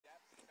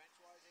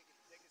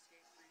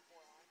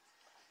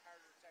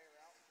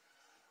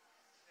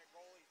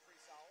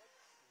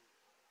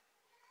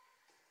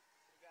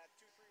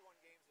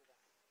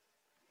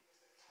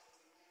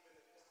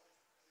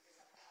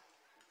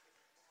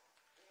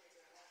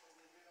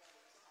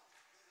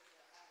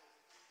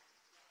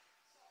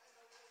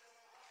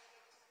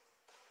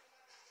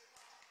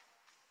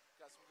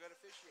good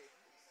officiating.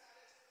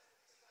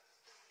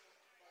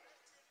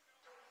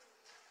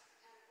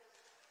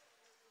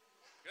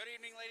 Good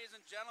evening, ladies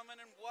and gentlemen,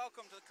 and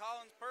welcome to the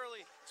Collins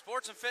Pearly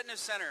Sports and Fitness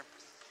Center.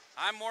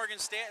 I'm Morgan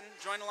Stanton,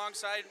 joined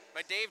alongside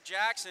by Dave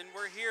Jackson.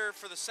 We're here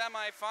for the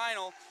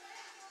semifinal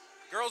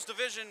Girls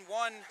Division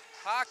I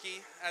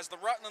hockey as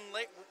the Rutland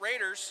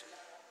Raiders,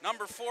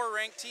 number 4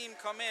 ranked team,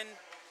 come in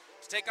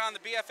to take on the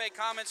BFA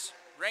Comets,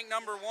 ranked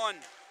number 1.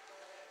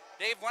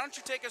 Dave, why don't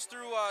you take us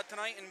through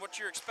tonight and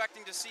what you're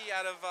expecting to see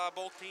out of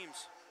both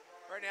teams?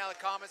 Right now, the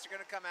Comets are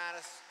going to come at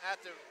us, at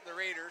the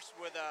Raiders,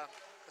 with a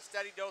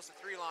steady dose of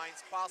 3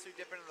 lines, possibly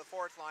dip into the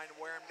 4th line to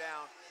wear them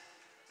down.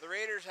 The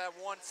Raiders have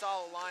one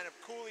solid line of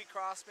Cooley,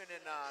 Crossman,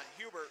 and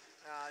Hubert.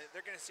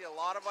 They're going to see a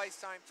lot of ice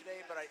time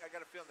today, but I got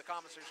a feeling the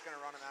Comets are just going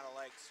to run them out of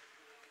legs.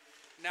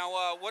 Now,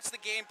 what's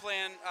the game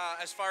plan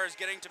as far as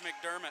getting to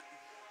McDermott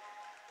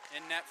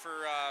in net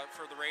for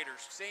the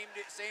Raiders? Same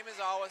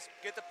as always.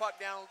 Get the puck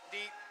down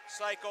deep,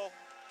 cycle,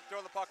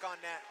 throw the puck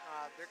on net.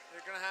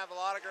 They're going to have a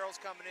lot of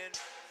girls coming in,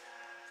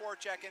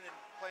 forechecking and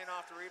playing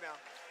off the rebound.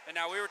 And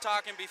now we were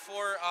talking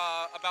before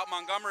about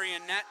Montgomery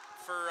in net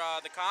for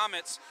the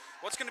Comets.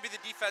 What's going to be the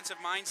defensive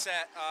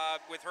mindset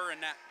with her in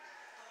net?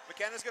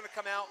 McKenna's going to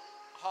come out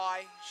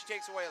high. She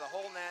takes away the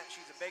whole net.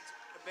 She's a big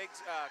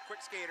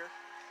quick skater.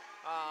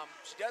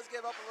 She does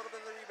give up a little bit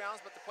of the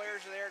rebounds, but the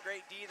players are there.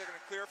 Great D. They're going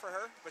to clear for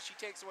her, but she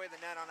takes away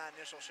the net on that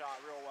initial shot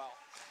real well.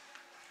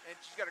 And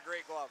she's got a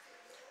great glove.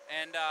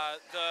 And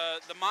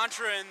the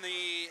mantra in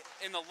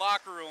the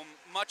locker room,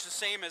 much the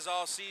same as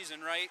all season,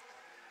 right?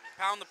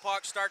 Pound the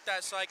puck, start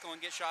that cycle,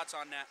 and get shots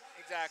on net.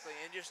 Exactly,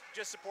 and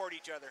just support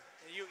each other.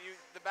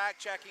 The back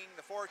checking,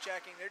 the forward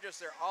checking,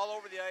 they're all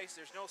over the ice.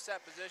 There's no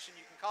set position.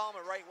 You can call them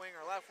a right wing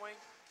or left wing.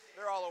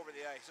 They're all over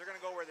the ice. They're going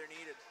to go where they're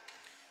needed.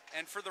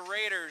 And for the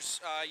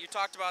Raiders, you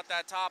talked about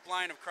that top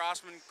line of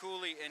Crossman,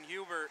 Cooley, and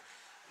Hubert.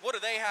 What do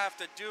they have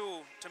to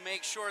do to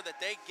make sure that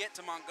they get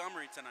to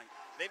Montgomery tonight?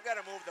 They've got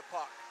to move the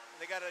puck.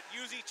 They got to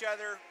use each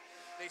other.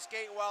 They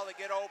skate well. They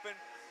get open.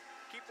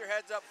 Keep their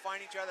heads up, find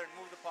each other, and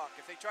move the puck.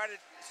 If they try to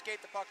skate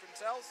the puck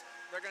themselves,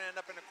 they're going to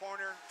end up in the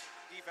corner.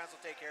 Defense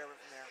will take care of it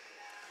from there.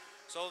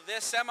 So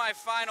this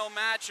semifinal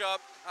matchup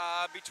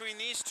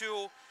between these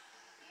two,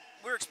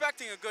 we're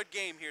expecting a good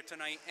game here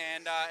tonight,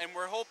 and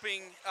we're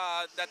hoping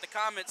that the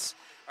Comets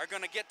are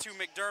going to get to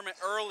McDermott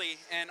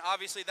early, and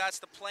obviously that's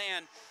the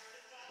plan.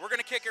 We're going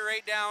to kick it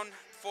right down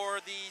for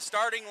the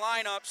starting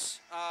lineups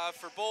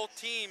for both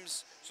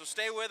teams, so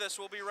stay with us.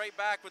 We'll be right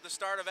back with the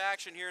start of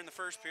action here in the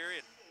first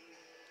period.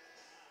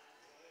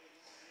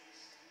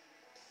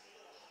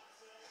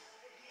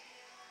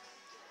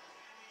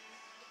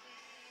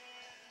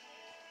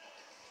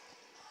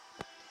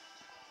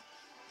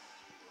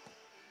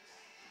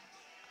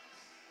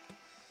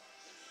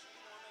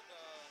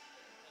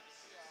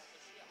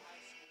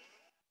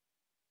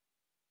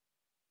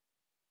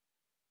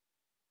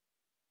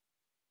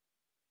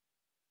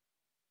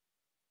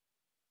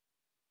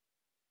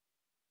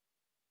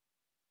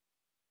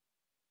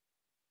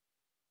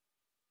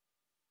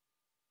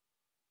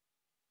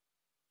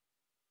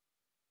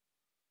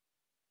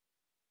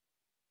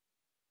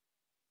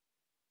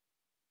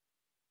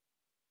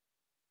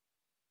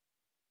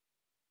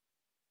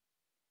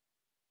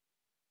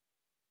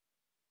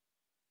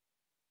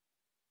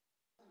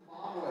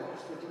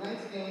 Bobwhites for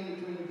tonight's game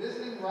between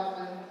visiting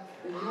Rutland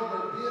and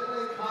your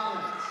BFA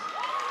Comets.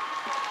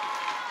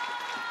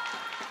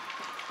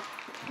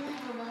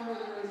 Please remember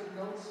there is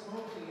no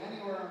smoking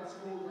anywhere on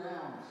school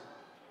grounds.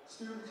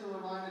 Students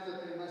are reminded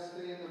that they must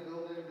stay in the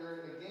building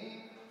during the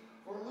game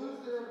or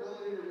lose their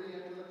ability to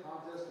re-enter the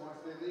contest once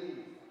they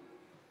leave.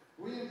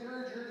 We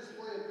encourage your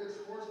display of good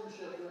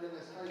sportsmanship during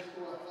this high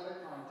school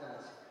athletic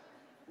contest.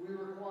 We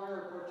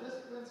require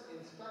participants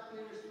and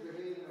spectators to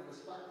behave in a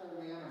respectful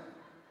manner.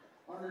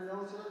 Under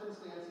no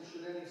circumstances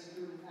should any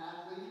student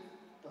athlete,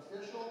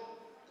 official,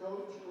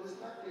 coach, or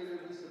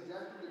spectator be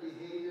subjected to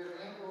behavior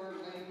and/or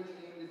language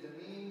aimed at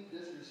demean,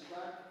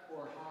 disrespect,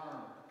 or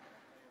harm.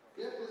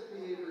 If this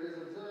behavior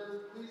is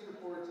observed, please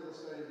report to the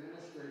site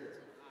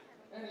administrator.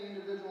 Any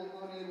individual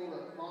unable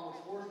to model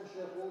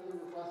sportsmanship will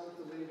be requested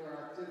to leave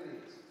our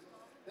activities.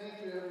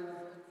 Thank you,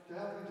 everyone, for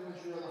helping to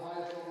ensure the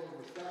highest level of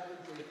respect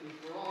and safety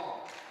for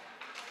all.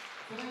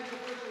 Tonight's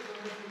officials are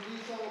Mr.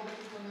 Diesel,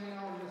 Mr.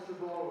 Tomeno, and Mr.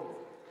 Bode.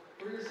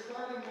 For your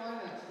starting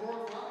lineups, for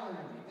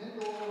Rutland, in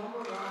goal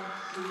number 1,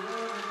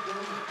 Sierra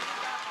McDermott.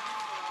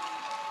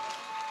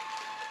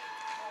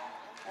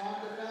 On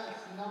defense,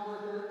 number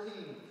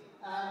 13,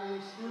 Abby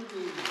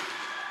Struge.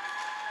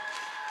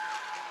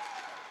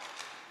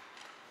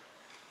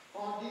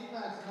 On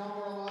defense,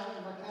 number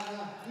 11,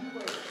 McKenna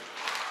Hubert.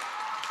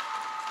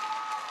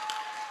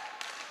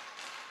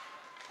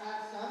 At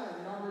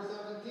center, number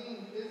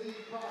 17, Izzy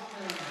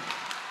Crossman.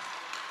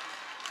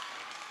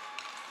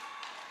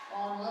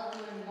 On left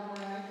wing, number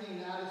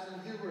 19, Addison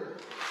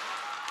Hubert.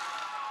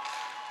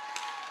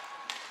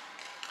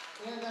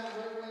 And at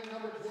right wing,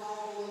 number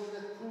 12,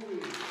 Elizabeth Cooley.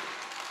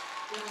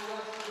 From the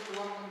rest of the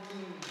Rutland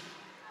team,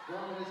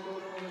 Rutland is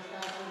coached by Ms.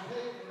 Catherine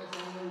Pate and Ms.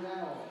 Emily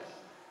Reynolds.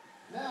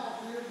 Now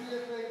for your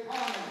BFA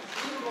Comets,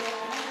 single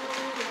on number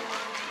 81,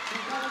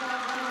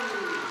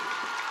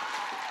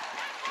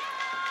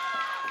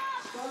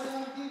 starting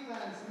on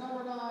defense,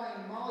 number 9,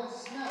 Molly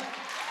Smith.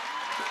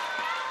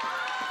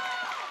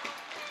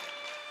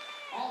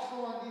 Also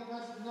on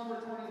defense, number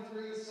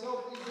 23,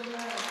 Sophie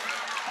Zemanic.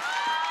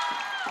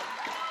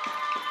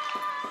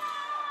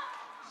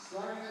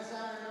 Starting at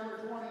center, number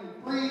 20,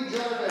 Bree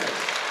Jarvis.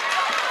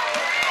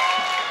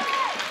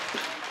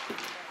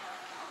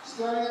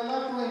 Starting at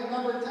left wing,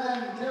 number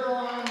 10,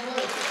 Caroline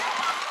Bliss.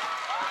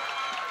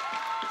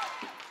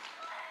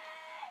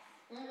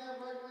 And at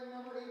right wing,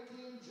 number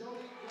 18,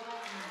 Jody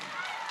Gratton.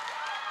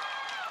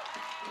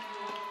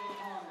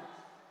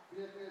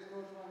 BFA is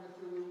coached by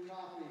Mr. Luke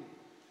Coffey.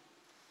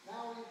 Now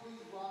will you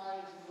please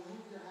rise and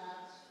remove your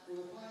hats for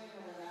the playing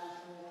of our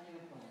national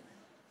anthem.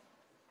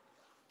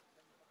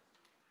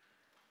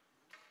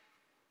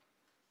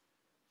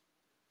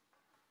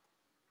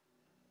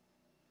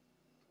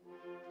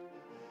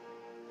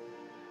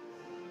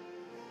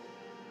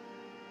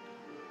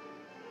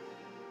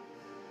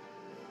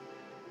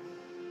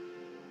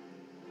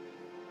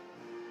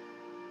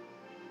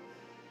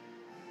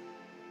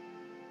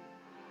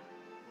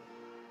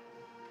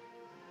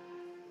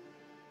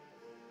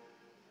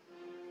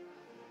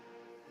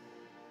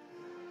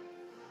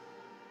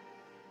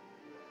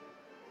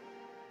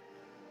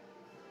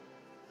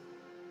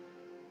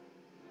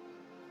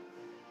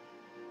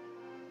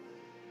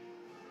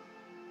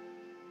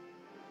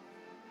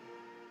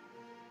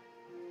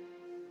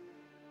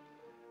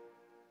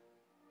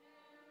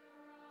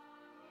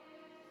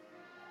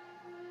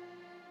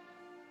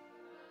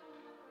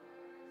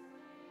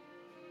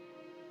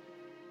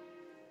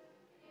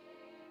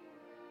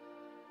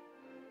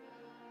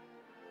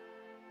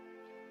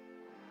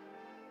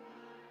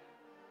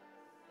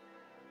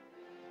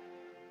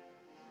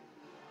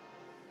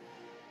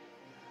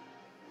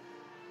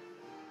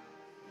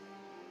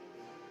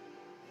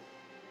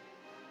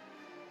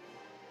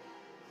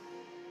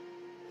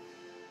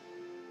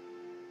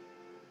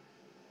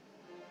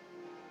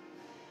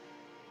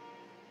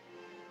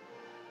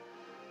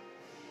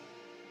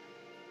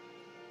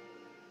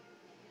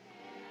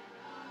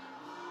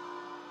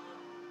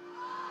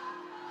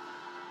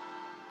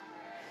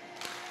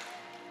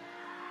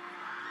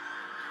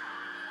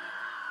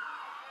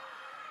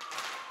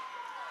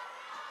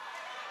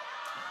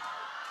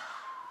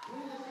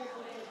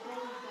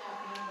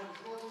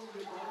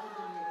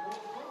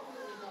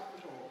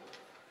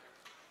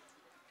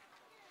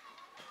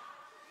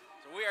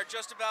 We are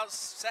just about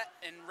set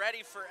and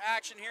ready for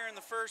action here in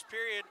the first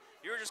period.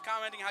 You were just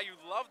commenting how you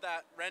love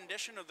that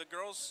rendition of the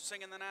girls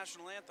singing the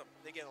national anthem.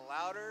 They get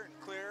louder and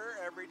clearer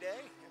every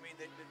day. I mean,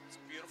 it's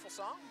a beautiful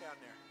song down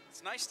there.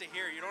 It's nice to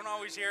hear. You don't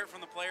always hear it from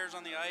the players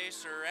on the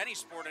ice or any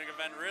sporting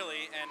event,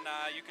 really, and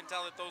you can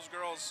tell that those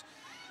girls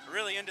are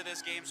really into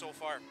this game so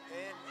far. And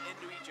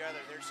into each other.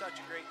 They're such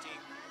a great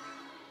team.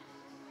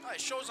 It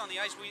shows on the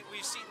ice.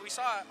 We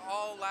saw it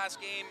all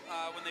last game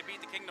when they beat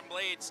the Kingdom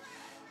Blades.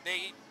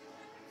 They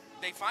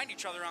find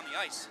each other on the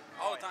ice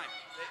all the time.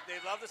 They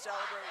love to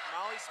celebrate.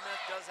 Molly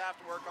Smith does have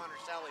to work on her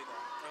celly,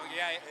 though. Oh,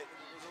 yeah. It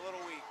was a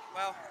little weak.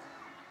 Well,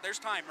 there's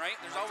time, right?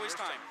 There's always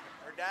time.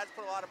 Her dad's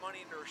put a lot of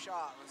money into her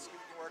shot. Let's see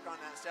if we can work on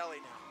that celly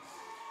now.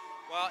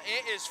 Well,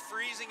 it is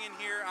freezing in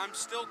here. I'm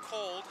still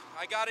cold.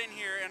 I got in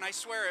here, and I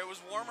swear it was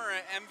warmer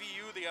at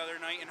MVU the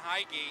other night in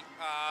Highgate.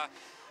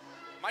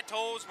 My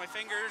toes, my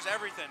fingers,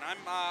 everything.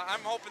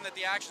 I'm hoping that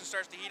the action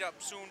starts to heat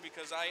up soon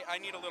because I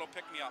need a little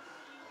pick-me-up.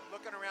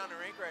 Looking around the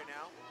rink right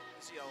now,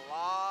 see a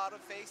lot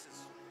of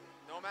faces.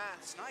 No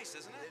masks. It's nice,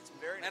 isn't it? It's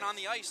very nice. And on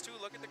the ice, too.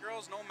 Look at the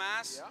girls, no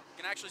masks. Yeah.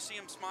 You can actually see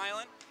them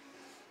smiling.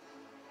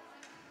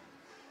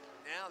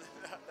 Now,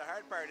 the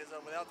hard part is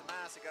that without the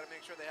mask, they got to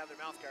make sure they have their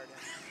mouth guard in.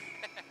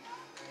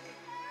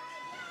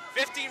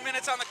 15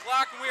 minutes on the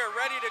clock, and we are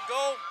ready to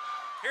go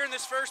here in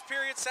this first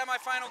period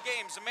semifinal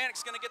game. Zemanic's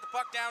going to get the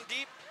puck down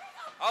deep,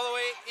 all the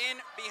way in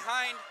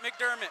behind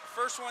McDermott.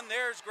 First one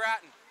there is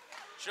Gratton.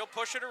 She'll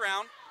push it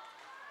around.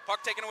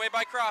 Puck taken away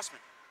by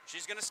Crossman.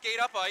 She's going to skate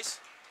up ice,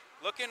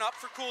 looking up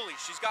for Cooley.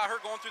 She's got her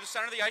going through the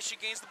center of the ice. She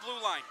gains the blue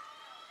line.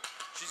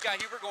 She's got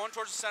Huber going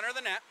towards the center of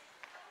the net.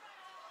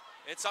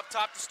 It's up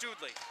top to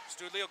Studley.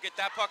 Studley will get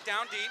that puck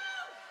down deep.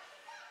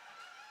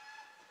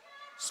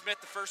 Smith,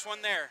 the first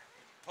one there.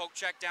 Poke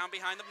check down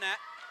behind the net.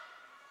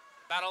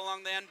 Battle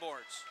along the end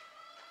boards.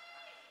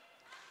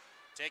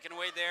 Taken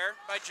away there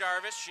by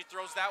Jarvis. She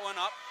throws that one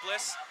up.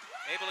 Bliss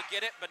able to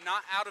get it, but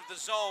not out of the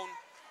zone.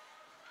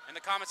 And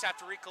the Comets have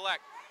to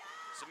recollect.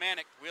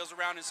 Zemanic wheels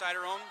around inside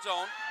her own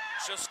zone.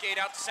 She'll skate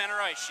out to center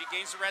ice. She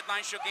gains the red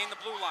line. She'll gain the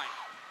blue line.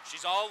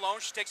 She's all alone.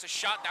 She takes a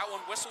shot. That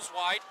one whistles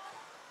wide,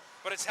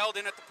 but it's held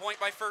in at the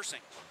point by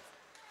Fersing.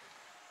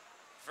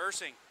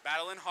 Fersing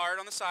battling hard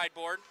on the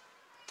sideboard.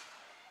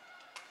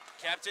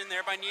 Kept in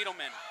there by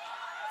Needleman.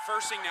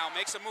 Fersing now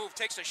makes a move,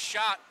 takes a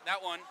shot.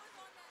 That one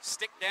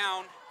stick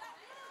down,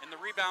 and the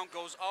rebound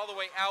goes all the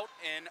way out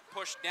and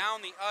pushed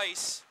down the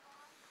ice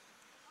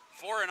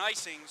for an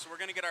icing. So we're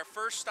going to get our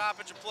first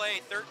stoppage of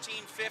play.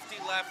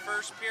 13:50 left,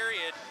 first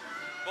period.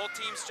 Both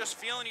teams just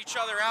feeling each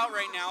other out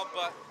right now,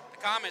 but the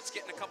Comets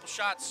getting a couple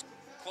shots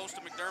close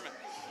to McDermott.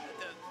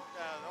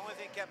 The only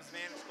thing kept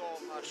Zmanek's goal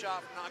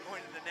shot from not going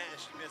to the net, and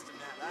she missed a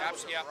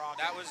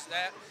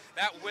net.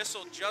 That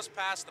whistle just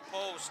past the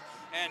post,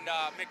 and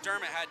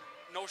McDermott had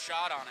no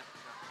shot on it.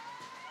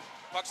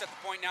 Puck's at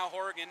the point now,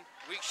 Horrigan.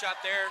 Weak shot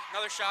there.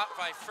 Another shot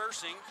by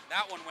Fersing.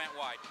 That one went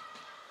wide.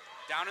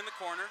 Down in the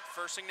corner.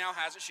 Fersing now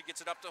has it. She gets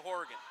it up to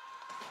Horrigan.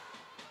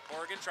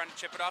 Horrigan trying to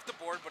chip it off the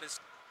board, but is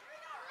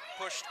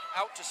pushed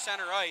out to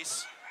center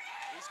ice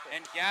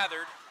and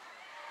gathered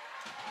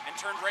and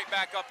turned right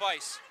back up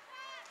ice.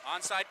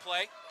 Onside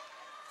play.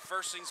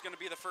 Fersing's going to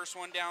be the first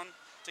one down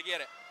to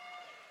get it.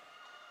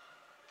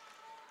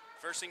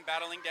 Fersing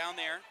battling down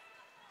there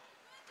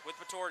with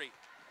Patorti.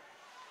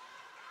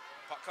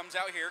 Puck comes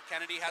out here.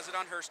 Kennedy has it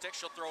on her stick.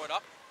 She'll throw it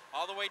up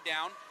all the way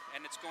down,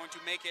 and it's going to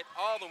make it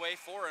all the way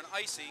for an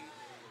icing.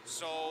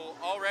 So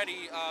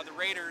already the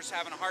Raiders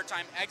having a hard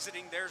time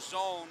exiting their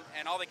zone,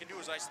 and all they can do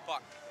is ice the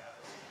puck.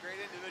 Great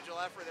individual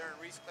effort there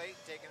in Reese Clayton,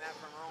 taking that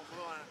from her own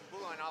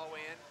blue line all the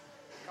way in.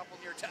 A couple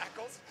near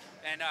tackles.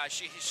 And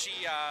she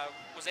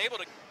was able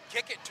to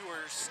kick it to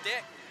her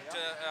stick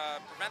to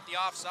prevent the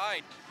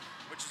offside,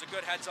 which is a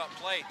good heads-up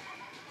play.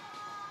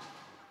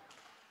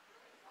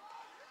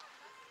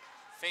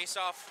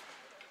 Face-off,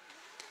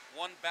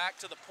 one back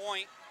to the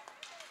point.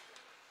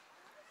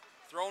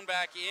 Thrown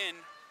back in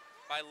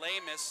by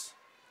Lamus.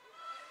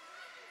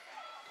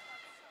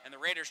 And the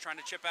Raiders trying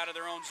to chip out of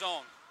their own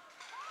zone.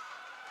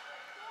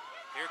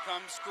 Here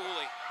comes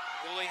Cooley.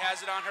 Cooley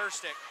has it on her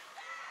stick.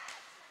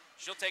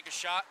 She'll take a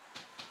shot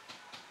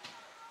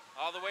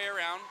all the way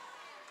around.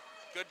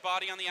 Good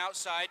body on the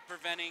outside,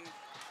 preventing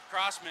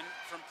Crossman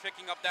from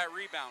picking up that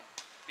rebound.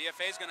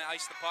 BFA is going to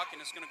ice the puck,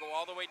 and it's going to go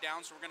all the way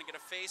down, so we're going to get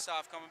a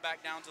face-off coming back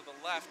down to the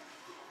left,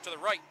 to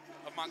the right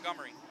of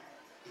Montgomery.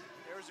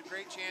 There was a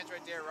great chance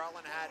right there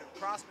Rutland had.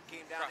 Crossman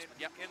came down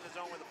in the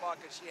zone with the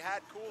puck, and she had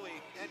Cooley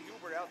and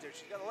Hubert out there.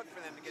 She's got to look for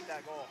them to get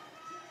that goal.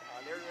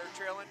 They're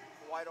trailing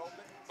wide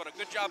open. But a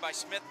good job by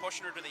Smith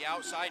pushing her to the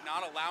outside,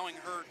 not allowing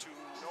her to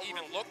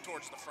even look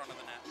towards the front of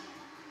the net.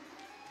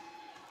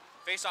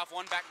 Face-off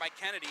one back by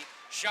Kennedy.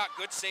 Shot,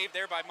 good save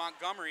there by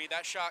Montgomery.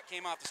 That shot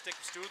came off the stick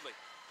of Studley.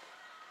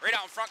 Right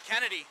out in front,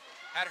 Kennedy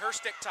had her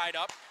stick tied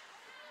up.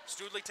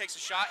 Studley takes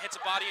a shot, hits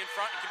a body in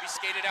front, and can be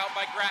skated out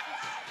by Grattan.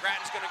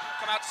 Grattan's going to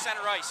come out to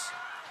center ice.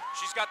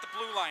 She's got the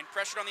blue line,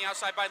 pressured on the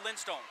outside by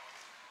Lindstone.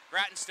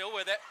 Grattan still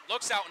with it,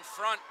 looks out in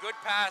front, good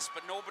pass,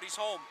 but nobody's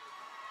home.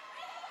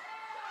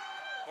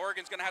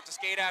 Oregon's going to have to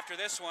skate after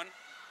this one.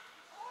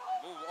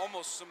 Ooh,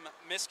 almost some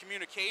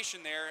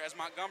miscommunication there as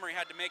Montgomery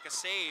had to make a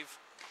save.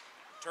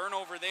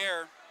 Turnover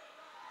there.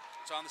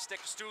 It's on the stick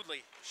of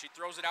Studley. She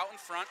throws it out in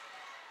front.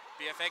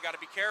 BFA got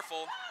to be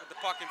careful with the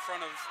puck in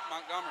front of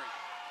Montgomery.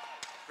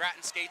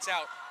 Grattan skates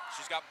out.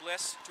 She's got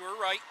Bliss to her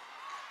right,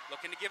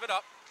 looking to give it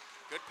up.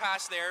 Good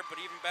pass there, but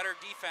even better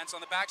defense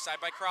on the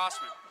backside by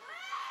Crossman.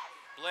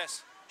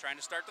 Bliss trying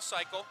to start the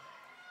cycle.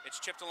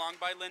 It's chipped along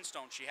by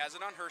Lindstone. She has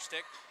it on her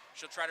stick.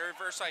 She'll try to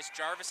reverse ice.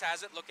 Jarvis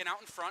has it, looking out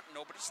in front.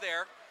 Nobody's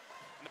there.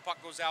 And the puck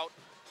goes out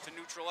to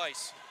neutral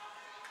ice.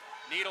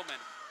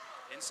 Needleman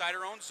inside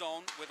her own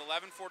zone with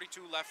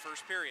 11:42 left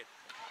first period.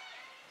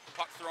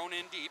 Puck thrown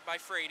in deep by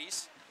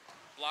Frades.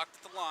 Blocked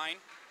at the line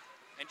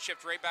and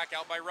chipped right back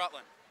out by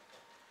Rutland.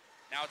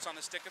 Now it's on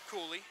the stick of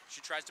Cooley.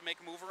 She tries to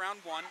make a move around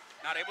one.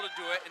 Not able to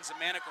do it, and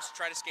Zemanek will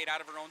try to skate out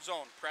of her own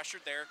zone.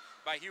 Pressured there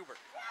by Hubert.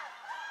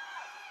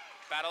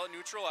 Battle at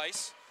neutral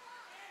ice.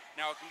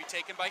 Now it can be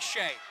taken by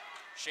Shea.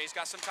 Shea's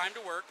got some time to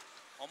work.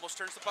 Almost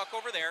turns the puck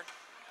over there.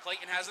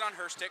 Clayton has it on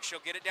her stick.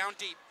 She'll get it down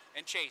deep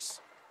and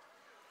chase.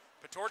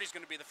 Patorti's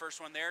going to be the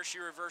first one there. She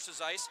reverses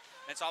ice,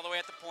 and it's all the way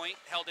at the point,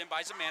 held in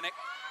by Zemanek.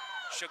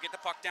 She'll get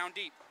the puck down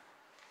deep.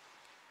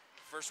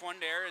 First one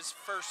there is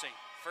Fersing.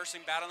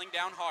 Fersing battling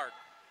down hard.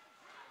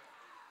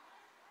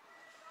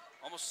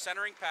 Almost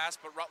centering pass,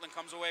 but Rutland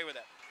comes away with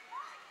it.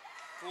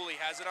 Cooley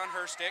has it on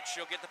her stick.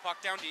 She'll get the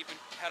puck down deep and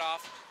head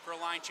off for a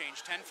line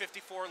change.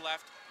 10:54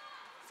 left,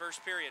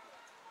 first period.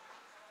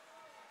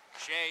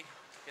 Shea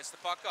gets the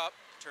puck up,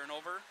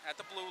 turnover at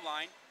the blue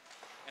line,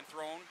 and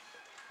thrown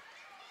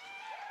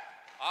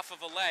off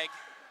of a leg.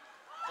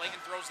 Clayton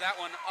throws that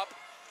one up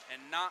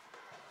and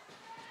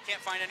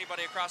can't find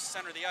anybody across the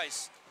center of the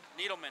ice.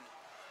 Needleman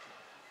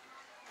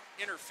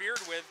interfered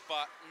with,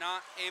 but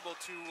not able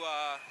to.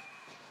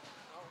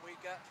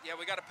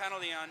 We got a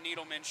penalty on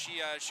Needleman.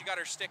 She got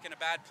her stick in a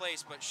bad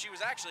place, but she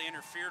was actually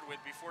interfered with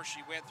before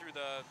she went through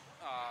the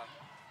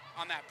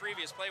on that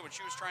previous play when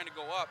she was trying to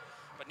go up.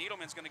 But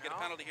Needleman's going to get a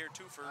penalty here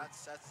too for.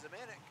 That's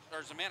Zemanek.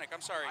 Or Zemanek. I'm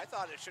sorry. I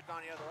thought it should have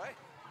gone the other way.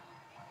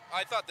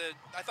 I thought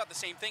the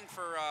same thing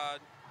for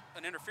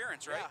an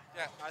interference, right?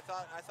 Yeah. I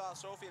thought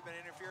Sophie had been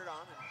interfered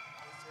on,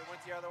 and it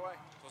went the other way.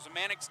 So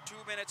Zemanek's 2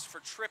 minutes for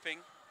tripping.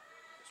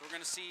 So we're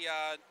going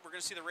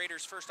to see the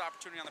Raiders' first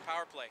opportunity on the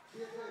power play.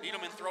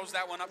 Needleman throws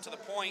that one up to the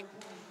point.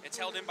 It's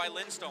held in by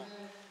Lindstone.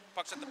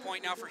 Puck's at the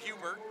point now for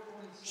Hubert.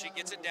 She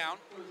gets it down.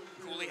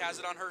 Cooley has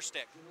it on her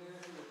stick.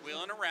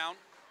 Wheeling around.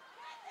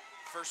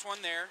 First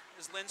one there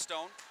is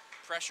Lindstone,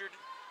 pressured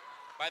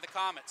by the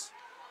Comets.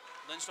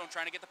 Lindstone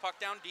trying to get the puck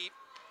down deep.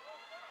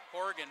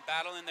 Horgan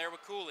battling there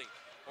with Cooley.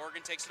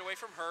 Horgan takes it away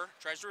from her,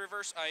 tries to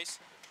reverse ice,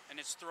 and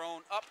it's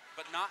thrown up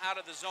but not out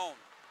of the zone.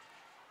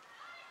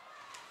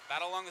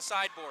 Battle along the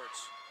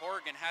sideboards.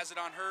 Horgan has it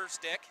on her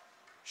stick.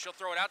 She'll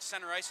throw it out to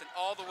center ice and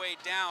all the way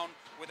down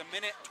with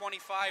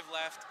 1:25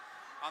 left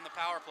on the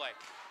power play.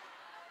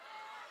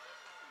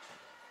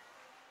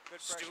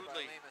 Good pressure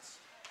by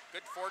Lemus.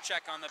 Good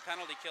forecheck on the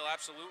penalty kill,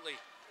 absolutely.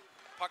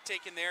 Puck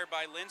taken there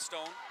by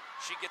Lindstone.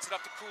 She gets it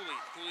up to Cooley.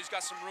 Cooley's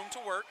got some room to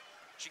work.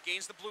 She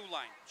gains the blue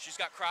line. She's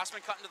got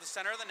Crossman cutting to the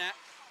center of the net.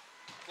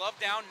 Glove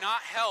down,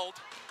 not held,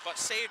 but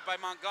saved by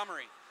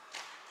Montgomery.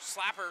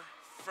 Slapper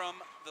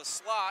from the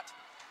slot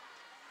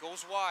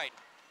goes wide.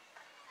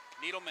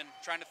 Needleman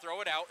trying to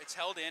throw it out. It's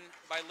held in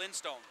by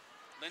Lindstone.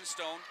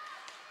 Lindstone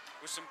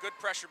with some good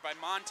pressure by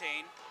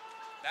Montaigne.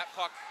 That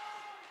puck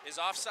is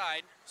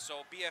offside,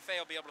 so BFA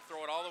will be able to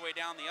throw it all the way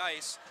down the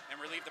ice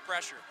and relieve the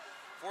pressure.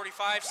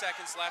 45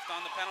 seconds left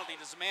on the penalty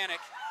to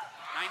Zemanek.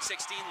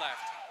 9:16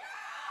 left.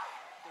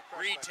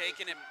 Reed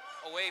taking it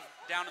away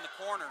down in the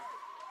corner.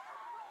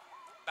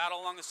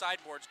 Battle along the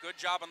sideboards. Good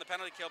job on the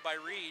penalty kill by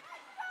Reed,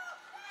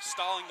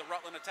 stalling the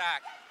Rutland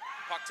attack.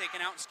 Puck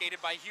taken out and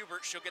skated by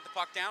Hubert. She'll get the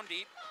puck down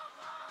deep,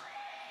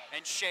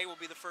 and Shea will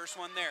be the first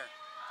one there.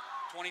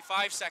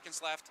 25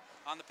 seconds left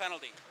on the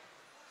penalty.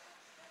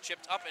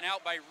 Chipped up and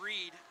out by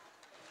Reed,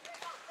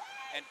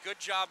 and good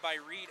job by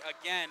Reed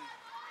again,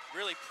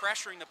 really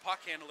pressuring the puck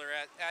handler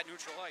at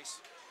neutral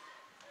ice.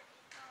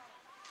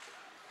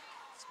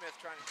 Smith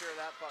trying to clear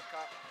that puck,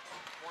 caught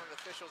one of the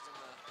officials in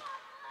the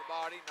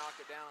body, knocked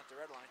it down at the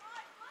red line.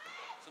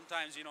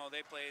 Sometimes, you know,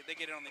 they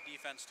get it on the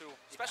defense too,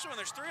 especially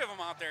when there's 3 of them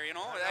out there, you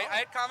know.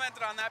 I had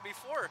commented on that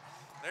before.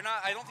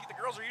 I don't think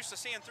the girls are used to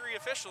seeing 3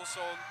 officials,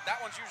 so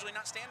that one's usually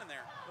not standing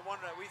there. The one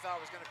that we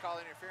thought was going to call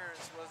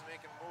interference wasn't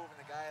making a move,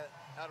 and the guy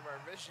out of our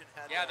vision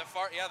had the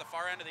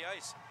far end of the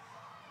ice.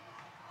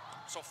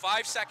 So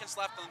 5 seconds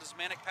left on the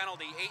Zemanek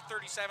penalty.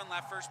 8:37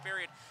 left first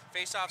period.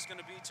 Faceoff's going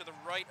to be to the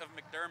right of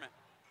McDermott.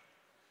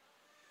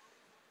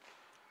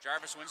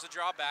 Jarvis wins the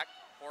draw back.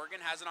 Horgan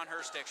has it on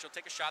her stick. She'll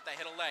take a shot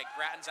that hit a leg.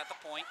 Gratton's at the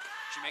point.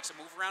 She makes a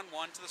move around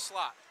 1 to the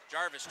slot.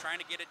 Jarvis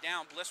trying to get it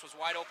down. Bliss was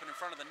wide open in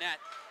front of the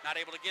net, not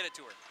able to get it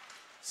to her.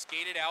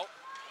 Skated out,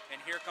 and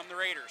here come the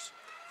Raiders.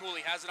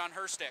 Cooley has it on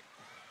her stick.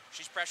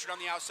 She's pressured on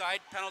the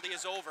outside. Penalty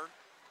is over,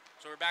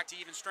 so we're back to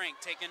even strength.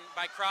 Taken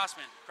by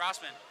Crossman.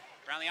 Crossman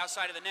around the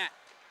outside of the net.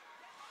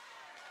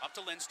 Up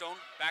to Lindstone,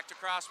 back to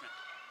Crossman.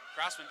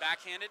 Crossman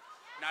backhanded,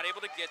 not able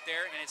to get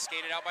there, and it's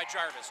skated out by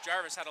Jarvis.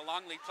 Jarvis had a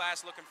long lead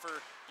pass looking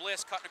for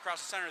Bliss, cutting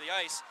across the center of the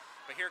ice,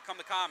 but here come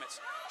the Comets.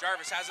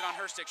 Jarvis has it on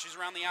her stick. She's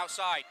around the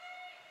outside.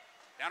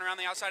 Down around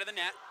the outside of the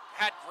net.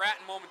 Had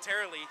Gratton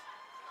momentarily,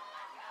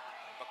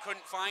 but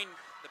couldn't find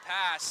the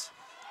pass,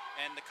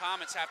 and the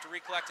Comets have to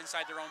recollect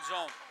inside their own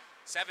zone.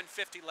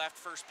 7:50 left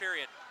first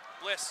period.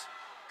 Bliss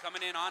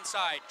coming in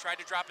onside. Tried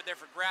to drop it there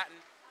for Gratton,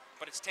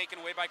 but it's taken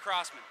away by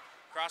Crossman.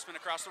 Crossman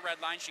across the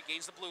red line. She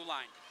gains the blue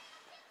line.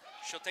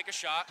 She'll take a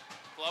shot.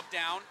 Glove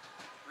down.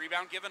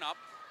 Rebound given up,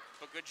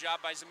 but good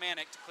job by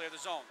Zemanek to clear the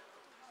zone.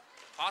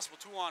 Possible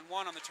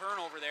 2-on-1 on the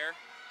turnover there.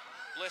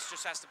 Bliss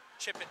just has to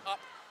chip it up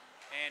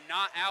and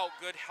not out.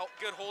 Good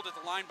hold at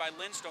the line by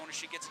Lindstone as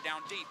she gets it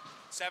down deep.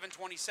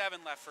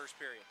 7:27 left first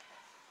period.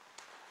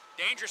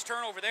 Dangerous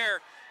turnover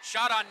there.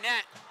 Shot on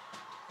net.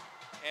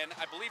 And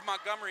I believe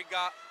Montgomery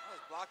got... That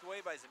was blocked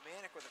away by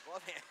Zemanek with a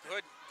glove hand.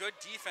 Good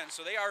defense.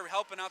 So they are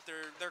helping out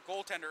their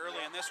goaltender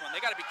early in this one. They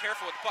got to be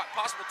careful with the puck.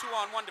 Possible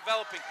 2-on-1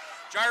 developing.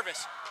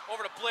 Jarvis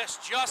over to Bliss,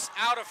 just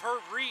out of her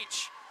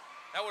reach.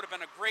 That would have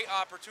been a great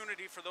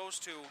opportunity for those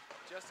two.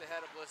 Just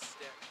ahead of Bliss'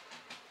 stick.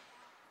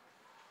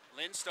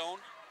 Lindstone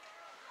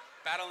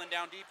battling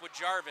down deep with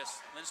Jarvis.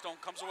 Lindstone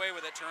comes away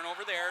with it,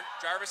 turnover there.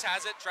 Jarvis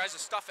has it, tries to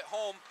stuff it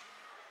home,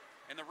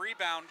 and the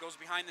rebound goes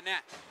behind the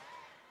net.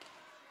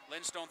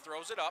 Lindstone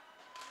throws it up.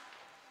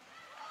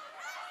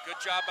 Good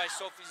job by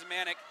Sophie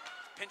Zemanek,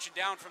 pinching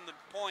down from the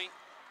point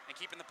and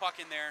keeping the puck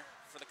in there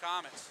for the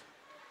Comets.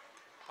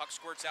 Puck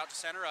squirts out to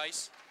center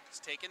ice. It's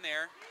taken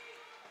there.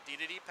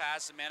 D-to-D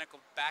pass. Zemanek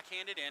will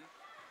backhand it in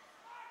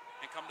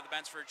and come to the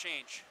bench for a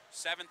change.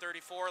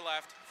 7:34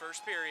 left,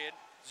 first period,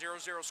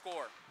 0-0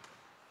 score.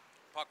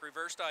 Puck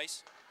reversed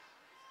ice.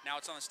 Now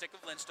it's on the stick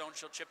of Lindstone.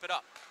 She'll chip it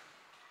up.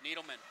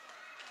 Needleman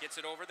gets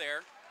it over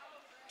there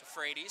to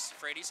Frades.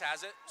 Frades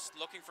has it,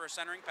 looking for a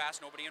centering pass,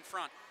 nobody in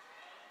front.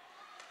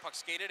 Puck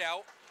skated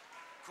out.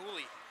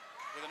 Cooley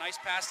with a nice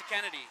pass to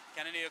Kennedy.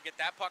 Kennedy will get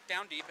that puck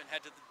down deep and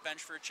head to the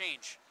bench for a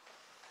change.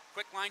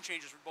 Quick line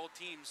changes for both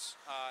teams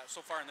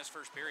so far in this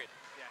first period.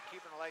 Yeah,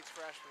 keeping the lights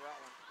fresh for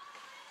Rutland.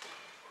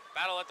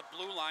 Battle at the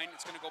blue line.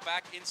 It's going to go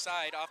back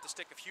inside off the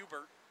stick of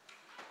Hubert.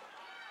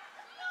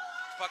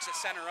 Puck's at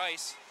center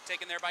ice,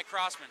 taken there by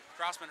Crossman.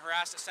 Crossman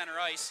harassed at center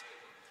ice,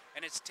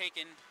 and it's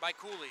taken by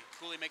Cooley.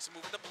 Cooley makes a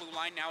move at the blue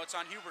line. Now it's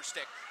on Hubert's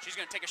stick. She's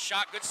going to take a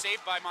shot. Good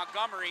save by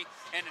Montgomery,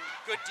 and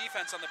good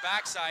defense on the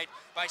backside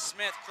by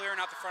Smith, clearing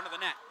out the front of the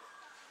net.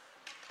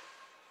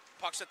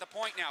 Puck's at the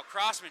point now.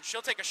 Crossman,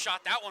 she'll take a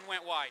shot. That one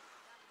went wide.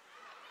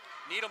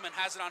 Needleman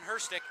has it on her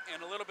stick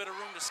and a little bit of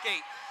room to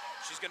skate.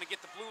 She's going to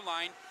get the blue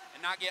line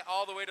and not get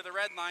all the way to the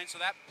red line, so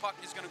that puck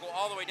is going to go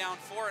all the way down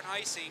for an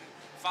icing.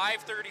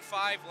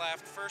 5:35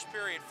 left, first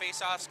period.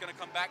 Face-off's going to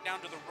come back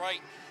down to the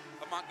right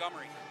of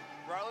Montgomery.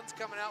 Rutland's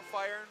coming out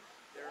firing.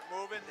 They're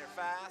moving, they're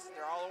fast,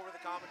 they're all over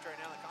the Comets right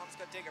now. The Comets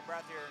got to take a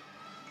breath here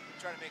and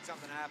try to make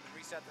something happen,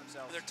 reset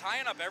themselves. They're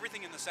tying up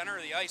everything in the center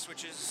of the ice,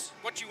 which is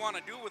what you want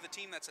to do with a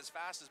team that's as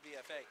fast as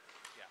BFA.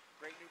 Yeah,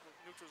 great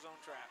neutral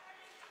zone trap.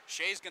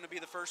 Shea's going to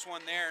be the first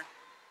one there.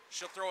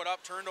 She'll throw it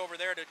up, turned over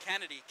there to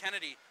Kennedy.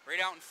 Kennedy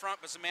right out in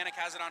front, but Zemanek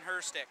has it on her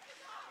stick.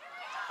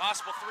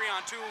 Possible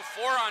 3-on-2,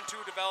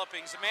 4-on-2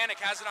 developing. Zemanek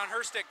has it on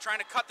her stick,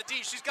 trying to cut the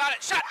D. She's got it,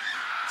 shot,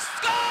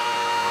 score!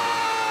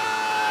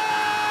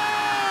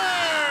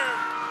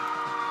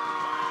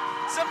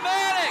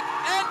 Zemanek,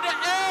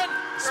 end-to-end,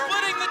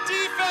 splitting the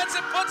defense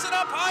and puts it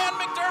up high on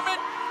McDermott.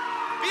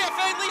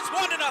 BFA leads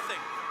 1-0.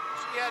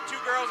 She had two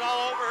girls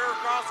all over her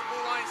across the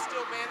blue line,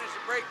 still managed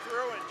to break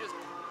through and just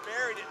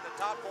buried it in the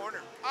top corner.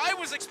 I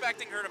was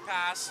expecting her to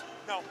pass.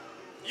 No.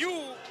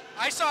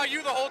 I saw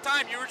you the whole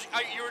time. You were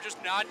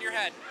just nodding your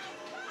head.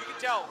 You can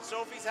tell,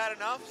 Sophie's had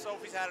enough,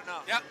 Sophie's had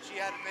enough. Yep.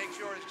 She had to make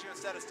sure that she would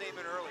set a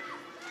statement early.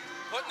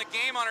 Putting the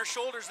game on her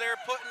shoulders there,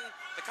 putting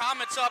the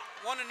Comets up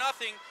 1-0,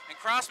 and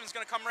Crossman's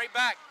going to come right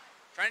back.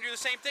 Trying to do the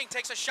same thing,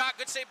 takes a shot,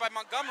 good save by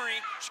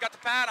Montgomery. She got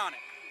the pad on it.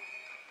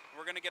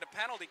 We're going to get a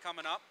penalty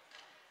coming up.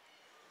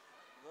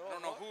 I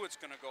don't know who it's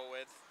going to go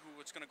with,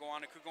 who it's going to go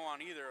on. It could go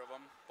on either of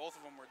them. Both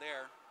of them were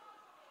there.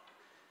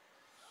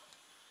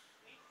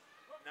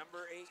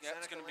 Number 8, Yeah,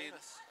 it's going to be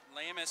Lamas.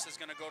 Lamas is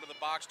going to go to the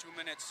box, 2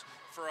 minutes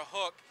for a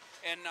hook.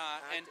 And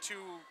to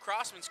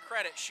Crossman's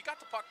credit, she got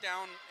the puck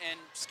down and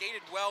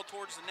skated well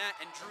towards the net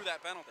and drew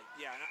that penalty.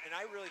 Yeah, and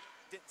I really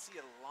didn't see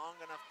a long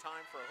enough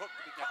time for a hook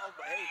to be called,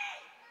 but hey,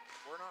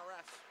 we're not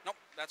refs. Nope,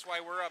 that's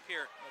why we're up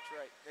here. That's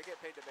right. They get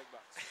paid the big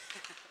bucks.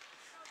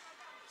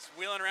 It's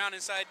wheeling around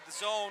inside the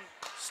zone.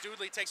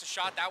 Studley takes a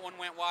shot. That one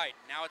went wide.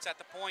 Now it's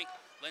at the point.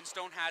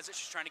 Lindstone has it.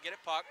 She's trying to get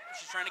it puck.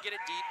 She's trying to get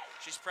it deep.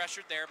 She's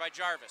pressured there by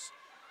Jarvis.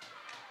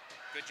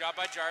 Good job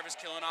by Jarvis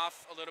killing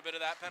off a little bit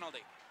of that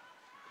penalty.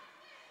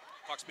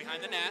 Puck's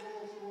behind the net.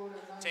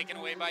 Taken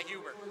away by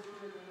Hubert.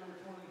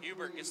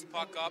 Hubert gets the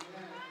puck up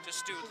to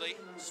Studley.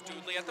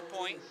 Studley at the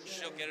point.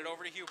 She'll get it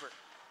over to Hubert.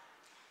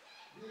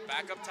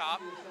 Back up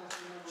top.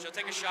 She'll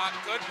take a shot.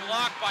 Good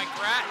block by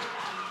Grattan.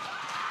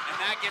 And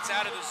that gets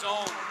out of the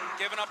zone.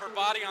 Giving up her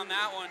body on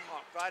that one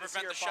to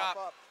prevent the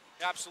shot.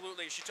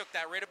 Absolutely. She took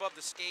that right above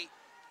the skate.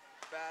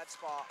 Bad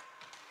spot.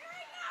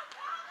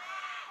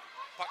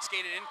 Puck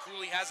skated in.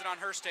 Cooley has it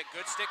on her stick.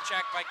 Good stick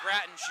check by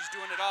Grattan. She's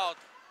doing it all.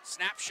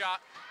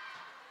 Snapshot.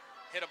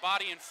 Hit a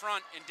body in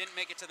front and didn't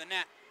make it to the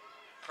net.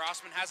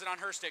 Crossman has it on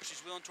her stick.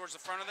 She's wheeling towards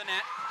the front of the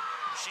net.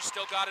 She's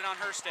still got it on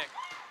her stick.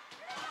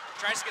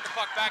 Tries to get the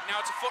puck back. Now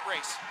it's a foot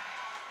race.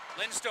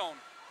 Lindstone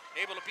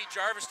able to beat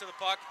Jarvis to the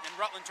puck, and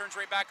Rutland turns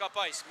right back up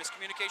ice.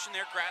 Miscommunication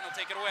there. Grattan will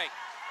take it away.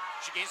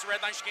 She gains the red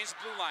line. She gains the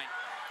blue line.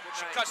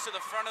 She cuts to the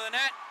front of the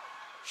net.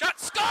 Shot.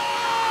 Score!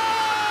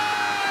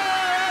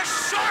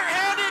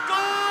 Short-handed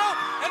goal,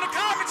 and the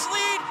Comets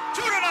lead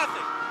 2-0.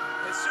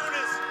 As soon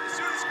as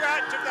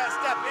Grattan took that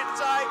step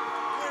inside,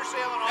 clear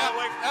sailing all the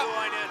way from the blue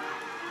line in.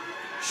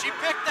 She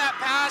picked that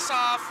pass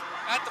off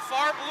at the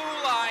far blue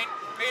line,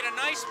 made a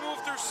nice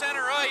move through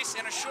center ice,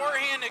 and a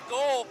short-handed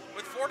goal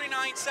with 49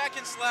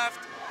 seconds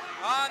left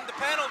on the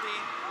penalty,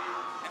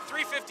 and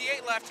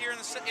 3:58 left here in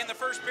the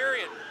first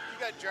period. You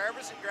got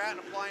Jarvis and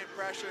Grattan applying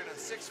pressure in a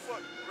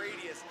 6-foot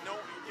radius. No,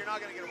 you're not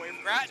going to get away from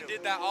Grattan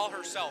did that all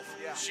herself.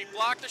 Yeah. She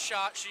blocked a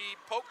shot. She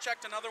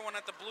poke-checked another one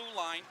at the blue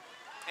line,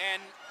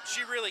 and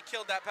she really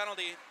killed that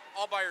penalty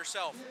all by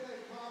herself.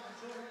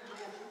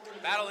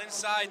 Battle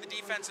inside the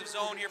defensive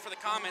zone here for the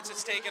Comets.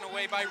 It's taken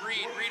away by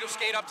Reed. Reed will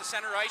skate up to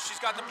center ice. She's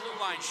got the blue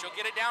line. She'll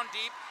get it down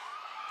deep.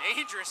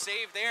 Dangerous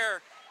save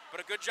there,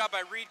 but a good job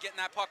by Reed getting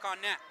that puck on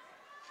net.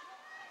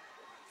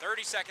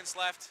 30 seconds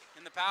left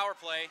in the power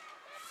play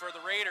for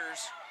the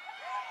Raiders.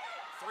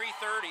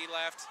 3:30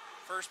 left,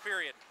 first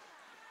period.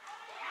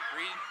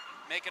 Reed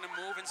making a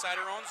move inside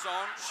her own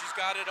zone. She's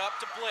got it up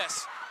to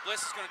Bliss.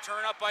 Bliss is going to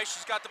turn up ice.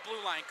 She's got the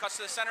blue line. Cuts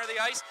to the center of the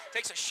ice.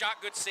 Takes a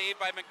shot. Good save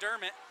by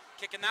McDermott.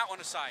 Kicking that one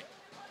aside.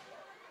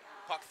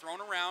 Puck thrown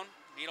around.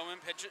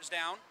 Needleman pitches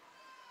down.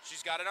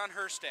 She's got it on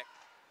her stick.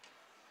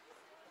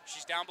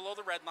 She's down below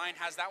the red line.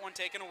 Has that one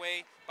taken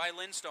away by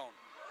Lindstone.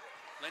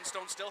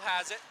 Lindstone still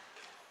has it.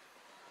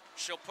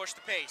 She'll push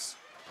the pace.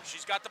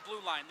 She's got the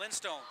blue line.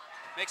 Lindstone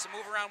makes a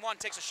move around one.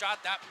 Takes a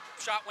shot. That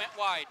shot went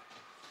wide.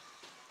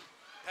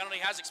 Penalty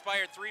has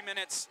expired. 3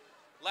 minutes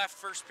left,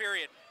 first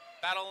period.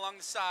 Battle along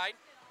the side.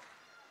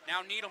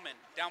 Now Needleman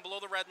down below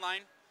the red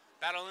line.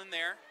 Battle in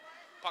there.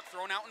 Puck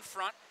thrown out in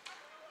front.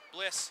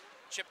 Bliss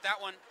chipped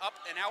that one up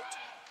and out.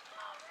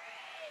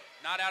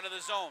 Not out of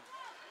the zone.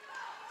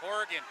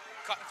 Horrigan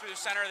cutting through the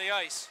center of the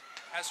ice.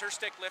 Has her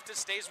stick lifted,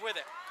 stays with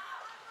it.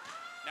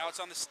 Now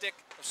it's on the stick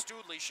of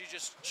Studley. She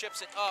just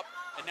chips it up,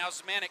 and now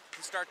Zemanek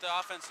can start the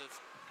offensive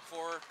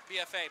for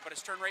BFA, but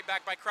it's turned right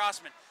back by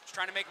Crossman. She's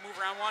trying to make a move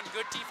around one.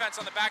 Good defense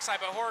on the backside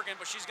by Horrigan,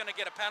 but she's going to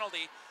get a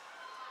penalty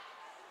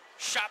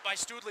Shot by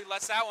Studley,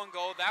 lets that one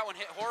go. That one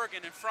hit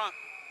Horrigan in front.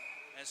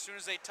 As soon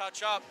as they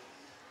touch up,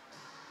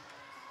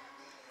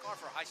 going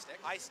for a high stick.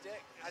 High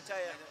stick. I tell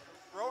you,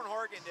 Rowan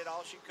Horgan did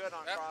all she could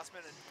on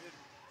Crossman and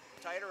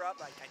tied her up.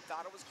 I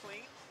thought it was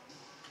clean.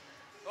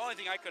 The only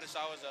thing I could have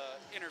saw was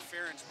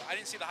interference, but I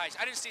didn't see the I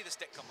didn't see the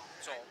stick come on.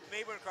 So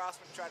maybe when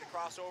Crossman tried to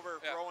cross over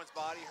Rowan's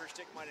body, her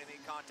stick might have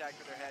made contact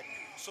with her head.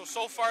 So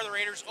far the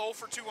Raiders 0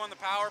 for 2 on the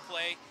power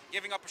play,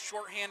 giving up a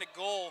shorthanded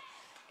goal,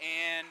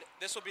 and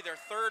this will be their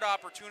third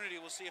opportunity.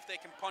 We'll see if they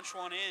can punch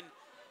one in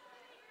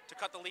to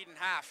cut the lead in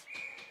half.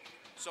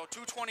 So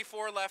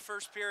 2:24 left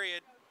first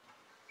period,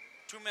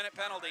 2-minute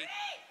penalty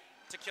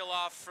to kill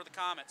off for the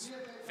Comets.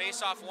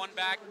 Face off one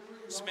back,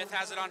 Smith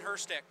has it on her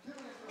stick.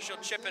 She'll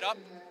chip it up.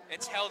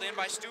 It's held in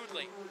by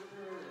Studley.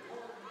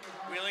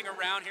 Wheeling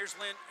around, here's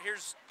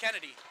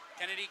Kennedy.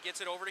 Kennedy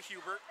gets it over to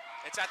Hubert.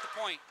 It's at the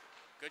point.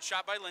 Good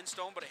shot by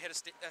Lindstone, but it hit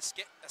a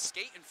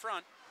skate in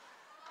front,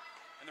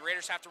 and the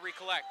Raiders have to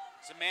recollect.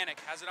 Zemanek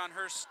has it on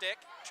her stick,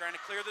 trying to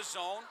clear the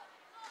zone.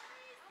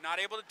 Not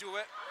able to do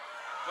it,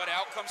 but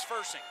out comes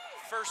Fursing.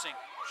 Fursing,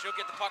 she'll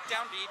get the puck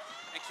down deep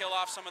and kill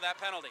off some of that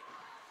penalty.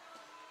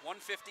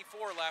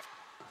 1:54 left,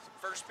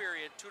 first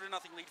period, 2-0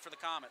 lead for the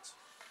Comets.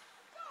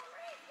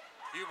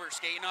 Hubert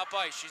skating up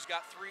ice. She's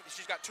got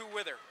 2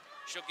 with her.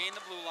 She'll gain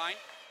the blue line.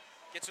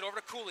 Gets it over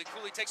to Cooley.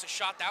 Cooley takes a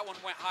shot. That one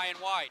went high and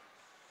wide.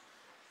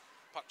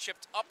 Puck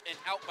chipped up and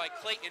out by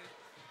Clayton.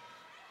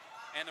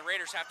 And the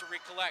Raiders have to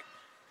recollect.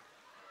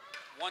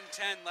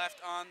 1:10 left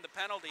on the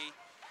penalty.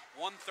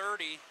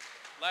 1:30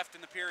 left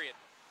in the period.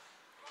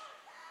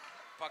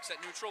 Puck's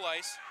at neutral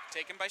ice.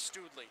 Taken by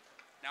Studley.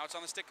 Now it's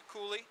on the stick of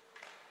Cooley.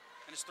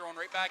 And it's thrown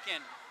right back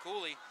in.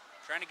 Cooley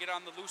trying to get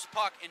on the loose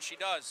puck, and she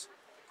does.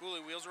 Cooley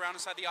wheels around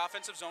inside the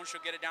offensive zone. She'll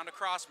get it down to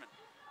Crossman.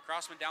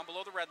 Crossman down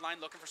below the red line,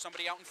 looking for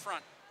somebody out in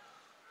front.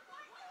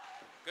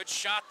 Good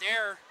shot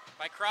there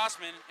by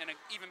Crossman, and an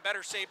even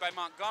better save by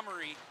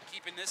Montgomery,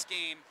 keeping this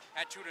game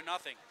at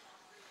 2-0.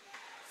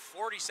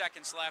 40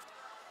 seconds left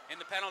in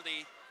the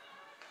penalty,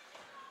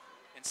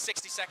 and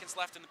 60 seconds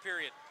left in the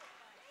period.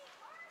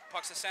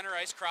 Puck's to center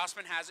ice.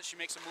 Crossman has it. She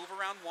makes a move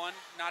around one,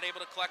 not able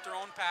to collect her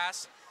own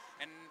pass,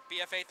 and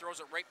BFA throws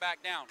it right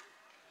back down.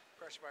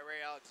 Pressure by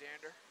Ray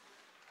Alexander.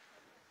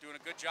 Doing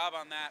a good job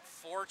on that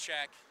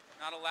forecheck,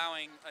 not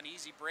allowing an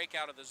easy break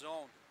out of the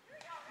zone.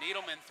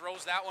 Needleman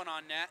throws that one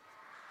on net.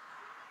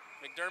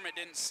 McDermott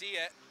didn't see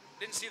it,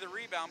 didn't see the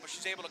rebound, but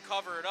she's able to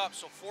cover it up.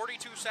 So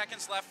 42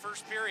 seconds left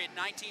first period,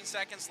 19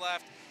 seconds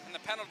left, and the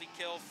penalty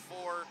kill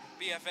for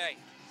BFA.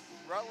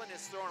 Rutland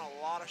is throwing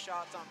a lot of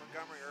shots on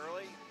Montgomery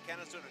early.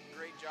 Kenna's doing a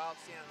great job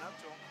standing up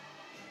to him.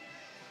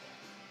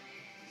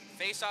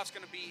 Face-off's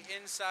going to be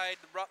inside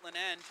the Rutland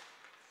end.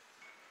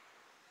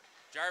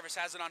 Jarvis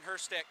has it on her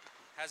stick.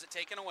 Has it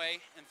taken away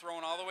and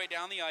thrown all the way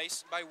down the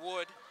ice by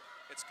Wood.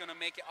 It's going to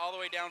make it all the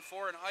way down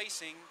for an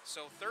icing,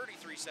 so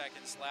 33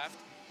 seconds left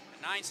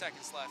and 9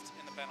 seconds left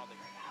in the penalty.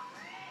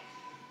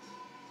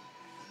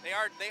 They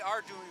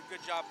are doing a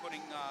good job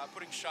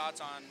putting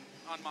shots on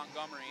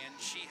Montgomery, and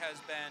she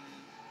has been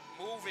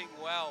moving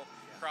well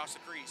across the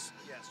crease.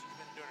 Yes, she's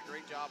been doing a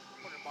great job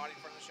putting her body in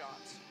front of the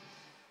shots.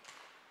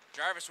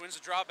 Jarvis wins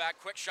the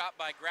drawback. Quick shot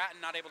by Grattan,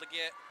 not able to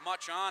get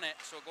much on it,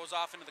 so it goes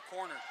off into the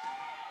corner.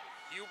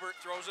 Hubert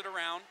throws it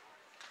around.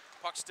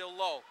 Puck still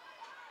low.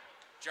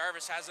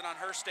 Jarvis has it on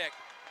her stick.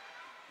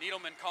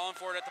 Needleman calling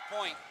for it at the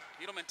point.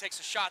 Needleman takes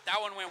a shot.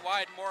 That one went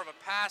wide, more of a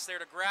pass there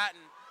to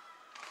Grattan,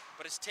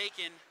 but it's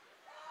taken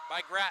by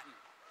Grattan.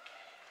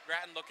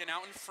 Grattan looking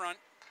out in front.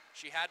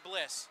 She had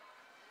Bliss.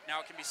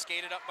 Now it can be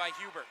skated up by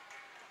Hubert.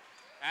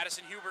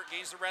 Addison Hubert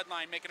gains the red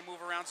line, making a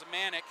move around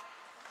Zemanek.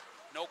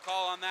 No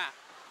call on that.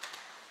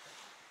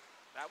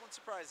 That one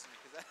surprised me,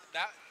 because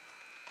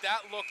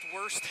that looked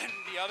worse than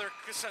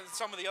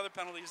some of the other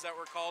penalties that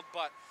were called,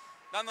 but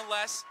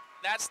nonetheless,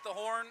 that's the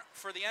horn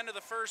for the end of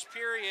the first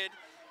period.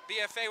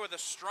 BFA with a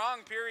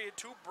strong period,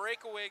 2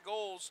 breakaway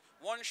goals,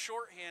 1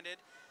 shorthanded,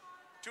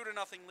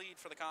 2-0 lead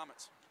for the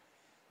Comets.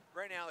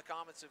 Right now, the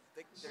Comets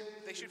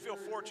they should feel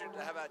fortunate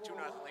to have a 2-0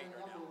 lead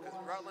right now, because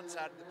Rutland's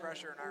had the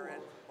pressure in our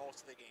end for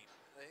most of the game.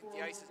 I think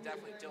the ice is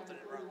definitely tilted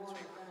in Rutland's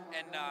favor.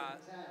 And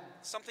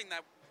something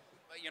that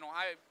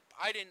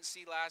I didn't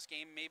see last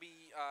game,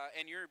 maybe,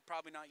 and you're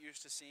probably not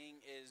used to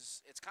seeing,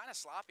 is it's kind of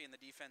sloppy in the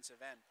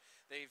defensive end.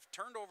 They've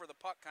turned over the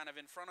puck kind of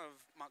in front of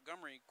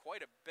Montgomery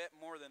quite a bit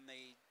more than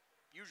they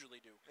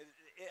usually do.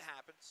 It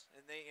happens,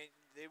 and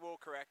they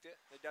will correct it.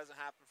 It doesn't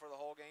happen for the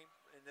whole game,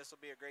 and this will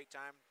be a great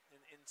time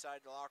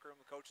inside the locker room.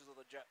 The coaches will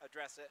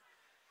address it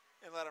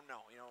and let them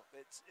know.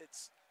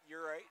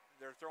 You're right.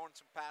 They're throwing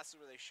some passes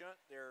where they shouldn't.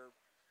 They're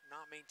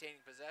not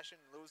maintaining possession,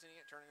 losing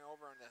it, turning it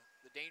over in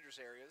the dangerous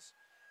areas.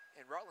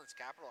 And Rutland's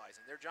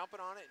capitalizing. They're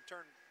jumping on it and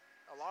turn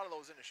a lot of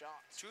those into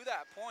shots. To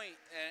that point,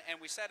 and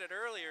we said it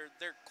earlier,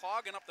 they're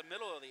clogging up the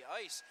middle of the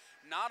ice,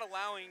 not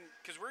allowing,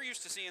 because we're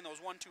used to seeing those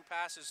 1-2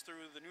 passes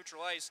through the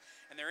neutral ice,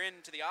 and they're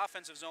into the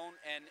offensive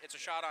zone, and it's a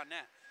shot on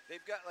net.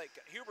 They've got,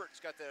 Hubert's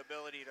got the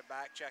ability to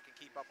back check and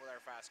keep up with our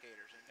fast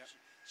skaters. And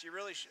she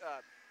really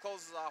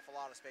closes off a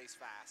lot of space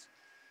fast.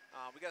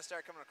 We got to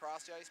start coming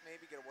across the ice,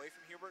 maybe get away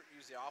from Hubert,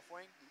 use the off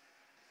wing,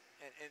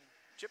 and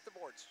chip the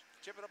boards.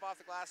 Chip it up off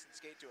the glass and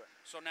skate to it.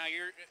 So now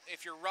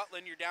if you're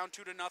Rutland, you're down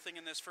 2-0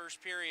 in this first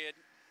period.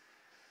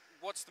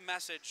 What's the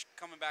message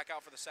coming back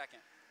out for the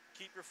second?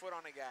 Keep your foot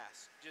on the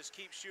gas. Just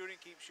keep shooting,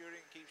 keep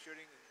shooting, keep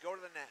shooting, and go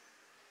to the net.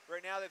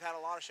 Right now they've had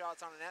a lot of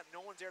shots on the net. No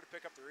one's there to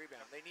pick up the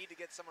rebound. They need to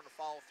get someone to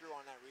follow through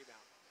on that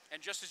rebound.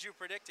 And just as you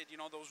predicted,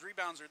 those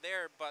rebounds are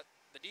there, but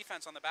the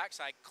defense on the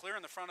backside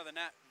clearing the front of the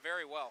net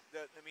very well.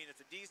 If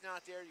the D's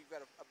not there, you've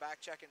got a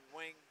back checking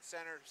wing,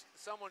 center.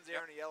 Someone's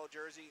there in a yellow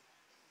jersey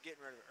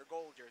getting rid of it, or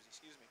gold jersey,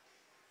 excuse me.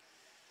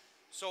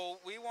 So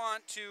we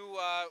want to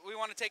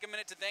take a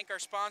minute to thank our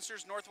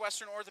sponsors: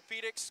 Northwestern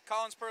Orthopedics,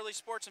 Collins Purley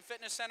Sports and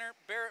Fitness Center,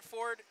 Barrett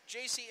Ford,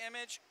 JC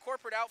Image,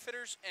 Corporate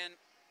Outfitters, and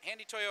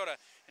Handy Toyota.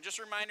 And just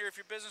a reminder, if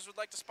your business would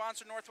like to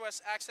sponsor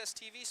Northwest Access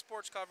TV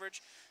sports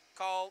coverage,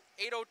 call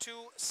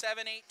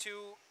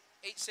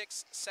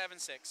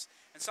 802-782-8676.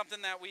 And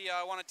something that we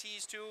want to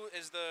tease too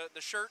is the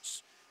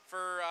shirts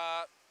for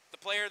the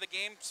player of the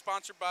game,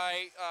 sponsored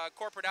by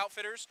Corporate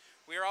Outfitters.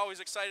 We are always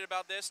excited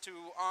about this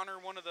to honor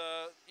one of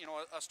the,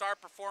 a star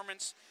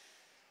performance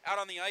out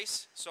on the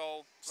ice.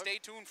 So stay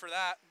tuned for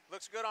that.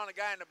 Looks good on a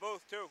guy in the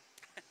booth too.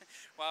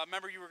 Well,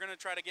 remember you were going to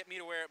try to get me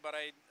to wear it, but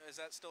is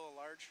that still a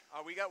large?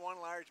 We got one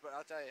large, but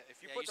I'll tell you,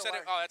 if you put the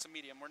large, that's a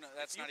medium.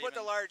 That's not even. If you put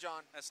the large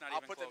on, that's not I'll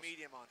even put close. the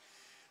medium on.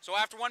 So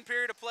after one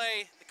period of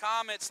play, the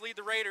Comets lead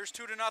the Raiders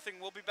 2-0.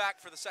 We'll be back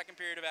for the second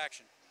period of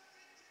action.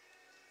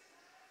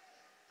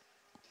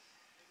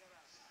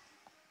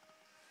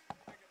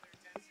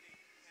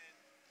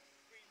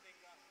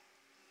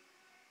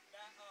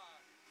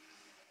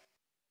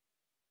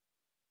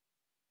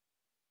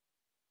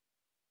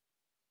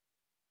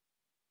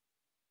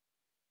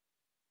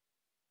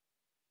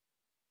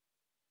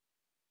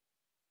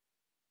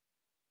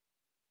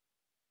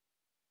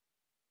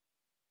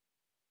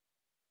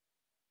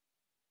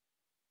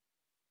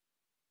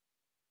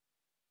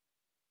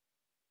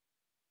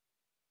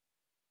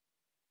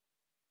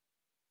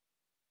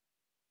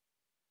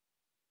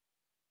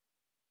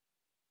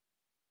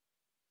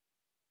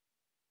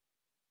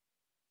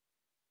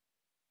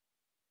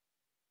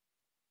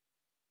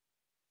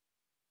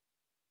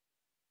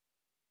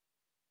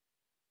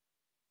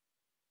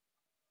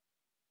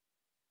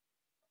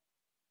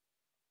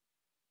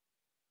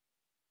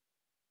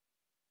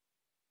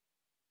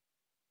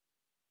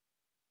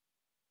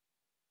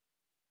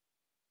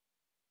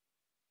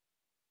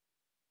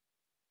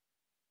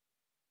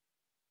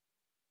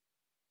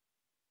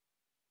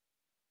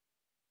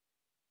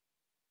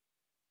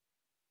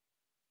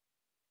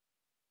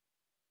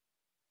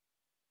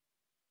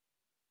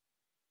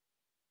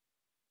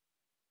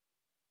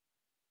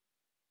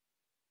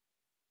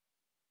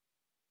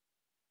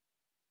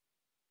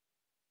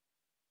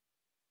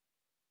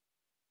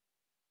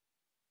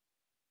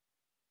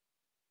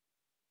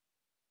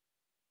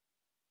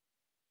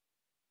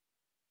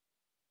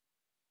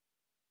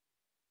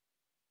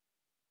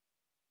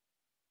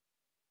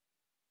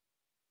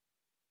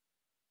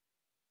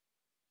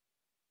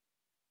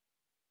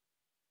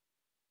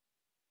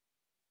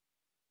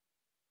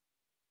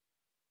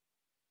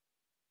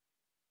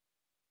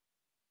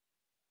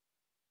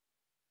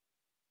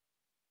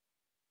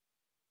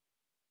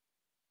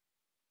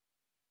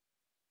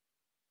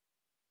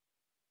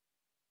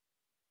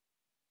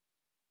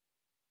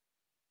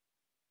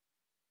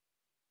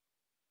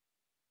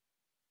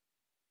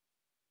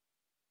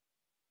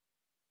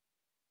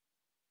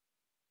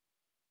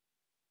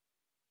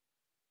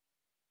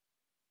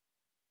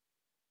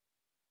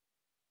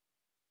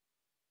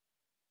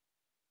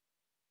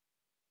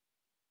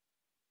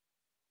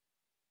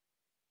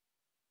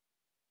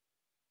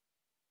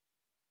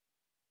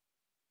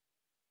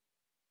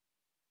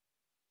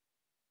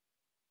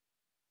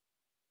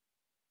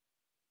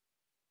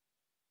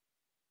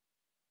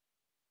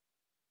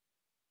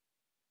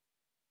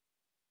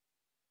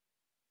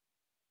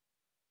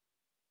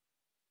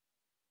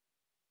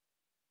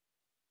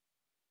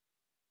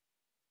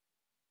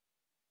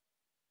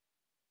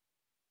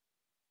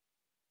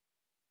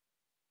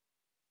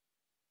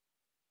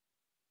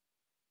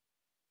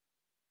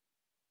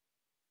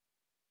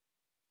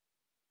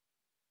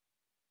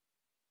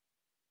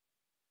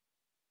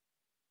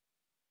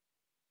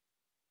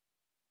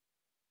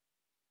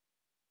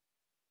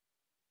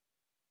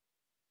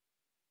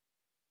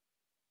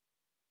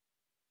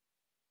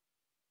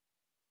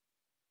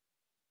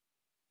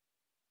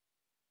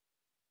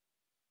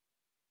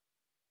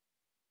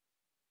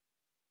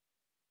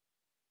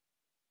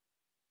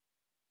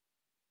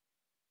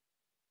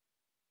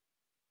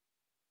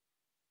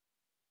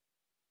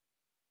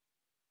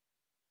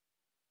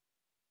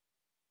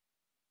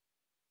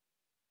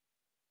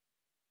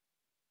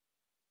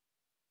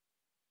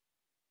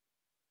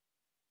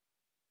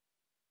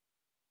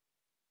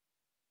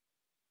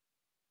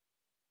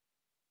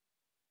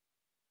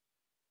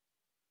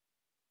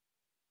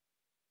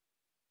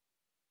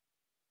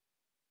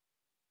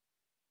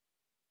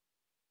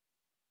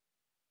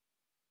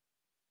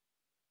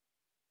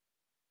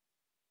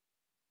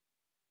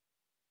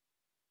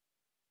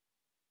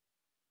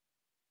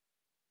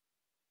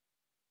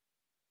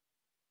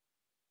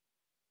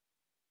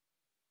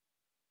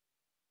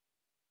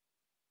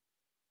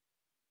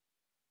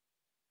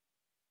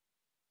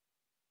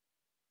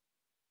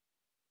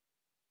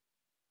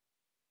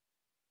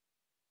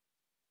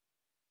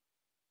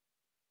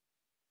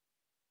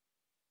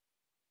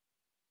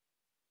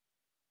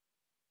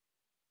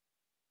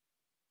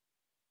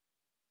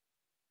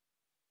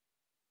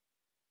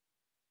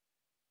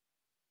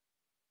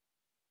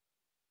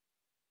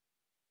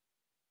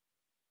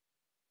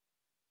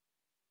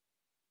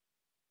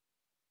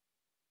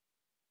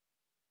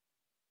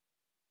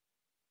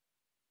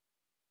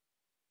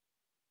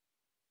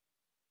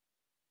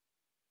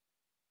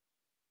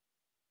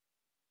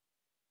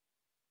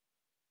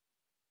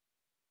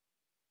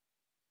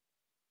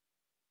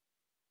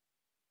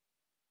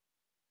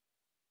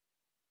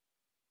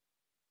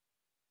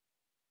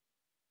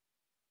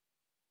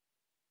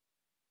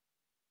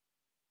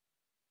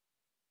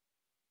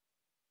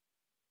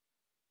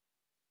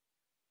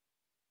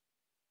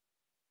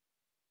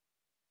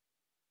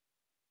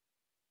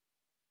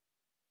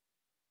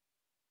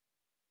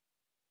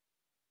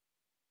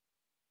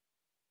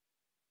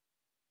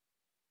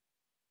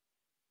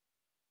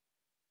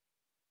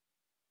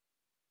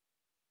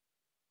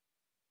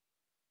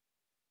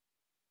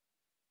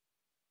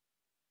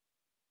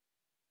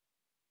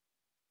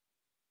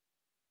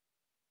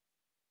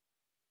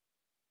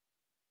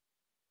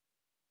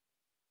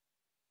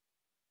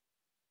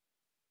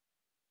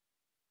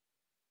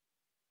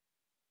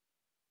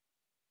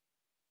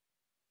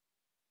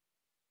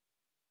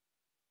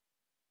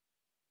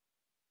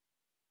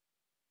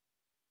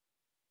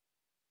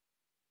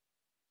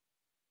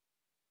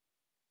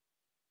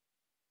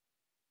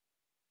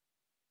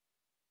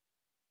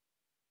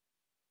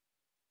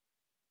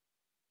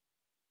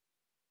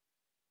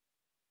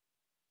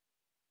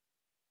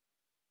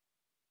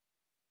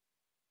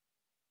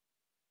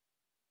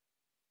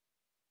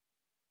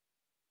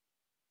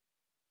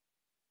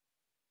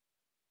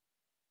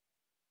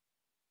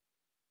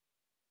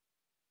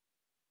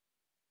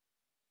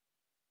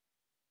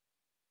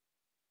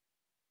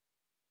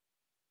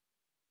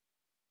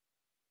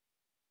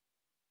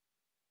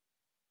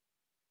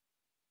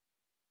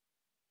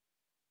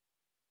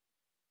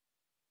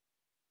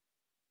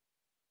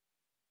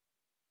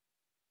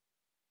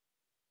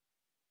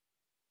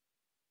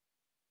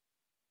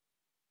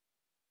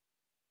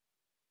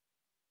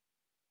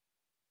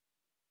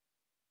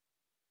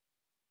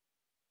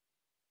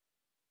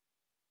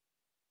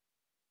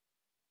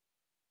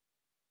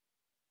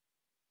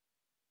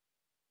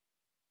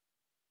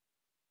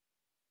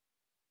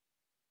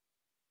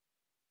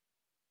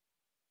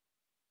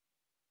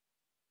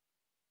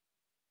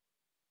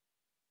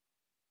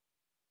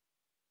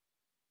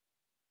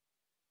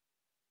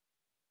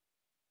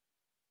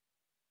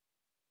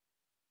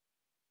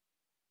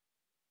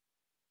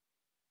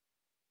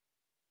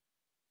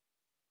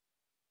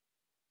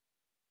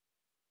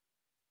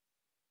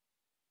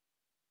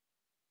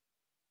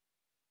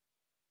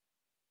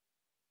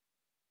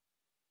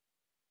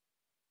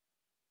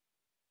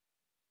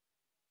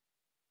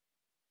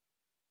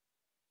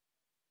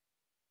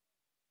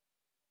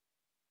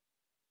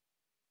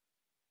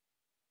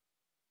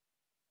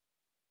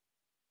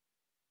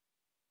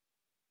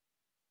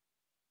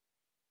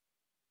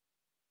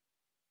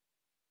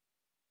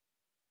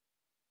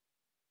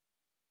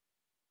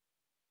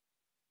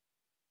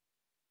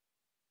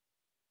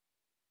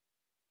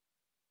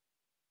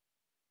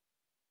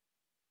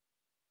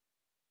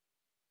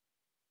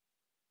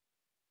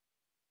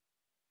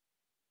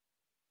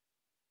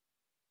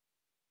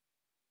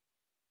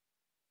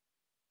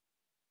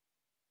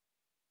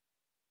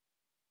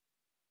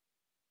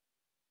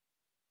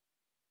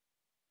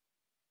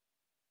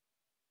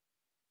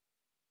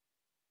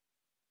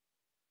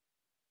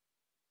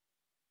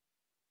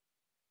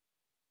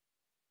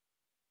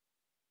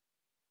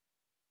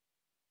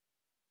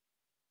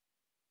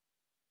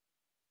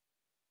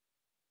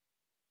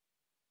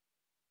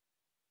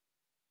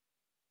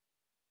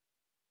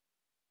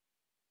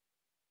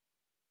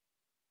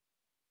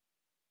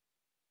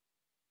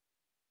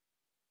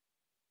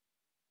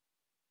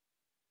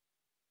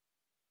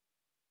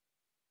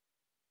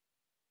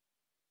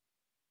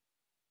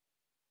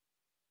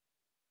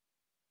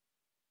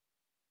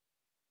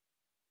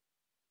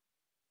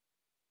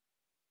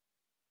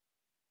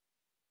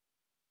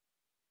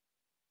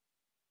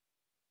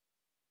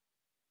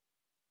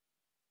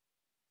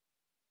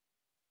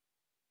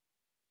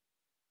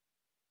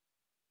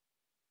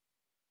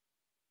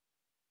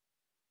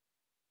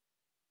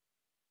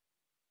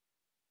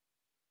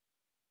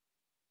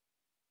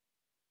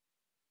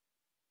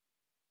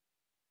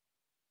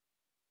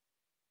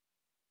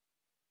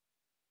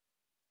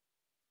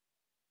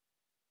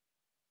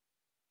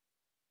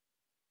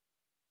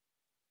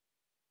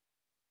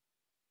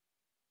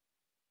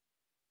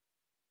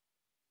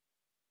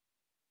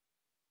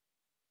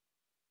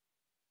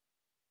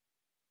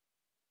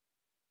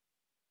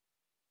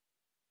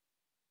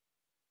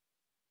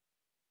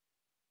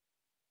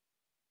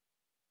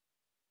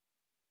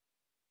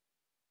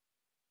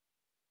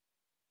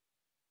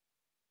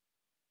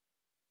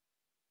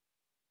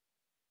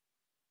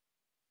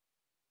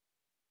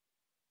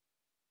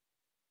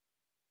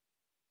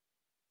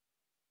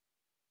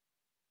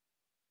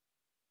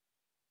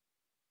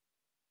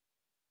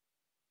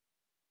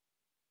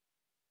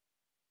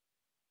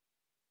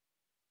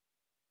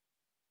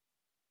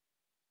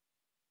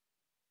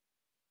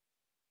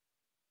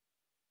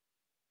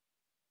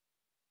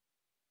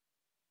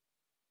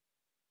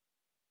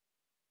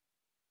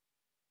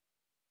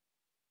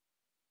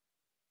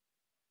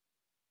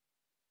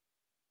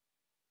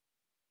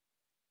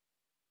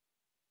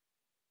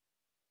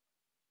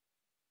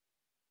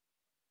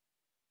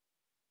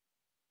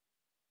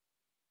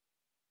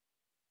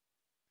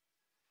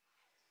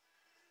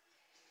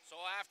 So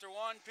after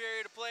one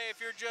period of play,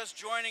 if you're just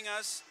joining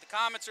us, the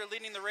Comets are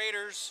leading the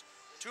Raiders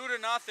 2-0,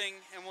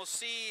 and we'll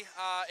see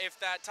if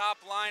that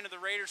top line of the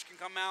Raiders can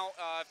come out,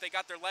 if they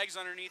got their legs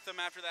underneath them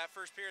after that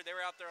first period. They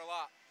were out there a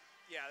lot.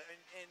 Yeah,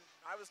 and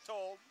I was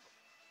told,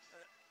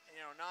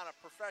 not a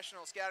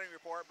professional scouting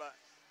report, but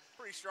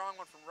pretty strong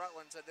one from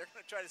Rutland, said they're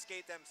going to try to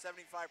skate them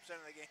 75%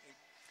 of the game.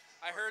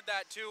 I heard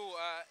that too.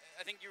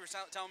 I think you were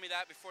telling me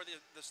that before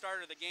the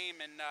start of the game,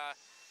 and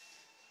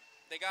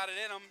they got it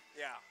in them.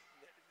 Yeah.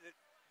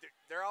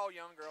 They're all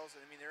young girls.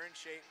 I mean, they're in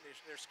shape.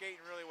 They're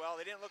skating really well.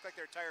 They didn't look like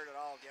they're tired at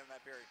all again in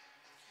that period.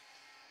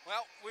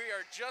 Well, we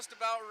are just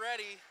about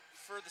ready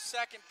for the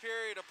second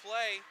period of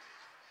play.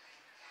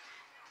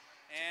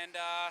 And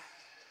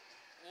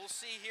we'll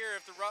see here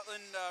if the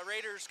Rutland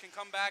Raiders can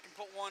come back and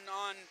put one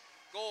on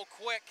goal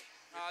quick.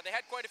 They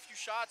had quite a few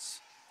shots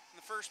in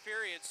the first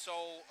period,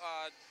 so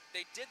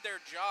they did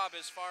their job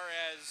as far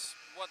as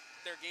what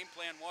their game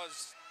plan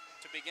was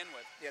to begin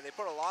with. Yeah, they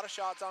put a lot of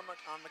shots on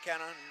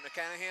McKenna, and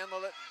McKenna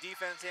handled it,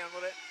 defense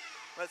handled it.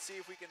 Let's see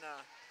if we can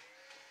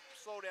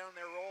slow down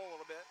their roll a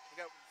little bit. We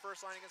got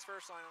first line against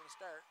first line on the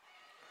start.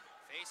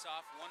 Face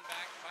off, one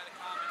back by the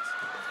Comets,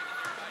 taken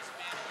there by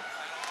Savannah.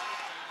 Battle on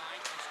the blue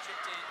line, it's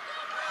chipped in.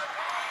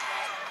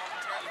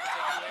 Momentarily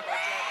taken away by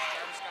Jarvis.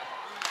 Jarvis got the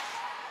blue line.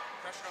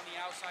 Pressure on the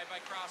outside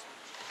by Crossman.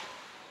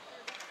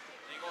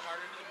 They go hard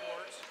into the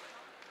boards.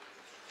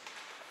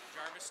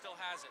 Jarvis still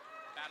has it.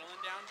 Battling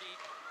down deep.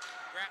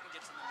 Grattan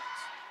gets in the mix.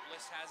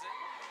 Bliss has it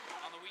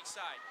on the weak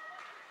side.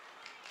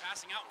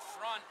 Passing out in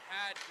front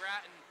had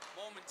Grattan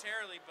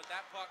momentarily, but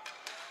that puck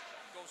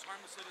goes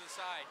harmlessly to the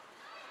side.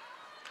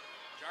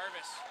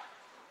 Jarvis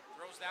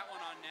throws that one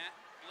on net.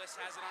 Bliss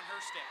has it on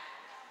her stick.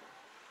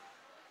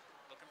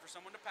 Looking for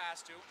someone to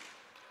pass to.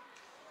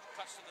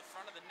 Cuts to the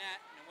front of the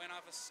net, and it went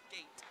off a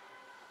skate.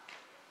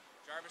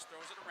 Jarvis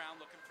throws it around,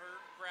 looking for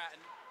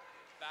Grattan.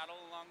 Battle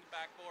along the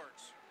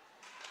backboards.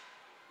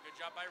 Good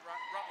job by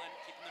Rutland,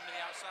 keeping them to the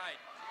outside.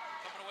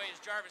 Coming away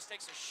as Jarvis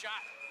takes a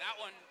shot. That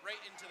one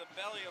right into the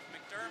belly of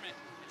McDermott,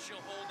 and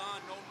she'll hold on.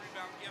 No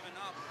rebound given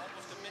up.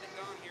 Almost a minute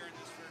gone here in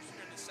this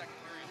second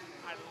period.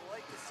 I'd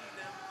like to see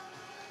them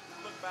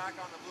look back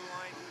on the blue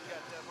line. We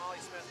got Molly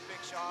Smith, big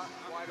shot,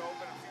 wide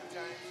open a few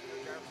times.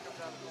 Jarvis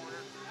comes out of the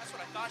corner. That's what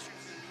I thought she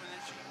was going to do, and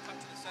then she cut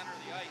to the center of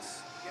the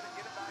ice. Get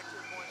it back to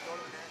your point, go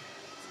to the net,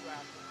 see what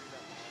happens.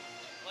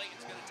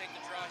 Clayton's going to take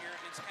the draw here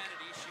against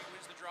Kennedy. She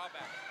wins the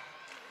drawback.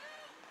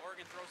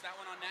 Oregon throws that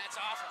one on net.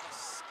 It's off of a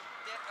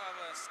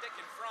stick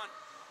in front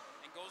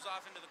and goes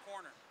off into the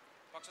corner.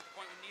 Puck's at the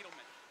point with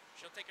Needleman.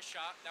 She'll take a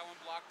shot. That one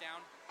blocked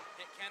down.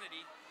 Hit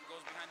Kennedy and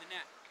goes behind the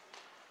net.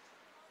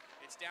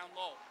 It's down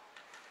low.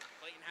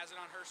 Clayton has it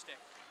on her stick.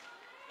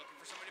 Looking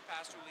for somebody to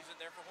pass to. Leaves it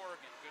there for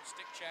Horrigan. Good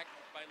stick check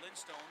by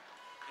Lindstone.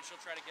 And she'll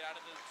try to get out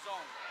of the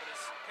zone. But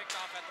it's picked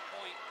off at the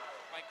point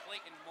by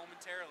Clayton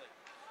momentarily.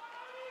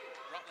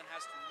 Rutland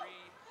has to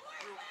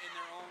regroup in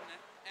their own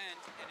end,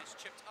 and it's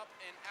chipped up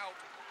and out.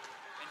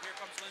 And here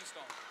comes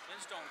Lindstone.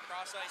 Lindstone,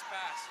 cross-ice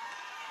pass.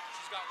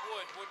 She's got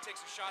Wood. Wood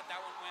takes a shot.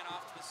 That one went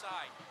off to the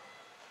side.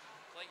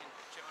 Clayton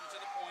chipping to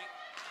the point.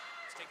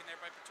 It's taken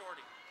there by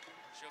Patorti.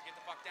 She'll get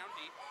the puck down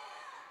deep.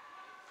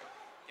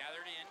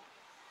 Gathered in.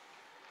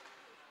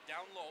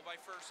 Down low by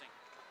Fursing.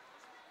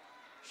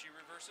 She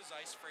reverses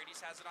ice.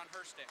 Frades has it on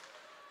her stick.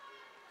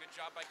 Good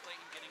job by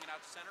Clayton getting it out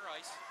to center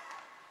ice.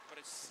 But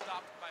it's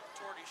stopped by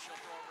Patorti. She'll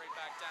throw it right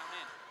back down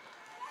in.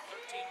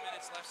 13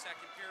 minutes left,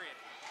 second period.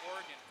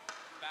 Oregon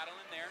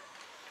battling there.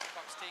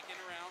 Puck's taken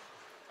around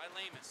by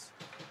Lamus.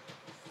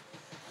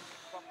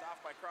 Bumped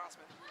off by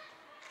Crossman.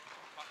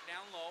 Puck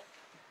down low.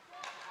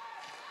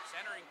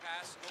 Centering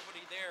pass,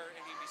 nobody there,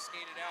 and he'd be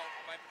skated out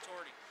by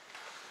Patorti.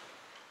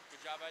 Good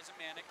job by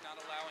Zemanek, not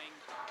allowing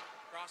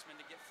Crossman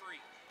to get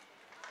free.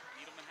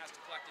 Needleman has to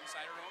collect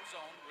inside her own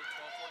zone with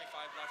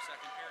 12:45 left,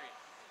 second period.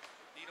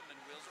 Needleman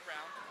wheels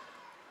around.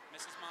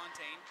 Misses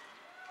Montaigne.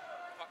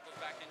 Puck goes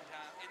back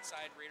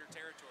inside Raider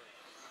territory.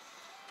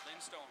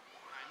 Lindstone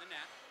behind the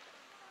net.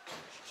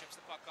 She chips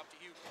the puck up to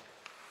Hugo.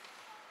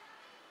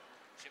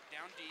 Chip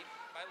down deep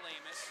by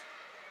Lamus.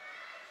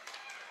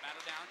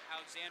 Battle down,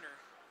 Alexander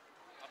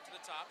up to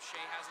the top. Shea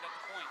has it at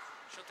the point.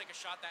 She'll take a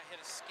shot that hit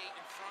a skate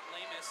in front.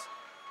 Lamus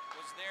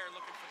was there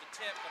looking for the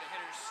tip, but it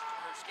hit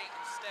her skate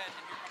instead,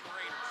 and here come the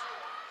Raiders.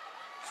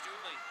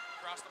 Stuley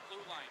across the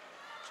blue line.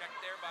 Checked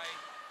there by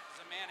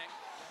Zemanek.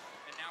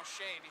 And now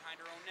Shea behind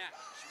her own net.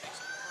 She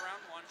makes a move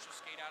around one. She'll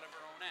skate out of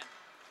her own end.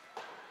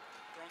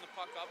 Throwing the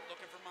puck up,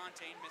 looking for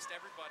Montaigne. Missed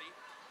everybody.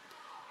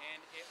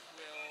 And it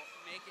will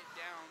make it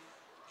down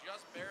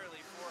just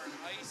barely for an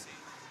icing.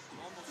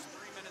 Almost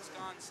 3 minutes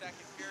gone,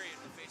 second period.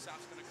 The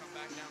faceoff's going to come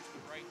back down to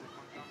the right of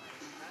Montgomery.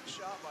 That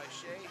shot by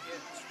Shea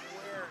hit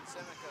square in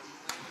Seneca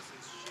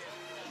Lamus's shin.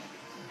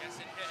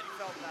 Yes, it hit. She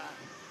felt that.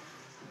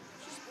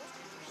 She's supposed to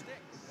use her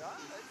stick.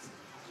 Yeah, it's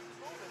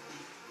moving.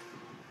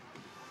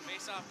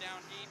 Face off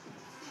down deep.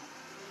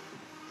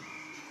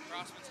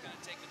 Crossman's going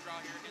to take the draw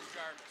here against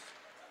Jarvis.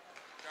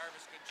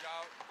 Jarvis,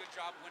 good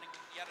job winning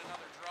yet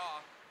another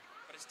draw,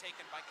 but it's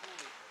taken by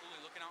Cooley.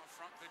 Cooley looking out in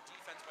front, good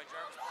defense by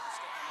Jarvis, putting the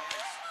stick on the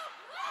ice.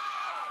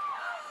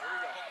 Here we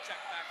go. Hook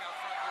check back out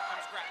front. Here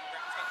comes Grattan.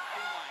 Grattan's got the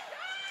blue line.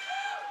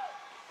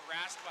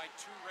 Harassed by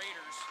 2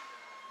 Raiders,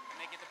 and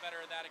they get the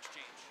better of that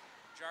exchange.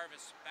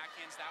 Jarvis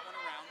backhands that one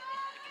around.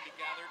 It can be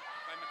gathered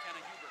by McKenna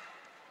Hubert.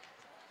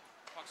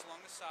 Pucks along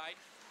the side.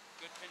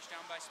 Good pinch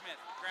down by Smith.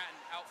 Grattan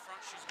out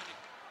front. She's going to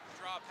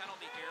draw a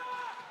penalty here,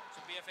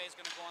 so BFA is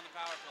going to go on the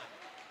power play.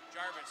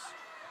 Jarvis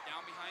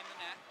down behind the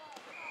net.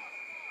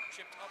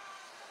 Chipped up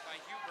by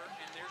Hubert,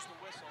 and there's the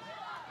whistle.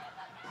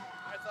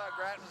 I thought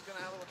Grattan was going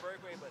to have a little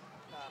breakaway, but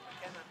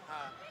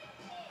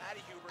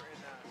Maddie Hubert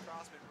and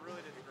Crossman really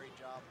did a great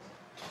job.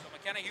 So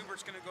McKenna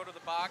Hubert's going to go to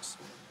the box.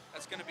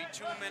 That's going to be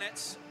 2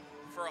 minutes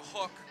for a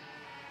hook.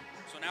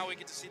 So now we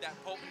get to see that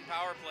potent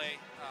power play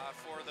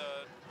for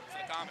the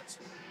Comets.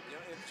 You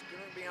know, it's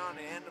going to be on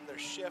the end of their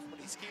shift, but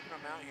he's keeping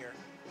them out here.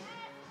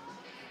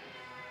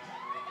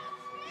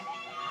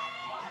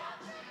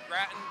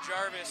 Grattan,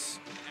 Jarvis,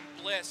 and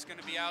Bliss going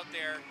to be out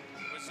there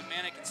with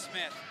Zemanek and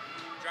Smith.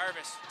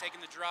 Jarvis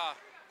taking the draw,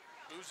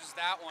 loses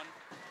that one.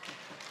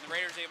 And the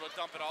Raiders able to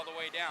dump it all the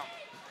way down.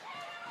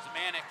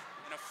 Zemanek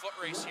in a foot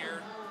race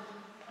here.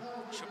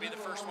 She'll be the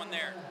first one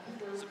there.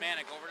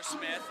 Zemanek over to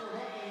Smith.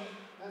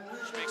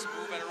 She makes a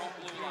move at her own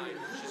blue line.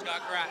 She's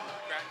got Grattan.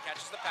 Grattan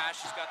catches the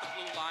pass. She's got the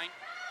blue line.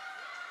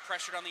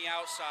 Pressured on the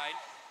outside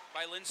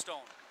by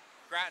Lindstone.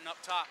 Grattan up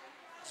top.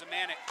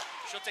 Zemanek.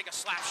 She'll take a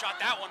slap shot.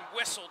 That one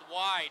whistled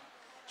wide.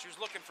 She was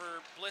looking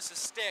for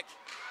Bliss's stick.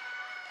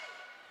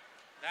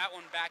 That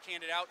one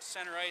backhanded out to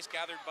center ice,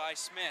 gathered by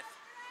Smith.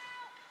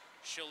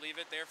 She'll leave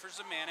it there for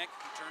Zemanek,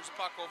 who turns the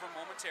puck over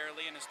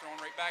momentarily and is thrown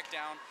right back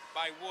down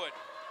by Wood.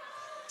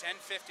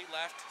 10:50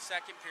 left,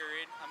 second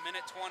period,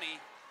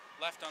 1:20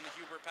 left on the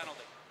Hubert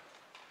penalty.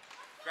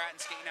 Grattan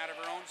skating out of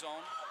her own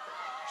zone.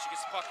 She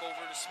gets the puck over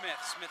to Smith.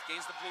 Smith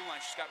gains the blue line.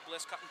 She's got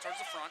Bliss cutting towards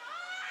the front.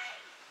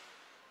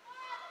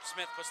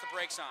 Smith puts the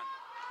brakes on.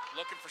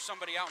 Looking for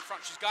somebody out in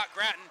front. She's got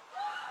Grattan.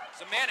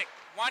 Zemanek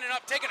winding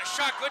up, taking a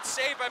shot. Good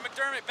save by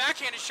McDermott.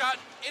 Backhanded shot.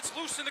 It's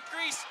loose in the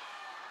crease.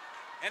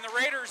 And the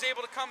Raiders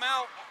able to come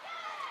out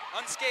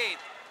unscathed.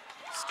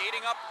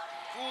 Skating up,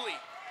 Cooley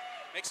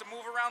makes a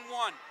move around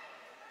 1.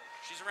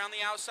 She's around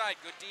the outside.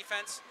 Good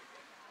defense.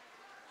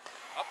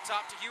 Up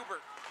top to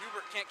Hubert.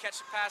 Hubert can't catch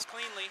the pass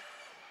cleanly.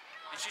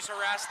 And she's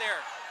harassed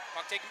there.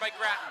 Puck taken by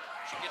Grattan.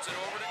 She gets it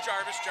over to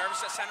Jarvis.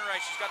 Jarvis at center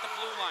ice. She's got the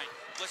blue line.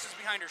 Bliss is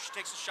behind her. She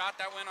takes a shot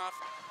that went off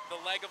the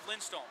leg of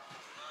Lindstone.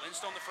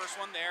 Lindstone the first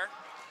one there.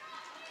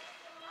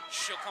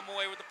 She'll come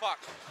away with the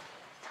puck.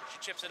 She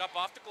chips it up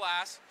off the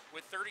glass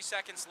with 30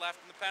 seconds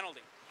left in the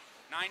penalty.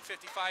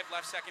 9:55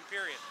 left second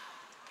period.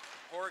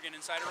 Oregon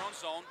inside her own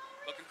zone,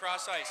 looking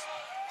cross ice.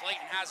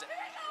 Clayton has it.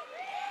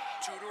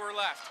 2 to her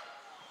left.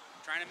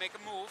 Trying to make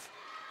a move.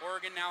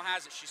 Oregon now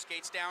has it. She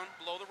skates down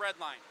below the red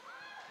line.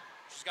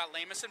 She's got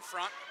Lamus in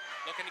front,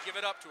 looking to give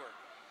it up to her.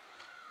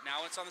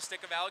 Now it's on the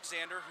stick of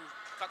Alexander, who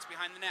cuts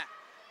behind the net.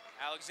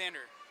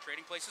 Alexander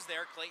trading places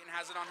there. Clayton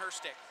has it on her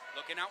stick.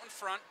 Looking out in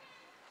front.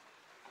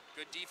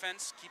 Good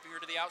defense, keeping her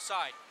to the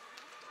outside.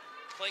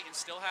 Clayton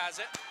still has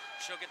it.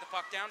 She'll get the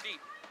puck down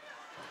deep.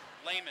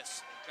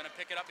 Lamus going to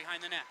pick it up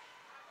behind the net.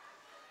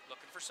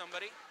 Looking for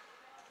somebody.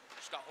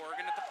 She's got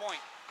Horgan at the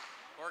point.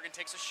 Horgan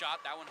takes a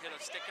shot. That one hit a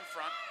stick in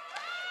front.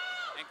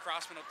 And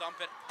Crossman will dump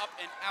it up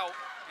and out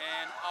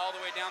and all the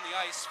way down the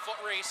ice.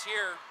 Foot race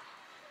here.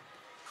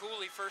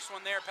 Cooley, first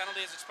one there. Penalty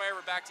has expired.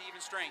 We're back to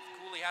even strength.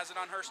 Cooley has it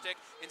on her stick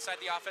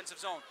inside the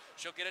offensive zone.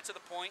 She'll get it to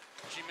the point.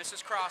 She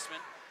misses Crossman.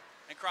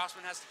 And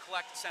Crossman has to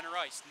collect center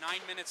ice. 9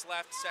 minutes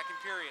left, second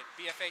period.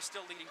 BFA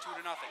still leading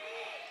 2-0.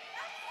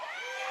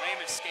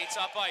 Lamus skates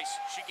up ice.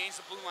 She gains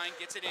the blue line,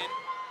 gets it in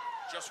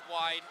just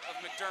wide of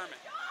McDermott.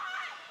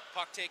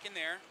 Puck taken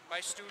there by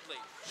Studley.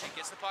 She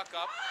gets the puck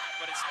up,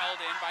 but it's held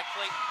in by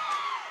Clayton.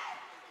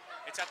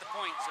 It's at the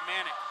point.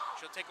 Zemanek.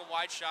 She'll take a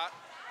wide shot,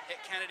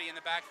 hit Kennedy in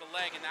the back of the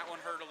leg, and that one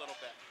hurt a little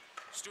bit.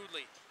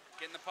 Studley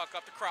getting the puck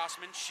up to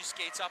Crossman. She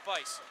skates up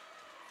ice.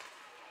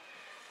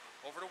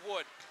 Over to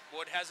Wood.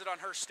 Wood has it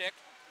on her stick,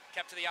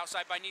 kept to the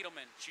outside by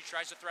Needleman. She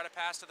tries to thread a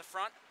pass to the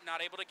front,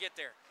 not able to get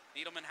there.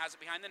 Needleman has it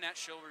behind the net.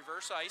 She'll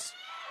reverse ice.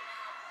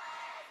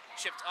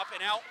 Chipped up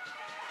and out,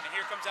 and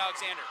here comes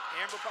Alexander.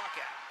 Amber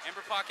Paquette.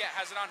 Amber Paquette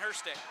has it on her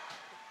stick.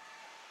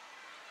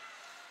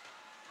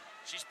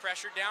 She's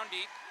pressured down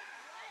deep.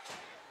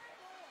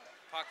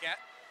 Paquette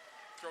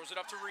throws it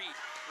up to Reed.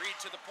 Reed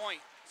to the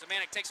point.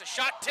 Zemanek takes a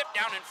shot, tipped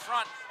down in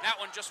front. That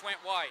one just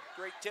went wide.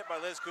 Great tip by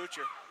Liz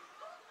Kucher.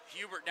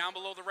 Hubert down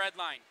below the red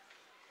line.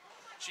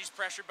 She's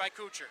pressured by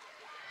Kucher.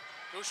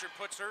 Kucher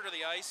puts her to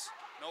the ice.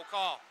 No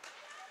call.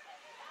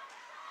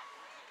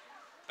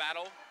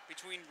 Battle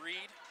between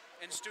Reed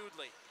and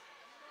Studley.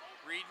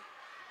 Reed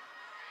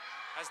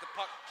has the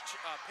puck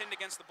pinned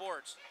against the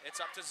boards. It's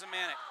up to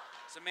Zemanek.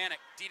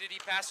 Zemanek, D-to-D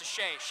pass to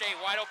Shea. Shea,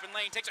 wide open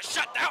lane, takes a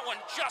shot. That one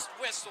just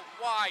whistled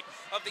wide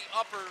of the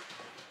upper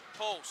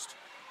post.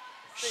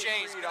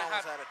 Shea's going to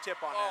have had a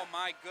tip on oh that.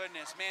 My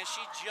goodness, man,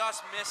 she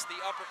just missed the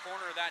upper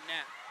corner of that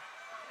net.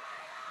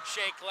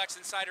 Shea collects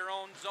inside her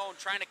own zone,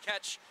 trying to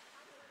catch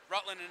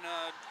Rutland in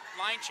a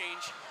line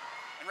change.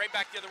 And right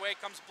back the other way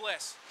comes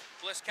Bliss.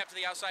 Bliss kept to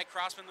the outside.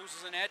 Crossman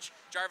loses an edge.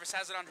 Jarvis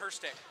has it on her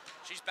stick.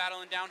 She's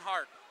battling down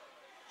hard.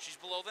 She's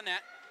below the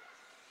net.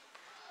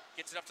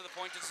 Gets it up to the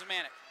point to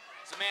Zemanek.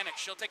 Zemanek,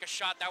 she'll take a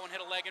shot. That one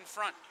hit a leg in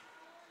front.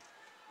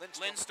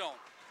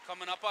 Lindstone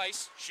coming up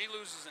ice. She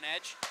loses an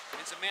edge.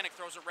 And Zemanek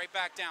throws it right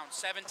back down.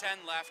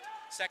 7:10 left,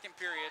 second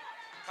period.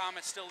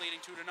 Comets still leading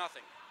 2-0.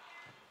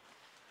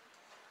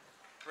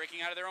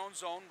 Breaking out of their own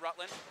zone,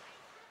 Rutland.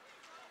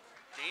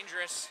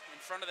 Dangerous in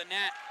front of the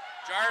net.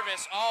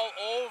 Jarvis all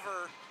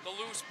over the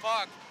loose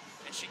puck,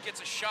 and she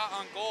gets a shot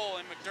on goal,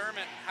 and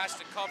McDermott has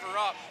to cover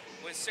up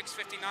with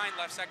 6:59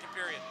 left, second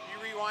period. You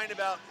rewind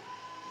about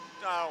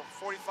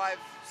 45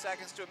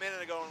 seconds to a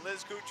minute ago, and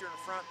Liz Kuchar in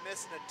front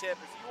missing a tip.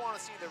 If you want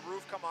to see the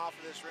roof come off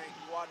of this rink,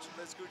 you watch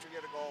Liz Kuchar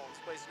get a goal.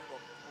 This place is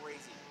going to go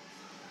crazy.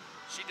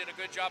 She did a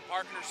good job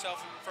parking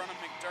herself in front of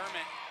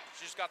McDermott.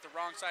 She just got the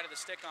wrong side of the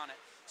stick on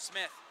it.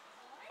 Smith,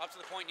 up to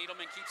the point,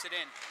 Needleman keeps it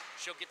in.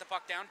 She'll get the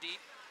puck down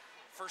deep.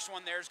 First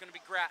one there is going to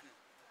be Grattan.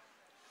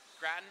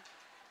 Grattan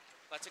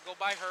lets it go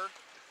by her.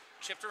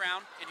 Chipped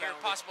around, and here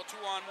possible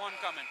 2-on-1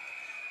 coming.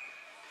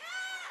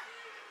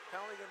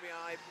 Penalty going to be,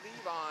 I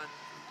believe, on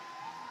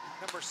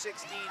number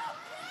 16,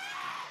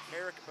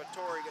 Erica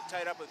Patori, got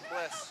tied up with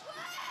Bliss.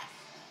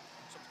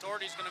 So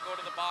Patori's going to go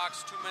to the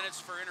box, 2 minutes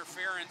for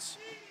interference.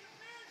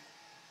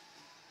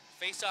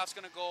 Faceoff's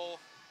going to go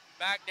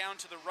back down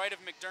to the right of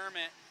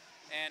McDermott,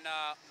 and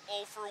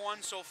 0 for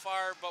 1 so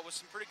far, but with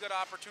some pretty good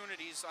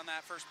opportunities on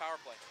that first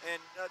power play. And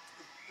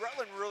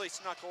Rutland really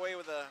snuck away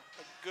with a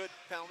good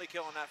penalty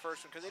kill on that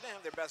first one because they didn't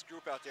have their best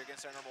group out there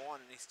against their number 1,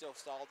 and he still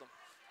stalled them.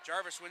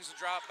 Jarvis wins the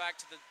drop back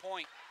to the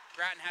point.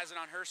 Grattan has it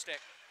on her stick.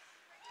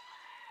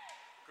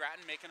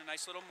 Grattan making a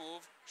nice little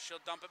move. She'll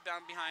dump it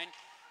down behind.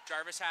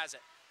 Jarvis has it.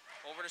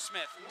 Over to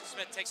Smith.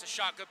 Smith takes a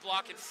shot. Good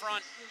block in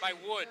front by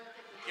Wood.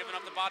 Giving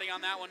up the body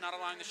on that one, not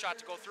allowing the shot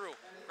to go through.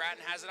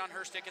 Grattan has it on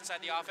her stick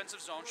inside the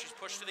offensive zone. She's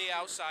pushed to the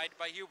outside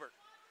by Hubert.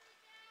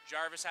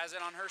 Jarvis has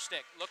it on her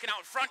stick. Looking out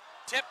in front.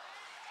 Tip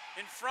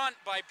in front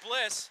by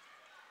Bliss.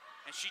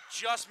 And she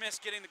just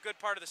missed getting the good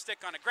part of the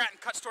stick on it. Grattan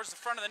cuts towards the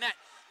front of the net.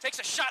 Takes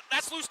a shot.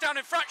 That's loose down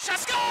in front. Shot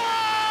score!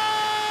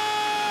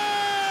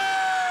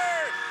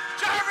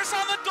 Jarvis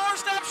on the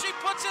doorstep. She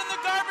puts in the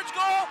garbage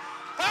goal.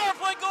 Power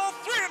play goal,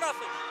 3-0.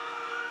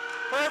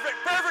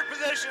 Perfect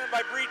positioning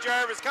by Bree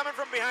Jarvis coming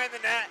from behind the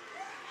net.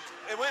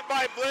 It went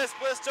by Bliss.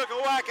 Bliss took a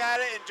whack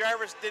at it, and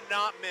Jarvis did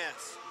not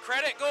miss.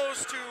 Credit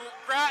goes to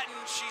Grattan.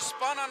 She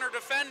spun on her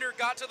defender,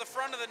 got to the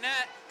front of the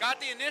net, got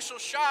the initial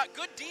shot.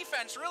 Good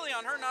defense really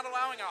on her, not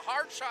allowing a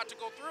hard shot to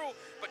go through,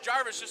 but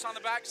Jarvis just on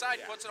the backside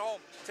puts it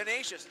home.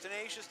 Tenacious.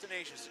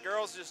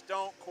 Girls just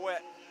don't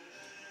quit.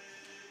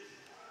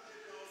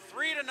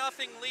 3-0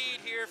 lead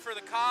here for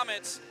the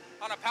Comets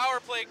on a power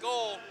play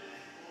goal.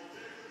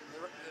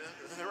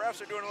 The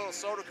refs are doing a little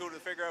Sudoku to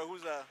figure out who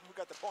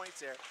got the points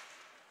here.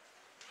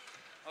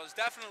 Well, it's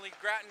definitely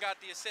Grattan got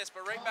the assist,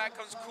 but right back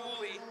comes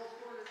Cooley.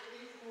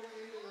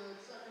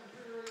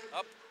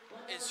 Up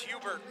is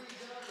Hubert.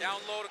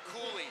 Down low to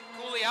Cooley.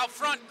 Cooley out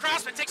front.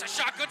 Crossman takes a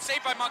shot. Good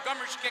save by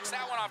Montgomery. She kicks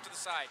that one off to the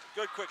side.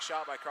 Good quick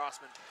shot by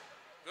Crossman.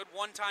 Good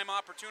one-time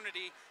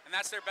opportunity, and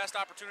that's their best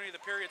opportunity of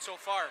the period so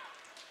far.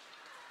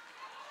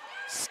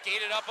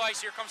 Skated up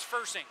ice. Here comes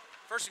Fursing.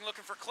 Fursing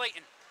looking for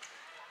Clayton.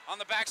 On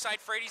the backside,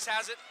 Frades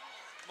has it.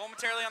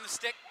 Momentarily on the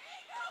stick.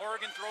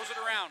 Horrigan throws it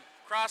around.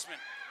 Crossman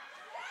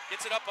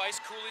gets it up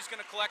ice. Cooley's going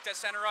to collect at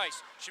center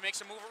ice. She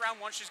makes a move around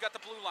once she's got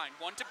the blue line.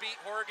 One to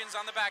beat. Horrigan's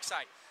on the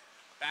backside.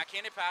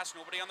 Backhanded pass.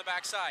 Nobody on the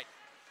backside.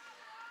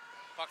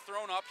 Puck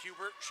thrown up.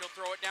 Hubert. She'll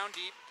throw it down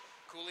deep.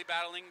 Cooley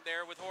battling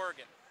there with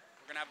Horrigan.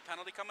 We're going to have a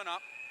penalty coming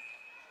up.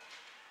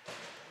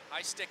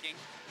 High sticking.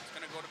 It's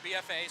going to go to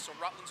BFA, so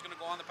Rutland's going to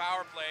go on the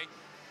power play.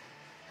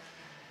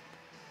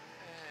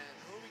 And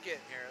who are we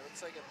getting here? It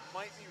looks like it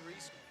might be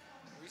Reese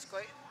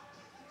Clayton.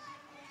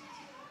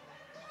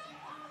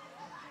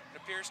 It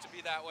appears to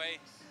be that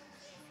way.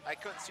 I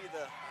couldn't see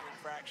the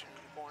infraction in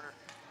the corner.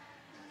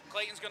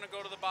 Clayton's going to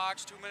go to the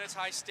box, 2 minutes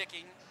high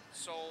sticking.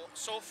 So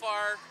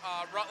far,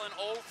 Rutland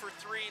 0 for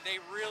 3. They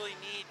really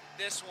need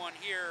this one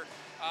here,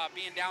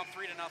 being down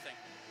 3-0.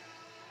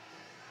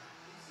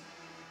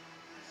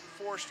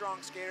 4 strong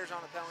skaters on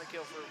the penalty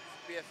kill for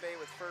BFA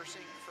with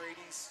Fursing,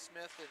 Frades,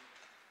 Smith, and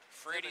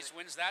Frades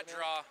wins that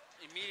draw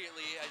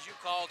immediately as you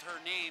called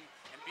her name,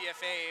 and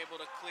BFA able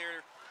to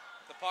clear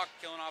the puck,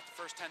 killing off the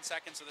first 10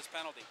 seconds of this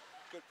penalty.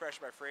 Good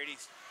pressure by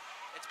Frades.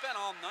 It's been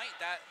all night.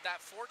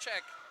 That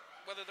forecheck,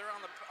 whether they're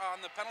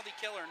on the penalty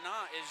kill or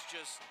not, is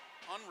just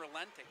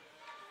unrelenting.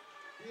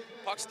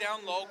 Puck's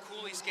down low.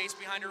 Cooley skates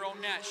behind her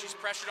own net. She's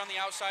pressured on the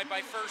outside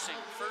by Fursing.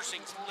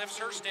 Fursing lifts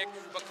her stick,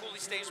 but Cooley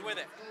stays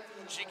with it.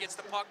 She gets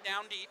the puck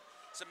down deep.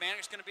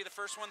 Zemanik's going to be the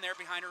first one there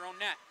behind her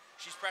own net.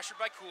 She's pressured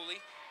by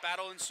Cooley.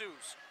 Battle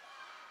ensues.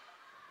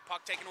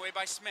 Puck taken away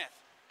by Smith.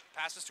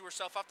 Passes to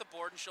herself off the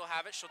board, and she'll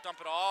have it. She'll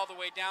dump it all the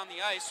way down the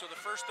ice, so the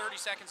first 30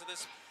 seconds of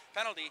this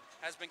penalty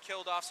has been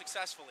killed off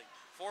successfully.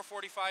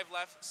 4:45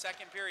 left,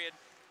 second period.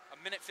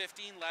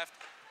 1:15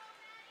 left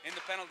in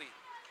the penalty.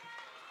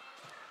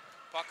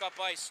 Puck up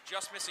ice,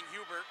 just missing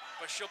Hubert,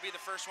 but she'll be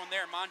the first one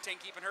there. Montaigne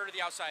keeping her to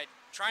the outside,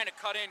 trying to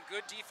cut in.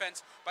 Good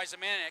defense by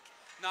Zemanek,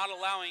 not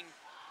allowing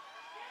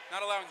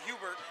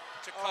Hubert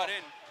to cut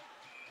in.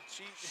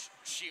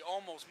 She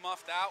almost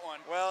muffed that one.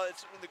 Well,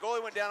 when the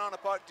goalie went down on the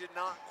puck, did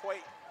not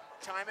quite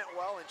time it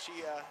well, and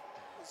she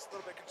was a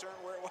little bit concerned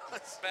where it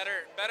was.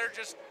 Better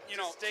just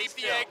keep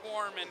the egg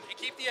warm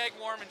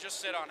and just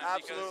sit on it.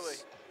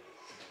 Absolutely.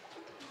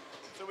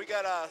 So we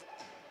got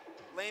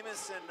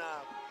Lamus and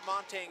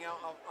Montaigne out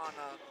on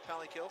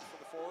penalty kill for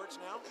the forwards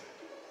now.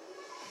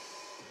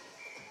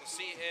 We'll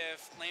see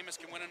if Lamus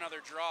can win another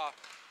draw.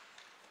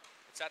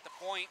 It's at the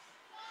point.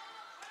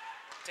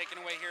 Taken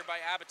away here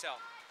by Abitel.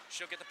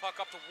 She'll get the puck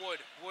up to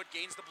Wood. Wood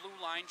gains the blue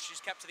line.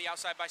 She's kept to the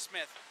outside by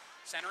Smith.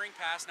 Centering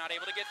pass, not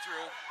able to get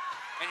through.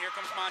 And here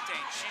comes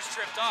Montaigne. She's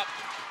tripped up,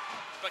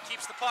 but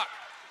keeps the puck.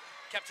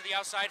 Kept to the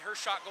outside, her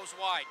shot goes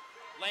wide.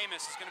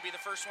 Lamus is gonna be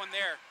the first one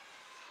there.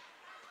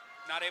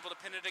 Not able to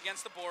pin it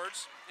against the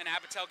boards, and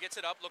Abitel gets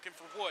it up looking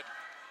for Wood.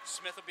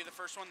 Smith will be the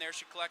first one there.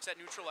 She collects at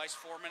neutral ice,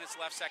 4 minutes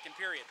left, second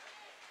period.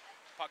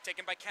 Puck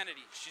taken by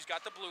Kennedy. She's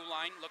got the blue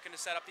line, looking to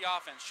set up the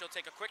offense. She'll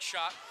take a quick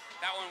shot.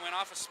 That one went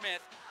off of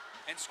Smith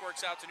and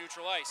squirts out to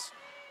neutral ice.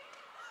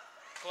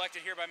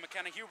 Collected here by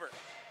McKenna Hubert.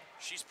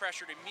 She's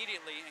pressured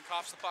immediately and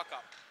coughs the puck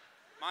up.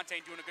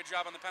 Montaigne doing a good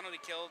job on the penalty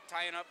kill,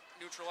 tying up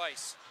neutral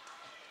ice.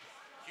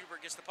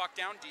 Hubert gets the puck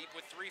down deep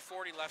with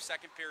 3:40 left,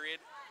 second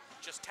period.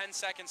 Just 10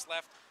 seconds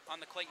left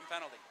on the Clayton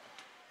penalty.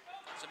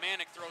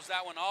 Zemanek throws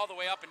that one all the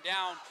way up and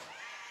down.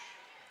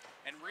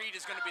 And Reed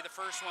is going to be the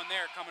first one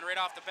there, coming right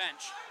off the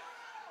bench.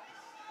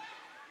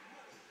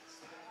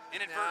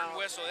 Inadvertent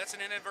whistle. That's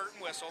an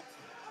inadvertent whistle.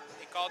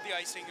 He called the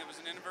icing. It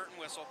was an inadvertent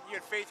whistle. You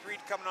had Faith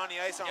Reed coming on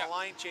the ice on a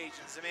line change,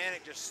 and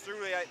Zemanek just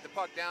threw the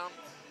puck down.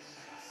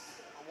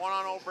 A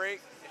 1-on-0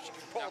 break. And she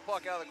could pull the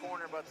puck out of the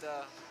corner, but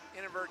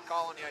inadvertent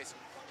call on the icing.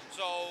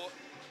 So,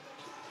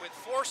 with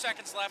 4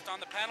 seconds left on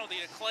the penalty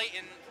to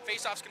Clayton,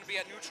 faceoff's going to be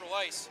at neutral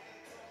ice.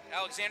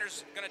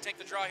 Alexander's going to take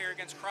the draw here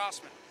against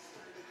Crossman.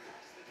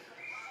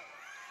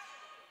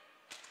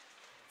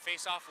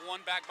 Faceoff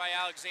won back by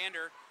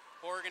Alexander.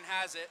 Oregon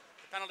has it.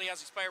 The penalty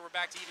has expired. We're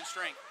back to even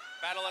strength.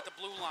 Battle at the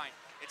blue line.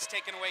 It's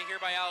taken away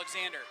here by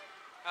Alexander.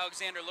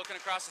 Alexander looking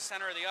across the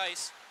center of the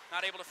ice.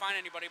 Not able to find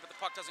anybody, but the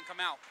puck doesn't come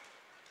out.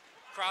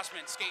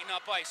 Crossman skating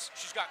up ice.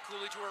 She's got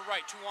Cooley to her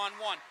right.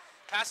 2-on-1.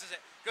 Passes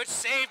it. Good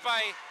save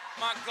by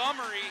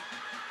Montgomery.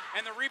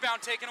 And the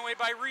rebound taken away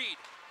by Reed.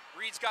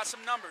 Reed's got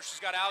some numbers.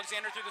 She's got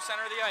Alexander through the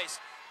center of the ice.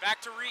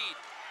 Back to Reed.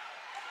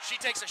 She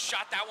takes a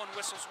shot. That one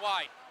whistles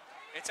wide.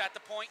 It's at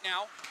the point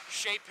now.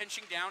 Shea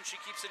pinching down. She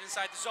keeps it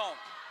inside the zone.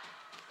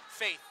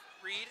 Faith.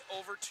 Reed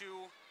over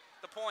to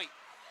the point.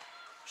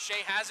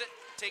 Shea has it.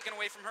 Taken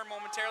away from her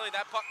momentarily.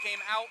 That puck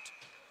came out.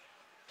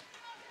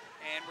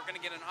 And we're going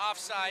to get an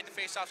offside. The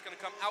faceoff's going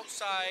to come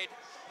outside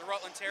the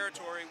Rutland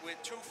territory with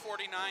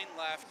 2:49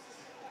 left.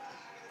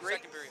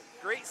 Second period.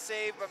 Great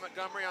save by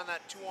Montgomery on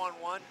that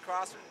 2-on-1.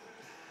 Crossman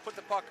put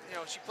the puck,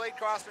 she played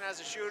Crossman as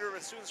a shooter,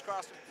 but as soon as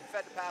Crossman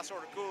fed the pass over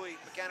to Cooley,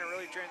 McKenna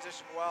really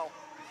transitioned well,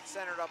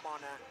 centered up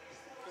on that.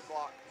 Good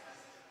block.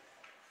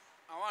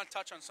 I want to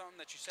touch on something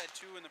that you said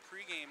too in the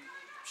pregame.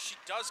 She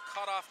does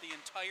cut off the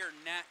entire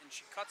net, and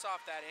she cuts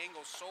off that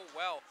angle so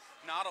well,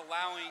 not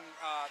allowing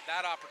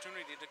that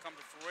opportunity to come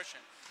to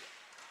fruition.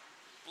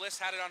 Bliss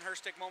had it on her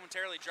stick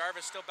momentarily.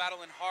 Jarvis still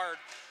battling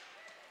hard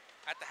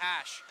at the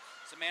hash.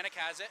 Zemanek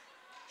has it.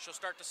 She'll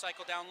start to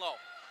cycle down low.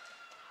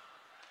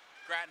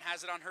 Grattan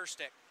has it on her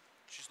stick.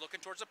 She's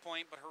looking towards the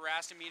point, but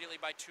harassed immediately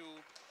by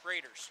two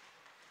Raiders.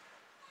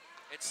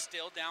 It's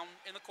still down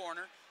in the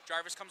corner.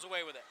 Jarvis comes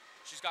away with it.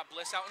 She's got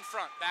Bliss out in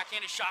front.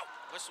 Backhanded shot.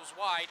 Whistles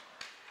wide.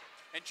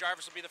 And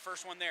Jarvis will be the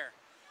first one there.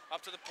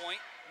 Up to the point.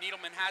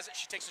 Needleman has it.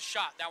 She takes a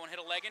shot. That one hit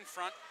a leg in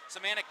front.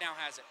 Zemanek now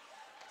has it.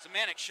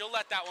 Zemanek, she'll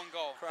let that one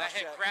go. That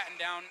hit Grattan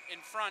down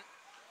in front.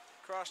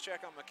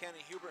 Cross-check on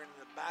McKenna Hubert in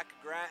the back of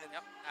Grattan.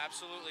 Yep,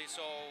 absolutely.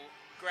 So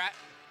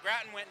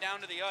Grattan went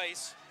down to the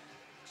ice.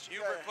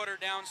 Hubert put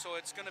her down, so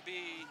it's going to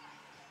be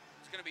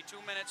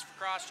 2 minutes for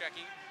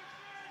cross-checking.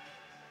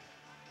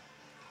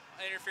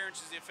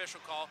 Interference is the official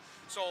call.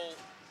 So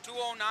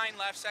 2:09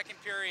 left, second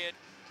period.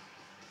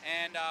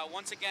 And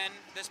once again,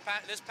 this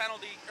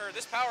penalty or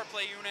this power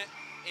play unit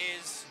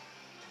is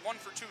 1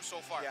 for 2 so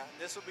far. Yeah,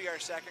 this will be our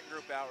second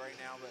group out right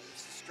now, but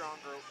it's a strong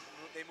group.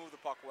 They move the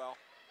puck well.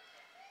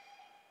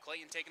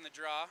 Clayton taking the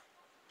draw.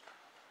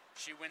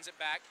 She wins it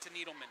back to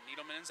Needleman.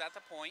 Needleman is at the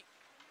point,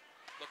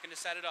 looking to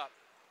set it up.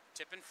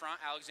 Tip in front.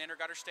 Alexander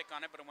got her stick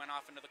on it, but it went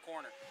off into the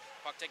corner.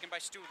 Puck taken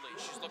by Studley.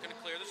 She's looking to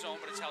clear the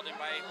zone, but it's held in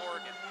by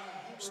Oregon.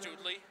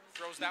 Studley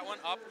throws that one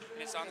up,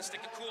 and it's on the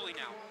stick of Cooley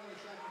now.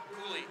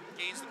 Cooley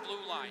gains the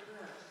blue line.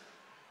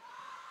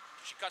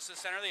 She cuts to the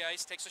center of the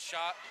ice, takes a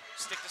shot,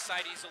 stick to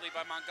side easily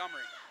by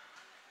Montgomery.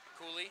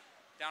 Cooley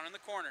down in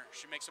the corner.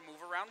 She makes a move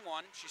around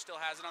one. She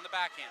still has it on the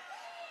backhand.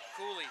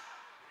 Cooley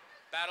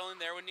battling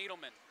there with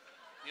Needleman.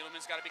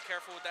 Needleman's got to be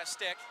careful with that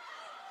stick.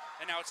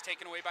 And now it's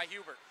taken away by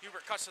Hubert.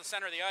 Hubert cuts to the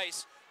center of the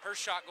ice. Her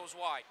shot goes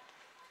wide.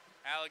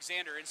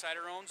 Alexander inside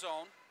her own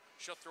zone.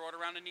 She'll throw it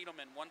around to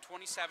Needleman.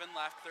 1:27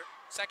 left,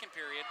 second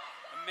period.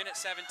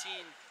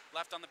 1:17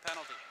 left on the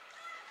penalty.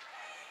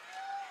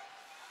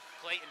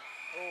 Clayton.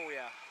 Oh,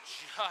 yeah.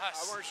 I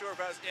weren't sure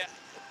about it. Yeah.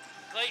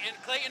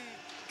 Clayton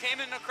came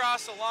in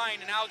across the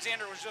line, and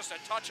Alexander was just a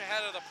touch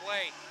ahead of the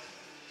play.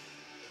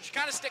 She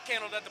kind of stick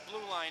handled at the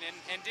blue line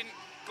and didn't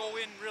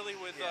go in really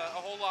with a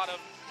whole lot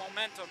of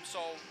momentum,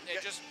 so you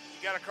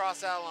got to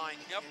cross that line.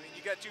 Yep. I mean,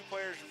 you got two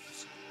players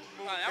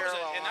moving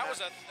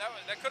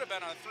that could have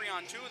been a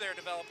 3-on-2 there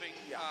developing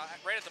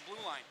right at the blue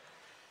line.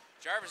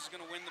 Jarvis is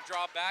going to win the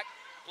draw back.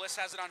 Bliss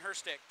has it on her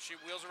stick. She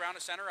wheels around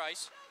at center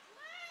ice.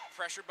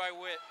 Pressured by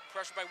Wood.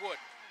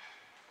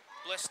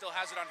 Bliss still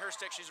has it on her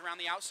stick. She's around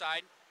the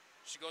outside.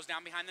 She goes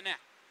down behind the net.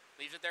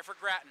 Leaves it there for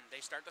Grattan.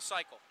 They start the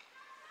cycle.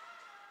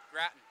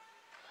 Grattan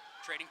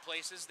trading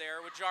places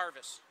there with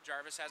Jarvis.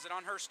 Jarvis has it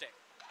on her stick.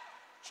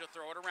 She'll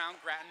throw it around.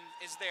 Grattan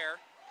is there,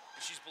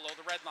 and she's below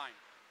the red line.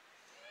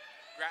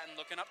 Grattan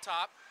looking up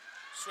top.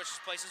 Switches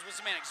places with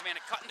Zemanek.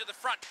 Zemanek cutting to the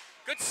front.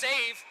 Good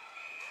save.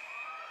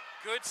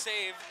 Good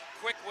save.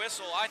 Quick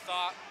whistle, I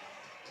thought,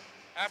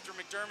 after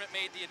McDermott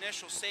made the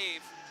initial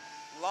save.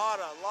 A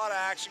lot of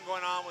action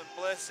going on with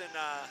Bliss and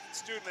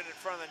Studman in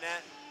front of the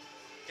net.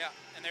 Yeah,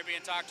 and they're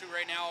being talked to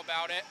right now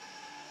about it.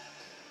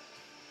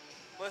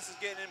 Bliss is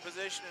getting in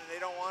position, and they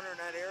don't want her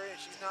in that area, and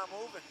she's not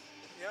moving.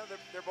 Yeah,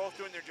 they're both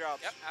doing their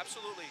jobs. Yep,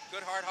 absolutely.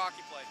 Good hard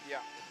hockey play.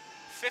 Yeah.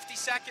 50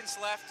 seconds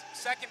left.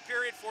 Second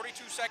period,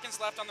 42 seconds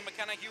left on the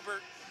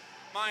McKenna-Hubert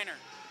minor.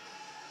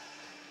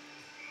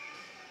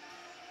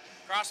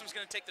 Crossman's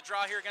going to take the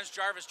draw here against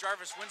Jarvis.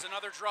 Jarvis wins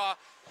another draw.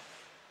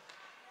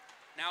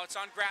 Now it's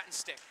on Grattan's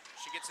stick.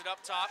 She gets it up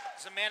top.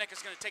 Zemanek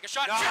is going to take a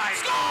shot. Nice.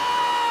 Score!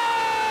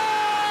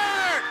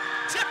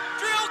 Tip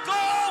drill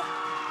goal!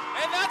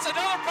 And that's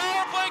another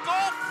power play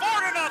goal,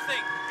 4-0,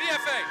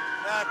 BFA.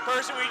 That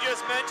person we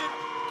just mentioned,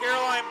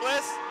 Caroline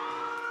Bliss,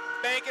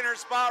 banking her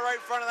spot right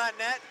in front of that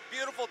net.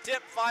 Beautiful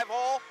tip,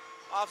 5-hole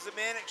off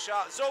Zemanek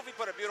shot. Sophie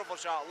put a beautiful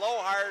shot,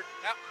 low, hard.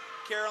 Yep.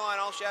 Caroline,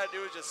 all she had to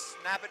do was just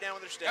snap it down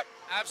with her stick. Yep,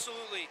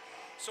 absolutely.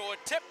 So a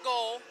tip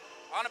goal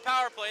on a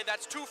power play.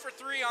 That's 2 for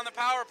 3 on the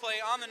power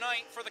play on the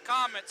night for the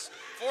Comets.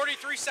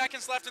 43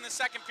 seconds left in the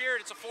second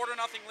period. It's a 4-0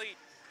 lead.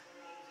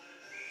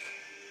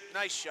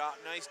 Nice shot,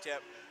 nice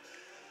tip.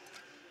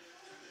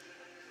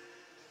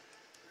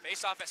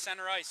 Face off at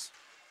center ice.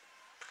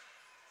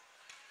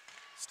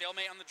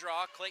 Stalemate on the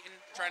draw. Clayton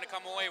trying to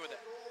come away with it.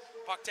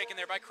 Puck taken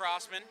there by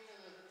Crossman.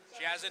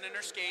 She has it in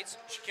her skates.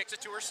 She kicks it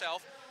to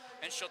herself,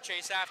 and she'll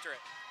chase after it.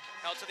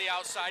 Held to the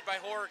outside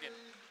by Horrigan.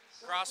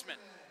 Crossman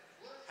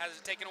has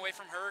it taken away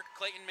from her.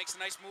 Clayton makes a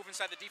nice move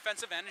inside the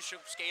defensive end, and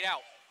she'll skate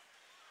out.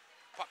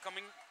 Puck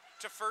coming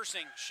to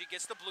Fursing. She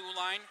gets the blue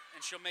line,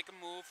 and she'll make a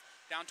move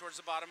down towards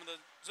the bottom of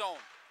the zone.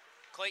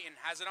 Clayton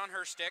has it on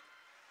her stick,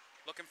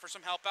 looking for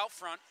some help out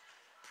front.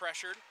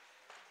 Pressured,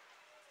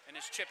 and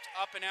is chipped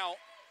up and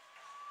out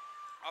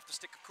off the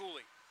stick of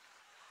Cooley.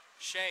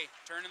 Shea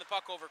turning the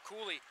puck over.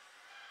 Cooley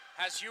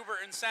has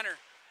Hubert in center.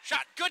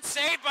 Shot, good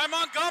save by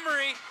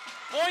Montgomery.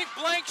 Point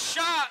blank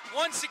shot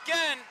once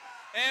again,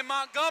 and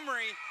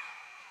Montgomery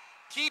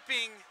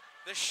keeping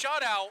the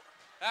shutout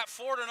at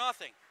 4-0.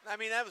 I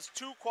mean, that was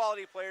two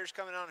quality players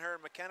coming on her,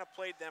 and McKenna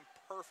played them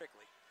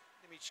perfectly.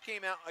 I mean, she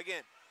came out,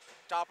 again,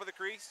 top of the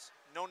crease,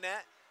 no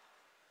net,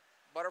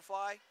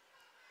 butterfly,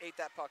 ate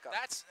that puck up.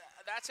 That's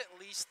at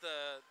least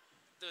the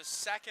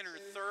second or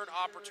third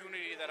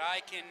opportunity that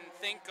I can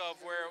think of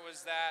where it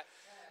was that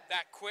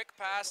quick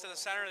pass to the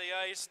center of the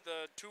ice,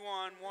 the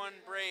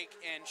 2-on-1 break,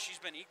 and she's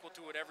been equal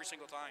to it every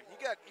single time.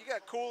 You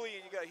got Cooley,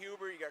 and you got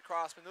Huber, you got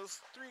Crossman. Those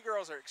three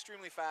girls are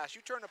extremely fast.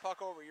 You turn the puck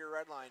over your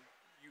red line,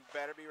 you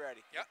better be ready.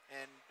 Yep.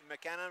 And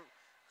McKenna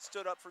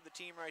stood up for the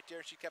team right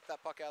there. She kept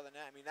that puck out of the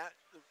net. I mean, that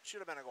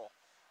should have been a goal.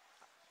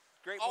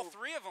 Great All move.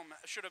 three of them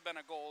should have been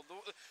a goal.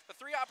 The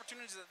three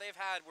opportunities that they've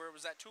had where it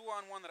was that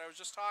 2-on-1 that I was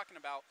just talking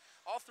about,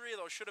 all three of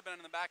those should have been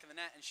in the back of the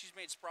net, and she's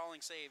made sprawling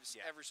saves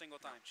every single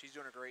time. No, she's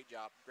doing a great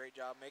job. Great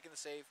job making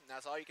the save, and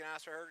that's all you can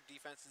ask for her.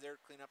 Defense is there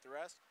to clean up the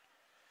rest.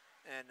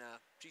 And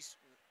she's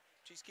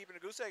keeping a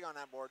goose egg on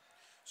that board.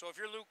 So if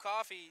you're Luke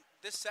Coffey,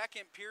 this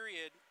second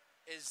period,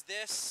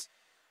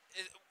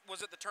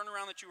 was it the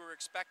turnaround that you were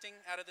expecting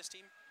out of this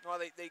team? Well,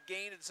 they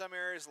gained in some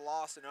areas,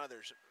 lost in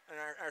others.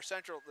 And our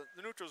central,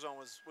 the neutral zone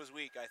was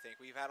weak, I think.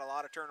 We've had a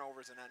lot of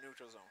turnovers in that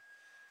neutral zone.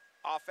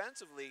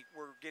 Offensively,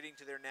 we're getting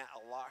to their net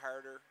a lot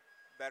harder,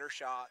 better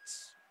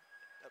shots.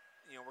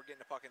 We're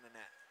getting the puck in the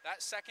net.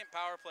 That second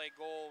power play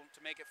goal to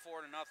make it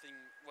 4-0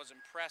 was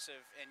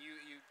impressive, and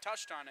you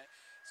touched on it.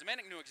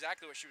 Zemanek knew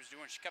exactly what she was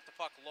doing. She kept the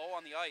puck low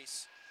on the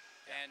ice,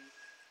 and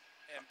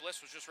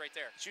Bliss was just right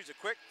there. She was a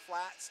quick,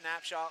 flat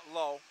snapshot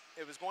low.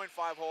 It was going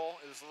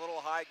 5-hole. It was a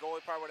little high.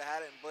 Goalie probably would have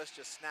had it, and Bliss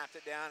just snapped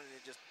it down, and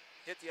it just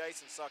hit the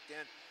ice and sucked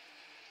in.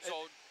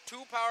 So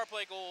 2 power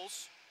play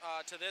goals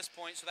to this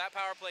point. So that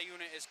power play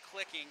unit is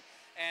clicking.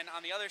 And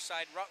on the other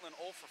side, Rutland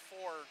 0 for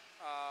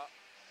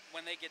 4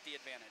 when they get the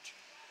advantage.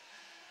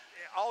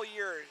 All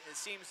year, it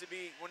seems to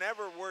be,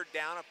 whenever we're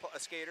down a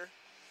skater,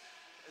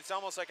 it's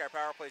almost like our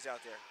power plays out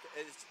there.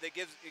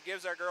 It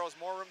gives our girls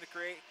more room to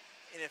create.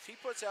 And if he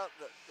puts out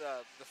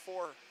the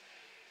four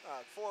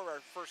of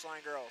our first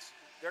line girls,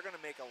 they're going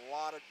to make a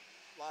lot of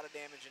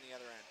damage in the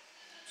other end.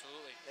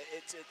 Absolutely.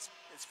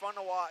 It's fun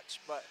to watch,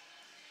 but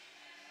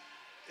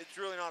it's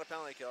really not a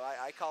penalty kill.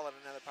 I call it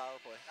another power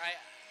play.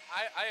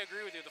 I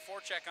agree with you. The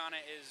forecheck on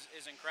it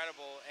is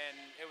incredible, and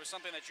it was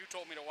something that you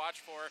told me to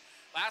watch for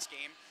last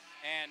game,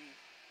 and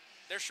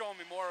they're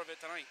showing me more of it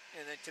tonight.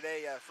 And then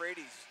today,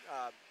 Frady's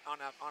on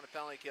a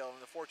penalty kill,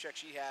 and the forecheck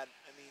she had.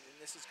 I mean, and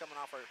this is coming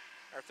off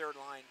our third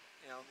line.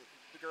 You know,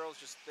 the girls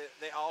just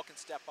they all can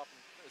step up and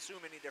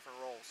assume any different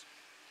roles.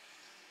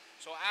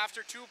 So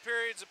after 2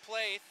 periods of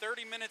play,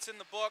 30 minutes in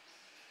the book,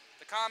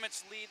 the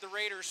Comets lead the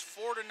Raiders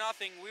 4-0.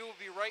 We will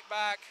be right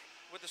back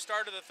with the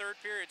start of the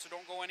third period, so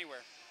don't go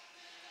anywhere.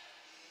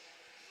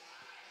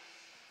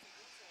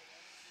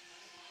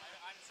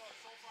 I'm so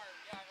far,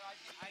 yeah,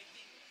 I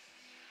think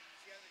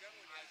she hasn't got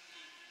one yet.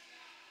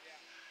 Yeah,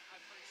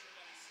 I'm pretty sure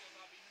that it's sealed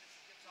up, even if she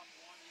gives up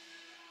one.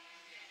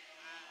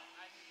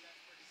 I think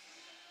that's pretty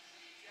sealed up. She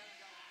hasn't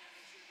got one yet,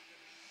 but she'll be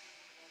good.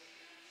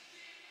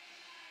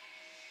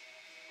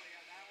 Oh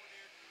yeah, that one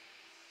there,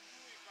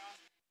 really across.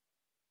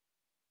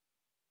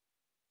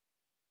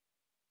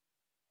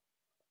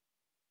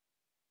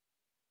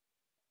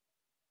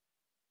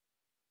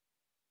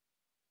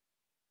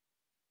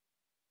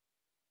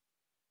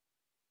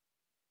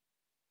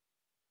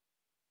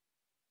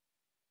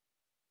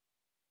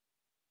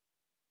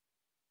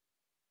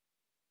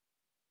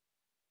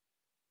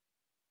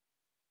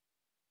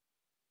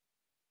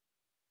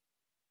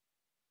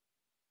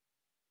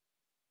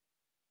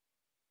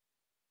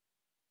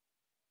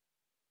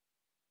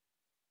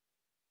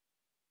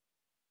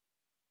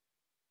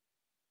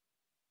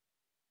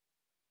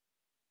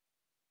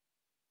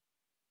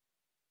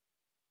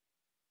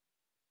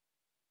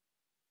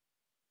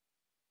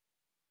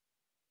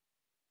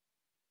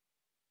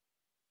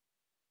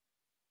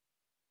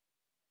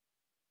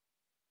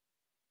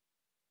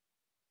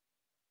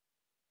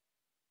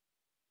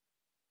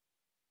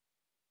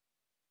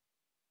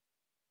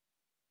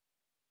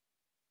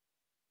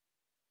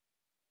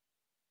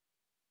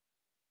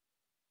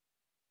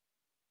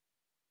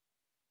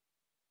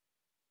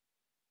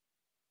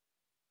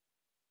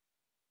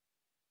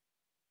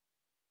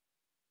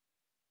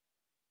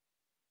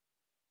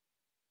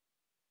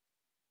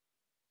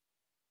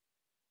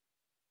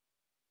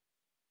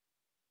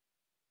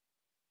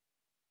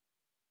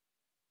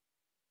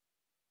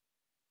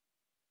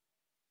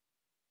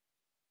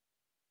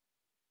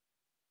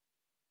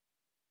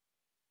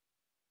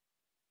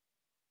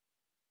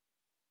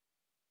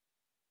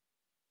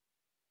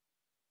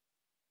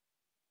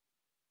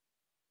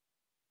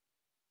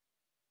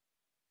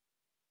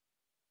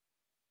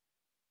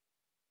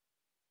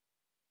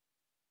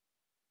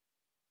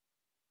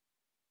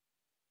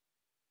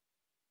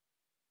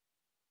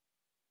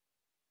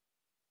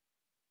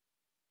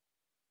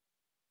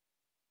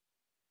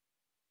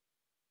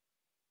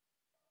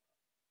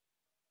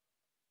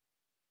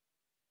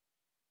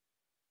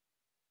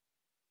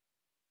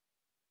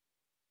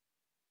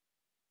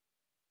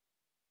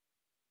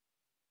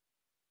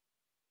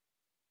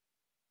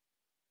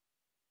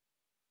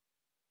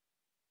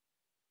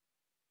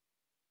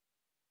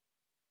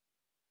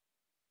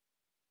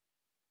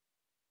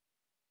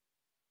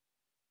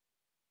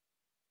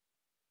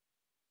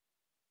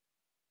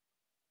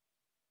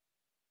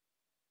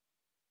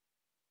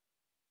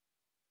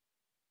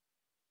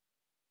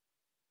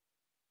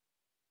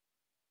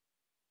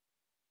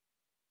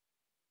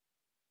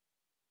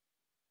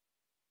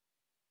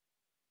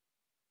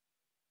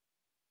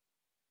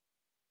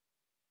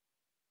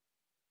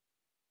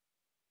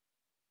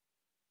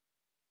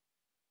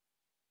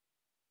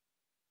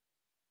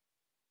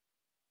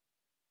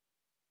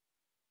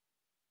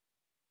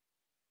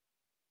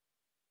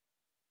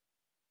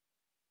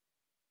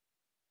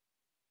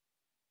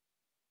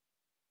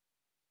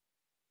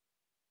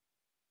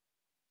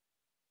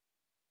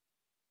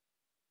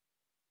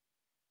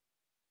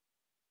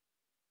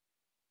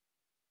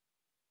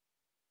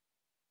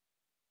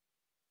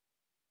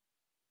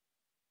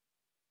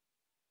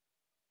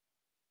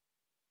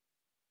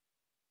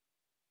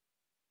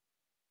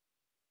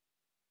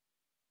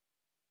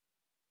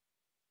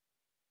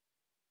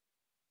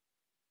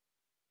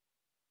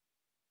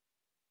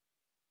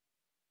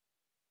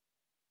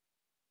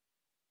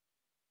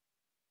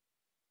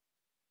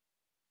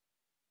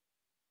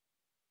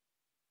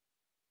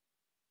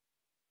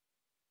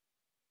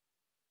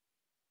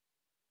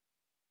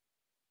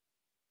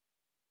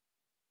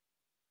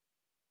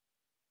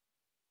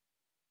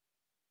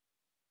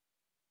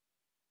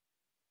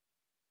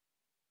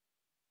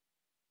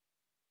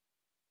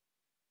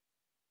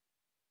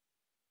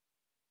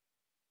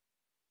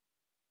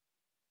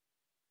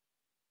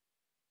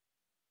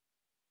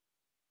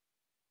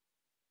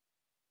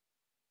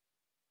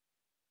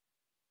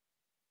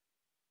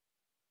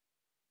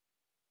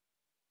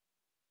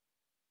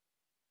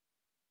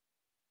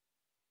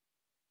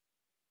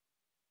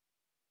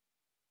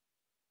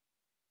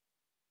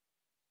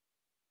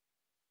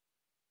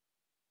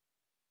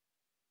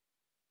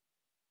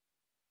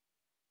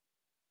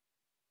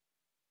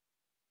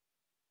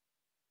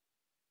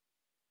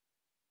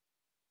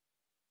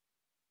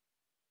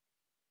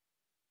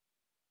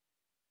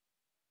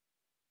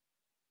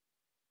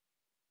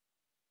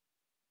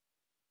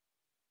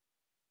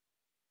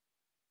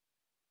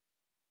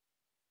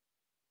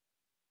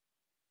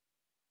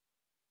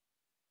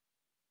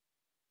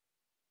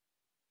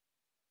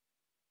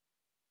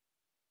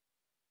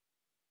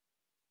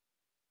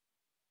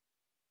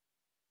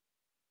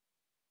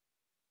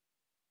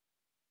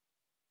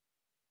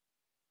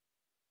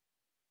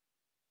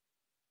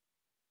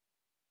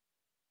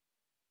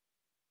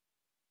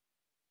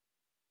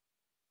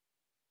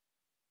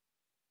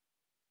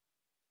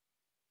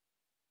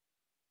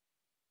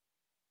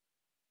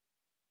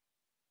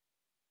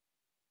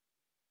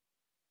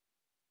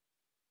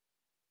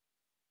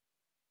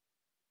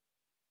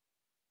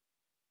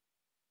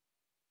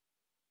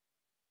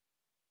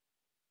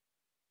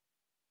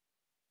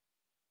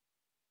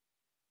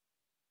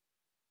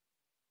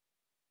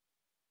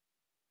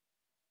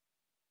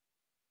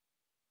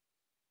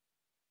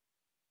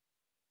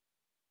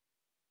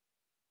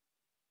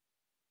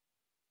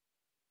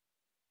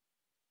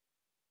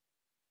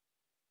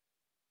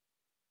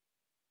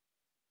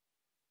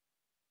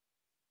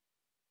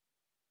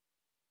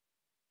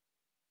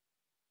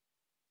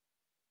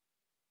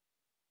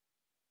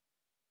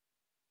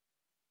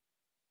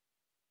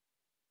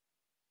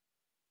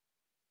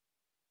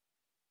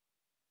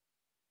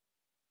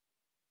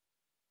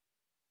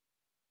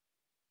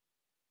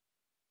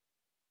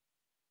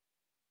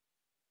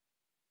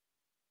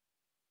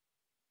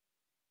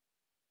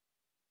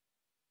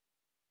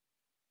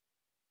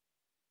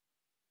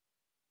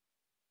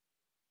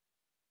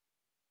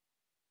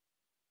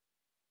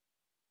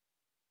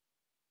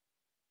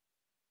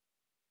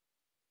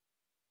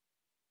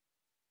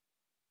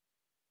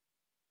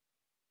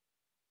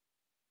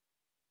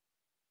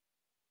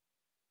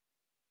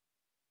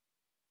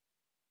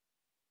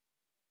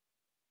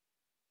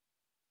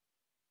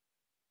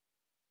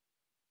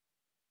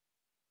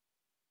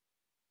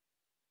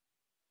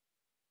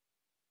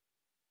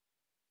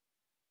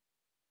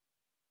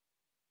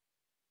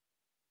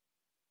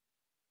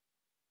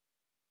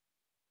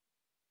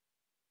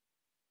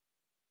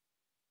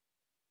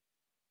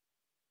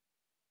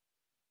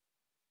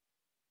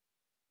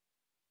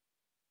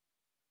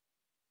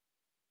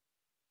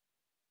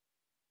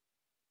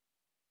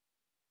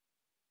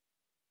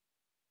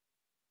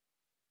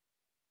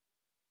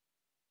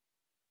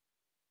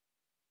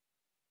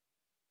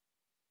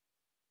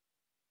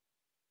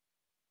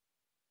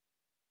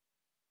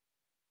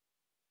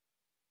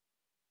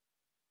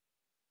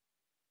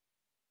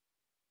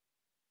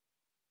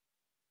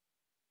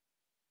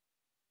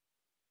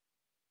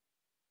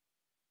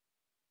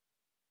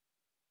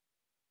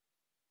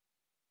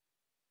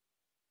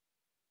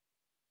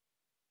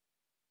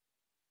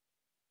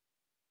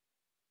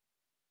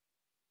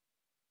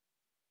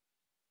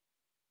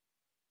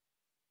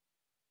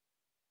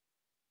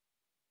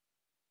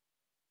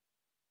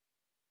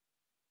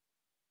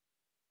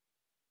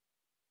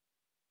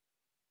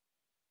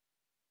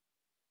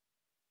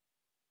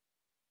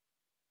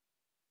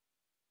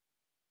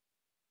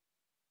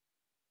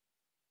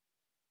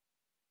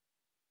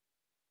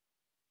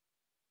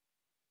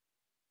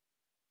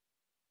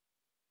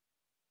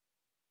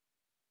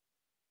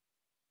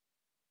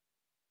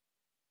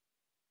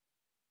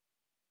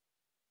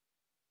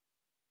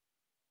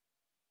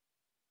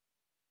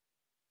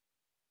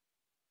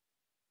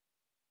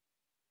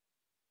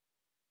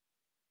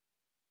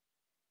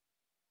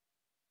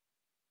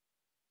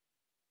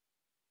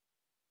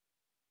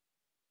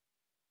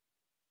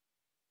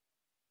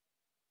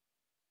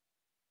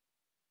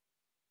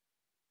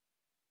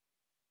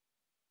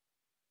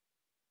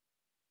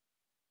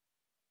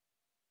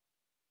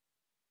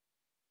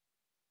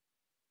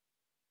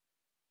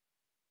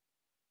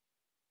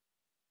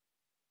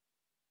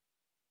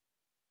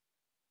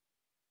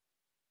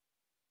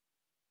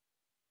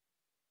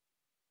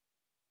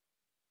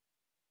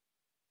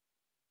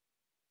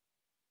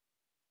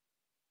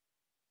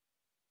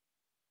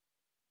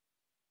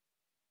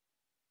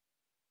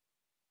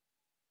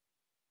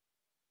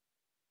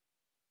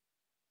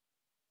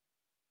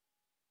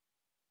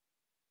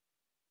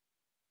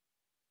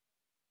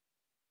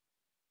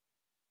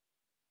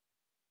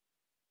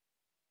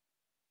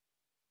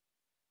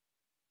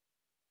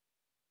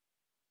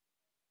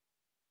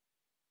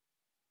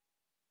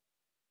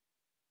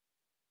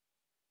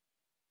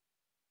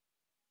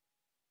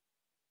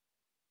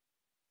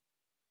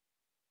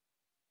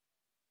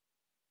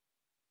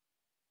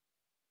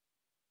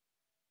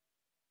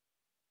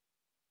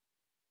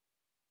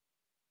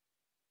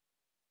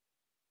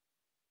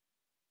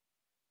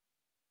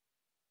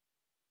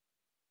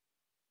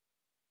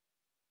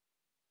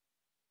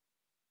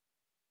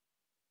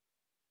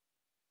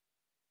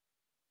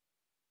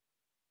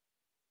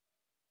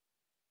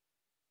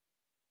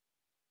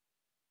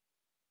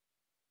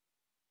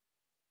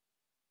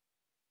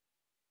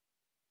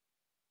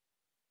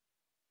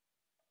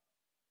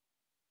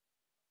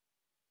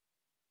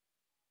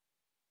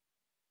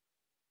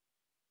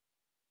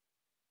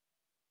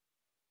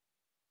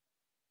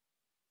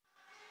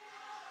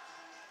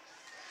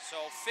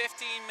 So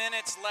 15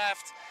 minutes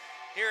left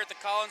here at the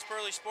Collins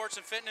Pearly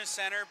Sports and Fitness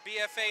Center.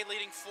 BFA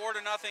leading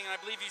 4-0, and I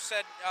believe you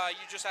said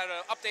you just had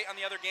an update on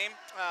the other game.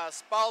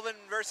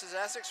 Spalding versus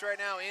Essex right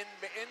now in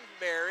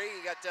Barrie.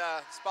 You got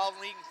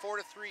Spalding leading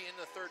 4-3 in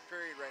the third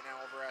period right now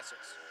over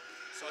Essex.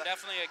 So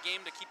definitely a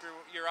game to keep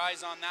your eyes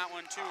on that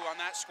one too, on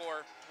that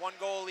score.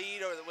 1-goal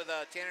lead with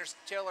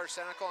Taylor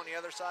Senecal on the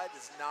other side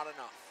is not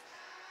enough.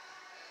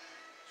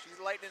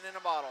 She's lightning in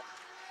a bottle.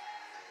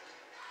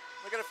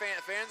 Look at the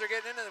fans are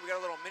getting in, and we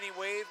got a little mini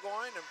wave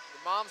going. The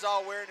moms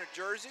all wearing their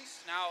jerseys.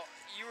 Now,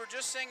 you were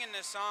just singing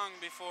this song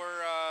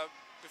before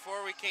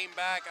we came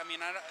back. I mean,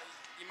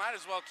 you might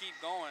as well keep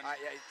going.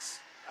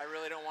 I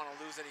really don't want to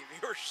lose any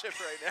viewership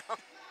right now.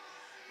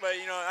 But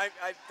you know,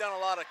 I've done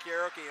a lot of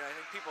karaoke, and I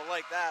think people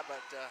like that.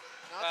 But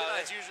not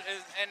tonight. It's usually,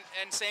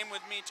 and same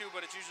with me too.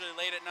 But it's usually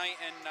late at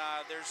night, and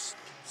there's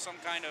some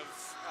kind of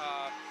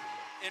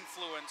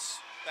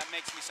influence that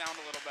makes me sound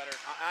a little better.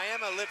 I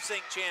am a lip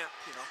sync champ,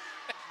 you know.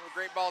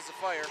 Great balls of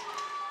fire.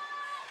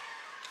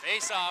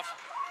 Face off.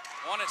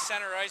 Won at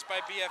center ice by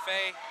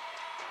BFA.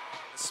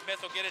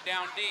 Smith will get it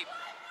down deep.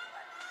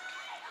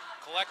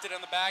 Collected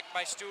on the back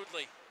by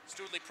Studley.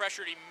 Studley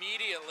pressured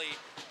immediately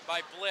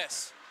by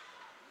Bliss.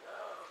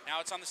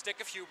 Now it's on the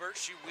stick of Hubert.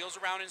 She wheels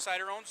around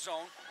inside her own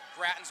zone.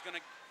 Grattan's going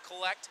to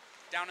collect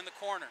down in the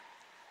corner.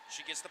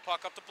 She gets the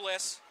puck up to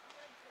Bliss.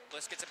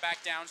 Bliss gets it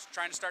back down,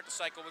 trying to start the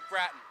cycle with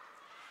Grattan.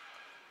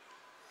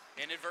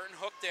 Inadvertent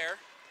hook there.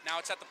 Now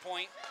it's at the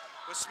point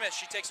with Smith.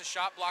 She takes a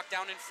shot blocked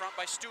down in front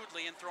by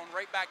Studley and thrown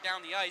right back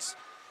down the ice.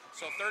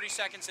 So 30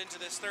 seconds into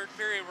this third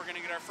period, we're going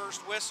to get our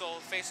first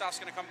whistle. Face-off's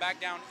going to come back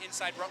down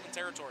inside Rutland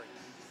territory.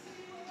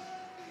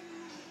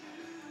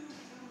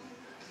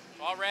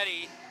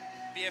 Already,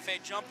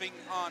 BFA jumping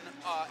on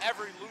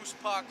every loose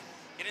puck,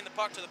 getting the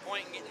puck to the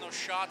point and getting those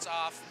shots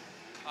off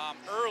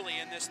early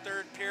in this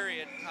third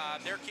period.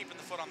 They're keeping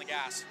the foot on the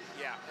gas.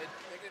 Yeah,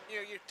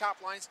 your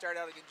top lines start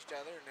out against each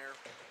other, and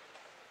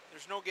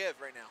there's no give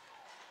right now.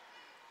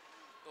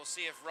 We'll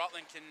see if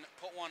Rutland can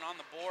put one on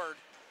the board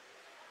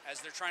as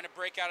they're trying to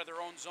break out of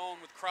their own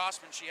zone with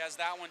Crossman. She has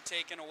that one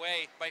taken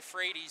away by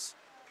Frades.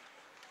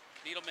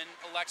 Needleman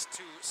elects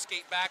to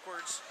skate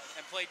backwards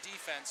and play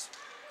defense.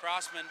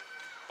 Crossman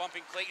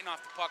bumping Clayton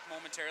off the puck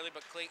momentarily,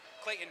 but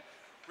Clayton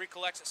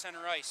recollects at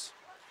center ice.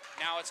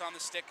 Now it's on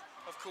the stick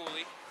of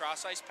Cooley.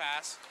 Cross ice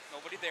pass.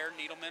 Nobody there.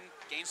 Needleman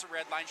gains the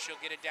red line. She'll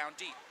get it down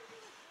deep.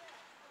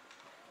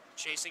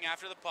 Chasing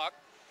after the puck.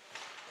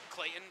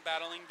 Clayton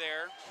battling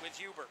there with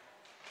Hubert.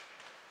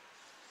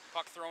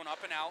 Puck thrown up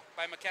and out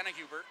by McKenna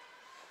Hubert,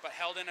 but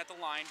held in at the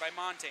line by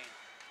Montaigne.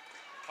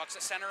 Puck's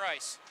at center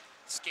ice.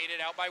 Skated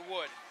out by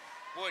Wood.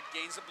 Wood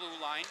gains the blue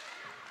line.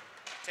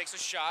 Takes a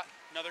shot.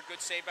 Another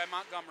good save by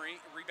Montgomery.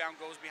 Rebound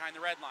goes behind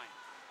the red line.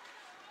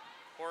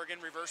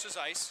 Horrigan reverses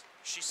ice.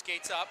 She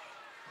skates up,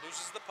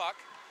 loses the puck.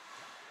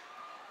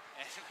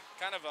 And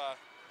kind of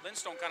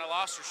Lindstone kind of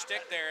lost her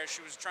stick there as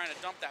she was trying to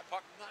dump that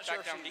puck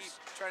back down deep.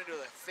 Trying to do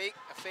a fake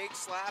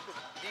slap and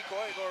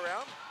decoy, go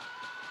around.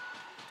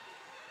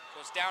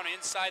 Goes down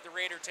inside the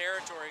Raider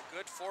territory.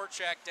 Good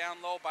forecheck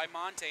down low by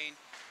Montaigne.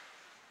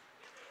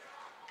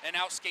 And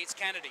out skates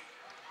Kennedy.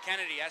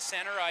 Kennedy at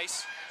center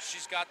ice.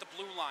 She's got the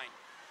blue line.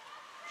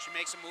 She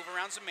makes a move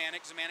around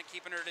Zemanek. Zemanek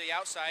keeping her to the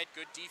outside.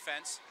 Good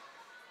defense.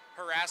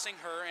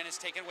 Harassing her and is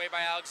taken away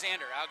by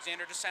Alexander.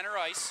 Alexander to center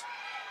ice.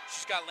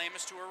 She's got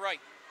Lamus to her right.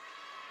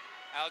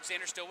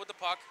 Alexander still with the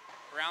puck.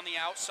 Around the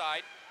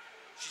outside.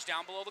 She's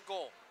down below the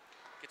goal.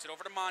 Gets it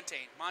over to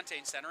Montaigne.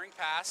 Montaigne centering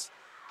pass.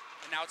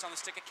 And now it's on the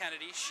stick of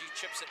Kennedy. She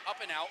chips it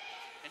up and out,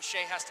 and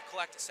Shea has to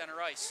collect at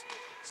center ice.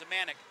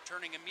 Zemanek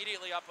turning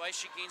immediately up ice.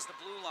 She gains the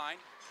blue line.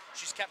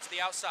 She's kept to the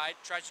outside,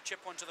 tries to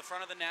chip one to the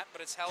front of the net, but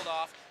it's held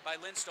off by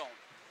Lindstone.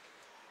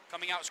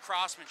 Coming out is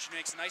Crossman. She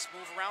makes a nice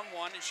move around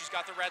one, and she's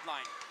got the red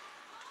line.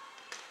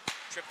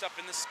 Tripped up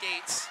in the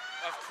skates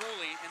of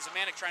Cooley, and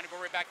Zemanek trying to go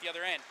right back the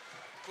other end.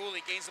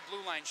 Cooley gains the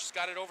blue line. She's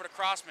got it over to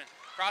Crossman.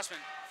 Crossman,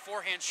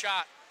 forehand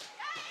shot.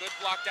 Good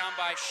block down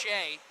by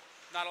Shea.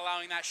 Not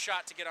allowing that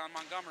shot to get on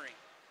Montgomery.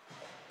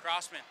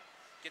 Crossman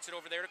gets it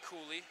over there to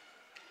Cooley.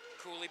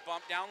 Cooley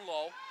bumped down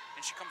low,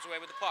 and she comes away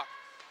with the puck.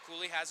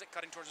 Cooley has it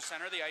cutting towards the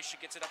center of the ice. She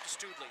gets it up to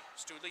Studley.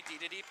 Studley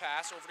D-to-D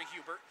pass over to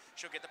Hubert.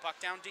 She'll get the puck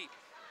down deep.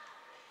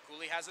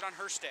 Cooley has it on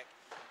her stick.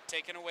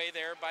 Taken away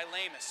there by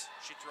Lamus.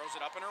 She throws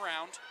it up and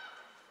around.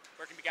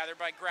 Where it can be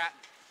gathered by Grattan.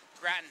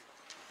 Grattan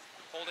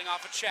holding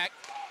off a check.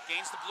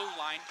 Gains the blue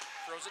line.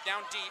 Throws it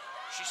down deep.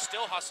 She's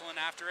still hustling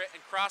after it,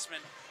 and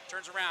Crossman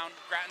turns around.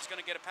 Grattan's going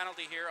to get a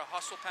penalty here. A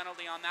hustle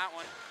penalty on that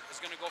one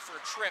is going to go for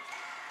a trip.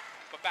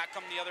 But back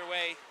coming the other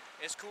way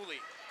is Cooley.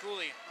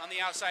 Cooley on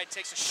the outside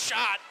takes a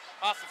shot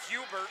off of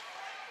Hubert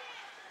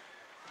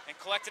and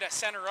collected at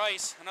center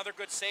ice. Another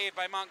good save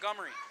by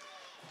Montgomery.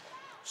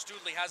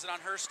 Studley has it on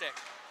her stick.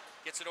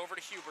 Gets it over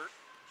to Hubert.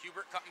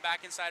 Hubert cutting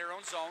back inside her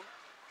own zone.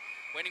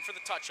 Waiting for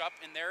the touch-up,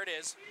 and there it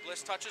is.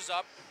 Bliss touches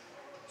up.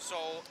 So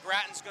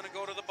Grattan's going to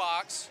go to the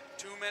box.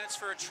 2 minutes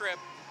for a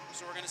trip.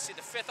 So we're going to see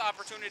the fifth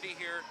opportunity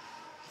here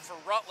for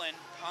Rutland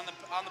on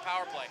the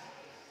power play.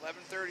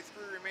 11:33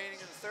 remaining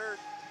in the third.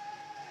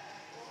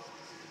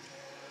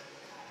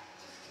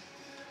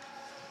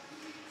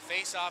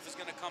 Face-off is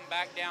going to come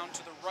back down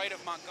to the right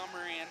of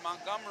Montgomery, and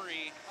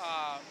Montgomery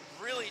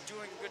really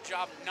doing a good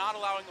job not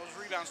allowing those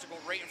rebounds to go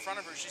right in front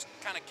of her. She's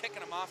kind of kicking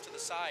them off to the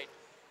side.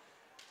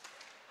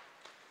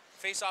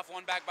 Face-off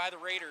won back by the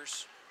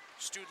Raiders.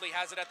 Studley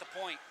has it at the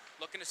point,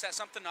 looking to set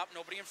something up.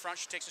 Nobody in front.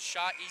 She takes a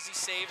shot. Easy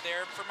save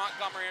there for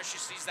Montgomery. She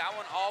sees that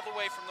one all the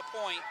way from the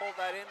point. Pulled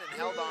that in and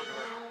held on to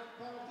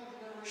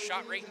her.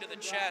 Shot right into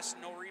the chest.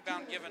 No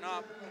rebound given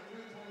up.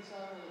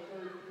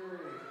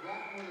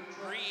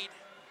 Reed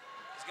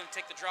is going to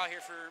take the draw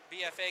here for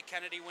BFA.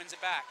 Kennedy wins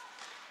it back.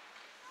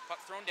 Puck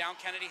thrown down.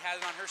 Kennedy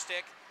has it on her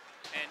stick.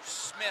 And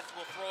Smith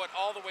will throw it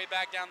all the way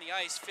back down the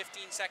ice.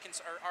 15 seconds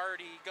are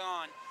already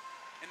gone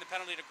in the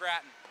penalty to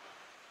Grattan.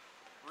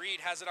 Reed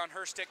has it on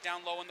her stick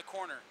down low in the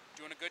corner.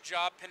 Doing a good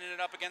job pinning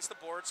it up against the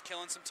boards,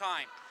 killing some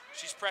time.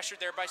 She's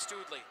pressured there by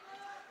Studley.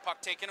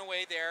 Puck taken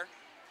away there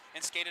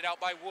and skated out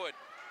by Wood.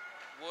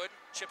 Wood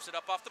chips it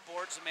up off the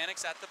board.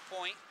 Zemanic's at the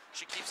point.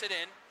 She keeps it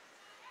in.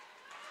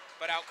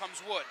 But out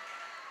comes Wood.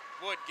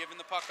 Wood giving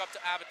the puck up to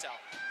Abitel.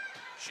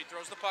 She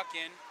throws the puck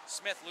in.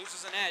 Smith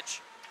loses an edge.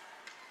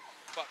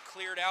 Puck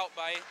cleared out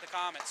by the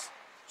Comets.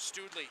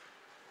 Studley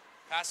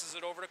passes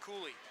it over to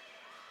Cooley.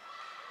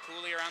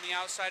 Cooley around the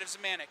outside of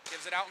Zemanek,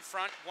 gives it out in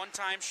front,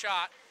 one-time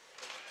shot,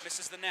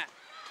 misses the net.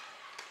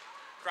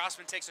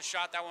 Crossman takes a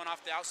shot, that one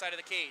off the outside of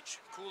the cage.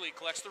 Cooley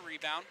collects the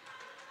rebound,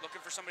 looking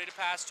for somebody to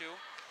pass to,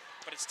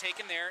 but it's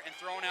taken there and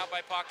thrown out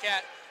by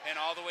Paquette and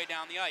all the way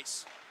down the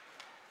ice.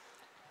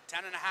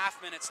 10.5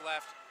 minutes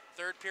left,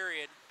 third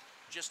period,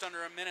 just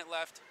under a minute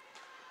left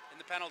in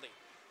the penalty.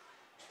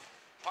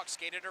 Puck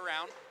skated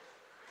around.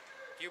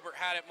 Hubert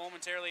had it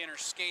momentarily in her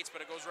skates,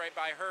 but it goes right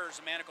by her.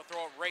 Zemanek will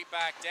throw it right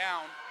back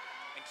down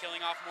and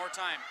killing off more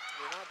time.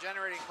 They're not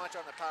generating much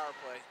on the power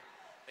play.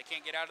 They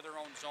can't get out of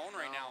their own zone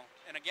right now.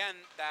 And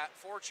again, that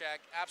forecheck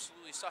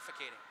absolutely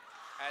suffocating.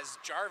 As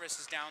Jarvis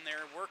is down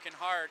there working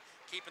hard,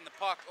 keeping the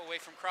puck away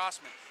from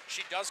Crossman.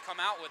 She does come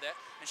out with it,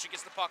 and she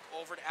gets the puck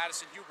over to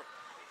Addison Hubert.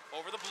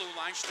 Over the blue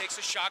line, she takes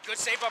a shot.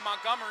 Good save by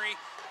Montgomery.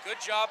 Good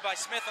job by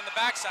Smith on the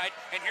backside.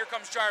 And here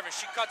comes Jarvis.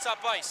 She cuts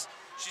up ice.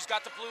 She's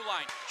got the blue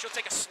line. She'll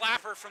take a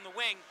slapper from the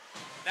wing.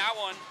 That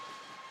one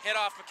hit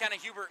off McKenna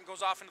Hubert and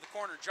goes off into the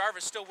corner.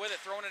 Jarvis still with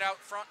it, throwing it out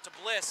front to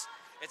Bliss.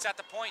 It's at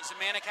the point.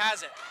 Zemanek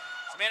has it.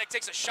 Zemanek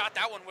takes a shot.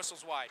 That one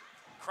whistles wide.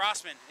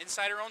 Crossman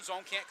inside her own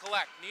zone, can't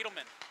collect.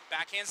 Needleman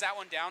backhands that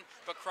one down,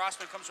 but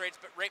Crossman comes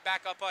right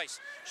back up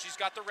ice. She's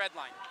got the red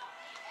line.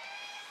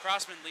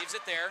 Crossman leaves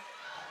it there.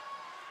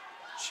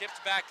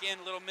 Chipped back in,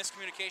 a little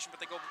miscommunication,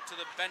 but they go to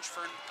the bench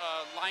for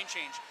line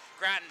change.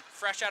 Grattan,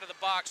 fresh out of the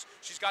box.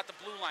 She's got the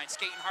blue line,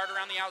 skating hard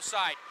around the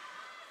outside.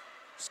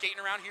 Skating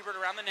around Hubert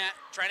around the net,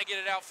 trying to get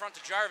it out front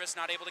to Jarvis,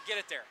 not able to get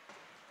it there.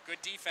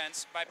 Good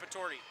defense by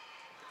Patorti.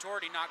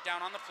 Patorti knocked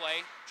down on the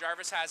play.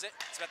 Jarvis has it.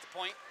 It's at the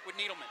point with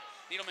Needleman.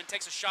 Needleman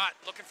takes a shot,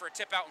 looking for a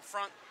tip out in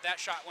front. That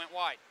shot went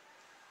wide.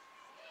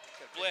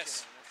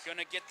 Bliss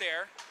gonna get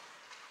there.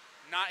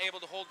 Not able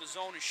to hold the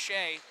zone is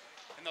Shea,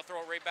 and they'll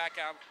throw it right back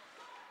out.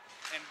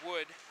 And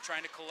Wood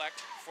trying to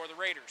collect for the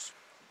Raiders.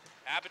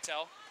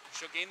 Abitel,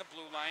 she'll gain the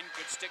blue line.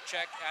 Good stick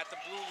check at the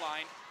blue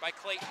line by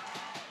Clayton.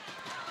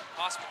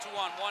 Possible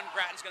 2-on-1.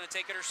 Grattan's going to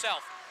take it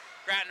herself.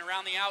 Grattan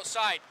around the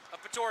outside of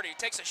Patorti.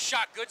 Takes a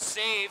shot. Good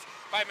save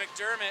by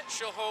McDermott.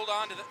 She'll hold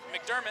on to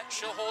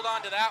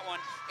that one.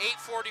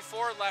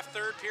 8:44 left,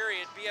 third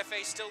period.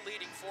 BFA still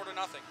leading 4-0.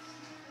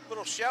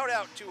 Little shout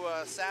out to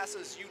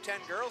SASA's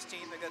U10 girls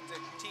team. They got the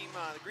team,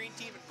 the green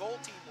team and gold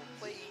team will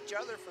play each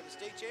other for the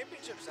state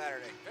championship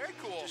Saturday. Very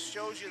cool. Just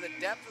shows you the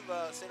depth of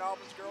St.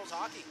 Albans girls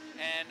hockey.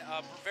 And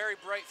a very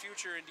bright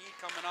future indeed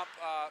coming up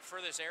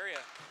for this area.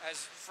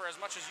 For as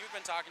much as you've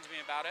been talking to me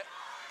about it.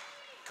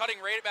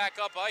 Cutting right back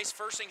up ice.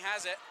 Fursing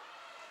has it.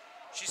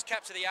 She's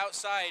kept to the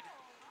outside,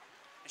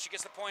 and she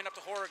gets the point up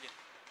to Horrigan.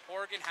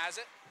 Horrigan has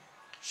it.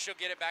 She'll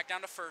get it back down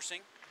to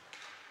Fursing.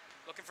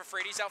 Looking for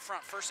Frady's out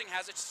front. Fursing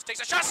has it. She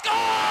takes a shot. Score!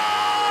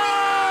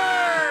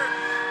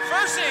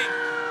 Fursing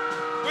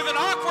with an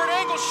awkward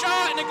angle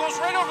shot, and it goes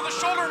right over the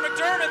shoulder of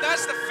McDermott.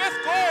 That's the 5th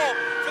goal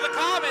for the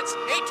Comets.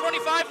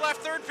 8:25 left,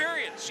 third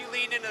period. She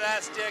leaned into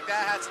that stick.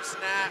 That had some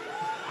snap.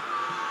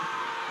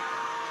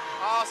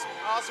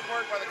 Awesome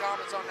work by the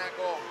Comets on that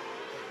goal.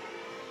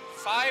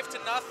 5-0,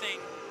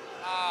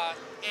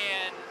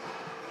 and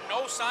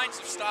no signs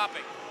of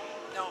stopping.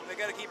 No, they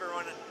got to keep it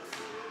running.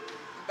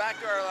 Back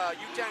to our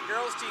U10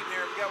 girls team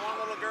here. We got one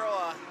little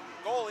girl,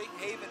 goalie,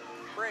 Haven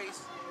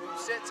Brace, who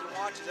sits and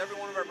watches every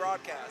one of our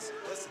broadcasts and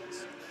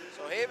listens.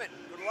 So Haven,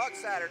 good luck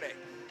Saturday.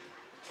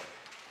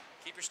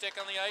 Keep your stick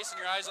on the ice and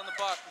your eyes on the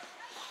puck.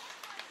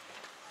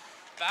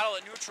 Battle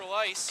at neutral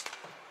ice.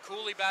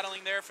 Cooley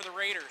battling there for the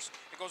Raiders.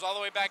 It goes all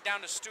the way back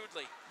down to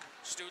Studley.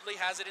 Studley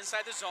has it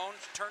inside the zone,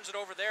 turns it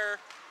over there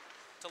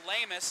to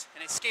Lamus,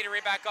 and it's skated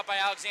right back up by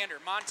Alexander.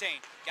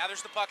 Montaigne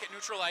gathers the puck at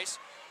neutral ice.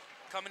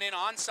 Coming in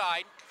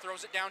onside,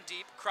 throws it down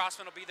deep.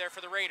 Crossman will be there for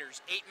the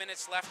Raiders. 8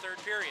 minutes left, third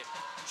period.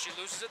 She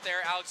loses it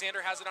there.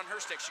 Alexander has it on her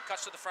stick. She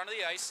cuts to the front of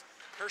the ice.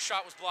 Her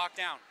shot was blocked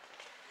down.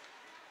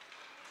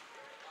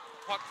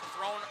 Puck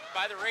thrown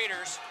by the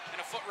Raiders,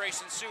 and a foot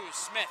race ensues.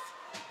 Smith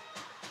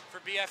for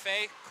for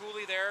BFA.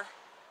 Cooley there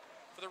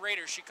for the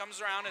Raiders. She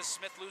comes around as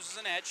Smith loses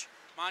an edge.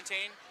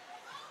 Montaigne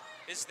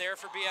is there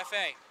for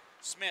BFA.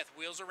 Smith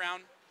wheels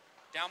around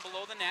down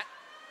below the net,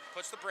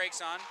 puts the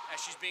brakes on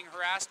as she's being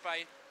harassed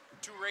by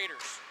 2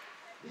 Raiders.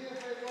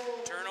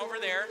 Turnover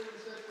there.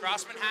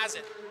 Crossman has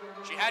it.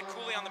 She had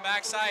Cooley on the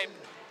backside,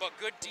 but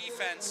good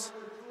defense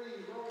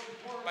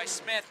by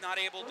Smith, not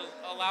able to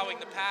allowing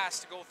the pass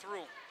to go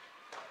through.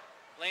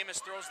 Lamus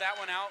throws that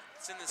one out.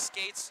 It's in the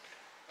skates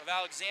of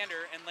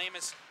Alexander, and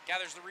Lamus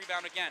gathers the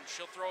rebound again.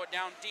 She'll throw it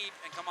down deep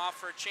and come off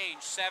for a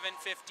change.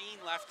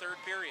 7:15 left, third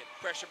period.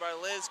 Pressure by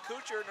Liz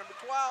Kucher, number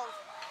 12.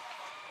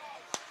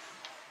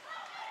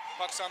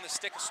 Puck's on the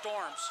stick of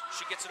Storms.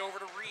 She gets it over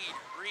to Reed.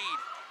 Reed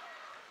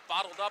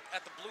bottled up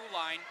at the blue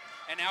line,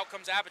 and out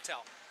comes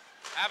Abatel.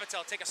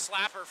 Abatel take a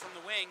slapper from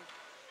the wing.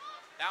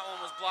 That one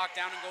was blocked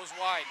down and goes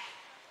wide.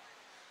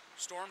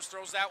 Storms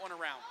throws that one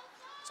around.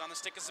 It's on the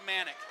stick of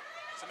Zemanek.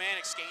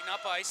 Zemanek skating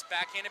up ice,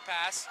 backhanded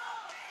pass.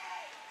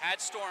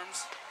 Had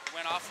Storms,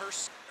 went off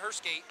her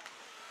skate,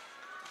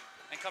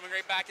 and coming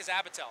right back is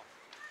Abatel.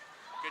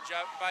 Good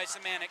job by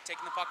Zemanek,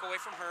 taking the puck away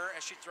from her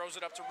as she throws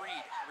it up to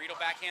Reed. Reed will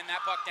backhand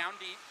that puck down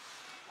deep.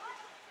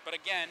 But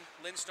again,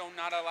 Lindstone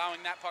not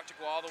allowing that puck to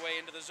go all the way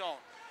into the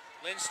zone.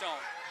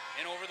 Lindstone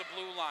in over the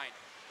blue line.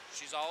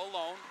 She's all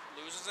alone,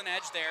 loses an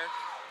edge there,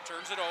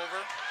 turns it over.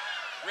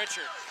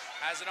 Richard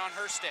has it on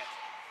her stick.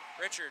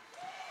 Richard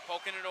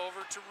poking it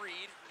over to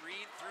Reed.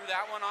 Reed threw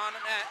that one on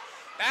the net.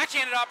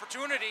 Backhanded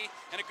opportunity,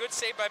 and a good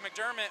save by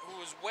McDermott,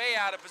 who was way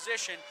out of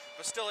position,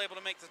 but still able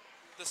to make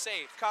the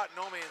save. Caught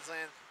no man's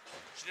land.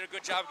 She did a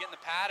good job getting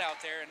the pad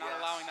out there and not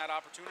allowing that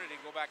opportunity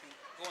to go back and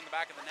go in the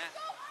back of the net.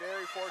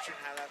 Very fortunate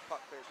how that puck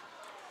cleared.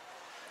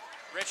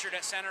 Richard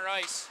at center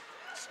ice.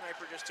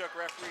 Sniper just took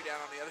referee down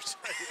on the other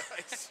side of the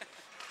ice.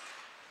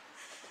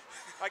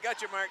 I got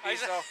you, Mark.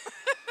 So.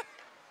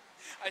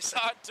 I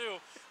saw it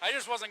too. I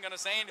just wasn't going to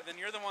say anything.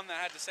 You're the one that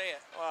had to say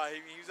it. Well,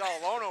 he was all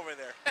alone over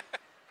there.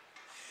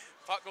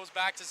 Puck goes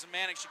back to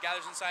Zemanek. She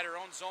gathers inside her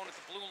own zone at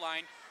the blue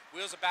line.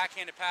 Wheels a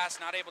backhanded pass,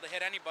 not able to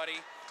hit anybody.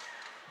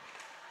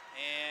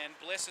 And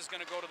Bliss is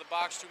going to go to the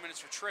box, 2 minutes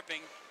for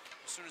tripping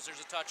as soon as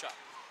there's a touch-up.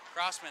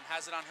 Crossman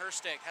has it on her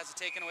stick, has it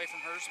taken away from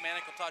her.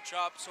 Zemanek will touch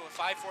up. So with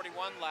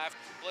 5:41 left,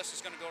 Bliss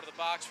is going to go to the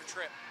box for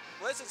trip.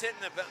 Bliss is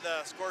hitting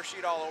the score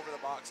sheet all over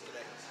the box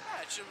today.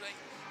 Yeah, you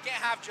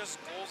can't have just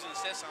goals and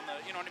assists on the,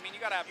 you know what I mean?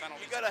 You got to have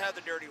penalties. You got to have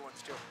the dirty ones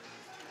too.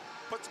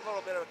 Puts a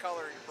little bit of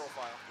color in your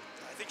profile.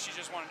 I think she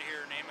just wanted to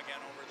hear her name again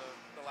over the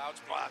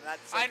loudspeaker. Wow,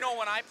 I know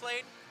when I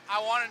played,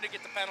 I wanted to get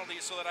the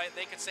penalties so that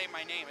they could say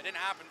my name. It didn't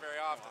happen very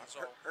often.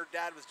 So her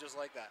dad was just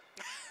like that.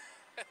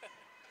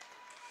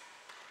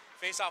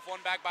 Face-off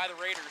won back by the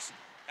Raiders.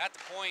 At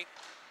the point,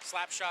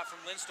 slap shot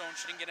from Lindstone.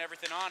 She didn't get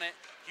everything on it.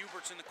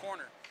 Hubert's in the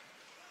corner.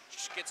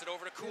 She gets it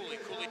over to Cooley.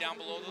 Cooley down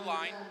below the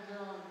line.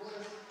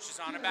 She's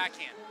on a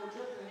backhand.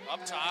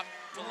 Up top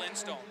to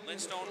Lindstone.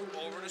 Lindstone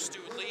over to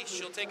Studley.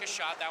 She'll take a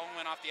shot. That one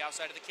went off the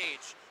outside of the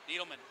cage.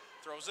 Needleman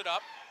throws it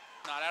up.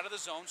 Not out of the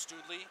zone.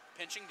 Studley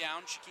pinching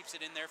down. She keeps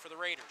it in there for the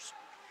Raiders.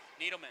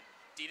 Needleman,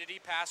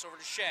 D-to-D pass over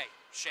to Shea.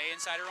 Shea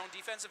inside her own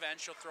defensive end.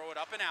 She'll throw it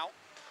up and out.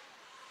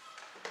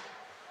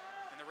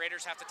 And the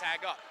Raiders have to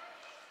tag up.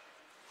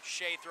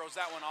 Shea throws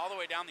that one all the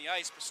way down the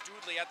ice, but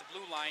Studley at the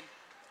blue line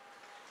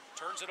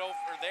turns it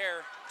over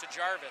there to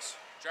Jarvis.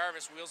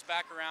 Jarvis wheels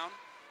back around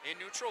in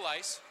neutral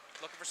ice,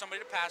 looking for somebody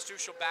to pass to.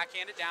 She'll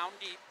backhand it down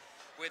deep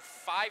with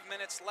 5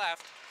 minutes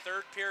left,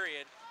 third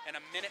period, and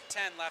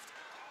 1:10 left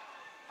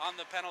on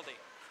the penalty.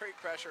 Great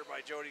pressure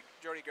by Jody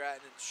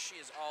Gratton. She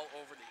is all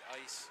over the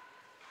ice.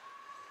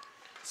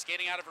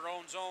 Skating out of her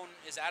own zone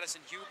is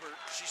Addison Hubert.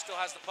 She still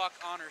has the puck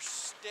on her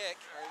stick.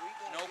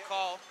 No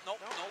call. Nope,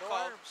 no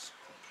call. Arms.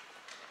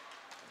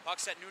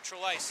 Puck's at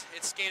neutral ice.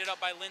 It's skated up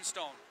by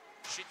Lindstone.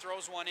 She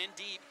throws one in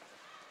deep.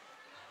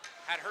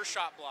 Had her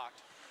shot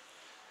blocked.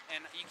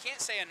 And you can't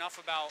say enough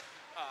about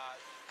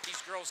these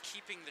girls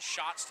keeping the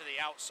shots to the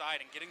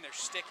outside and getting their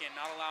stick in,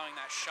 not allowing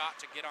that shot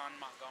to get on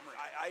Montgomery.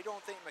 I don't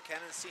think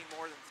McKennon's seen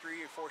more than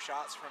 3 or 4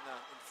 shots from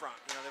in front.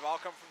 You know, they've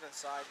all come from the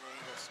side and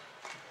angles.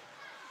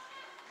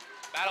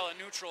 Battle at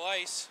neutral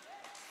ice.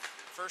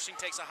 Fursing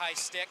takes a high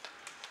stick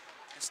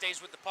and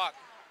stays with the puck.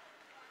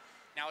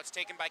 Now it's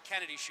taken by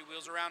Kennedy. She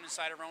wheels around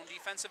inside her own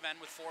defensive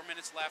end with 4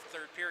 minutes left,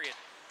 third period.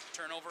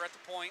 Turnover at the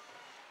point.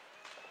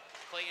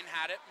 Clayton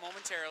had it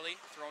momentarily,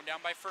 thrown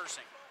down by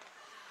Fursing.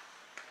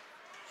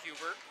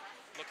 Hubert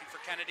looking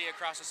for Kennedy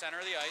across the center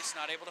of the ice,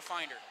 not able to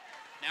find her.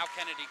 Now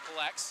Kennedy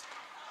collects,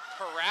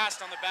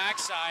 harassed on the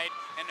backside,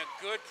 and a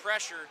good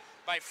pressure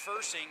by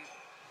Fursing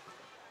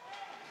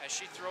as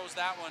she throws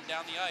that one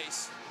down the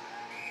ice.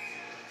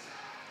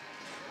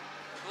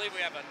 I believe we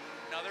have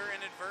another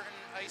inadvertent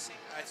icing.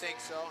 I think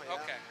so, yeah.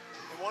 Okay.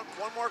 And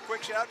one more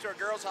quick shout out to our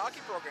girls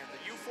hockey program.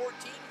 The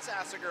U14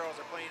 Sassa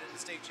girls are playing in the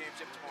state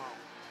championship tomorrow.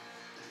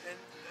 And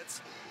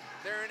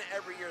they're in it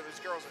every year. Those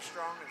girls are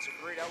strong. It's a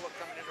great outlook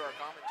coming into our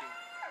Comet team.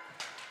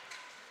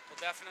 We'll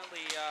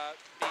definitely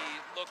be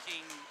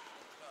looking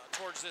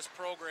towards this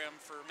program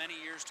for many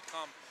years to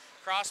come.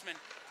 Crossman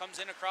comes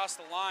in across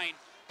the line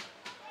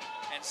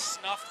and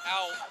snuffed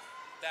out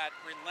that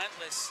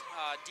relentless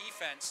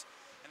defense,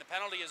 and the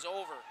penalty is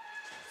over.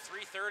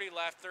 3:30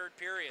 left, third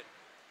period.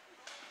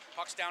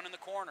 Puck's down in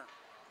the corner.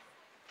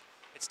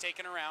 It's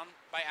taken around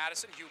by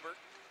Addison Hubert.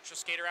 She'll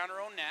skate around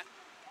her own net.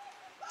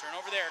 Turn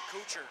over there,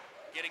 Kuchar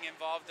getting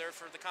involved there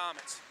for the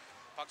Comets.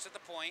 Puck's at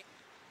the point.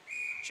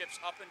 Chips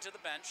up into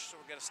the bench, so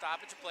we're going to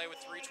stop it to play with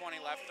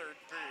 3:20 left, third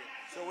period.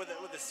 So with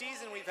the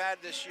season we've had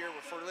this year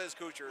for Liz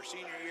Kuchar, her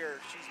senior year,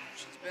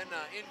 she's been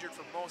injured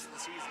for most of the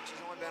season. She's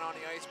only been on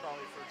the ice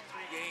probably for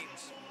 3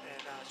 games,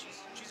 and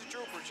she's a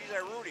trooper. She's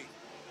our Rudy,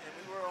 and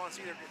we really want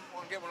to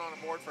get one on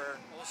the board for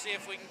her. We'll see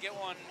if we can get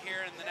one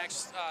here in the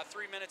next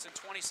 3 minutes and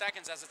 20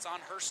 seconds, as it's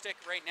on her stick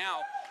right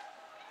now.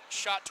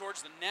 Shot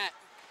towards the net.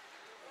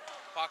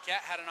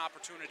 Paquette had an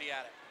opportunity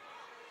at it.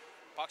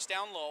 Puck's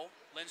down low.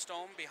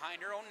 Lindstone behind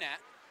her own net.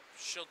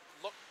 She'll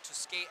look to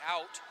skate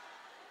out.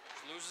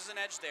 Loses an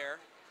edge there.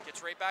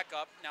 Gets right back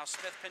up. Now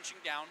Smith pinching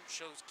down.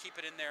 She'll keep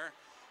it in there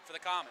for the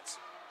Comets.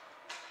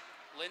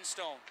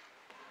 Lindstone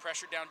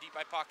pressured down deep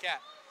by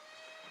Paquette.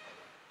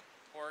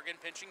 Oregon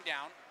pinching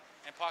down,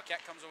 and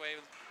Paquette comes away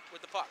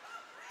with the puck.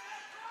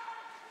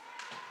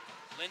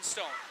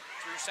 Lindstone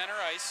through center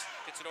ice.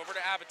 Gets it over to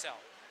Abatel.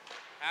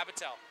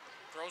 Abatel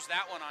throws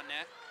that one on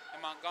net,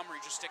 and Montgomery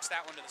just sticks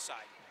that one to the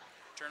side.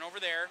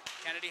 Turnover there.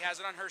 Kennedy has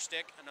it on her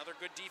stick. Another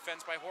good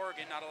defense by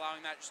Horrigan, not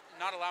allowing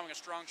a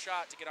strong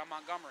shot to get on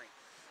Montgomery.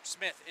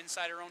 Smith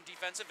inside her own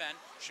defensive end.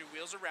 She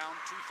wheels around.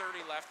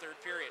 2:30 left, third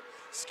period.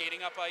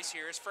 Skating up ice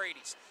here is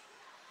Frady's.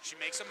 She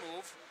makes a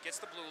move, gets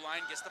the blue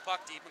line, gets the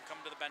puck deep, and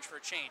comes to the bench for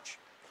a change.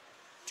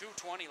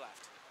 2:20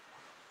 left.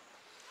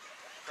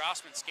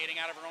 Grossman skating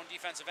out of her own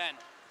defensive end.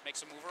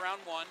 Makes a move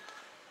around one.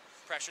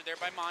 Pressured there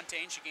by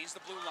Montaigne. She gains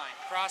the blue line.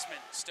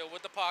 Crossman still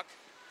with the puck.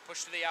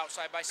 Pushed to the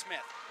outside by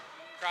Smith.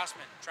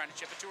 Crossman trying to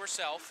chip it to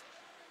herself.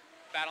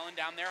 Battling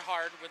down there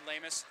hard with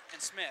Lamus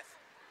and Smith.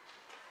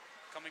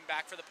 Coming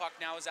back for the puck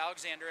now is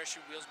Alexander as she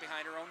wheels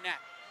behind her own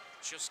net.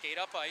 She'll skate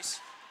up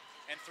ice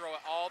and throw it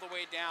all the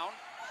way down.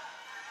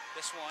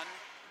 This one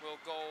will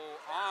go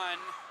on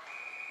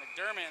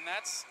McDermott, and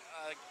that's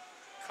a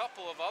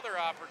couple of other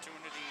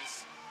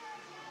opportunities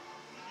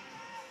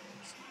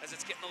as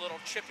it's getting a little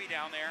chippy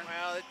down there.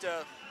 Well,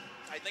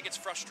 I think it's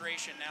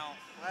frustration now.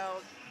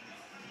 Well,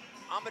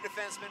 I'm a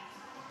defenseman.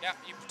 Yeah,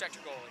 you protect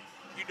your goalie.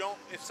 You don't.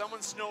 If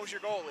someone snows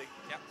your goalie,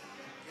 yeah,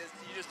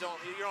 you just don't.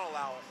 You don't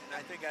allow it. And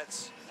I think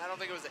that's. I don't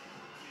think it was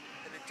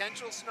an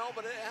intentional snow,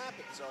 but it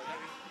happened. So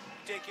you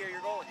take care of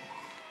your goalie.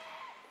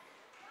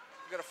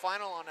 We've got a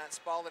final on that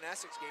Spalding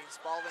Essex game.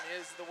 Spalding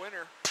is the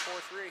winner,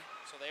 4-3.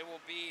 So they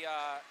will be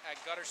at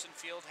Gutterson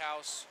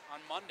Fieldhouse on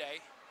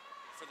Monday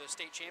for the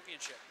state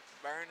championship.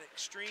 Barring an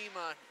extreme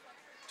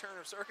turn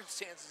of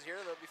circumstances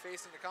here, they'll be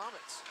facing the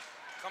Comets.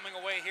 Coming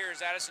away here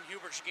is Addison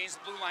Hubert. She gains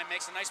the blue line,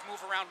 makes a nice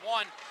move around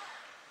one.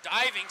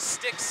 Diving,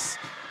 stick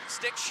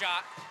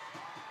shot.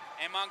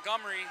 And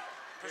Montgomery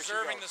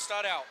preserving the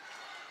stud out.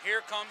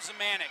 Here comes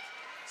Zemanek.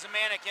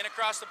 Zemanek in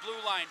across the blue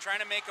line, trying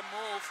to make a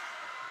move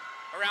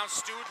around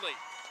Studley.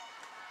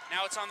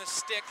 Now it's on the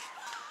stick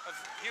of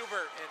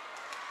Hubert.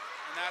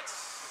 And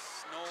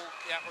that's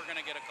we're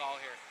gonna get a call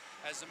here.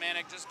 As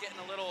Zemanek just getting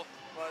a little.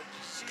 Well,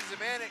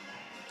 Zemanek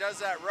does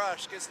that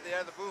rush, gets to the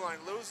other blue line,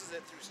 loses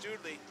it through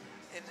Studley,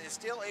 and is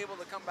still able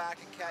to come back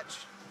and catch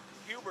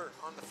Hubert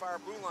on the far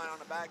blue line on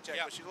the back check,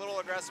 but she's a little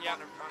aggressive on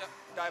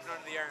diving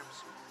under the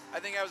arms. I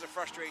think that was a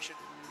frustration.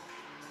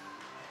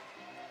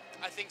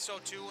 I think so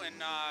too, and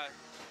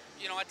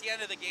you know, at the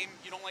end of the game,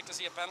 you don't like to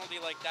see a penalty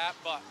like that,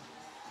 but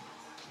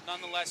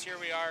nonetheless, here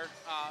we are.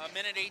 A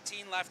minute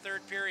 18 left,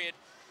 third period.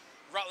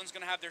 Rutland's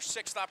going to have their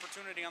 6th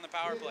opportunity on the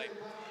power play.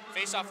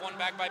 Face-off one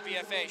back by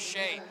BFA.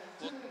 Shea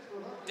will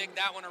dig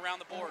that one around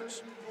the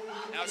boards.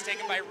 Now it's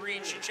taken by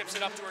Reed. She chips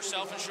it up to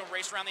herself, and she'll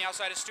race around the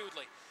outside of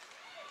Studley.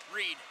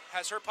 Reed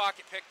has her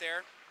pocket pick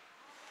there,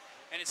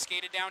 and it's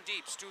skated down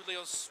deep. Studley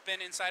will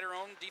spin inside her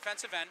own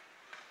defensive end.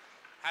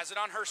 Has it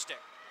on her stick.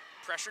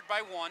 Pressured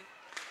by one.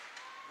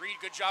 Reed,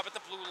 good job at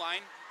the blue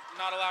line,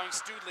 not allowing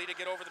Studley to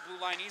get over the blue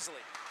line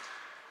easily.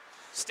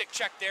 Stick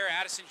check there,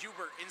 Addison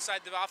Hubert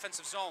inside the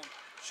offensive zone.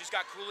 She's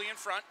got Cooley in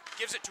front,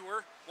 gives it to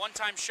her.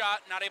 One-time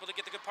shot, not able to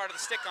get the good part of the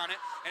stick on it,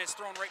 and it's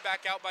thrown right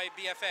back out by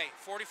BFA.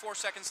 44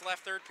 seconds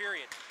left, third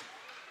period.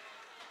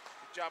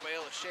 Good job by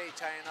Ella Shea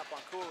tying up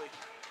on Cooley.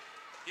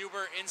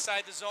 Hubert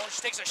inside the zone.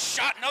 She takes a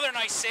shot, another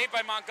nice save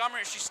by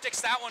Montgomery. She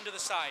sticks that one to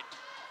the side.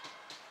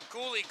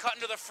 Cooley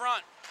cutting to the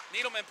front.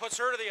 Needleman puts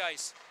her to the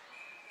ice.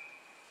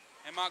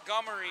 And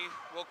Montgomery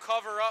will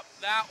cover up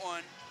that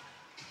one.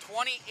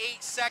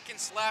 28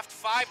 seconds left,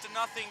 5-0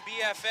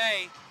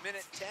 BFA.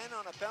 Minute 10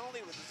 on a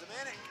penalty with the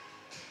Zemanek.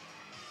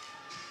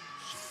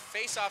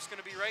 Face-off's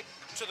going to be right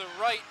to the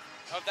right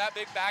of that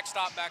big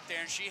backstop back there,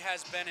 and she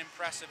has been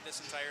impressive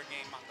this entire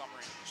game,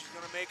 Montgomery. She's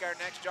going to make our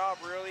next job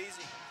real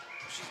easy.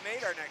 She's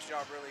made our next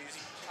job really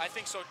easy. I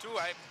think so too.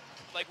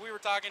 Like we were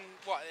talking,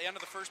 what, the end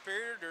of the first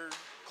period or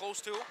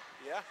close to?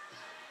 Yeah.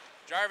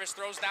 Jarvis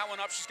throws that one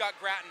up. She's got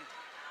Grattan.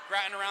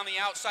 Grattan around the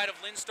outside of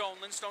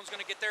Lindstone. Lindstone's going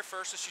to get there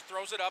first as she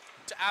throws it up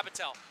to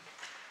Abatel.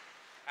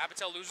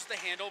 Apatow loses the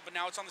handle, but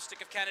now it's on the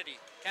stick of Kennedy.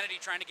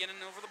 Kennedy trying to get in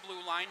over the blue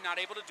line, not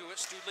able to do it.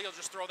 Studley will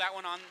just throw that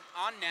one on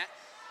net,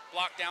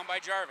 blocked down by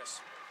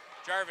Jarvis.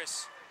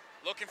 Jarvis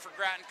looking for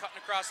Grattan, cutting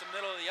across the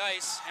middle of the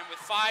ice, and with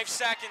 5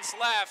 seconds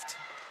left,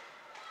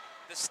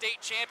 the state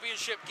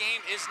championship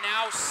game is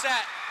now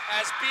set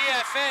as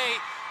BFA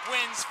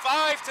wins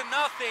 5-0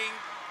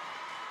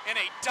 in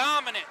a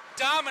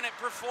dominant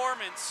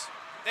performance.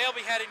 They'll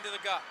be heading to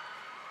the gut.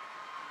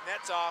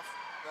 Net's off.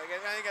 Like, I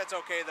think that's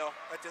okay though.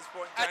 At this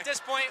point. At this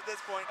point,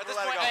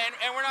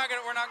 and we're not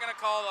gonna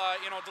call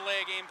delay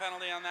a game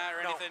penalty on that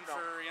or anything for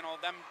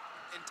them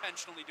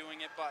intentionally doing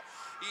it. But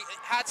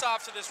hats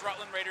off to this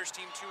Rutland Raiders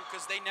team too,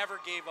 because they never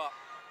gave up.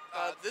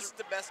 This is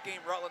the best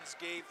game Rutland's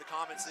gave the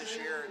Comets this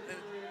year. And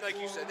like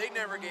you said, they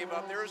never gave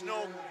up. There was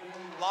no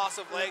loss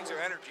of legs or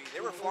energy.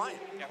 They were flying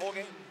the whole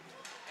game.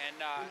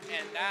 And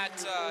that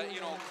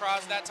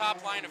that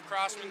top line of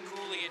Crossman,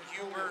 Cooley, and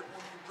Huber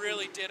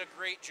really did a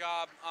great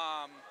job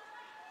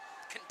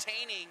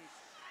containing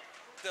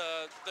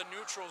the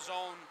neutral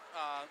zone.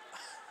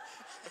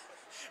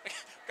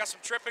 Got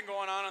some tripping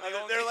going on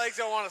their legs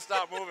don't want to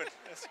stop moving.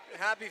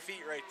 Happy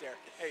feet right there.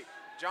 Hey,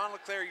 John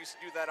LeClaire used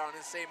to do that on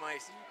his same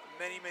ice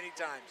many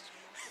times.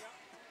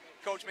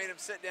 Coach made him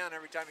sit down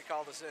every time he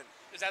called us in.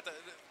 Is that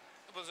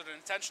was it an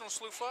intentional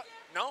slew foot?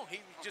 No,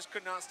 he just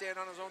could not stand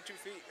on his own 2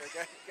 feet. Like,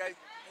 guy,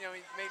 he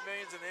made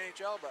millions in the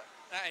NHL, but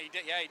he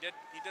did. Yeah, he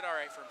did all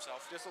right for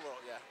himself. Just a little,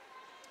 yeah.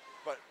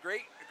 But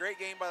great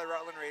game by the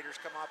Rutland Raiders.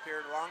 Come up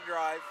here, long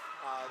drive.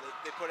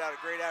 They put out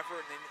a great effort,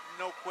 and they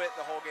no quit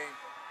the whole game.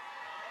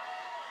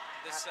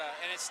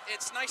 And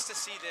it's nice to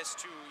see this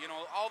too.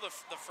 All the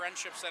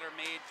friendships that are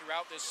made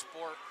throughout this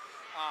sport,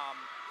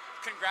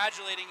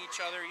 congratulating each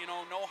other.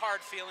 No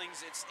hard feelings.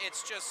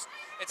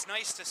 It's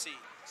nice to see.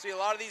 See a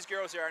lot of these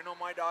girls here. I know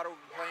my daughter will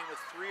be playing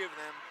with 3 of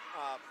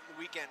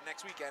them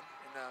next weekend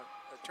in the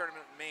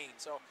tournament in Maine.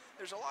 So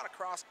there's a lot of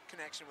cross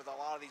connection with a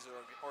lot of these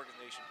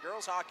organizations.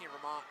 Girls hockey in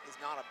Vermont is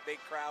not a big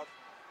crowd,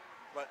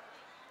 but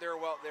they're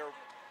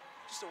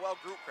just a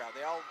well-grouped crowd.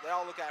 They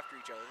all look after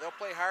each other. They'll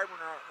play hard when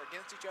they're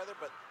against each other,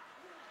 but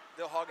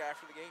they'll hug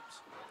after the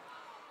games.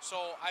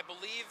 So I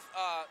believe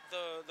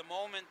the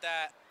moment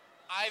that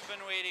I've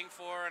been waiting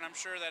for, and I'm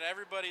sure that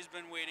everybody's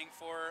been waiting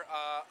for,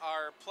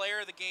 our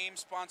player of the game,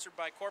 sponsored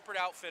by Corporate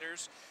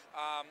Outfitters.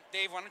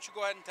 Dave, why don't you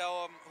go ahead and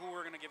tell them who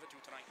we're going to give it to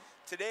tonight?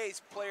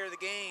 Today's player of the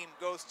game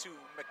goes to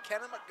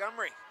McKenna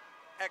Montgomery.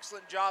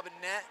 Excellent job in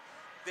net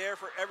there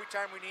for every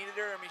time we needed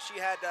her. I mean, she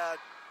had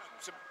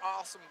some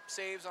awesome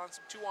saves on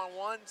some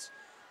 2-on-1s,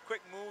 quick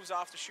moves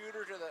off the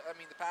shooter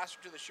the passer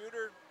to the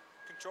shooter,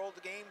 controlled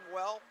the game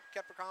well,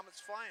 kept her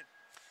Comets flying.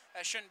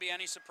 That shouldn't be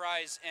any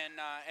surprise,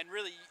 and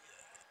really,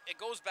 it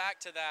goes back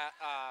to that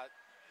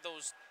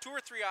those 2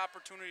 or 3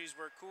 opportunities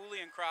where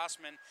Cooley and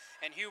Crossman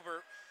and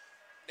Huber,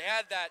 they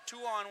had that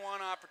 2-on-1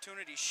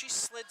 opportunity. She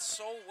slid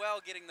so well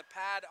getting the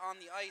pad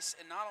on the ice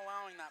and not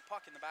allowing that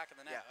puck in the back of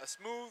the net. Yeah, a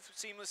smooth,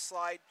 seamless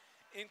slide,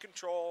 in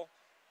control.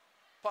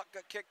 Puck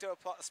got kicked to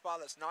a spot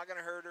that's not going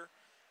to hurt her.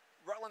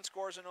 Rutland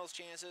scores in those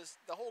chances.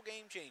 The whole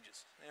game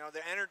changes.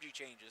 The energy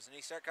changes, and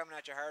they start coming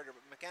at you harder.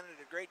 But McKenna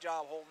did a great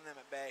job holding them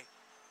at bay,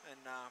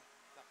 and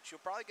she'll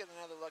probably get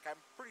another look. I'm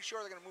pretty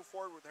sure they're going to move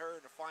forward with her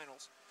in the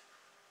finals.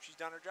 She's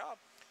done her job.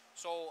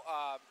 So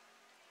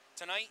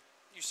tonight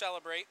you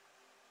celebrate,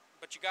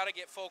 but you got to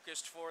get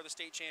focused for the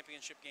state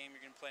championship game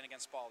you're going to be playing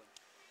against Spalding.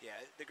 Yeah,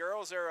 the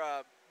girls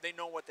are, they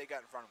know what they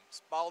got in front of them.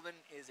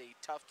 Spalding is a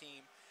tough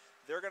team.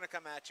 They're going to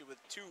come at you with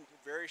 2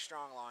 very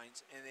strong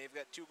lines, and they've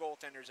got 2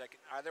 goaltenders that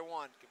can, either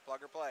one can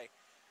plug or play.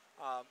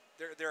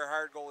 They're a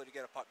hard goalie to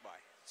get a puck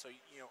by. So,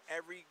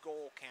 every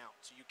goal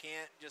counts. You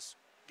can't just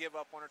give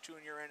up 1 or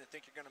 2 in your end and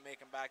think you're going to make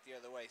them back the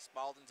other way.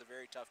 Spalding's a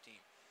very tough team.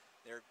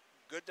 They're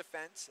good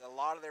defense. A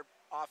lot of their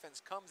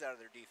offense comes out of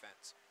their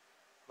defense.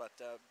 But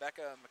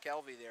Becca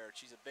McKelvey there,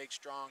 she's a big,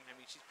 strong,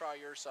 she's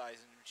probably your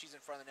size, and she's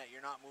in front of the net.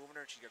 You're not moving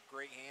her. She's got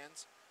great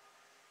hands.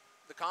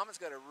 The Comets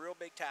got a real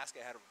big task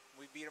ahead of them.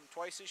 We beat them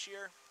twice this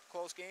year,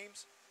 close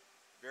games.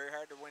 Very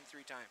hard to win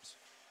 3 times.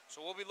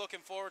 So we'll be looking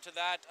forward to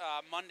that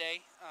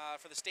Monday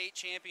for the state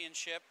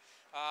championship.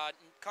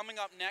 Coming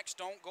up next,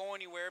 don't go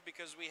anywhere,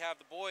 because we have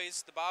the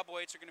boys. The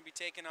Bobwhites are going to be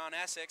taking on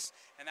Essex,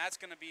 and that's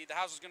going to be, the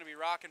house is going to be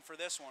rocking for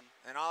this one.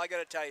 And all I got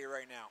to tell you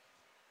right now,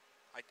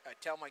 I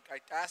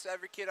ask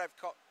every kid I've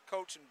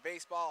coached in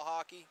baseball,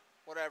 hockey,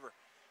 whatever,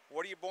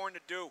 what are you born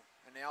to do?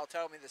 And they all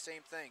tell me the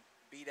same thing: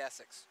 beat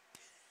Essex.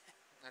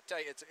 I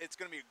tell you, it's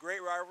going to be a great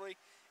rivalry.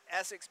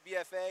 Essex,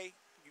 BFA,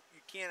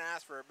 you can't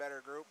ask for a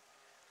better group.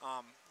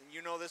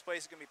 This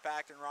place is going to be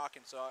packed and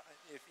rocking. So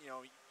if you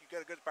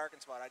got a good parking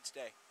spot, I'd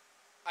stay.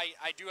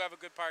 I do have a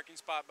good parking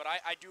spot, but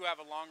I do have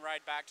a long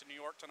ride back to New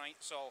York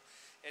tonight. So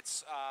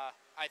it's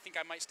I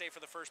think I might stay for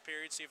the first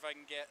period, see if I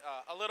can get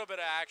a little bit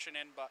of action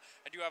in. But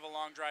I do have a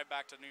long drive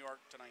back to New York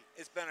tonight.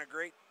 It's been a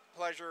great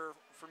pleasure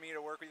for me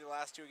to work with you the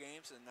last 2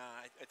 games, and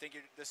I think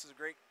this is a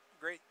great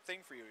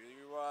thing for you.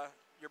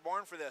 You're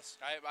born for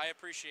this. I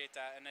appreciate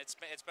that, and it's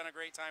been a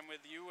great time with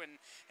you and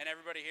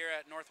everybody here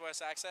at Northwest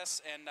Access.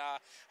 And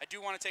I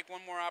do want to take one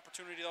more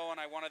opportunity though, and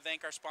I want to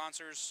thank our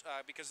sponsors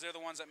because they're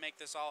the ones that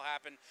make this all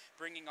happen,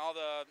 bringing all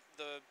the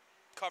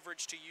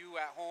coverage to you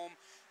at home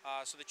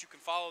so that you can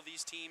follow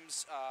these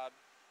teams.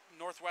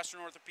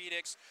 Northwestern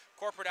Orthopedics,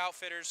 Corporate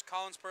Outfitters,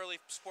 Collins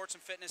Pearly Sports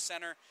and Fitness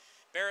Center,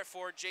 Barrett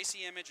Ford,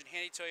 JC Image, and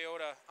Handy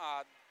Toyota.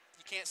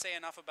 You can't say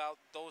enough about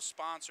those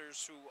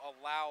sponsors who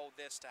allow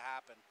this to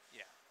happen.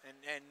 Yeah,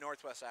 and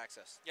Northwest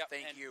Access. Yep,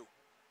 Thank you.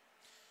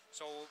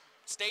 So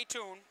stay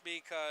tuned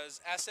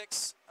because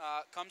Essex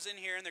comes in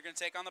here and they're going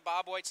to take on the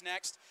Bobwhites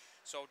next.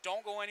 So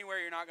don't go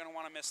anywhere. You're not going to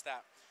want to miss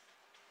that.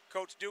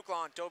 Coach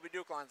Duclaw, Toby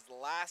Duclaw's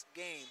last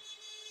game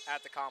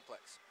at the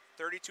complex.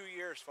 32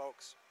 years,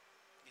 folks.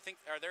 You think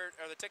are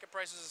the ticket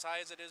prices as high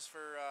as it is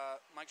for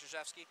Mike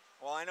Krzyzewski?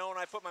 Well, I know when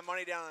I put my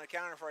money down on the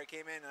counter before I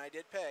came in, and I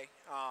did pay,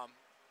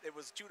 it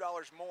was $2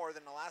 more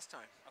than the last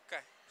time.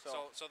 Okay.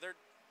 So their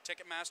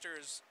Ticketmaster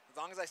is... As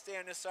long as I stay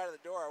on this side of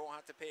the door, I won't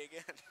have to pay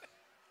again.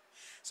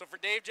 So for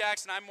Dave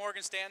Jackson, I'm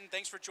Morgan Stanton.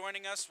 Thanks for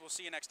joining us. We'll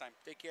see you next time.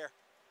 Take care.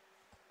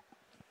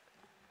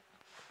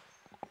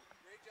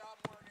 Great job,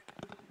 Morgan.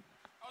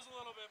 That was a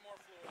little bit more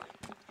fluid.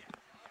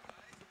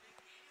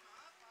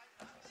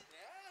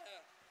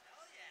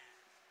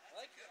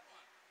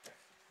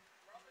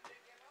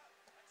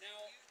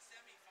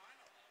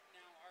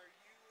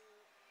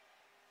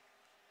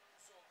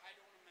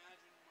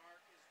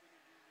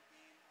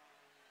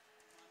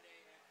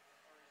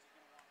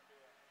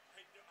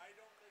 I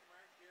don't think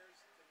Mark cares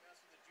to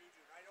mess with the juju.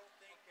 I don't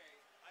think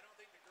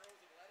the girls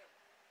would let him.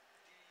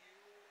 Do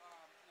you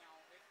now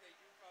if they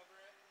do cover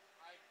it,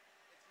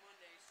 it's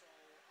Monday, so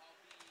I'll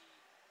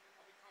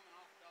be coming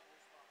off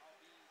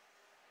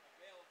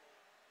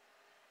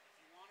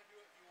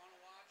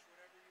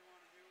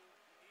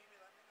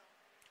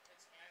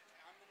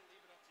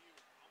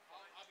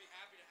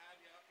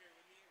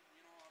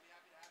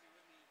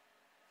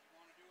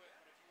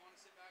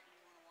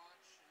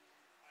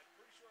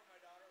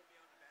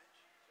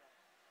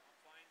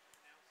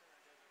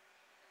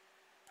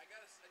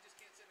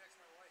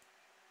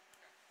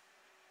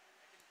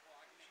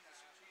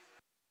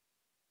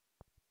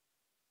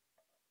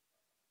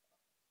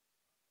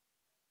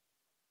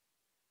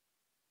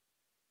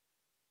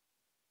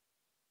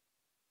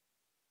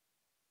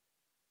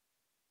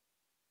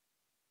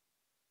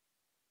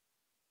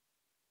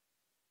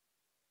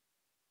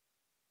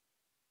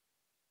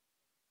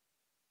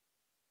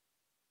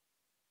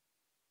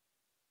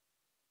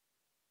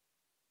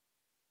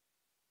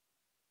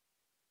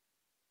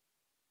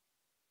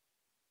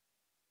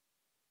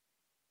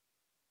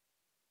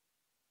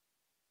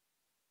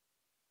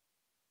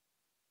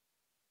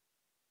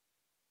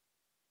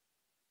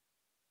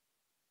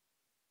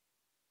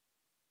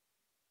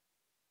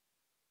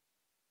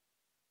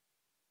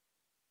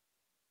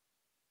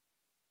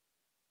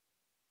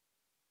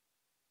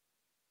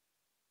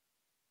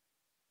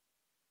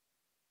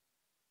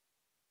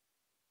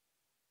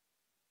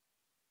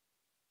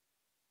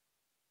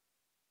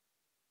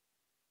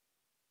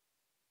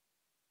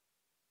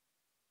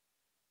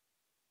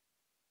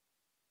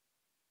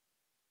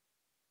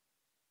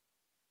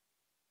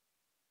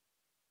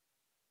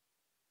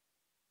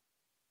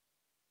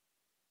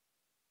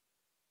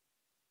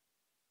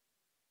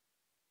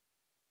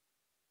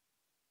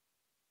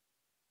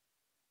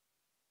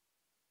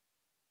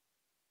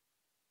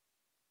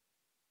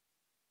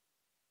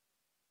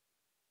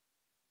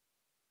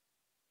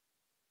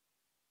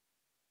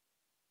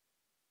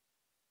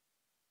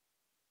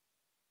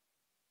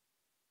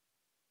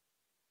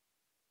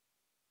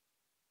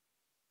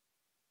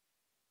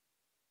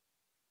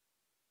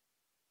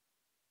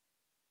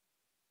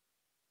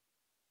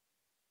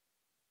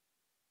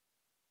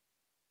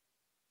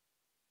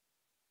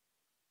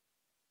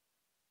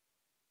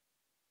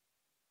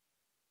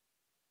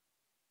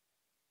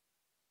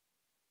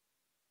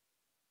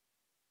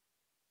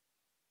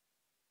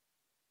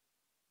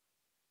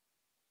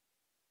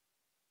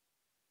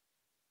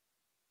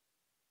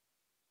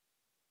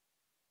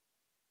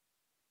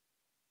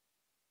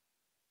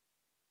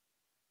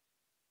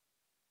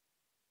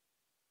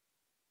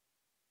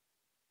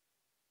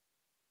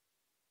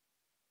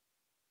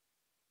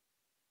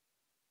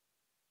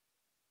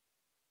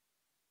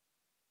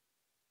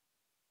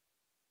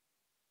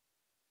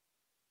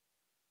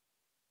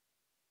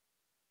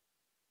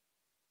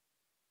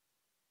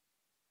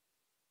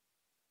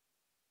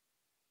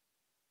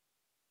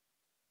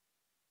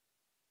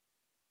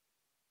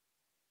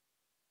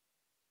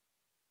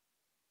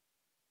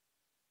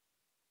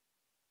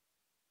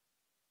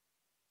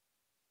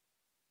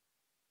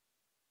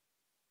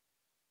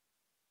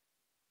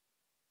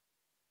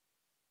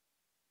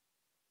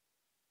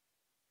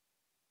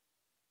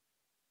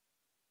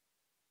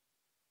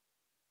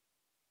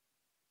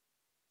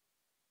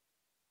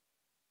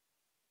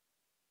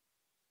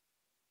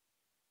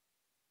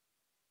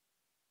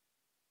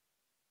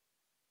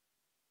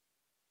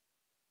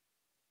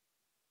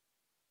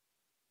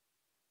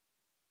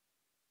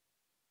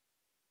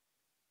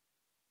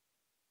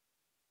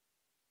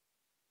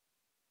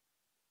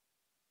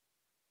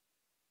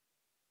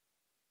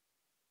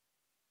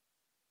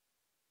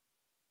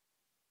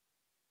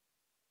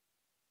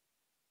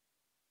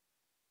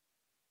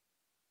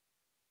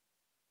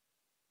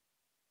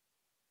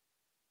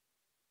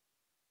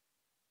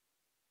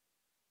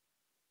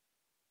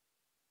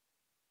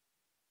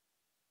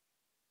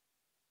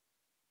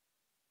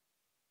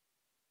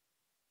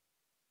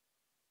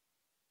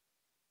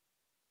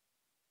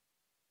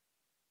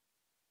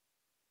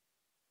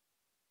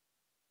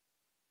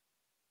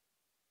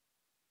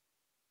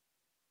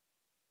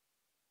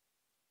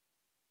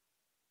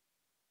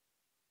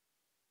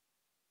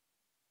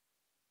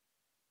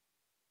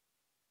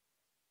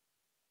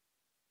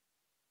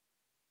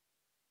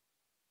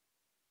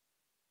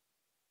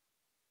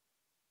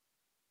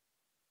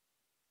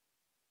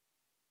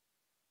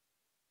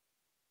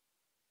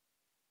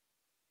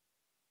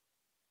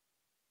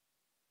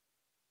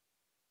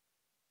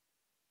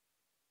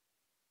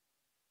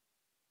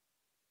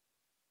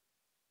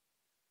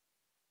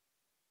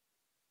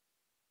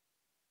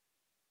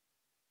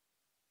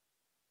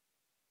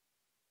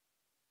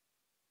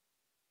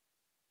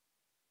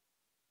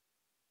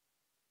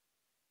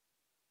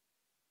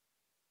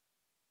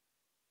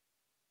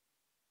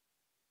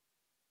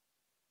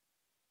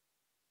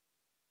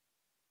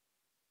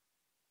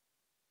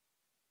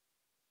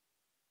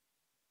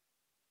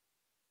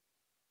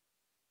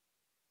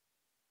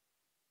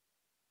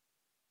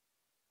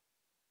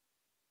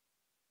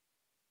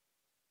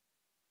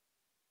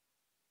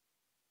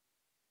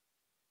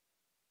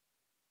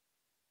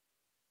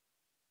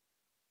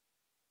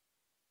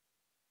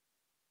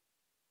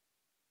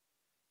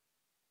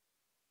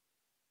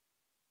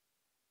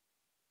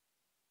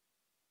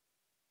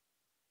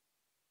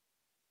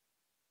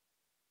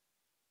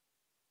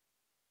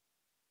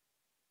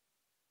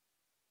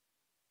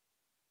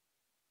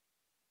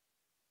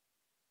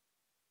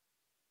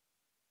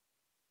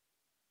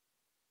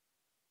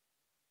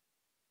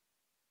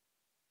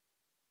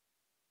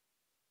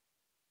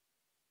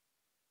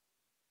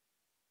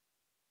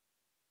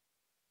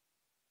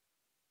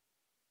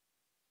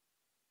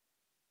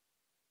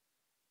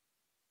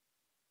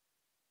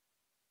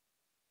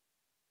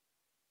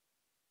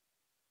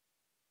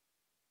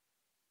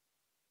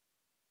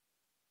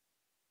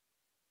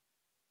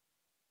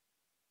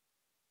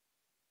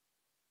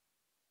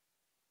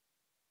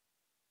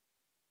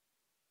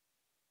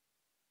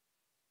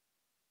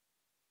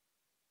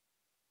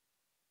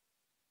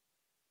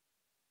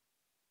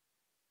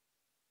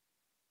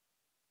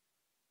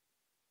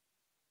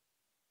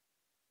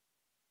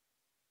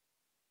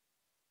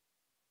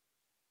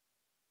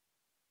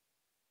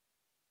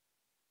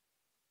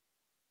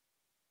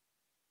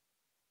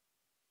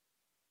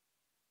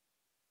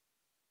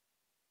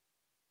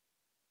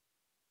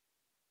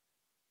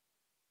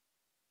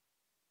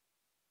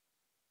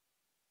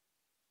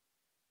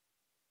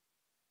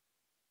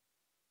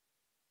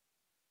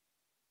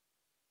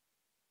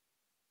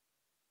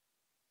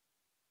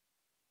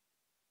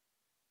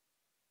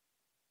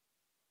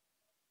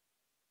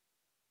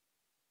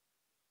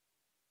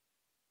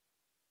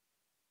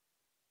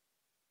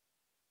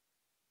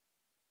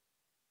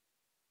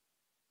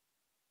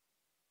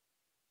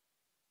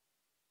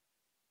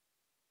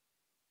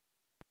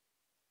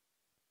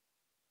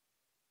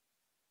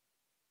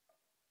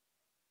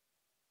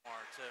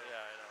too. Yeah,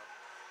 I know.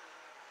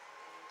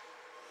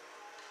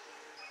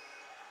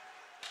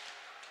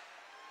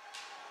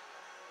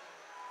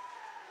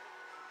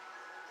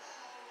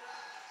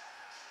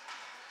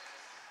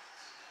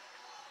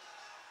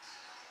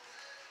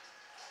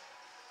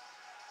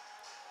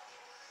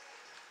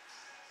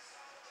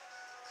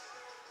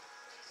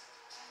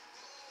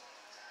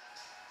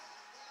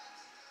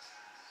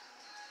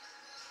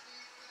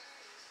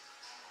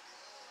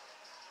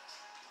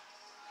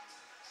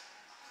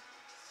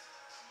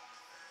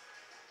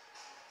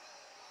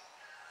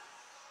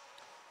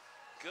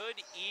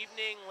 Good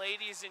evening,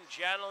 ladies and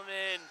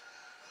gentlemen.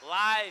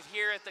 Live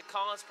here at the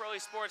Collins Pro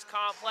Sports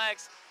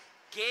Complex.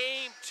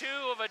 Game 2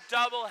 of a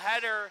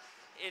doubleheader.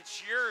 It's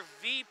your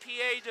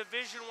VPA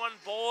Division I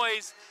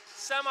boys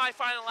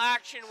semifinal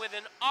action with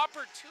an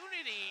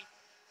opportunity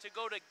to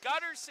go to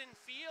Gutterson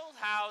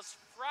Fieldhouse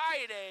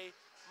Friday,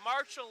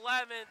 March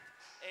 11th.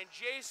 And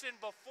Jason,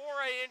 before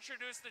I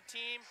introduce the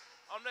team,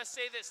 I'm going to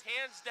say this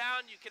hands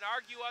down. You can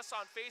argue us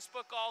on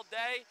Facebook all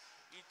day.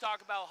 You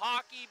talk about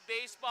hockey,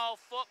 baseball,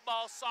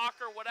 football,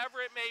 soccer, whatever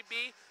it may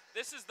be.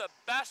 This is the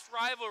best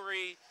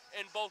rivalry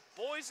in both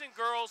boys and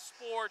girls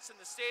sports in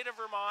the state of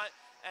Vermont,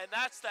 and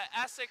that's the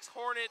Essex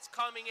Hornets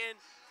coming in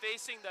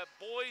facing the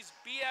boys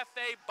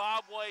BFA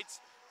Bobwhites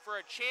for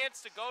a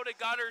chance to go to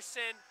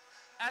Gutterson.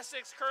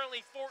 Essex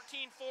currently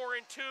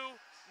 14-4-2,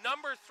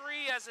 number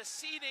 3 as a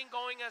seeding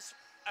going as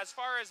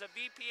far as a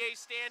VPA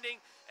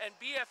standing, and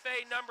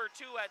BFA number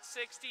 2 at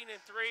 16-3.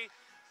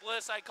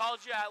 Bliss, I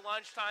called you at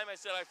lunchtime. I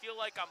said, I feel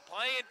like I'm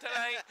playing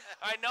tonight.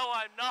 I know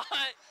I'm not.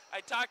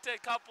 I talked to a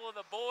couple of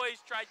the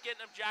boys, tried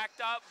getting them jacked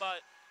up,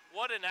 but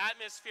what an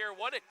atmosphere.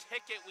 What a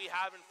ticket we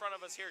have in front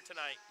of us here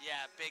tonight.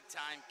 Yeah, big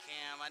time,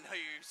 Cam. I know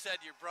you said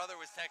your brother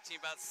was texting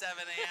you about 7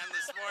 a.m.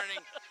 this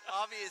morning.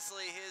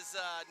 Obviously, his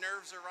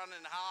nerves are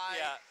running high.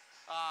 Yeah.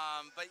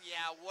 But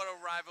yeah, what a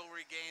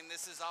rivalry game.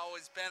 This has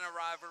always been a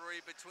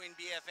rivalry between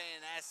BFA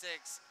and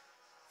Essex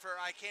for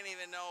I can't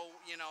even know,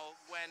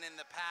 when in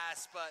the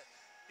past, but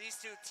these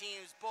two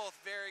teams, both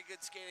very good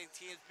skating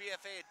teams.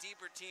 BFA a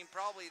deeper team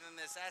probably than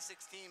this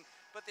Essex team,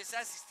 but this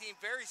Essex team,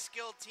 very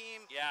skilled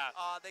team. Yeah.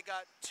 They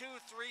got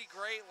 2-3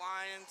 great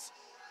lines,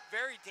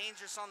 very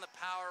dangerous on the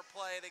power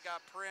play. They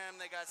got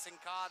Prim, they got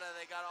Sincata,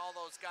 they got all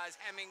those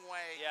guys,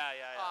 Hemingway. Yeah.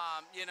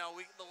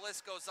 The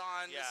list goes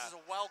on. Yeah. This is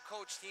a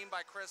well-coached team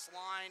by Chris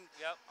Line,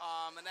 Yep.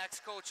 an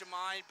ex-coach of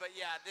mine. But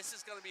yeah, this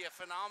is going to be a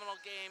phenomenal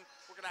game.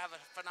 We're going to have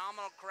a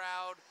phenomenal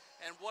crowd.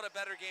 And what a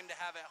better game to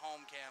have at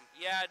home, Cam.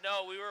 Yeah,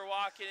 no, we were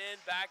walking in,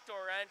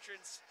 backdoor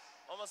entrance,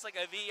 almost like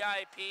a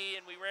VIP,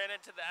 and we ran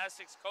into the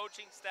Essex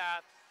coaching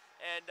staff.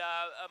 And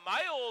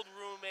my old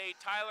roommate,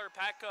 Tyler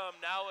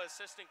Peckham, now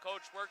assistant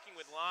coach working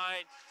with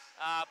Line,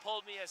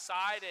 pulled me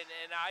aside,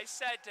 and I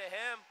said to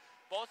him,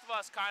 both of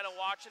us kind of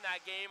watching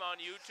that game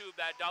on YouTube,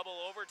 that double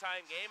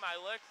overtime game, I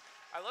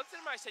looked at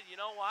him, I said, you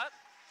know what?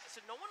 I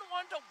said, no one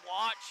wanted to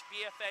watch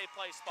BFA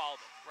play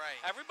Spalding. Right.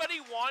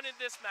 Everybody wanted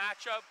this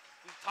matchup.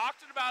 We talked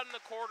about it in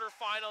the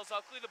quarterfinals.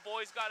 Luckily, the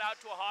boys got out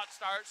to a hot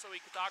start, so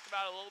we could talk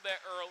about it a little bit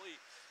early.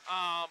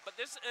 But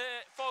this,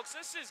 folks,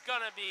 this is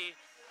going to be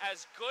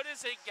as good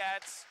as it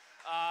gets.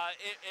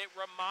 It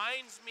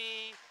reminds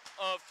me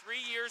of 3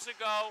 years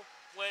ago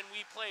when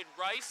we played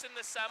Rice in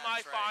the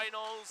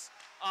semifinals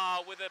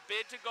with a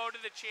bid to go to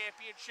the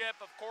championship.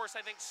 Of course,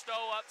 I think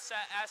Stowe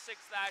upset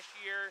Essex that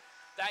year,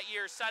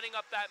 setting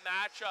up that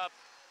matchup.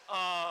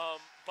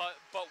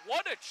 But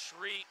what a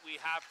treat we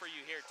have for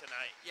you here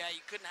tonight. Yeah, you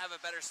couldn't have a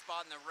better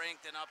spot in the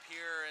rink than up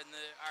here in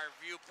our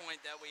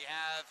viewpoint that we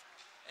have.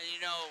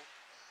 And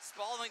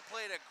Spalding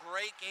played a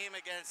great game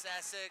against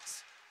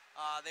Essex.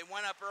 They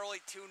went up early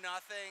 2-0.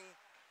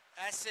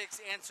 Essex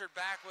answered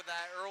back with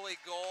that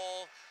early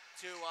goal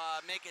to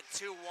make it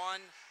 2-1.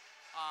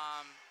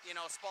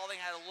 Spalding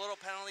had a little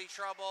penalty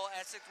trouble.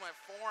 Essex went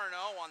 4-0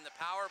 on the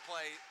power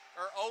play,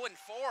 or 0-4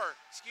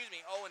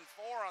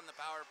 on the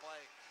power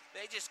play.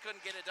 They just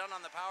couldn't get it done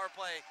on the power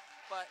play.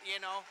 But,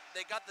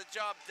 they got the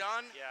job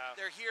done. Yeah.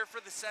 They're here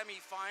for the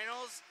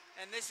semifinals,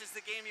 and this is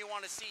the game you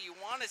want to see. You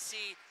want to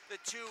see the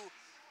two,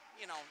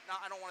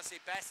 I don't want to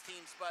say best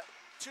teams, but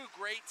two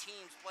great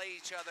teams play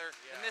each other.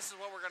 Yeah. And this is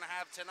what we're going to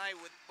have tonight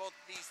with both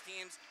these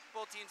teams.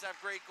 Both teams have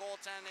great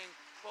goaltending.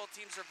 Both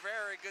teams are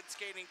very good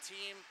skating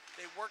team.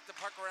 They work the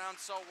puck around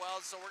so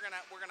well, so we're gonna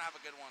have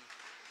a good one.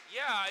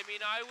 Yeah, I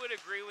mean, I would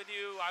agree with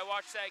you. I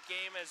watched that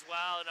game as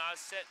well, and I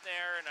was sitting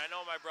there, and I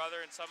know my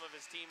brother and some of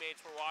his teammates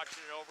were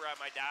watching it over at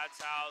my dad's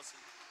house. And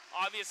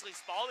obviously,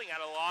 Spalding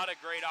had a lot of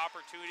great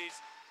opportunities.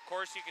 Of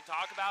course, you can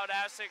talk about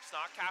Essex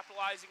not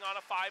capitalizing on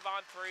a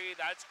 5-on-3.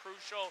 That's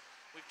crucial.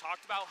 We've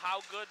talked about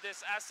how good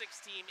this Essex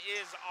team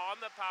is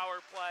on the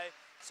power play,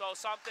 so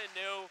something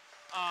new.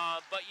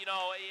 But,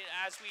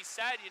 as we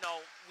said,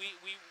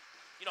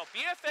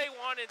 BFA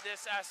wanted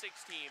this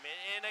Essex team.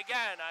 And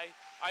again,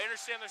 I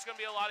understand there's going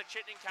to be a lot of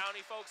Chittenden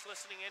County folks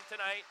listening in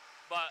tonight.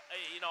 But,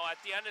 at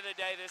the end of the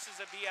day, this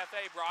is a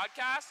BFA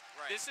broadcast.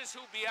 Right. This is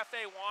who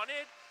BFA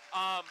wanted.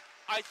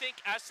 I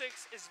think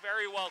Essex is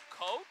very well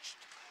coached.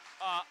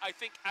 I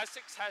think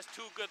Essex has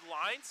two good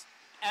lines.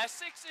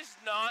 Essex is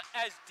not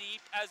as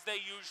deep as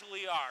they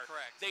usually are.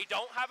 Correct. They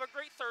don't have a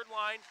great third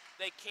line.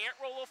 They can't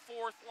roll a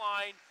fourth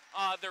line.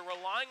 They're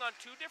relying on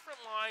two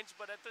different lines,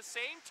 but at the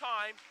same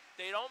time,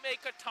 they don't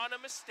make a ton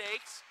of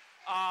mistakes.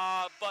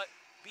 But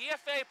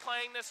BFA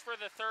playing this for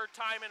the third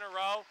time in a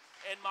row,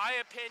 in my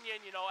opinion,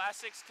 you know,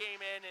 Essex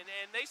came in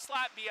and they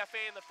slapped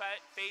BFA in the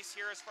face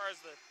here as far as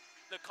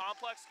the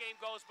complex game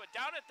goes. But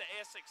down at the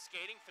Essex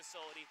skating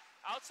facility,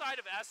 outside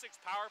of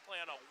Essex power play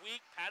on a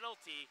weak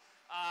penalty,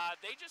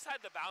 they just had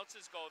the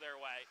bounces go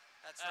their way.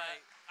 That's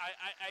right.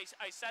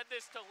 I said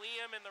this to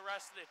Liam and the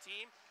rest of the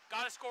team.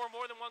 Got to score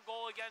more than one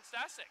goal against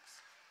Essex.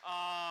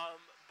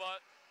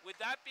 But with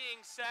that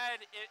being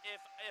said,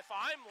 if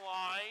I'm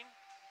line,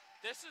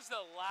 this is the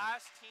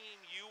last team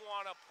you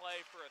want to play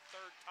for a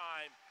third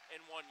time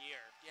in 1 year.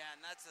 Yeah,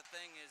 and that's the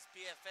thing is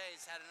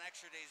BFA's had an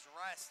extra day's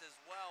rest as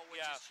well, which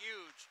is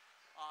huge.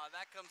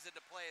 That comes into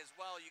play as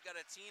well. You got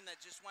a team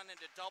that just went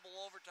into double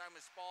overtime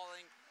with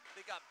Spalding.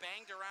 They got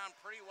banged around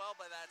pretty well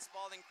by that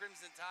Spalding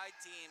Crimson Tide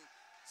team.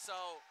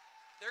 So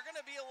they're going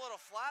to be a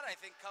little flat, I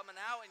think, coming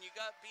out. And you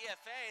got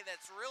BFA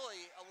that's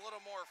really a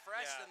little more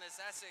fresh than this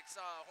Essex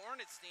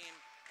Hornets team.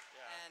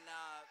 Yeah. And,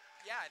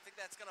 I think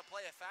that's going to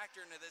play a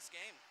factor into this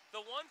game.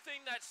 The one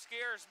thing that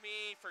scares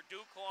me for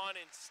Duclaw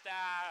and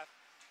staff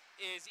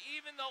is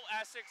even though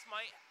Essex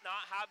might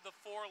not have the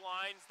four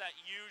lines that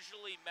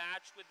usually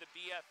match with the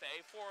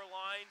BFA four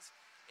lines,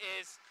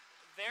 is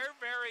they're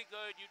very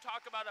good. You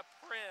talk about a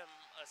Prim,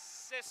 a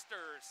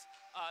Sisters.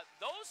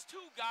 Those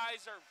two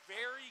guys are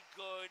very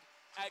good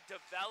at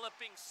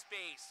developing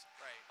space,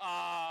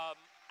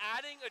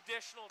 adding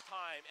additional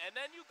time. And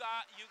then you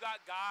got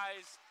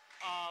guys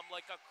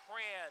like a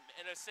Cran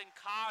and a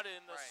Sincata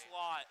in the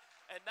slot.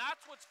 And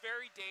that's what's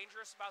very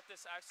dangerous about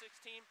this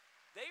Essex team.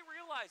 They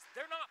realize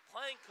they're not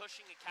playing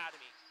Cushing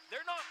Academy.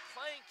 They're not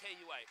playing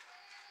KUA.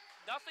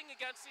 Nothing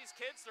against these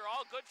kids. They're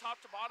all good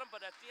top to bottom,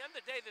 but at the end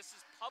of the day, this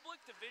is public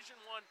Division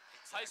I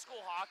high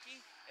school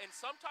hockey, and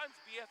sometimes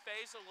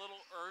BFA is a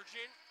little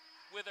urgent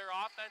with their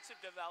offensive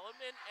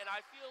development, and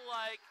I feel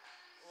like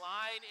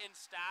line and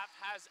staff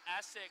has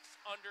Essex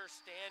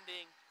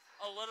understanding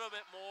a little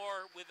bit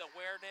more with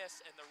awareness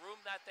and the room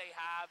that they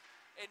have,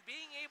 and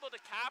being able to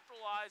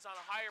capitalize on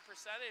a higher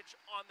percentage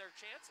on their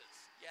chances.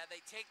 Yeah,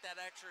 they take that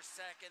extra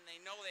second.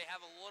 They know they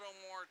have a little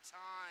more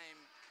time,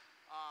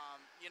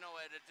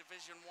 at a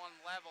Division I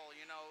level.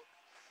 You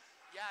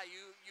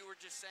were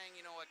just saying,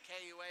 a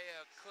KUA,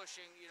 a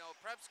Cushing,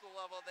 prep school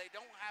level, they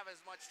don't have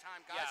as much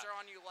time. Guys are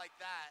on you like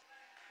that.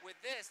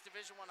 With this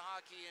Division I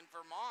hockey in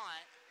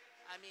Vermont,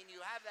 I mean,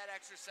 you have that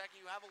extra second.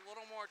 You have a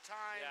little more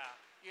time.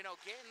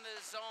 Get in the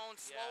zone,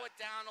 slow it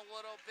down a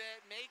little bit,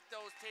 make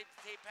those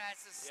tape-to-tape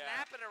passes,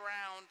 snap it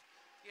around.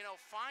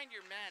 Find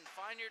your men,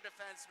 find your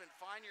defenseman,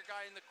 find your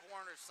guy in the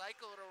corner,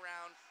 cycle it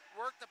around,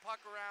 work the puck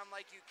around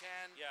like you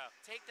can.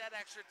 Take that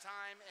extra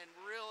time and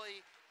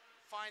really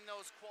find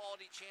those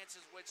quality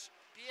chances, which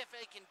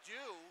BFA can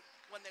do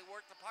when they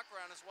work the puck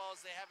around as well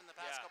as they have in the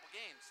past couple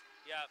games.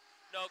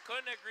 No,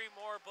 couldn't agree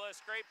more,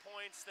 Bliss. Great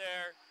points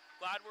there.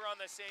 Glad we're on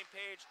the same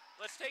page.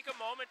 Let's take a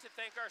moment to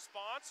thank our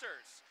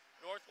sponsors.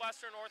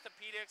 Northwestern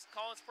Orthopedics,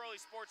 Collins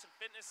Pearly Sports and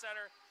Fitness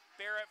Center,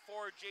 Barrett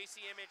Ford,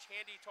 JC Image,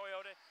 Handy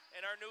Toyota,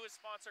 and our newest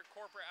sponsor,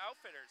 Corporate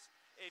Outfitters.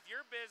 If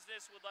your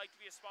business would like to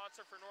be a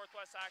sponsor for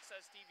Northwest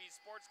Access TV's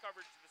sports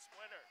coverage this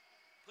winter,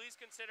 please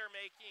consider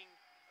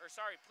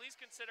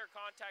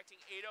contacting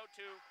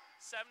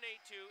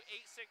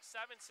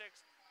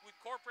 802-782-8676. With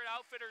Corporate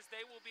Outfitters,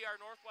 they will be our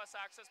Northwest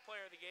Access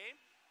Player of the Game.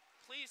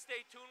 Please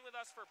stay tuned with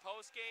us for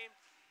post-game.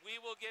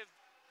 We will give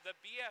the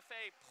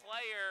BFA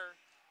player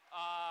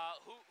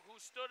who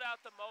stood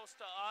out the most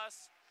to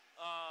us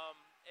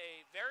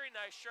a very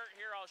nice shirt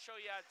here. I'll show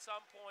you at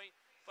some point,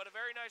 but a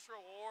very nice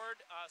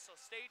reward. So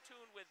stay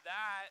tuned with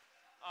that.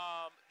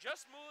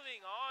 Just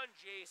moving on,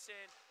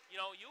 Jason,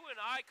 you and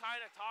I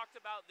kind of talked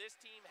about this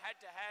team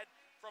head-to-head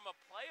from a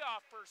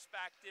playoff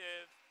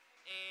perspective,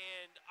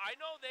 and I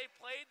know they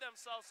played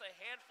themselves a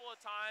handful of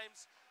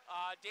times,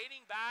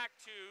 dating back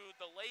to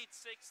the late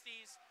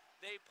 60s.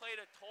 They played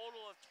a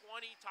total of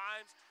 20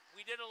 times.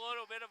 We did a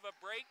little bit of a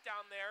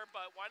breakdown there,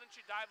 but why don't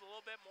you dive a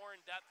little bit more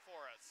in depth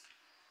for us?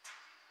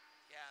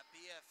 Yeah,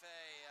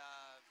 BFA,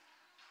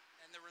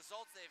 and the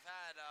results they've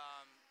had,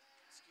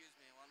 excuse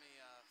me, let me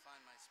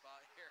find my spot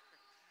here.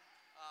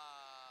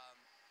 I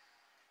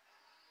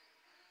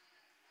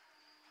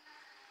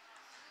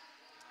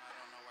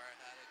don't know where I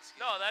had it.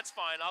 No, that's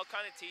fine. I'll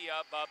kind of tee you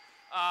up, Bub.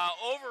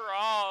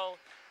 Overall,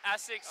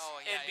 Essex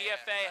and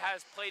BFA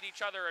has played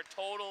each other a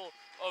total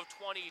of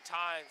 20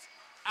 times.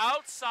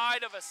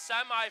 Outside of a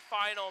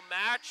semifinal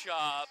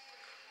matchup.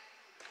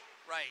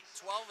 Right,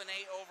 12-8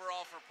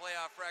 overall for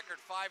playoff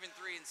record, 5-3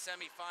 in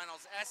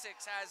semifinals.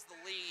 Essex has the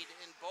lead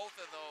in both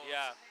of those.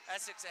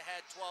 Essex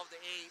ahead 12-8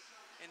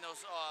 in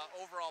those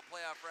overall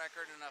playoff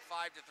record, and a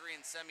 5-3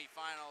 in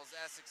semifinals.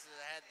 Essex is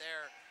ahead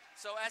there.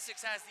 So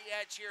Essex has the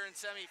edge here in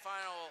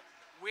semifinal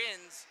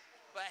wins.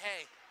 But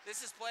hey,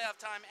 this is playoff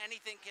time.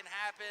 Anything can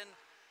happen.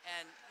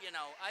 And,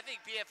 I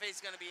think BFA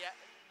is going to be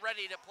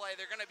ready to play.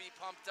 They're going to be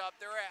pumped up.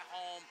 They're at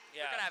home.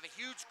 Yeah. They're going to have a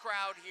huge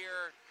crowd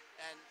here.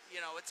 And, you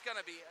know, it's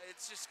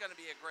just going to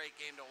be a great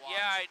game to watch.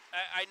 Yeah,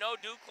 I know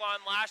Duquan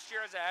last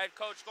year as a head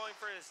coach going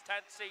for his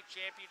 10th state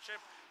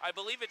championship. I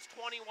believe it's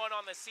 21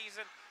 on the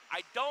season.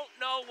 I don't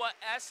know what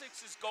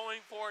Essex is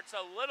going for. It's a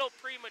little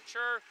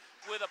premature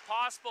with a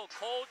possible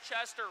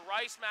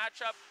Colchester-Rice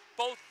matchup.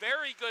 Both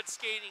very good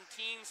skating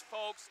teams,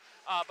 folks.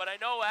 But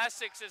I know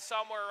Essex is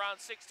somewhere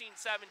around 16,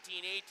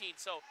 17, 18.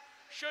 So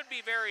should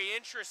be very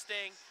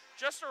interesting.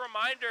 Just a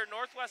reminder,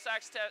 Northwest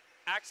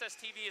Access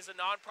TV is a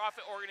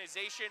nonprofit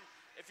organization.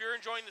 If you're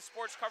enjoying the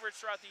sports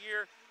coverage throughout the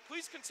year,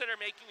 please consider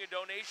making a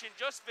donation.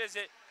 Just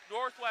visit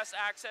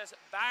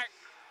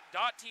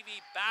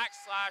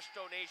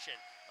northwestaccess.tv/donation.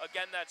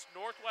 Again, that's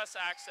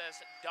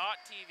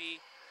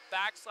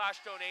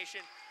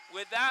northwestaccess.tv/donation.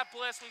 With that,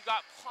 Bliss, we've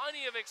got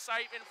plenty of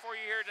excitement for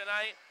you here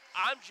tonight.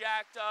 I'm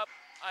jacked up.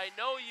 I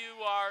know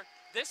you are.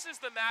 This is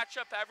the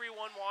matchup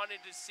everyone wanted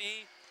to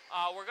see.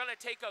 We're going to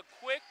take a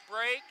quick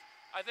break.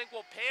 I think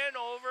we'll pan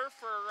over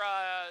for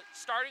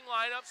starting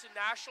lineups and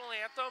national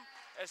anthem.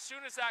 As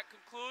soon as that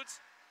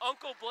concludes,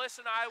 Uncle Bliss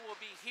and I will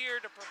be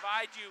here to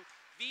provide you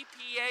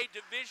VPA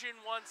Division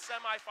I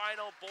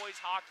semifinal boys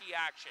hockey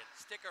action.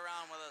 Stick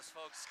around with us,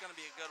 folks. It's going to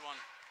be a good one.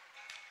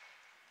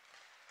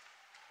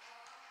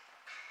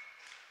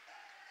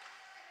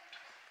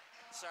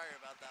 Sorry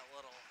about that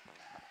little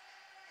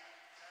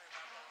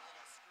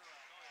screw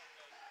up.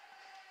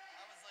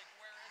 I was like,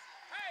 where is it?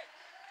 Hey!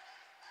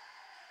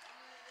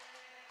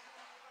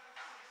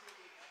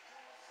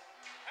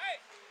 Hey!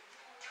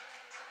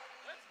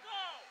 Let's go!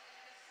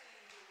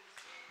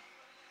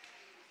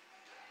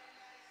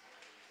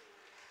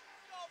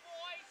 Go,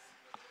 boys!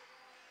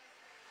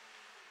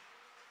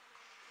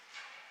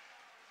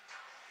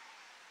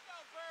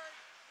 Go, Bird!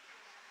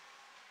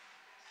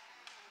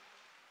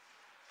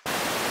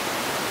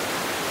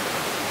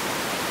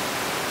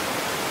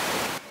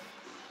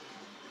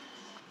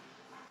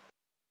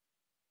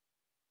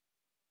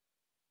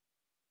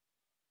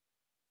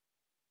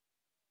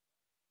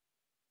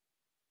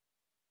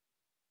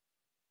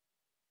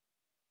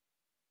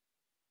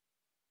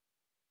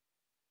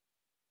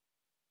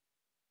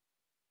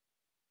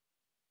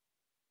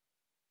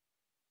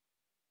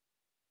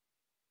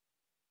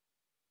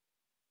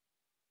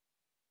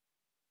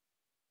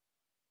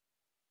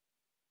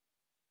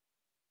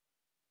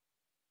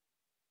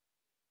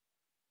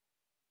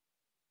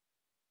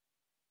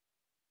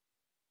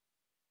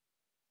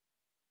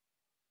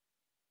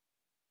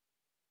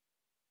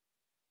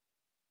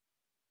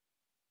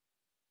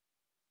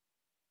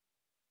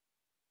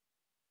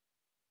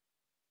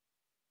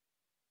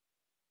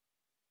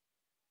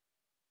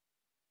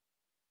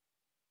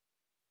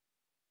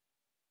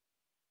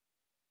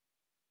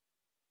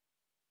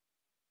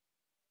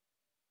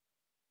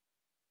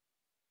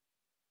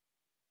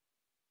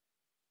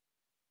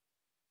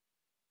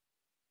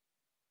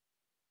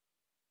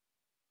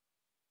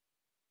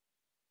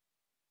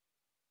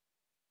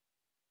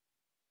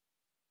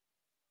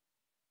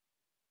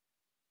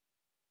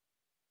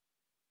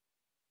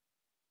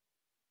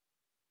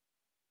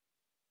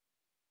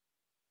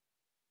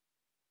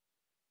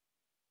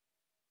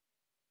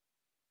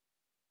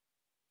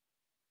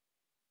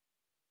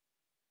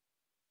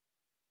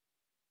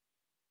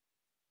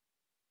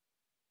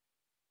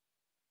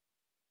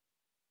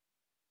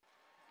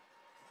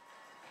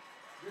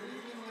 Good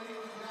evening,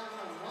 ladies and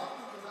gentlemen.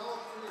 Welcome to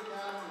Bellows Free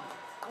Academy,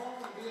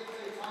 home of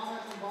BFA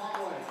Comets and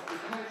Bobwhites, the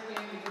tonight's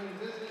game between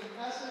visiting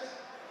Essex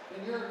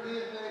and your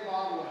BFA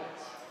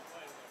Bobwhites.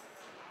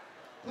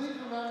 Please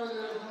remember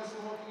there is no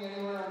smoking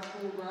anywhere on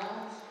school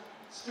grounds.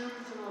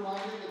 Students are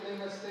reminded that they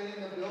must stay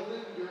in the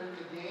building during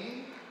the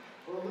game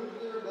or lose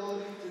their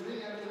ability to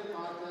re-enter the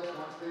contest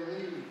once they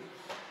leave.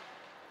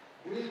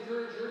 We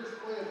encourage your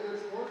display of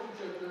good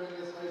sportsmanship during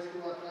this high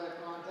school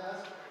athletic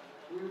contest.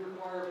 We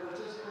require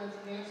participants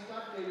and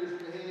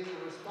spectators to behave in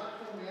a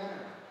respectful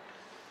manner.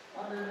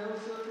 Under no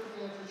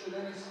circumstances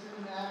should any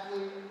student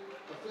athlete,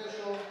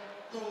 official,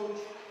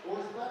 coach,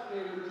 or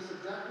spectator be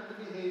subjected to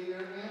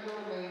behavior and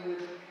or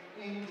language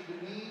aimed to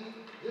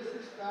demean,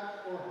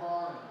 disrespect, or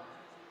harm.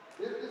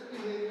 If this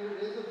behavior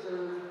is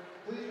observed,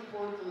 please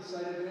report to the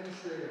site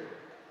administrator.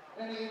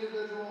 Any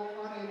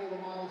individual unable to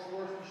model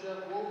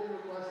sportsmanship will be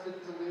requested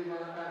to leave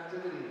our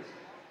activities.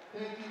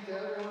 Thank you to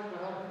everyone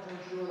for helping to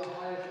ensure the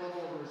highest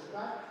level of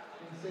respect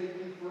and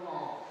safety for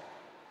all.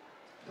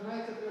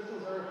 Tonight's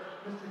officials are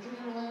Mr.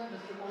 Chamberlain,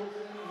 Mr.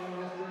 Olson,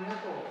 and Mr.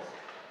 Nichols.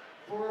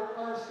 For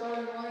our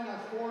starting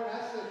lineup for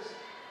Essex,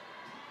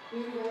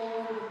 in goal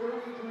number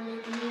 33,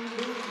 Ian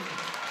Newton.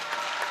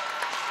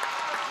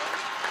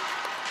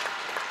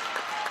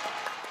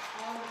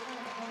 On the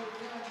bench, number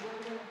 10,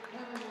 William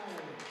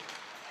Hemingway.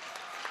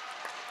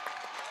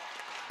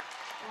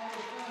 On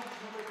the bench,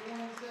 number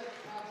 26,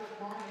 Patrick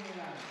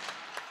Monahan.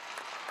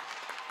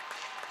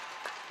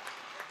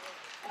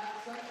 At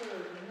center,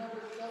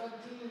 number 7,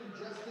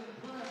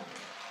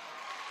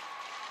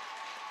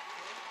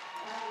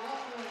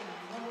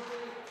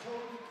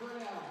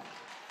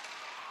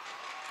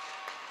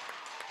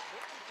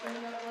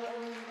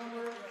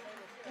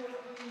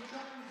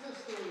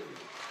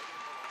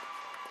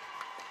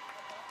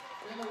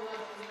 And the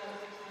rest of the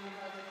Essex team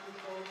has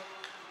its coach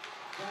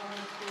down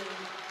the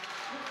stage.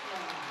 Fifth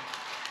line.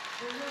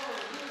 For your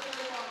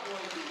BFA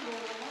Bobwhites, team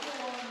goal number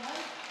 1,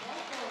 Mike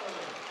Piper.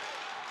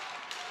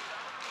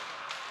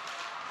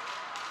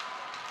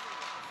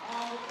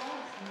 On the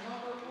bench,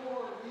 number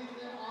 4,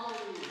 Ethan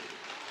Ali.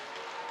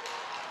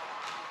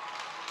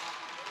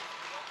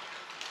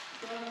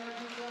 Starting at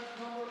defense,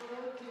 number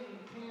 14,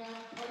 Cam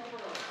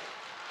Piper.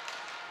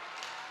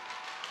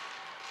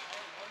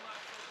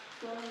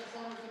 Starting at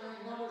center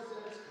tonight, number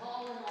 6,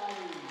 Colin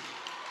Ali.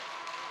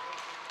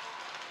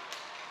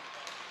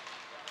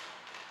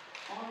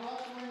 On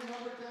left wing,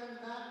 number 10,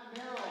 Matt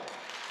Merrill.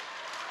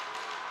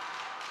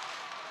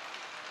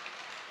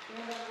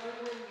 And at right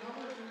wing,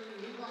 number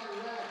 3, Levi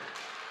Red.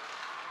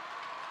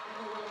 And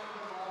the rest of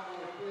the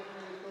Bobwhites,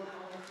 BFA coach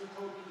on Mr.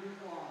 Toby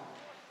Dupont.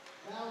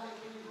 Now we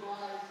please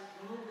rise,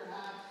 remove your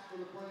hats for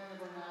the playing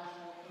of our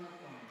national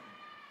anthem.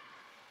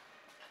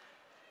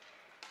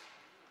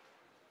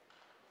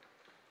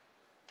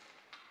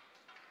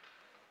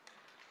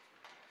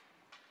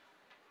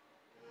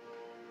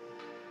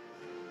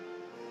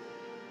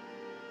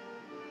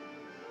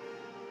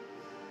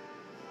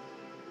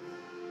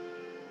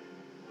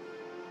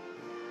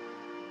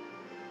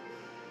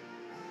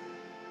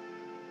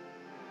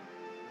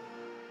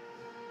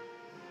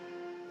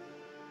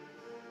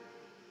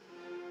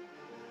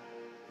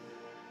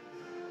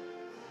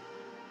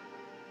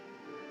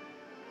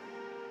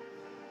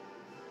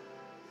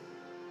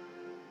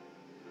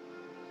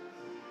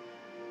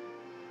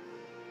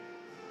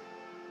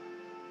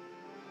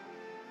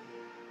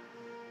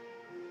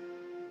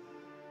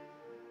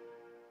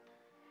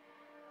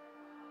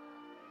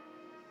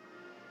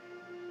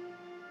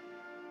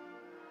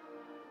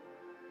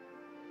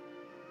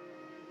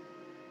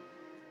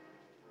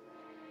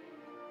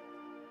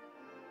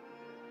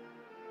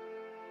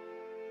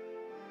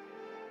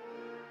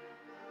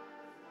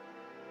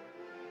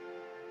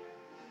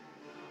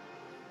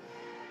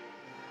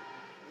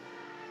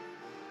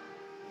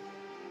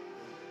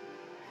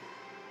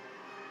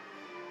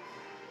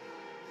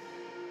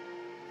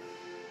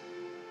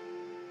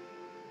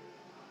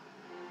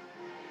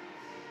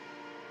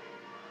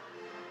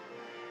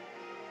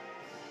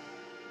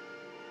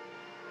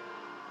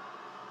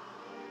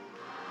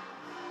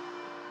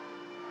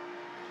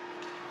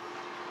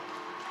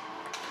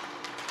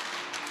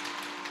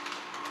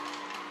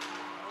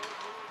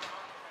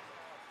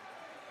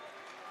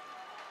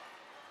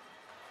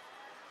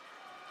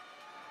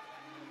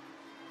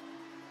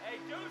 Hey,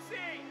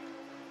 Deucey!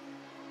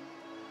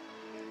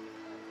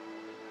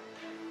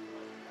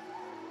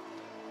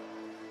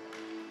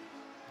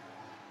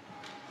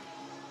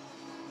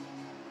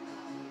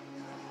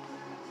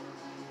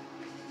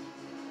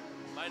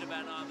 Might have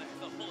been on there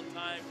the whole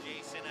time,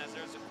 Jason, as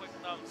there's a quick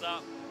thumbs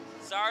up.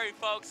 Sorry,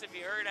 folks, if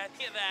you heard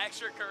any of the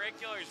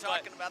extracurriculars.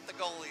 Talking about the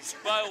goalies.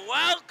 But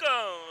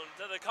welcome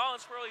to the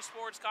Collins Pearly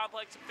Sports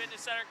Complex and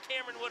Fitness Center.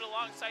 Cameron Wood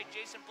alongside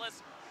Jason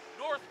Bliss.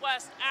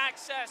 Northwest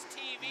Access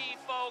TV,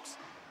 folks.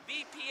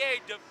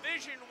 BPA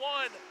Division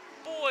I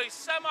boys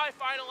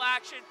semifinal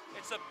action.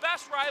 It's the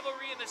best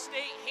rivalry in the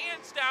state,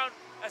 hands down,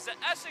 as the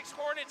Essex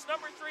Hornets,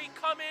 number 3,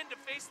 come in to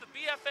face the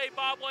BFA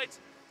Bobwhites.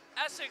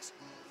 Essex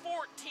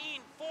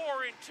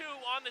 14-4-2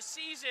 on the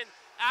season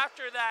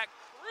after that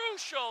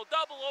crucial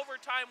double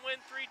overtime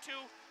win 3-2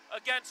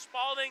 against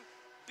Spalding.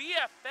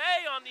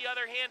 BFA, on the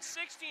other hand,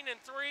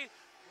 16-3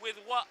 with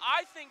what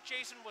I think,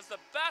 Jason, was the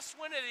best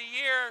win of the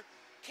year.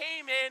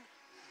 Came in,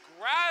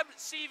 grabbed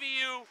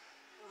CVU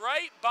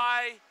right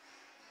by,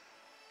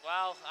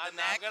 well, I'm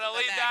going to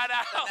leave that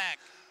out.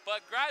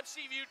 But grabbed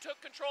CVU, took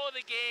control of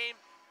the game,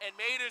 and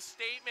made a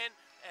statement.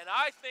 And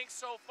I think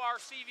so far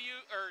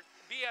CVU, or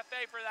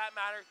BFA for that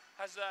matter,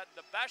 has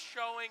the best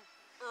showing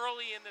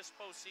early in this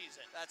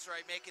postseason. That's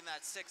right, making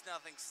that 6-0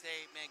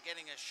 statement,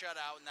 getting a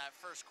shutout in that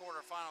first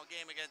quarterfinal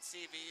game against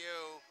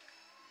CVU.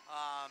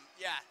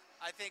 Yeah,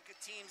 I think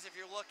teams, if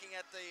you're looking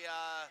at the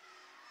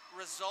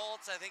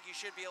results, I think you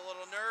should be a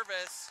little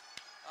nervous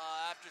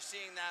after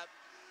seeing that.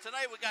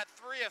 Tonight we got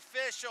 3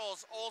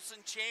 officials,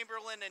 Olsen,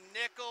 Chamberlain, and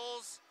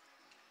Nichols.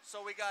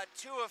 So we got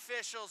 2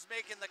 officials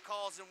making the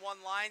calls and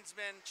 1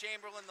 linesman.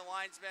 Chamberlain, the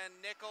linesman,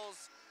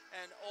 Nichols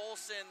and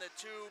Olsen, the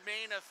 2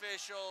 main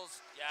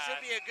officials. Yeah.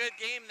 Should be a good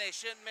game. They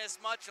shouldn't miss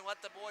much and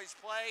let the boys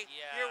play.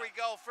 Yeah. Here we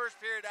go,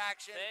 first period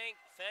action.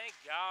 Thank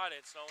God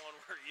it's no one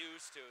we're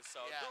used to.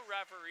 So Yeah. 2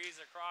 referees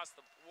across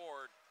the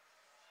board.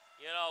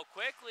 You know,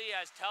 quickly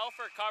as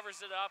Telfer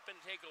covers it up and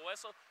take a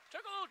whistle.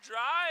 Took a little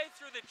drive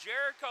through the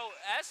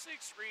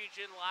Jericho-Essex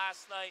region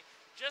last night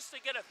just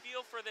to get a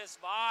feel for this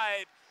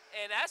vibe.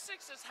 And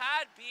Essex has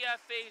had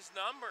BFA's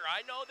number.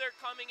 I know they're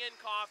coming in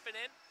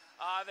confident.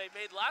 They've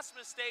made less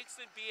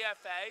mistakes than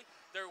BFA.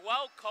 They're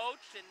well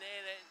coached, and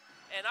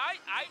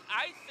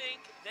I think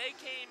they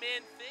came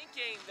in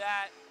thinking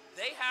that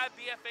they had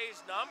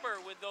BFA's number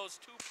with those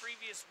 2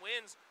 previous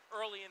wins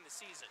early in the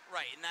season.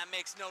 Right, and that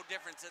makes no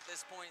difference at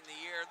this point in the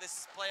year.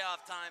 This is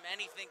playoff time.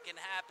 Anything can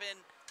happen.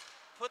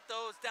 Put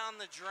those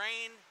down the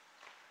drain.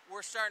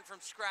 We're starting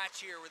from scratch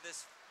here with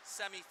this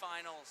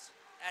semifinals.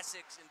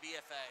 Essex and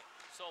BFA.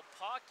 So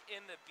puck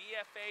in the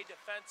BFA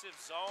defensive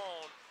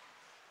zone.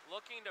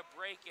 Looking to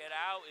break it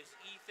out is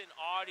Ethan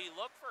Audie.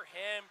 Look for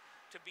him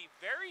to be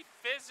very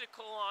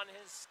physical on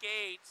his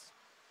skates.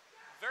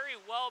 Very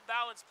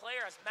well-balanced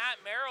player as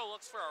Matt Merrill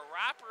looks for a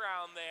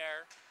wraparound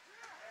there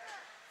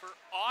for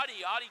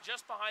Audie. Audie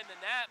just behind the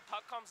net.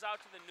 Puck comes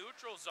out to the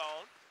neutral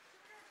zone.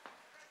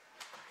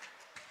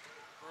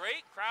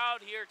 Great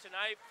crowd here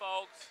tonight,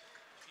 folks.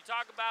 You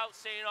talk about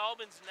St.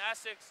 Albans and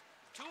Essex,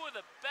 two of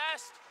the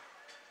best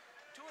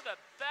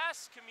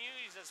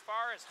communities as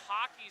far as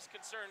hockey is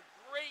concerned.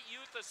 Great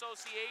youth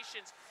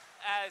associations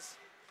as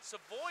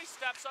Savoy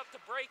steps up to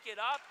break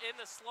it up in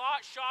the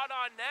slot, shot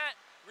on net,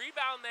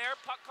 rebound there,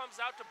 puck comes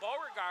out to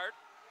Beauregard.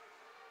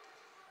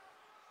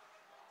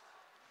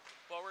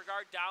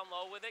 Beauregard down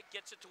low with it,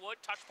 gets it to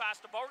Wood, touch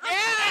pass to Beauregard,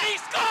 and he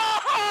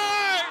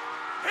scored!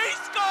 He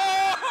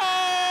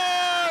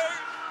scored!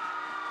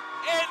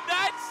 And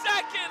that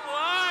second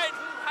line,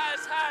 who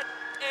has had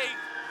a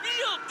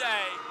field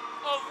day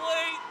of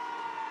late,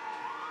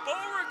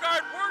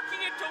 Beauregard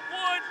working it to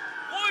Wood,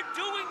 Wood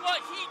doing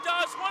what he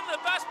does, one of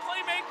the best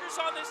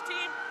playmakers on this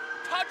team,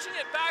 touching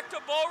it back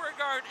to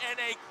Beauregard, and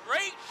a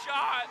great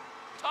shot,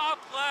 top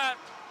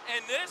left,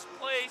 and this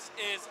place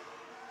is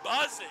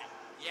buzzing.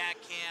 Yeah,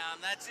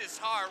 Cam, that's just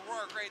hard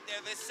work right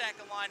there. This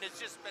second line has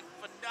just been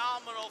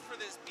phenomenal for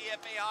this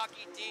BFA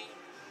hockey team.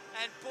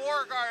 And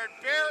Beauregard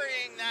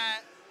burying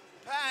that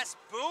past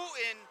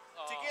Booten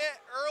to get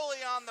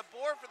early on the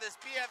board for this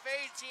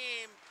BFA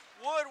team.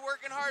 Wood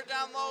working hard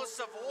down low,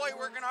 Savoy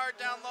working hard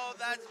down low.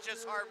 That's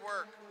just hard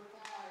work.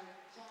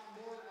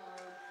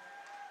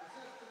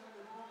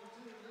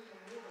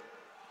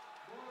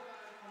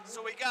 So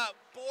we got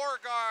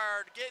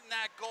Beauregard getting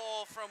that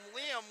goal from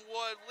Liam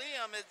Wood.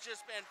 Liam has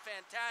just been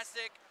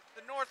fantastic.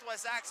 The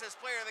Northwest Access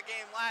player of the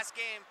game last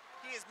game,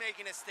 he is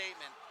making a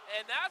statement.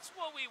 And that's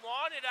what we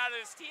wanted out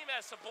of this team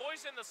as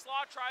Savoy's in the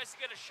slot, tries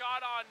to get a shot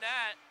on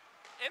net.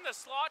 In the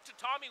slot to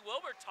Tommy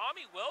Wilbur.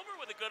 Tommy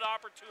Wilbur with a good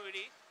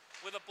opportunity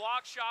with a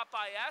block shot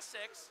by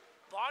Essex.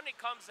 Blondie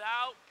comes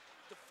out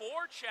to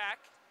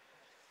forecheck.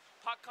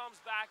 Puck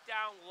comes back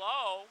down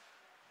low.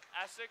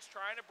 Essex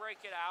trying to break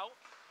it out.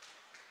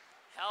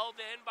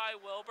 Held in by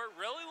Wilbur,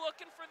 really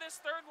looking for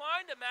this third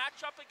line to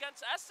match up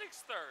against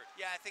Essex third.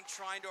 Yeah, I think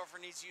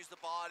Schreindorfer needs to use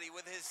the body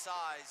with his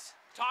size.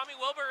 Tommy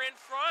Wilbur in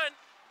front.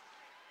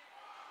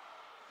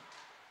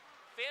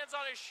 Fans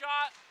on his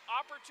shot,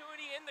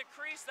 opportunity in the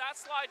crease, that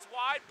slides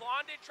wide.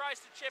 Blondin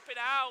tries to chip it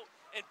out,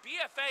 and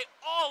BFA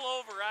all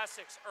over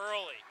Essex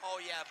early.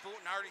 Oh yeah,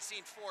 Booten already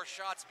seen 4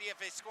 shots.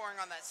 BFA scoring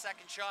on that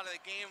second shot of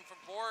the game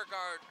from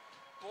Beauregard.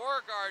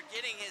 Beauregard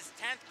getting his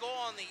 10th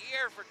goal in the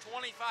year for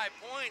 25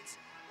 points.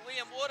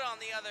 Liam Wood, on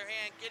the other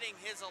hand, getting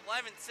his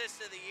 11th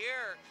assist of the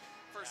year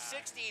for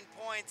 16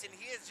 points, and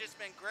he has just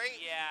been great.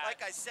 Yeah.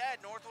 Like I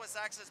said, Northwest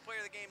Access player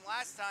of the game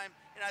last time,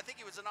 and I think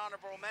he was an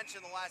honorable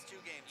mention the last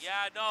 2 games.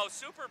 Yeah, no,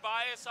 super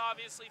bias,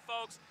 obviously,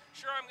 folks.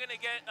 Sure, I'm going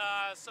to get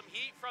some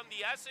heat from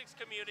the Essex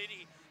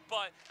community,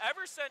 but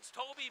ever since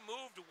Toby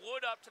moved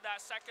Wood up to that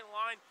second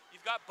line,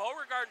 you've got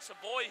Beauregard and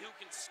Savoy who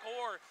can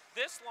score.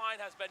 This line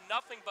has been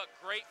nothing but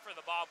great for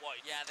the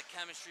Bobwhites. Yeah, the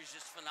chemistry is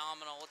just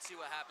phenomenal. Let's see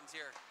what happens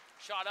here.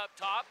 Shot up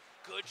top,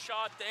 good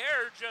shot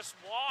there, just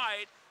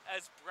wide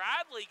as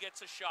Bradley gets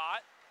a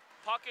shot.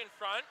 Puck in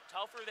front,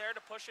 Telfer there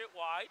to push it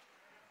wide.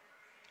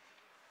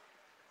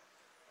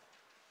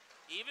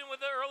 Even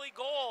with the early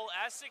goal,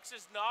 Essex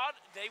is not,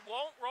 they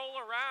won't roll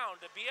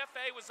around. The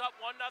BFA was up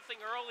 1-0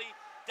 early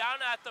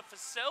down at the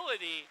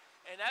facility,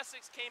 and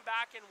Essex came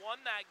back and won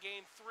that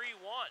game 3-1.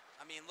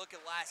 I mean, look at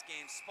last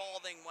game.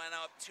 Spalding went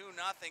up 2-0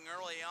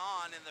 early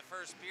on in the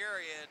first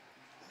period.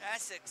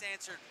 Essex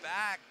answered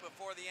back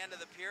before the end of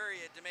the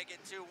period to make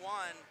it 2-1.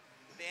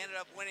 They ended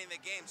up winning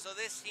the game. So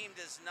this team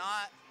does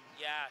not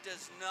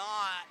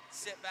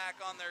sit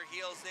back on their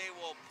heels. They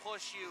will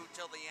push you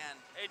till the end.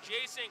 And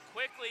Jason,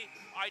 quickly,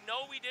 I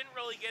know we didn't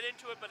really get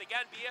into it, but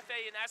again,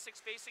 BFA and Essex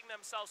facing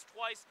themselves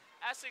twice.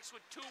 Essex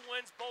with 2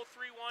 wins, both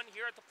 3-1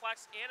 here at the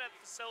Plex and at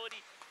the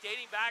facility,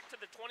 dating back to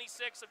the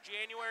 26th of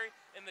January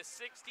and the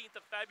 16th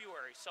of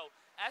February. So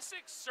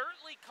Essex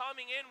certainly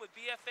coming in with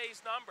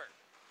BFA's number.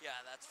 Yeah,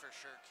 that's for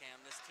sure,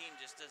 Cam. This team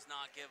just does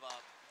not give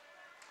up.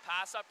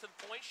 Pass up to the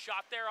point,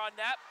 shot there on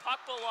net, puck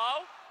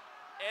below,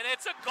 and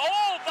it's a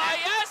goal by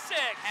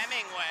Essex.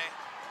 Hemingway.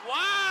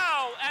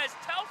 Wow, as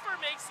Telfer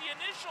makes the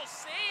initial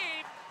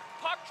save,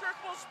 puck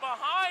trickles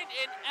behind,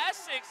 and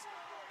Essex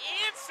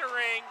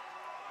answering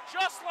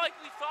just like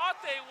we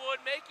thought they would,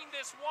 making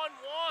this 1-1,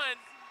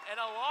 and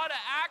a lot of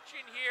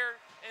action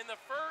here in the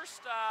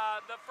first 3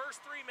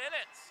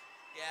 minutes.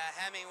 Yeah,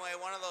 Hemingway,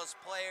 one of those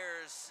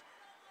players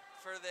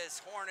for this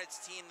Hornets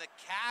team, the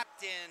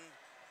captain.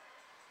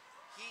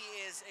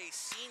 He is a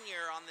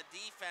senior on the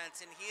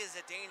defense, and he is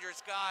a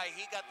dangerous guy.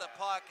 He got the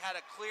puck, had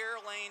a clear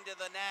lane to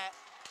the net,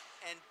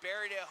 and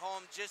buried it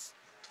home. Just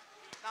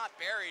not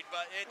buried,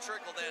 but it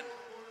trickled in.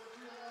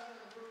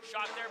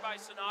 Shot there by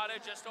Sonata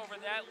just over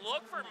that.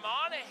 Look for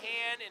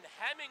Monahan and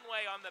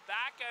Hemingway on the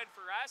back end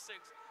for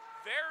Essex.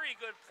 Very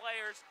good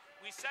players.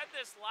 We said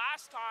this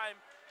last time,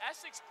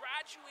 Essex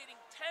graduating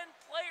 10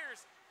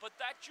 players, but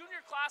that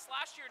junior class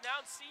last year,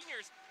 now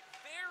seniors,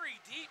 very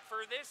deep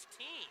for this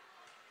team.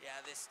 Yeah,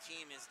 this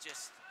team is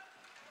just,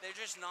 they're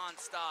just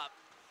nonstop,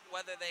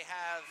 whether they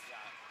have.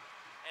 Yeah.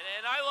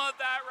 And I love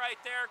that right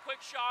there. Quick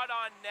shot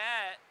on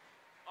net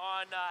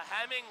on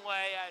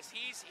Hemingway, as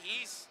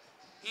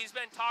he's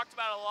been talked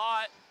about a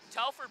lot.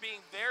 Telfer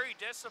being very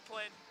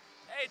disciplined.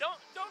 Hey,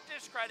 don't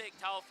discredit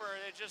Telfer.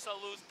 It's just a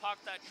loose puck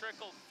that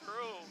trickled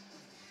through.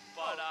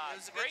 But it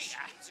was a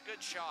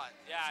good shot.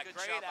 Yeah, it was a good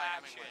great shot by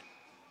action.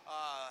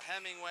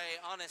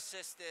 Hemingway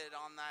unassisted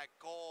on that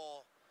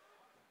goal.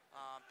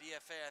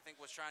 BFA, I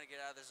think, was trying to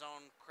get out of the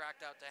zone,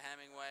 cracked out to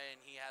Hemingway,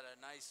 and he had a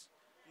nice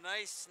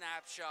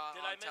snapshot.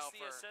 Did on I miss Telfer.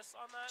 the assist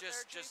on that?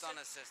 Just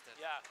unassisted.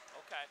 Yeah.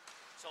 Okay.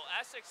 So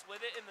Essex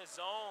with it in the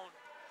zone,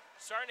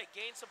 starting to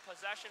gain some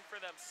possession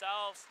for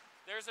themselves.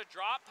 There's a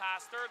drop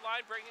pass, third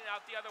line bringing it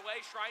out the other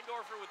way.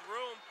 Schreindorfer with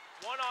room,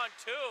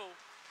 1-on-2.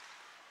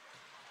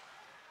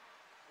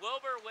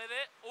 Wilbur with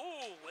it.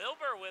 Ooh,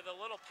 Wilbur with a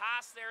little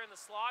pass there in the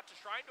slot to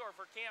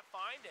Schreindorfer, can't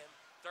find him.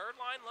 Third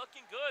line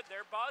looking good,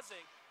 they're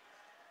buzzing.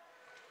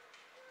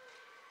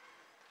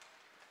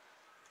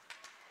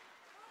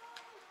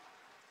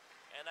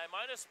 And I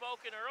might have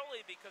spoken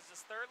early because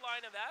this third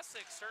line of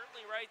Essex,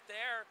 certainly right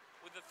there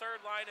with the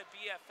third line of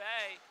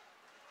BFA.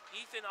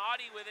 Ethan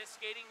Audie with it,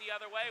 skating the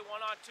other way,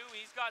 1-on-2.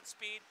 He's got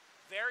speed,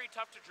 very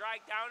tough to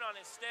drag down on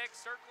his stick,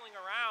 circling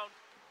around.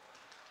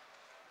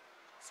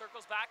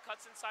 Circles back,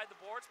 cuts inside the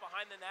boards,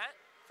 behind the net.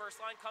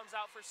 First line comes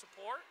out for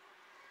support.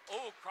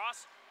 Oh,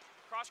 cross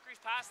crease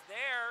pass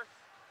there.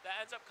 That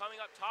ends up coming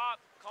up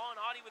top.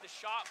 Colin Audie with a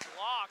shot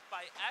blocked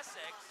by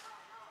Essex.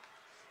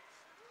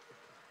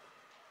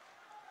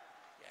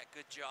 Yeah,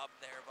 good job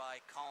there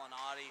by Colin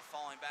Audie,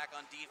 falling back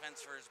on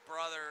defense for his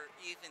brother.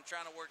 Ethan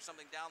trying to work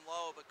something down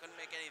low, but couldn't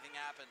make anything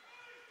happen.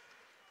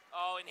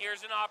 Oh, and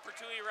here's an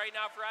opportunity right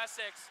now for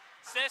Essex.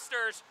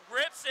 Sisters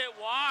rips it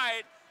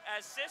wide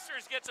as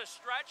Sisters gets a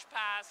stretch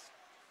pass.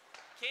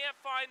 Can't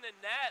find the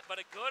net, but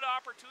a good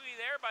opportunity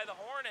there by the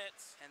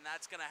Hornets. And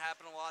that's going to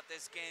happen a lot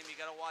this game. You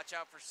got to watch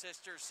out for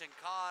Sisters,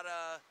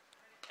 Sincata.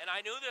 And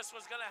I knew this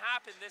was going to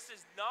happen. This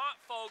is not,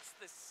 folks,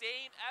 the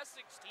same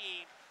Essex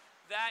team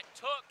that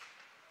took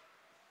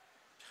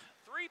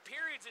 3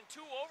 periods and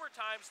 2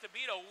 overtimes to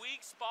beat a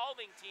weak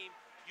Spalding team.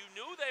 You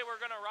knew they were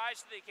going to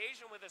rise to the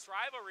occasion with this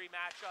rivalry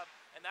matchup,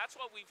 and that's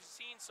what we've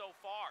seen so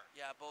far.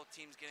 Yeah, both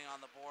teams getting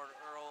on the board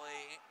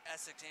early.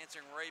 Essex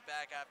answering right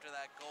back after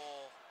that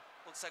goal.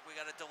 Looks like we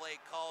got a delayed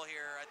call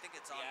here. I think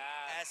it's on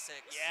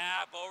Essex.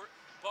 Yeah,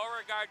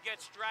 Beauregard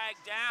gets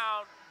dragged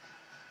down.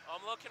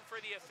 I'm looking for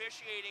the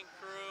officiating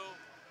crew.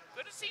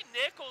 Good to see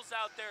Nichols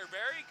out there.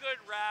 Very good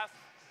ref.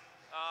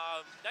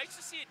 Nice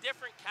to see a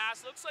different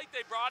cast. Looks like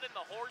they brought in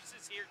the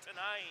horses here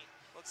tonight.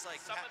 Looks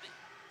like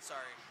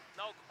sorry.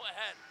 No, go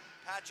ahead.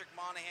 Patrick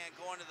Monahan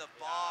going to the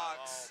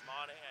box. Oh,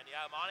 Monahan.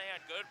 Yeah,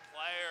 Monahan, good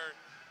player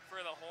for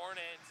the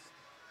Hornets.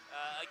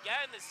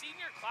 Again, the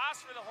senior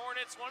class for the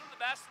Hornets, one of the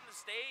best in the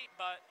state,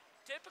 but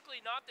typically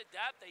not the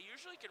depth. They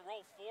usually can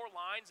roll 4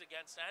 lines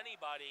against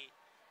anybody.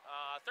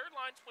 Third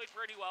line's played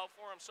pretty well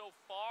for them so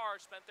far,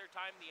 spent their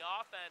time in the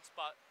offense,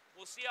 but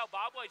we'll see how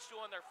Bobwhites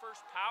do on their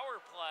first power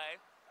play.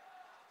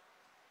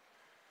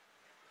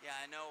 Yeah,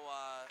 I know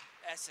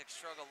Essex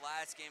struggled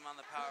last game on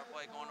the power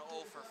play, going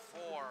 0 for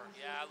 4.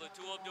 Yeah,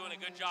 Lutulov doing a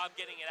good job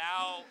getting it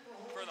out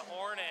for the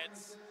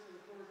Hornets.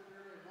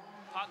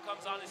 Puck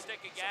comes on his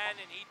stick again,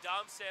 and he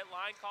dumps it.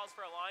 Line calls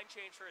for a line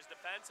change for his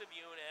defensive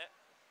unit.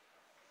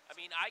 I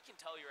mean, I can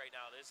tell you right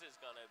now, this is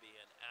going to be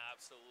an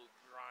absolute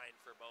grind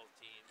for both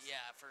teams.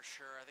 Yeah, for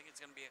sure. I think it's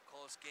going to be a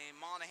close game.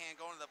 Monahan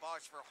going to the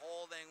box for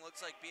holding.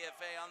 Looks like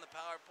BFA on the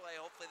power play.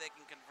 Hopefully they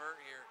can convert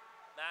here.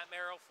 Matt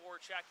Merrill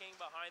forechecking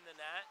behind the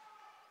net.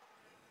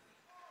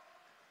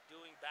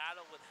 Doing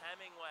battle with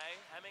Hemingway.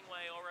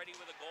 Hemingway already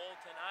with a goal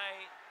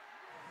tonight.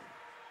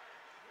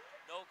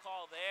 No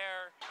call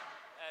there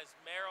as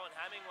Merrill and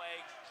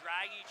Hemingway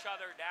drag each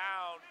other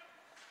down.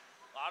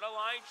 A lot of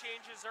line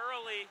changes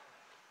early.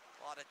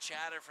 A lot of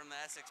chatter from the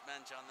Essex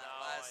bench on that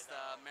last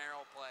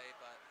Merrill play,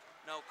 but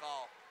no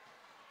call.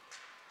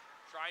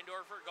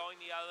 Schreindorfer going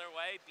the other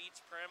way,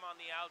 beats Prim on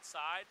the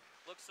outside,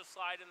 looks to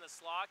slide in the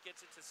slot,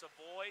 gets it to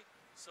Savoy.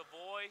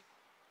 Savoy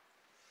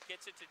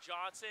gets it to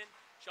Johnson.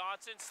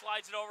 Johnson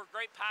slides it over,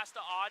 great pass to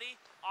Audie.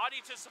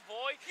 Audie to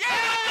Savoy. Yeah!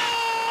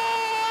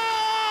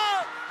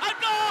 A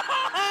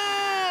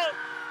goal!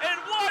 And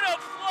what a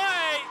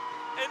play!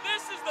 And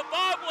this is the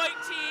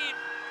Bobwhite team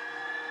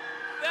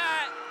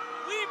that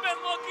we've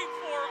been looking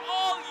for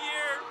all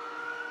year.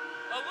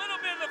 A little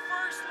bit of the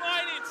first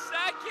line and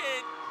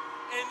second,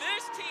 and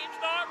this team's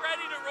not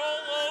ready to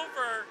roll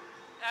over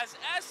as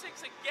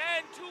Essex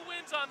again, 2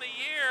 wins on the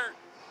year.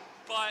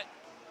 But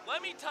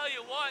let me tell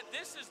you what,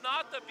 this is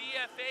not the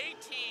BFA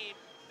team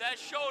that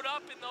showed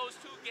up in those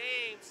 2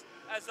 games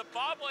as the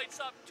Bobwhites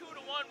up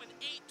 2-1 with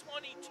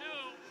 8:22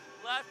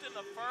 left in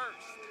the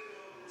first.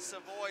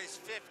 Savoy's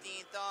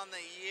 15th on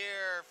the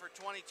year for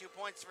 22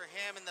 points for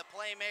him, and the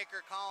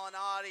playmaker Colin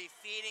Audie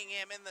feeding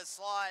him in the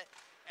slot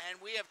And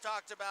we have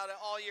talked about it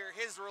all year.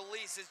 His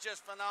release is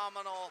just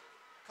phenomenal.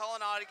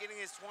 Colonnade getting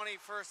his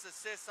 21st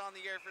assist on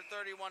the year for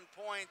 31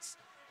 points.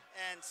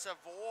 And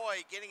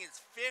Savoy getting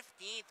his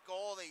 15th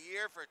goal of the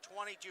year for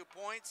 22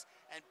 points.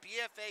 And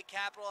BFA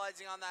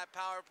capitalizing on that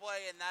power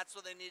play, and that's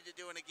what they need to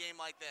do in a game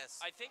like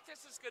this. I think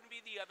this is going to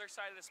be the other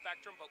side of the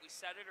spectrum, but we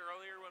said it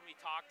earlier when we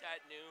talked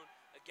at noon.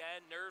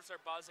 Again, nerves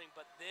are buzzing,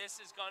 but this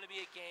is going to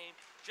be a game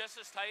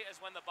just as tight as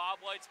when the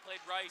Bobwhites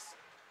played Rice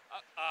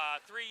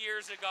 3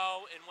 years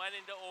ago and went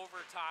into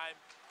overtime.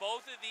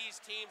 Both of these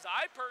teams,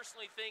 I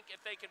personally think,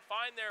 if they can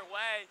find their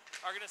way,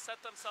 are going to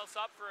set themselves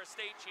up for a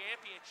state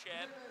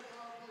championship.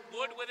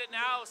 Wood with it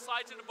now,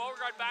 slides into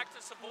Beauregard, back to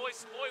Savoy.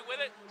 Savoy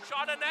with it,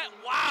 shot on net.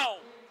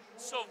 Wow!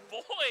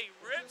 Savoy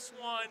rips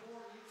one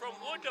from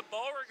Wood to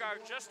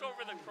Beauregard just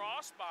over the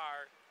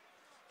crossbar.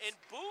 And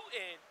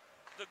Booten,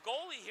 the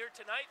goalie here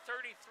tonight,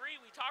 33.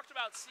 We talked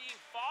about seeing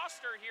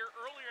Foster here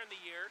earlier in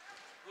the year.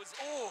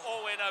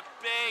 And a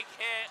big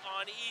hit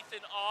on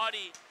Ethan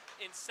Audie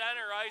in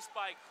center ice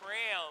by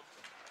Cram.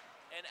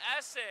 And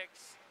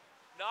Essex,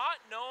 not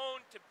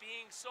known to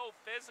being so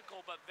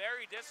physical, but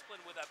very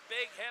disciplined with a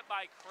big hit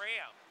by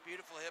Cram.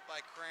 Beautiful hit by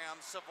Cram.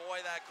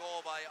 Savoy, that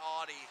goal by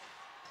Audie.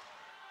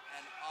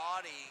 And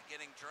Audie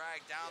getting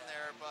dragged down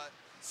there, but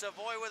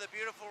Savoy with a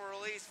beautiful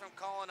release from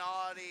Colin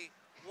Audie.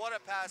 What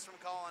a pass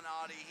from Colin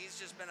Audie. He's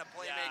just been a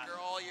playmaker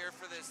all year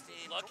for this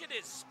team. Look at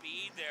his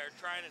speed there,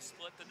 trying to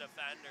split the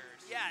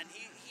defenders. Yeah, and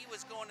he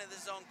was going to the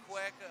zone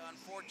quick.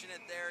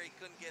 Unfortunate there, he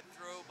couldn't get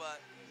through, but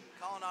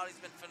Colin Audie's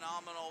been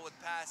phenomenal with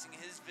passing.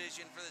 His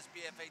vision for this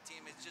BFA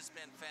team has just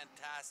been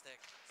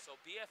fantastic. So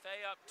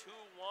BFA up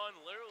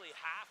 2-1, literally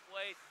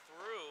halfway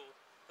through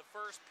the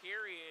first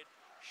period.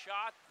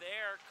 Shot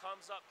there,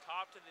 comes up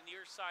top to the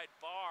near side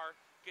bar,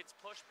 gets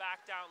pushed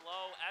back down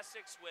low.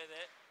 Essex with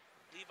it.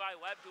 Levi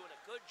Webb doing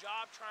a good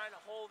job trying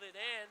to hold it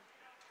in.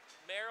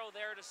 Merrill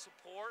there to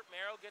support.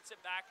 Merrill gets it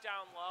back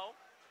down low.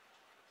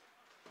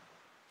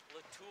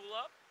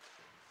 Latula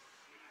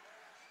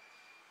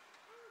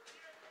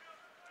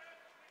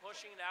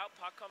pushing it out.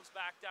 Puck comes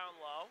back down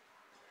low.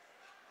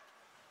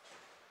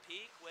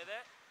 Peak with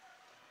it.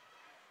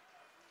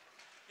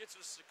 Gets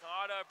to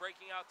Sakata,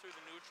 breaking out through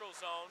the neutral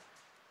zone.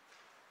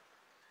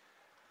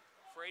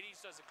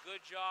 Frady's does a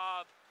good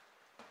job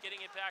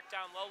getting it back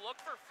down low. Look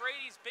for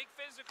Frady's, big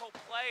physical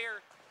player,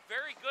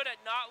 very good at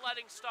not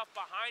letting stuff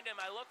behind him.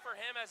 I look for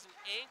him as an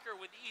anchor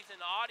with Ethan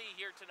Audie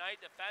here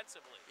tonight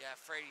defensively. Yeah,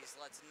 Frady's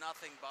lets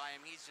nothing by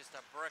him. He's just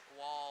a brick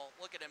wall.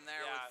 Look at him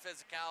there with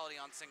physicality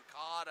on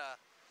Sincata.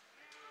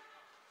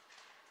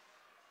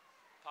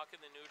 Puck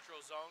in the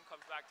neutral zone,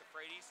 comes back to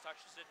Frady's,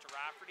 touches it to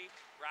Rafferty.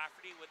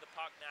 Rafferty with the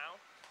puck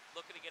now,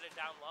 looking to get it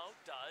down low,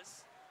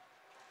 does.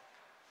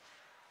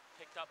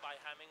 Picked up by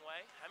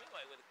Hemingway.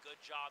 Hemingway with a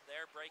good job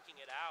there, breaking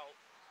it out.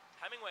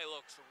 Hemingway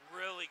looks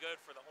really good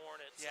for the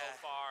Hornets so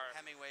far.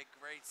 Hemingway,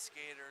 great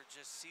skater,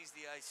 just sees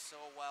the ice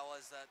so well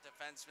as that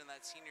defenseman,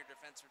 that senior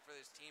defenseman for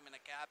this team and a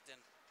captain.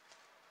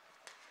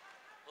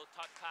 Little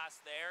touch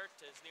pass there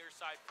to his near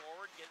side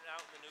forward, getting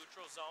out in the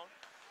neutral zone.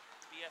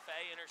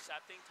 BFA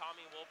intercepting,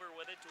 Tommy Wilbur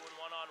with it, doing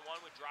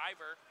one-on-one with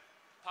Driver.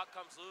 Puck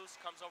comes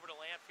loose, comes over to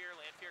Lamphere.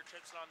 Lamphere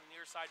trips it on the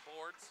near side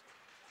boards.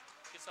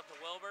 Gets up to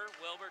Wilbur.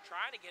 Wilbur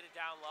trying to get it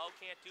down low,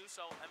 can't do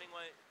so.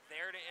 Hemingway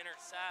there to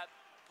intercept,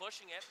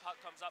 pushing it. Puck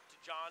comes up to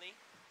Johnny,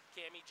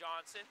 Cammy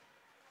Johnson.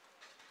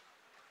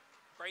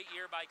 Great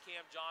year by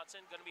Cam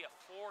Johnson, going to be a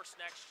force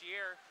next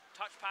year.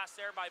 Touch pass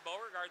there by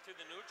Beauregard through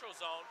the neutral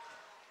zone.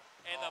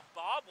 And the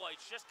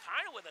Bobwhites just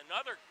kind of with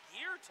another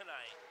gear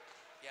tonight.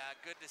 Yeah,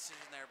 good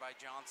decision there by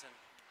Johnson.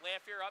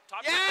 Lamphere up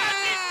top. Yeah!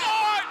 He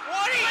scored!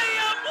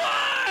 Liam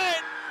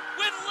Wood!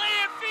 With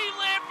Lamphere.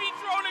 Lamphere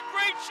throwing a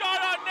great shot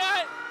on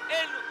net.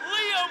 And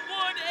Liam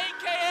Wood,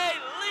 a.k.a.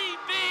 Lee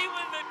B,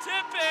 with the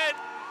tip-in.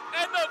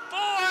 And the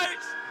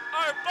boys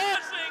are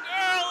buzzing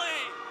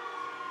early.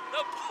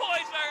 The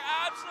boys are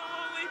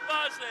absolutely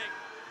buzzing.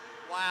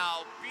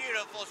 Wow,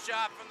 beautiful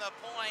shot from the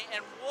point.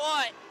 And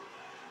what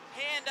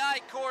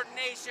hand-eye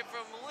coordination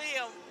from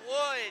Liam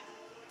Wood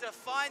to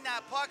find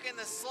that puck in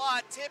the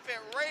slot, tip it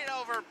right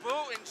over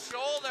boot and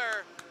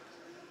shoulder.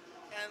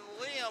 And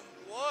Liam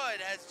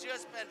Wood has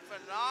just been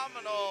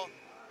phenomenal.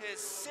 His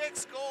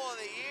 6th goal of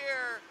the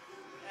year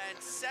and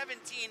 17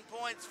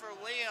 points for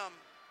Liam.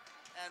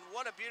 And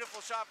what a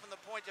beautiful shot from the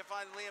point to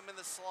find Liam in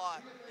the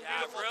slot.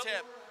 Yeah, beautiful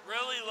tip.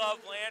 Really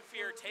love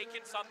Lamphere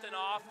taking something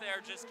off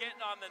there, just getting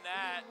on the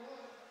net.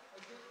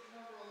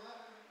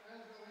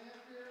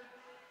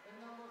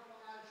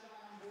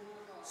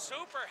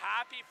 Super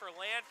happy for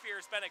Lamphere.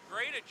 It's been a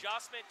great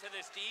adjustment to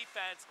this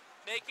defense,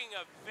 making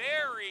a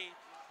very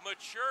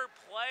mature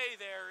play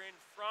there in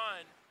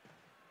front.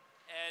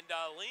 And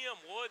Liam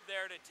Wood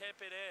there to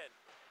tip it in.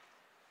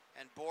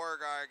 And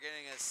Beauregard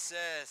getting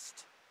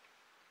assist.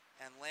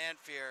 And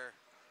Lamphere.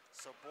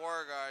 So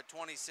Beauregard,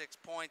 26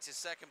 points, his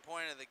 2nd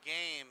point of the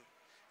game.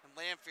 And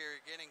Lamphere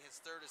getting his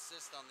 3rd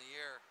assist on the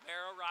year.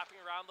 Merrill wrapping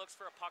around, looks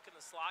for a puck in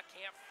the slot,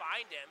 can't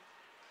find him.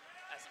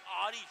 As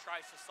Audie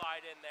tries to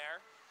slide in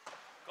there.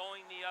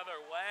 Going the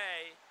other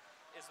way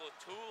is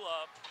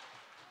Latula.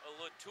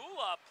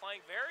 Latula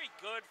playing very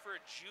good for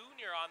a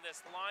junior on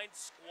this line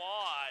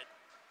squad.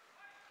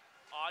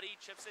 Audie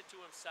chips it to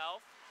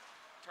himself,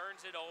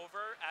 turns it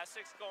over.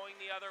 Essex going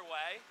the other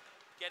way.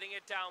 Getting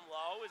it down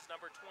low is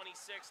number 26,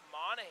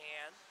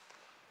 Monahan.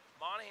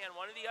 Monahan,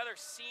 one of the other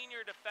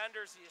senior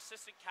defenders, the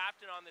assistant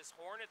captain on this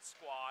Hornets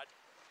squad.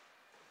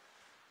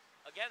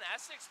 Again,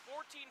 Essex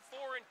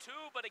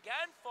 14-4-2, but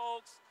again,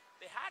 folks,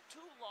 they had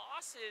 2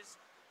 losses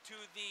to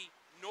the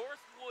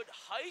Northwood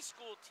High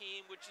School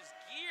team, which is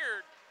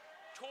geared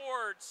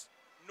towards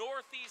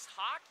Northeast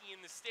hockey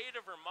in the state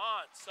of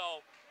Vermont.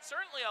 So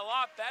certainly a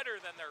lot better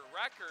than their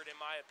record, in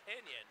my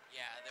opinion.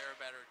 Yeah, they're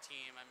a better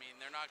team. I mean,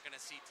 they're not going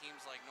to see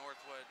teams like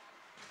Northwood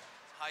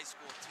High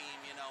School team,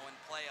 you know, in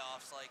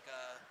playoffs like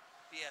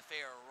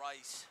BFA or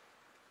Rice.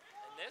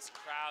 And this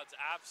crowd's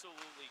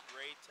absolutely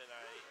great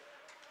tonight.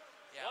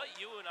 Yeah. What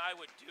you and I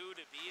would do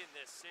to be in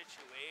this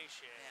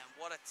situation. Man,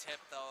 what a tip,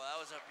 though. That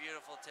was a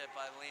beautiful tip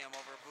by Liam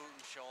over boot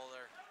and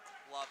shoulder.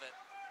 Love it.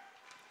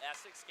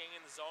 Essex getting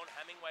in the zone.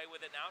 Hemingway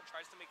with it now.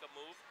 Tries to make a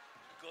move.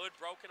 Good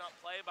broken up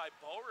play by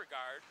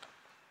Beauregard.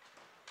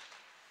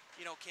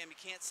 You know, Kim, you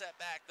can't set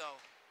back, though.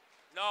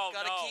 No,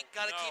 Gotta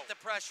keep the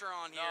pressure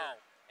on here.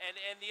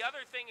 And the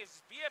other thing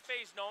is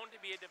BFA is known to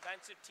be a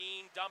defensive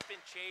team, dump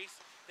and chase.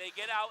 They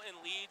get out in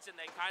leads and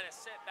they kind of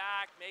sit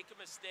back, make a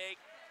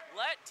mistake.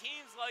 Let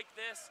teams like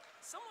this,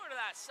 similar to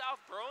that South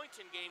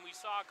Burlington game we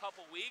saw a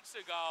couple weeks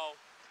ago,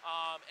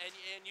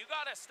 and you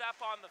got to step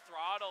on the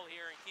throttle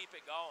here and keep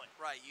it going.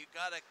 Right, you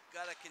gotta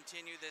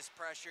continue this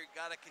pressure.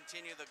 Got to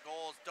continue the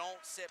goals.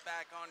 Don't sit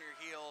back on your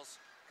heels,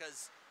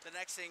 because the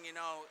next thing you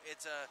know,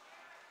 it's a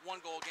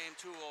 1-goal game,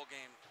 2-goal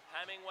game.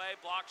 Hemingway,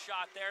 block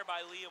shot there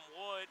by Liam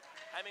Wood.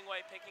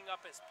 Hemingway picking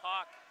up his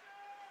puck.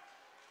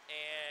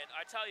 And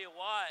I tell you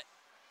what,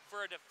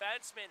 for a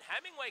defenseman,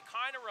 Hemingway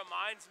kind of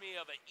reminds me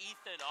of an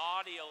Ethan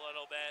Audie a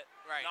little bit.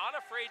 Right. Not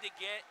afraid to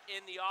get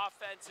in the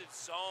offensive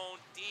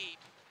zone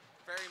deep.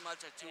 Very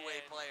much a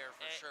two-way player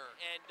for sure.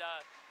 And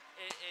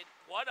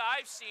what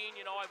I've seen,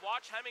 you know, I've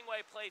watched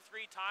Hemingway play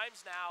 3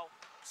 times now.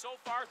 So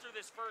far through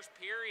this first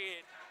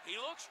period,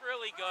 he looks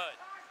really good.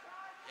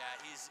 Yeah,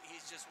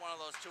 he's just one of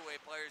those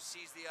two-way players.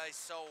 Sees the ice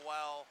so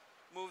well,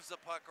 moves the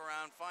puck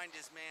around, finds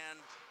his man,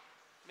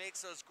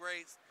 makes those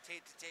great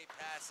tape-to-tape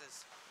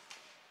passes.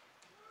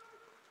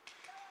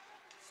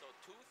 So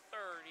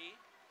 2:30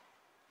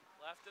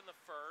 left in the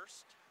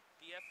first.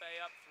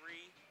 BFA up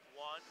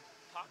 3-1.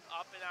 Puck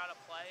up and out of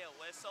play, a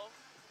whistle.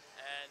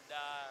 And,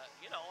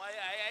 you know,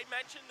 I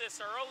mentioned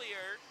this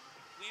earlier.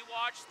 We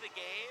watched the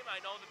game.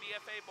 I know the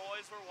BFA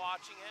boys were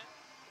watching it.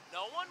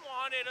 No one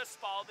wanted a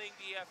Spalding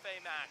BFA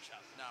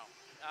matchup. No.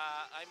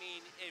 I mean,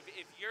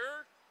 if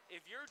you're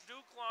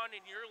Duklon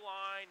in your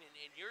line and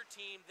in your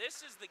team,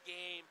 this is the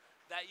game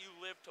that you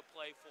live to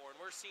play for, and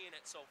we're seeing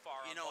it so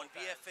far. You know, and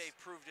BFA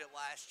proved it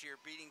last year,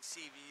 beating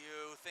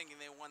CVU, thinking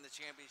they won the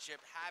championship,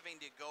 having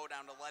to go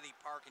down to Letty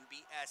Park and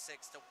beat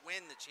Essex to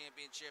win the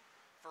championship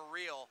for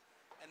real.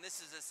 And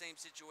this is the same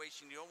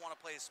situation. You don't want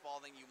to play a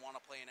Spalding, you want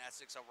to play an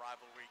Essex, a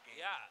rivalry game.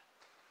 Yeah.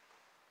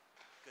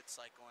 Good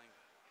cycling.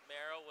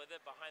 Merrill with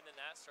it behind the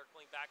net,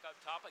 circling back up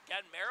top.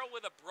 Again, Merrill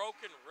with a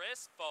broken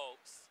wrist,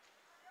 folks.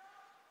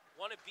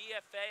 One of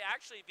BFA,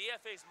 actually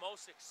BFA's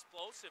most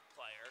explosive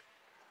player.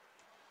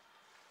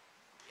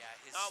 Yeah,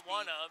 his Not speed,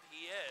 one of,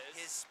 he is.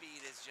 His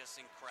speed is just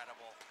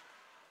incredible.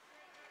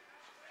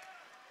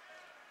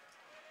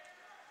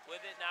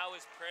 With it now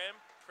is Prim.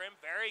 Prim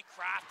very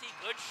crafty,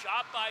 good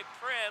shot by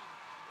Prim.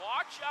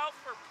 Watch out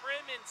for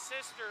Prim and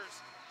Sisters.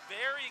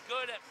 Very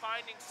good at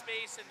finding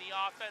space in the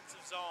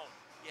offensive zone.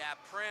 Yeah,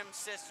 Prim,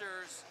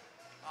 Sisters,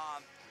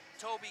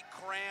 Toby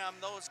Cram,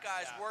 those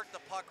guys work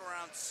the puck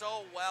around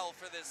so well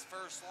for this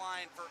first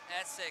line for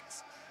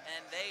Essex,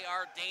 and they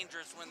are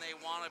dangerous when they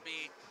want to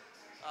be.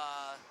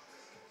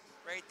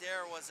 Right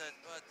there was a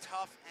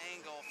tough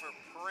angle for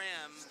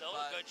Prim. Still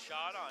a good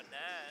shot on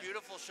net.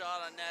 Beautiful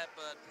shot on net,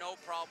 but no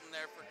problem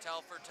there for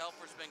Telfer.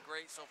 Telfer's been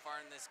great so far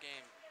in this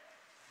game.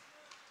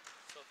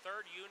 So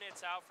third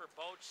unit's out for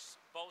both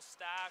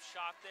staff.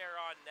 Shot there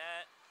on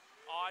net.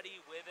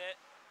 Audie with it.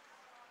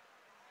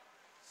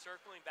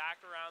 Circling back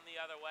around the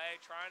other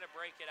way, trying to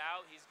break it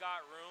out. He's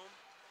got room.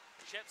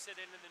 Chips it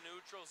into the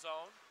neutral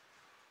zone.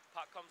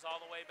 Puck comes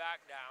all the way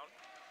back down.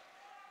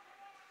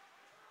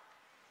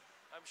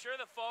 I'm sure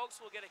the folks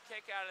will get a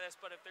kick out of this,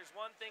 but if there's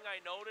one thing I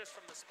noticed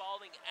from the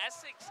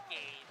Spalding-Essex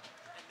game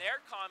and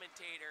their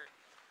commentator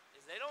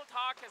is they don't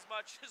talk as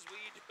much as we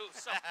do.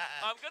 So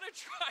I'm gonna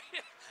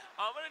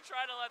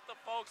try to let the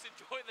folks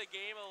enjoy the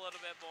game a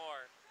little bit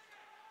more.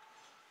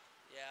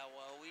 Yeah,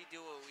 well, we do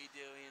what we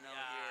do, you know,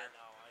 yeah, here. I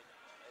know.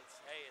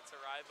 It's a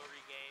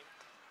rivalry game.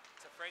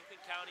 It's a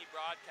Franklin County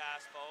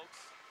broadcast, folks.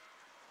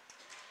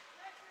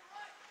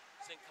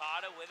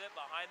 Sincata with it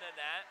behind the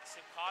net.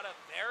 Sincata,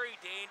 very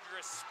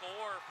dangerous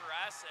score for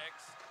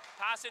Essex.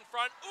 Pass in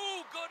front.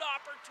 Ooh, good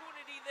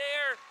opportunity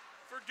there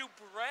for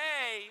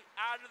Dubray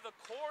out of the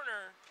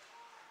corner.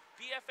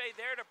 BFA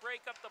there to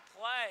break up the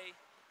play.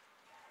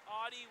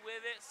 Audie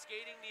with it,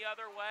 skating the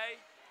other way.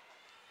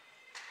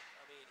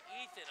 mean,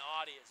 Ethan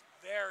Audie is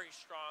very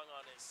strong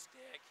on his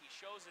stick. He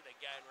shows it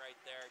again right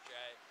there,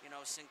 Jay. You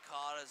know,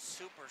 Sincata's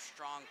super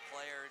strong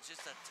player. It's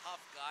just a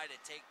tough guy to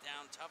take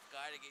down, tough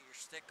guy to get your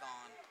stick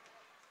on.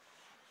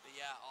 But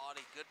yeah,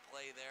 Audie, good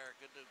play there.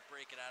 Good to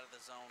break it out of the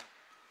zone.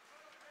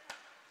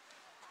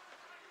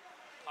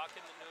 Puck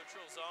in the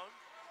neutral zone.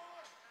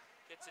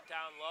 Gets it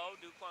down low.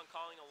 Duquan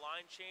calling a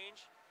line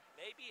change.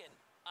 Maybe an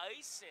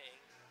icing.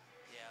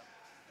 Yeah.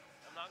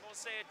 I'm not going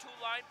to say a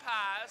two-line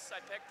pass.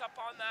 I picked up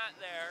on that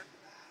there.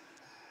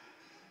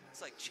 It's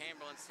like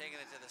Chamberlain's taking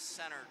it to the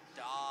center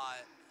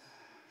dot.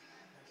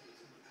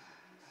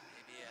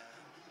 Maybe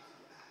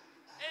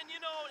And,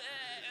 you know,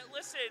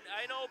 listen,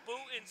 I know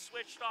Booten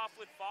switched off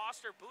with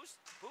Foster.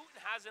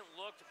 Booten hasn't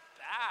looked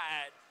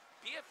bad.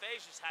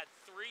 BFA's just had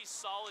 3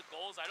 solid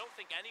goals. I don't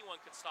think anyone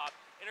could stop.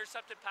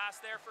 Intercepted pass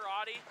there for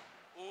Audie.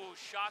 Ooh,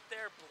 shot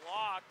there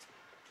blocked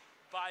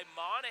by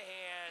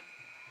Monahan.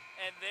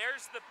 And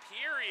there's the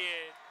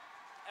period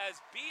as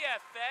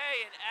BFA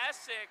and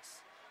Essex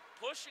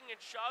pushing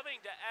and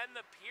shoving to end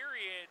the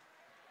period.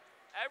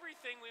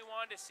 Everything we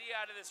wanted to see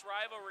out of this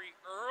rivalry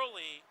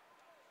early.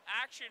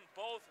 Action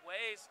both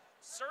ways.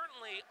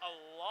 Certainly a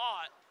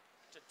lot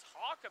to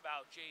talk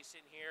about,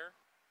 Jason, here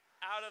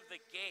out of the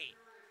gate.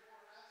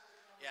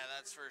 Yeah,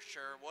 that's for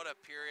sure. What a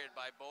period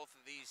by both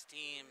of these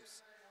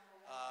teams.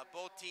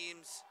 Both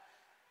teams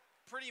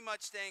pretty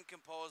much staying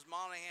composed.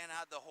 Monahan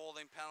had the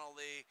holding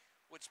penalty,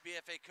 which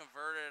BFA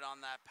converted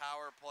on that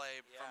power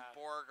play from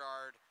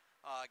Beauregard,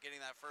 getting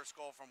that first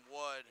goal from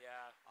Wood.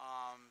 Yeah.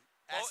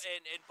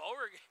 And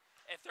Beauregard,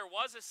 if there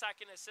was a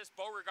second assist,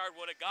 Beauregard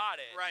would have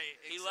got it. Right.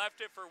 He left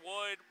it for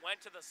Wood,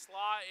 went to the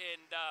slot,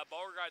 and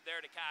Beauregard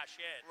there to cash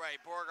in. Right,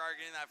 Beauregard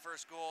getting that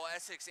first goal.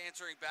 Essex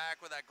answering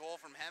back with that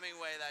goal from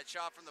Hemingway, that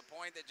shot from the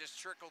point that just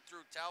trickled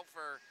through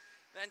Telfer.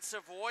 Then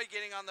Savoy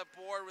getting on the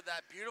board with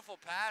that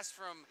beautiful pass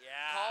from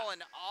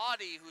Colin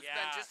Audie, who's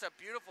been just a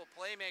beautiful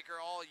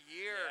playmaker all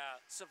year. Yeah.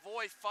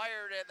 Savoy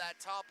fired at that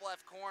top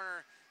left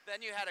corner.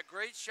 Then you had a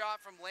great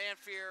shot from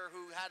Lanphier,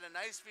 who had a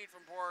nice feed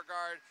from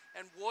Beauregard,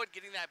 and Wood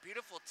getting that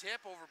beautiful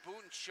tip over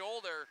Booten's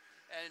shoulder.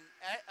 And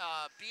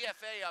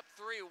BFA up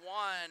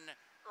 3-1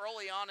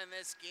 early on in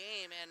this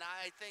game. And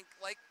I think,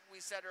 like we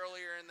said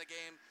earlier in the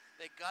game,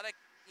 they got to,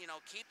 you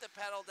know, keep the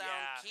pedal down,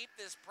 keep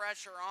this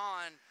pressure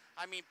on.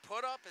 I mean,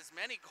 put up as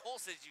many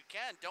goals as you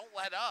can. Don't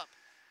let up.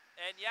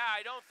 And yeah,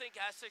 I don't think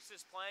Essex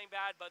is playing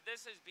bad, but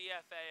this is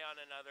BFA on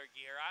another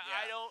gear.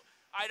 I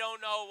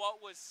don't know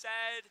what was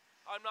said.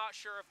 I'm not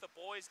sure if the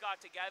boys got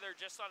together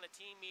just on a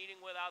team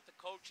meeting without the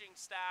coaching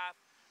staff.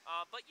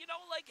 But you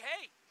know, like,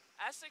 hey,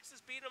 Essex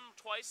has beat them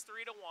twice,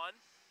 3-1.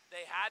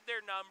 They had their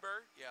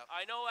number. Yep.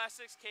 I know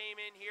Essex came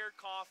in here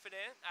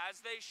confident,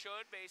 as they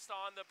should, based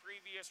on the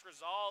previous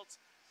results.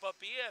 But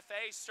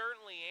BFA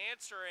certainly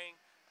answering.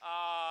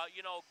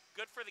 You know,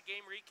 good for the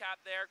game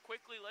recap there.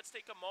 Quickly, let's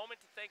take a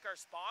moment to thank our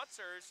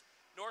sponsors,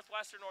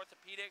 Northwestern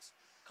Orthopedics,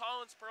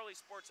 Collins Pearly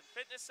Sports and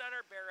Fitness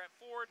Center, Barrett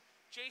Ford,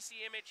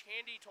 JC Image,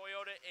 Handy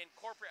Toyota, and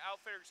Corporate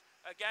Outfitters.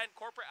 Again,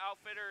 Corporate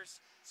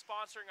Outfitters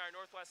sponsoring our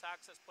Northwest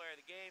Access Player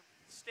of the Game.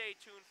 Stay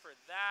tuned for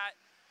that.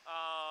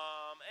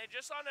 And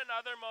just on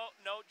another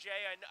note,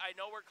 Jay, I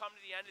know we're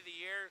coming to the end of the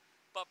year,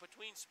 but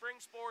between spring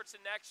sports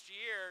and next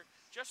year,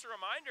 just a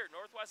reminder,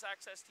 Northwest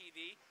Access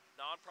TV,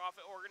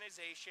 nonprofit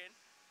organization.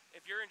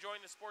 If you're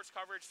enjoying the sports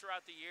coverage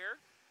throughout the year,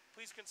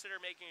 please consider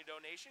making a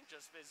donation.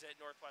 Just visit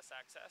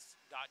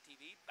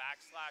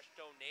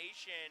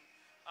northwestaccess.tv/donation.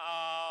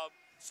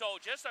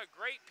 So just a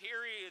great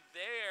period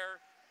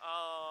there.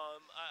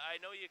 I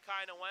know you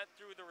kind of went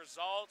through the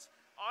results.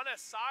 On a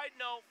side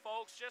note,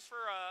 folks, just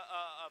for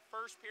a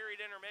first period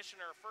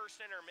intermission or a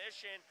first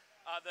intermission,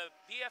 the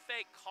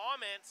BFA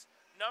Comets,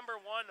 number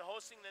 1,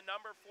 hosting the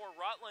number 4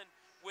 Rutland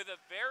with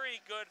a very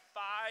good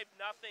 5-0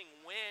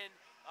 win.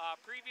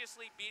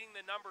 Previously beating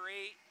the number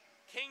 8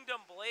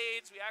 Kingdom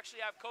Blades. We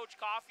actually have Coach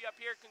Coffey up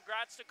here.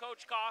 Congrats to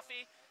Coach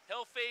Coffey.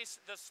 He'll face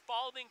the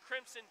Spalding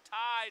Crimson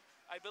Tide.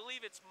 I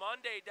believe it's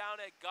Monday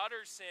down at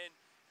Gutterson.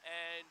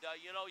 And,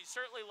 you know, you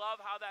certainly love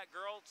how that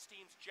girls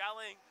team's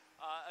gelling.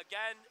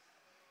 Again,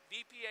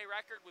 VPA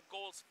record with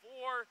goals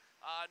 4.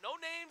 No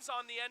names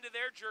on the end of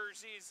their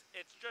jerseys.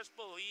 It's just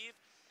believe.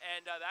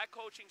 And that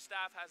coaching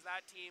staff has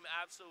that team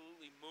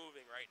absolutely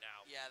moving right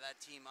now. Yeah, that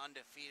team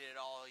undefeated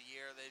all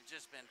year. They've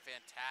just been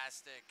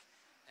fantastic.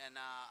 And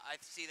I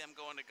see them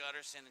going to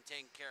Gutterson and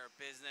taking care of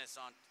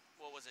business on,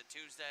 what was it,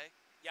 Tuesday?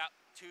 Yep.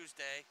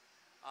 Tuesday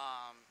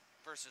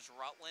versus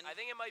Rutland. I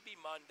think it might be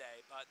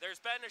Monday, but there's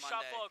been a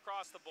shuffle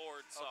across the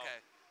board. So. Okay.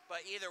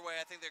 But either way,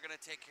 I think they're going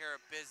to take care of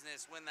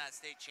business, win that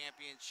state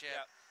championship.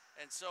 Yep.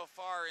 And so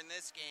far in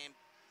this game,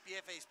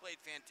 BFA's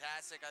played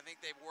fantastic. I think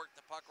they've worked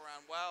the puck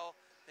around well.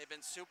 They've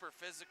been super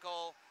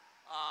physical,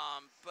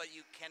 but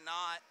you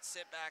cannot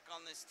sit back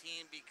on this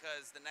team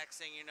because the next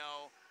thing you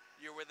know,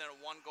 you're within a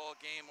 1-goal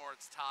game or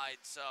it's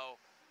tied. So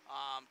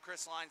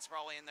Chris Line's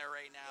probably in there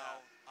right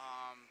now,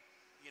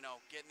 you know,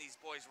 getting these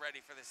boys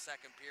ready for the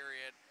second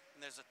period. And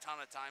there's a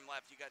ton of time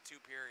left. You got 2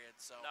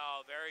 periods. So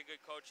no, very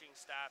good coaching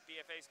staff.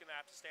 BFA's going to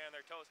have to stay on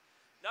their toes.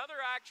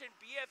 Another action,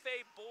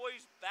 BFA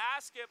boys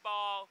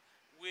basketball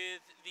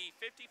with the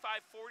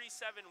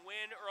 55-47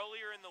 win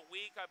earlier in the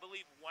week, I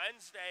believe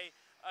Wednesday,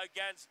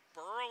 against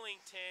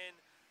Burlington.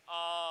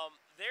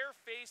 They're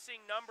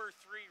facing number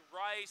 3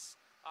 Rice.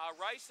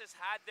 Rice has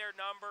had their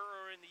number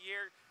earlier in the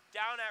year.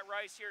 Down at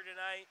Rice here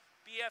tonight.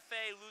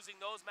 BFA losing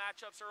those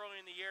matchups earlier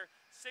in the year,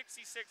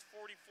 66-44,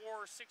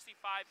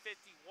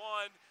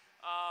 65-51.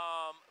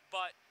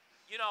 But,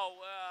 you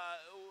know,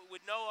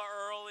 with Noah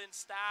Earl and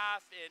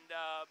staff and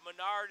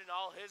Menard and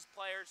all his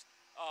players,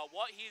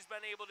 what he's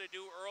been able to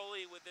do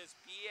early with this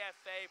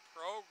BFA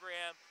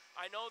program,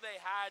 I know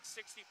they had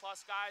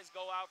 60-plus guys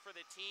go out for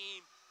the team.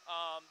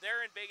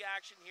 They're in big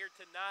action here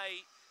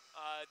tonight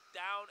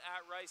down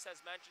at Rice,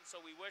 as mentioned,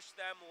 so we wish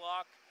them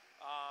luck.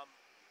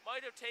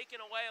 Might have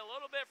taken away a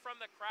little bit from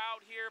the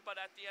crowd here, but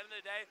at the end of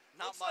the day,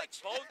 Not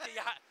much.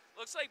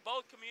 Looks like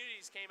both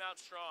communities came out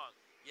strong.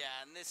 Yeah,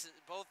 and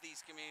both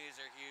these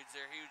communities are huge.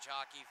 They're huge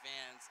hockey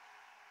fans,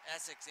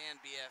 Essex and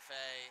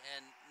BFA,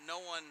 and no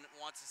one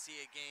wants to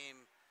see a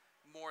game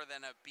more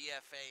than a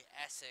BFA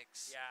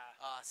Essex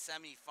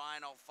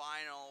semifinal,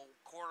 final,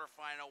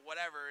 quarterfinal,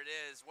 whatever it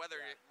is, whether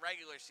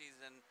regular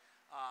season,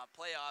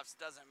 playoffs,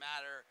 doesn't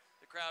matter.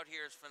 The crowd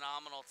here is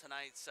phenomenal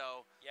tonight,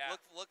 so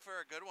look for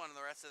a good one in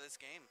the rest of this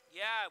game.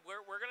 Yeah,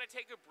 we're going to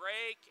take a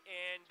break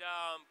and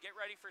get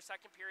ready for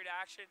second period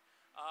action.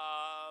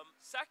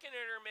 Second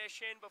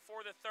intermission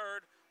before the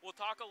third. We'll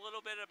talk a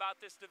little bit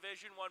about this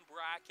Division I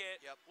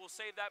bracket. Yep. We'll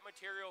save that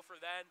material for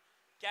then.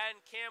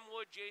 Again, Cam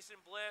Wood, Jason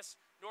Bliss,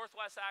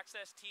 Northwest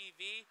Access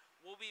TV.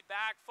 We'll be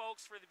back,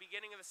 folks, for the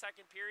beginning of the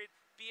second period.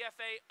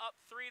 BFA up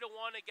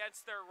 3-1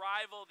 against their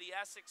rival, the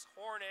Essex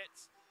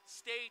Hornets.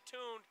 Stay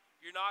tuned.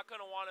 You're not going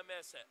to want to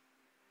miss it.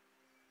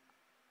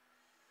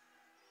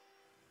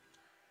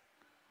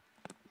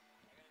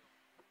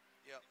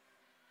 Yep.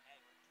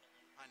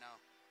 I know.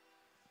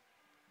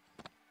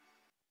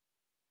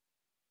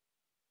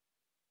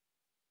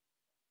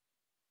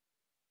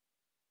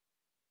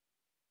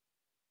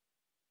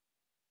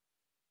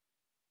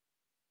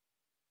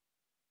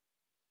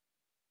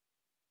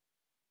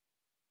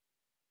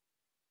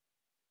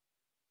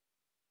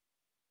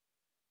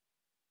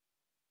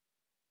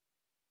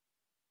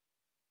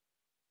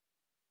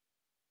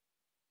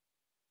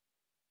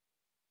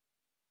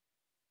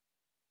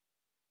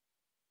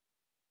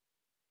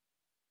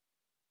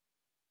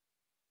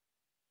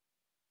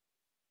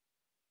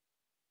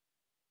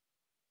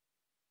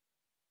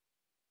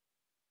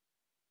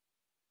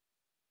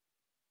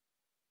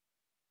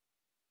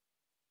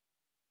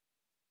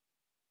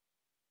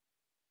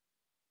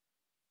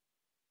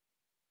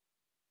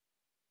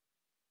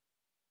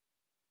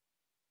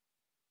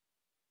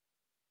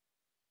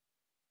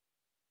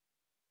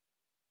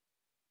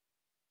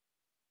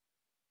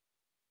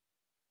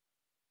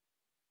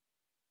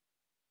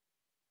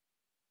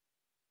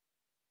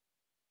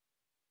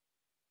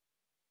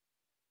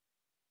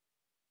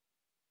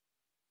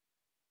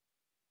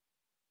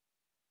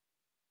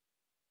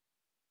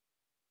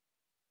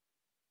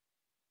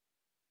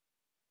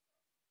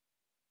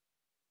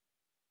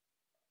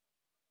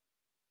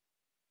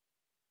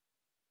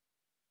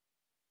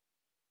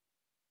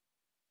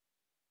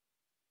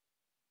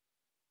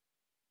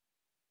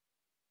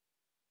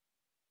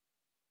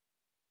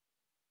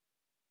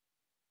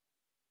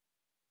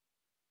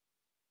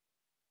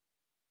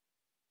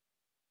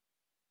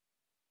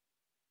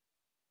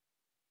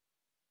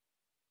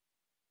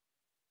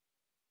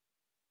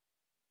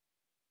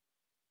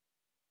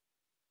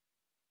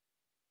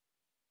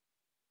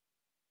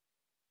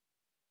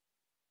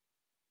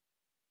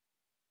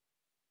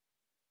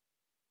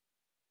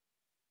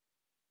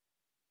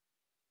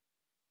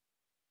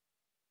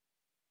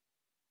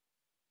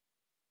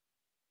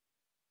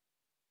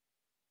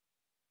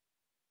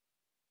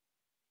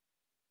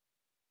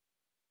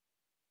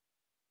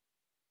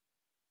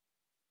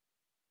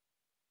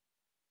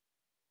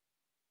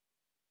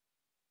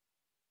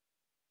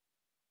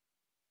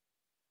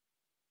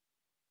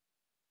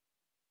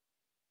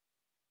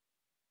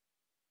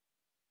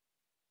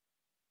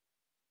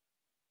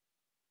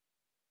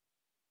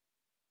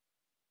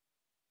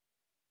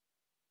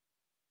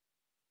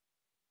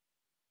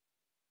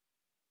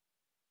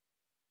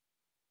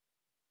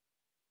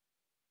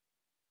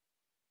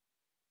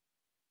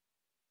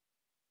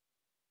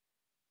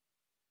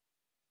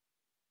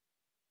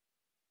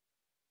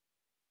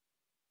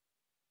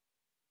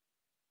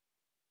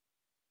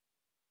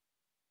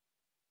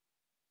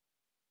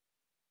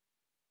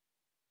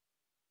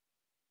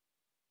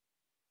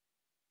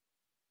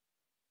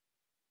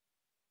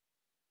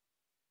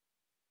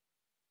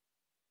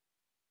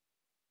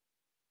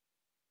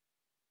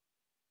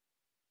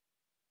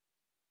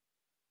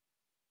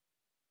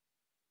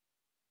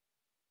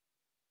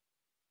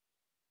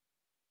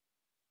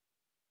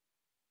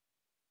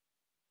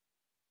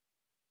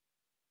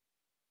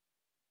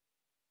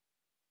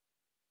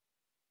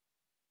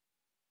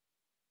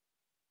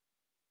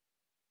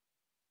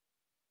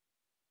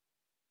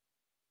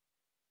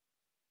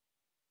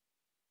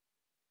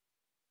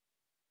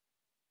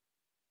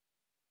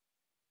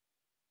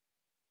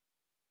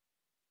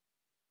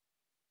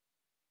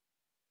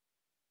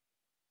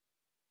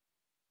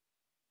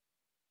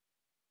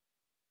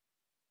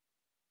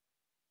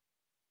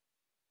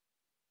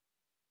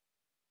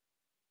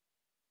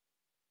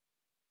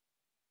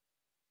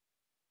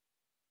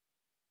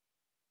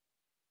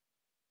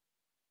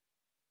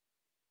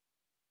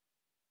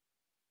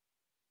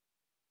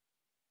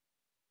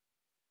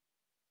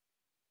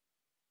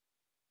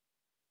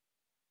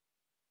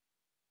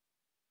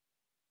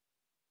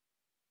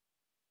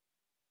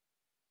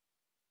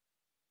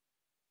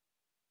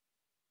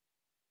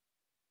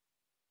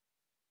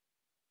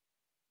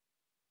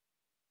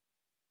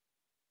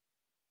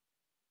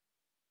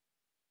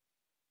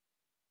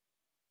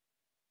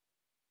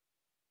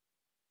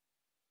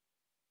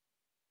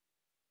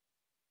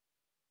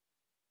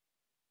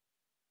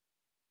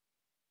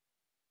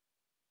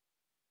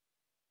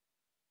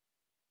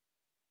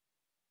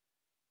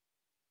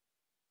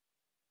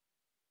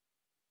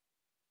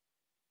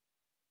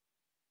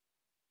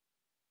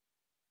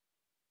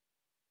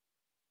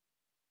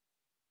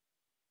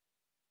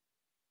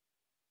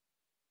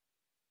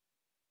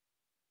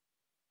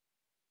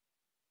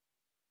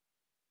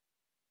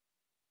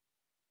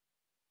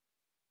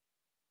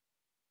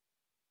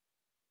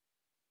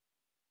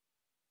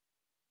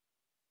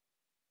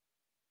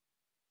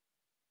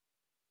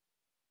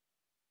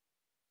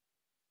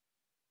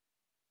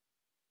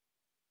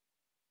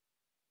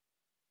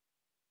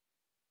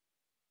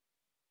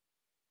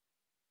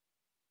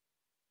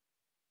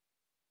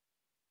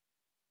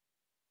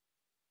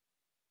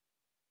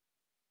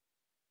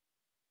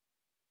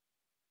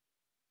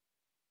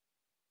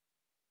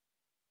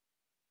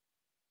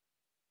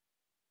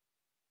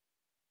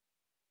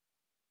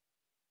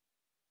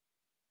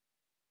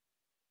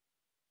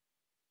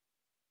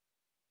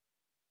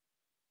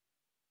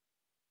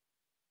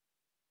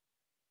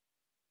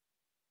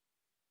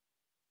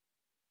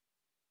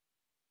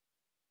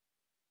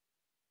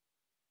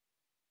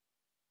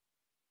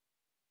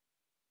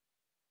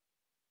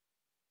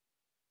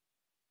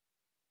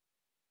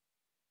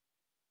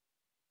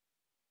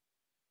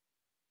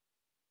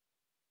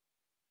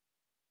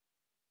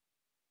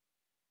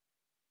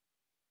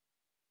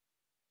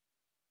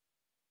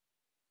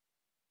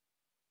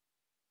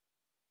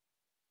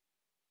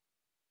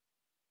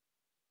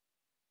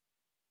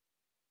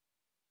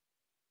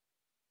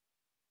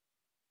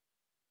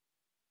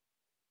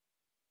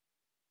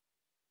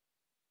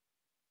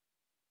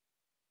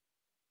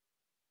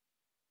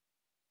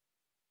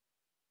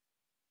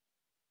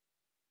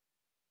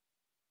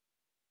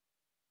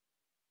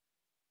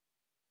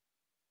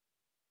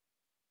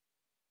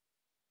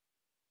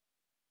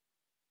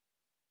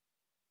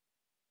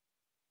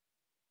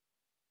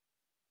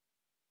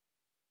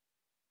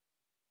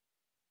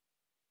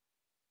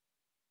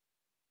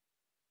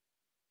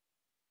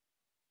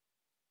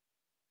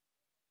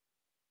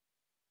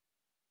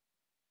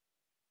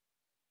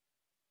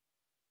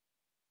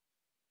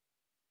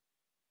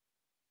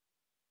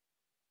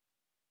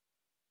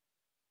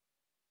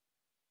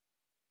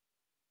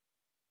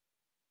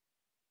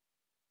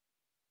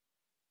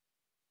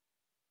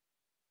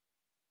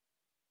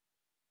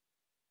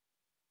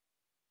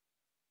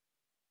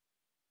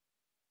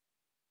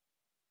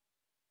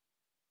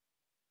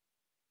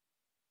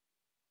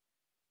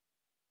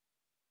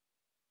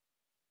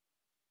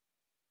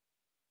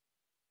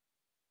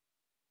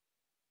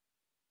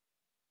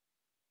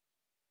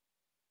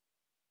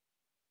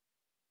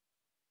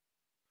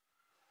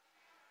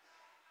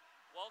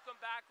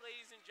 Welcome back,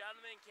 ladies and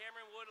gentlemen.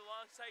 Cameron Wood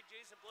alongside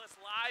Jason Bliss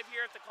live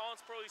here at the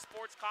Collins Pro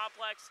Sports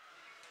Complex.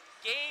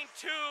 Game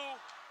 2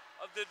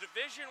 of the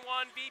Division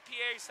I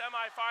BPA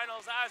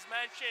semifinals. As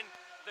mentioned,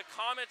 the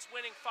Comets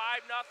winning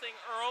 5-0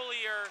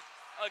 earlier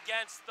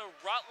against the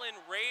Rutland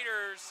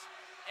Raiders.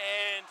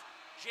 And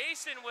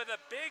Jason with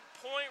a big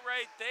point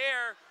right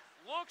there.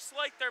 Looks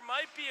like there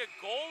might be a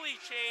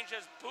goalie change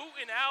as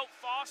Booten out,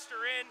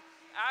 Foster in.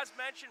 As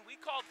mentioned, we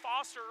called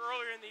Foster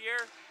earlier in the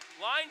year.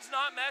 Line's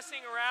not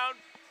messing around,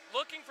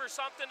 looking for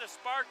something to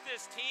spark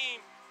this team.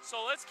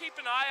 So let's keep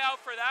an eye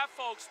out for that,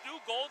 folks. New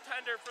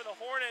goaltender for the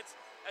Hornets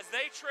as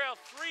they trail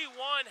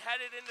 3-1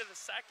 headed into the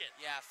second.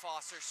 Yeah,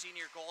 Foster,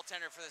 senior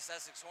goaltender for this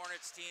Essex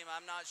Hornets team.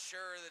 I'm not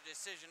sure the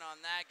decision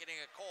on that, getting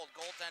a cold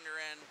goaltender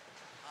in.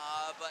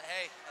 But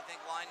hey, I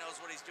think Line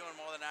knows what he's doing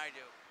more than I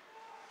do.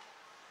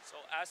 So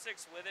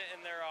Essex with it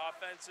in their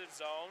offensive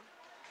zone.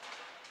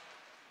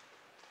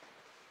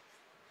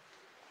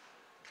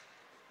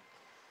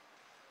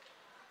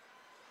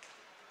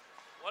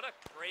 What a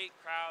great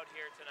crowd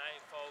here tonight,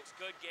 folks.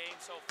 Good game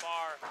so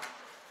far.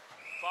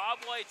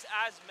 Bobwhites,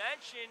 as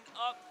mentioned,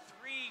 up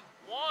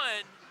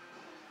 3-1.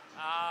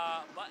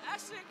 But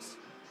Essex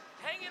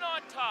hanging on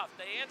tough.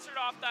 They answered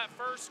off that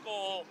first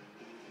goal.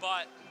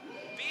 But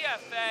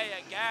BFA,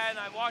 again,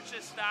 I watched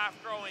this staff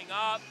growing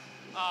up.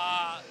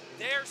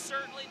 They're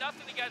certainly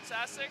nothing against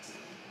Essex.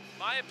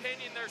 My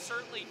opinion, they're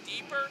certainly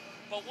deeper.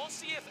 But we'll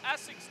see if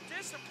Essex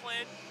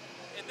discipline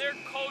and their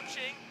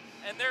coaching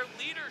and their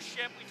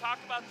leadership, we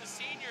talked about the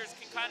seniors,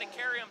 can kind of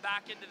carry them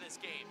back into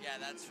this game. Yeah,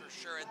 that's for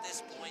sure. At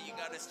this point, you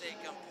got to stay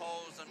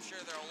composed. I'm sure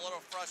they're a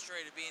little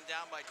frustrated being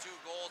down by 2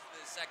 goals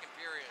in the second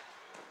period.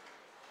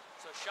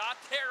 So shot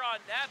there on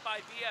net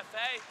by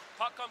BFA.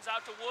 Puck comes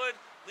out to Wood,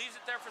 leaves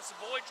it there for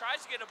Savoy,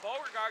 tries to get a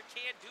Beauregard,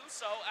 can't do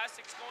so.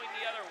 Essex going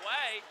the other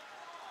way.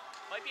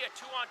 Might be a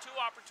 2-on-2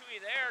 opportunity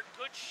there.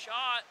 Good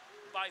shot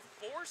by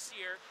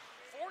Forcier.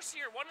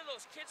 Forcier, one of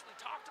those kids we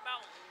talked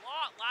about a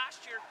lot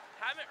last year.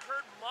 Haven't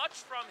heard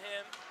much from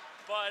him,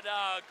 but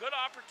good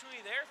opportunity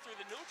there through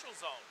the neutral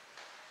zone.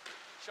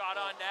 Shot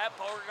on net,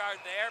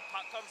 Beauregard there.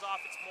 Puck comes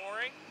off its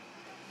mooring.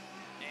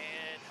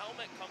 And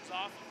helmet comes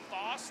off of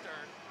Foster.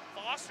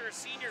 Foster, a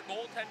senior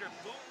goaltender,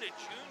 Booten a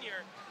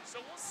junior. So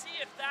we'll see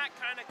if that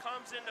kind of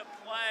comes into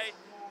play.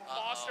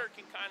 Foster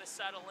can kind of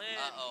settle in.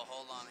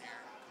 Hold on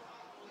here.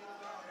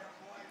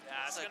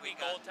 Yeah, it's going to be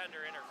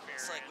goaltender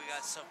interference. It's like we got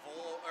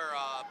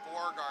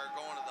Beauregard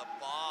going to the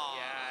ball.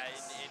 Yeah,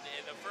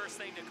 and the first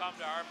thing to come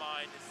to our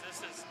mind is this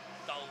is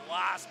the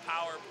last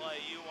power play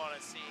you want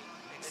to see.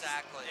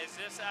 Exactly. Is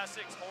this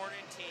Essex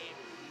Hornet team?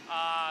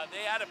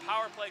 They had a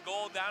power play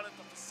goal down at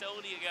the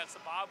facility against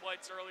the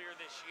Bobwhites earlier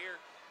this year.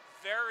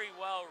 Very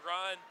well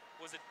run,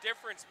 was a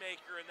difference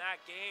maker in that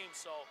game.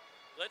 So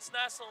let's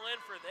nestle in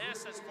for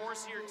this as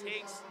Forcier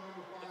takes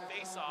the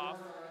face-off.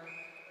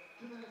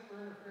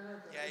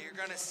 Yeah, you're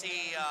going to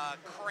see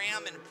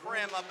Cram and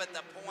Prim up at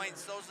the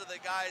points. Those are the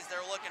guys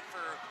they're looking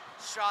for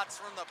shots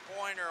from the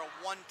point or a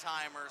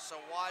one-timer. So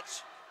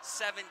watch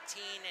 17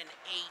 and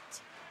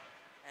 8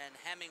 and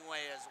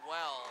Hemingway as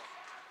well.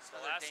 So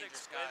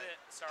Essex with it.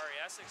 Sorry,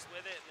 Essex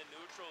with it in the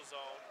neutral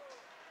zone.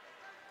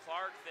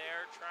 Clark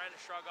there trying to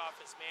shrug off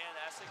his man.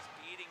 Essex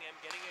beating him,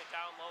 getting it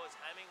down low is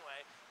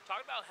Hemingway.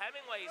 Talk about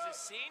Hemingway, he's a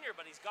senior,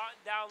 but he's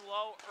gotten down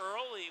low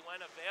early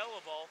when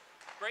available.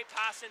 Great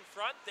pass in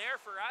front there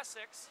for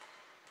Essex.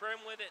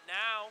 Prim with it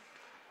now.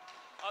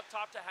 Up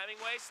top to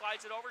Hemingway,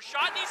 slides it over,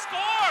 shot, and he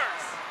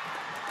scores!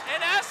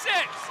 And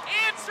Essex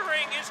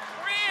answering is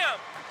Cram.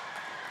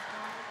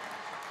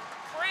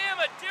 Cram,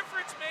 a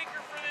difference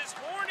maker for this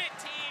Hornet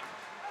team.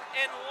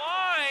 And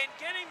Line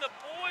getting the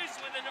boys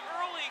with an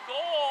early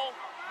goal,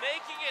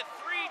 making it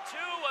 3-2,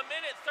 a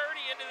minute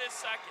 30 into this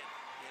second.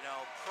 You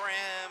know,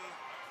 Prim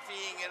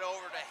feeding it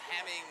over to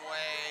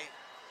Hemingway.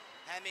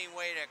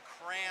 Hemingway to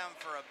Cram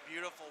for a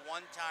beautiful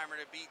one-timer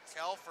to beat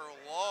Telfer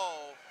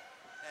low.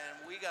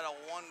 And we got a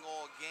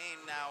 1-goal game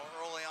now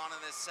early on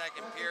in this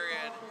second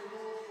period.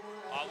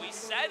 We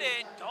said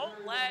it,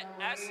 don't let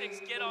Essex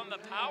get on the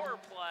power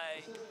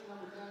play.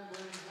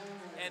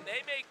 And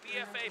they make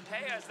BFA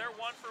pay as they're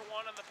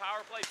 1-for-1 on the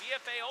power play.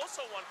 BFA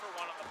also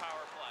 1-for-1 on the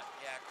power play.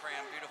 Yeah,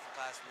 Cram, beautiful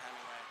pass from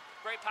Hemingway.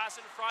 Great pass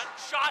in front,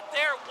 shot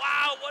there,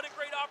 wow, what a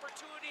great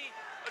opportunity.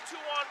 A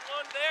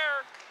 2-on-1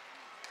 there.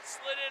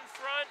 Slid in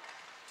front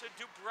to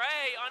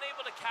Dubray,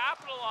 unable to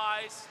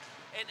capitalize.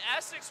 And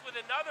Essex with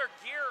another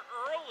gear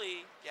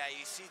early. Yeah,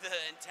 you see the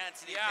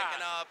intensity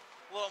picking up.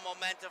 A little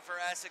momentum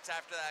for Essex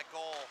after that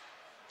goal.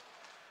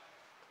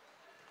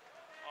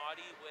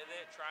 Audie with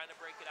it, trying to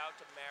break it out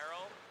to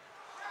Merrill.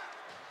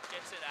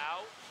 Gets it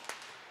out.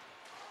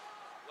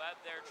 Webb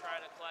there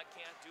trying to collect,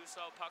 can't do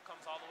so. Puck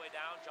comes all the way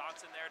down.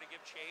 Johnson there to give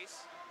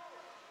chase.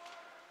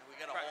 We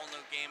got a whole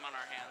new game on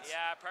our hands.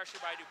 Yeah, pressure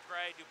by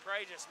Dupre.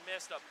 Dupre just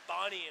missed a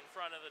bunny in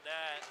front of the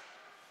net.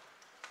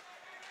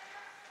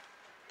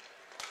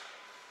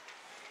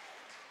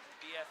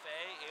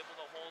 BFA able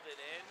to hold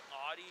it in.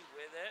 Audie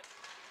with it.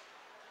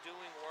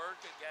 Doing work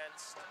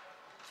against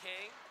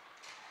King.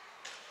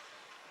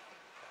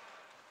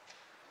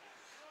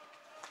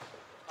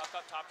 Puck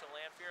up top to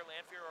Lanfear.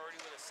 Lanfear already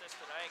with assist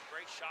tonight.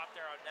 Great shot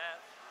there on net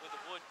with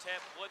the Wood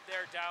tip. Wood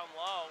there down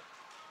low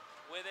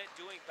with it,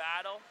 doing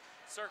battle.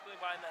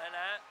 Circling behind the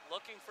net,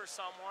 looking for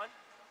someone.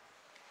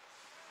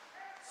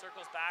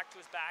 Circles back to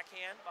his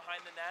backhand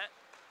behind the net.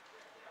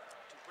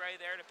 Dubray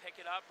there to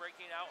pick it up,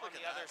 breaking it out on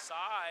the other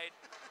side.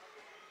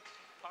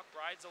 Puck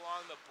rides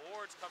along the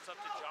boards, comes up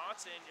to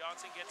Johnson.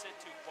 Johnson gets it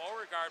to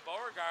Beauregard.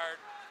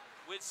 Beauregard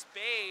with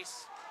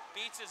space,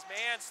 beats his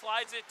man,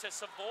 slides it to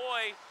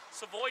Savoy.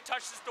 Savoy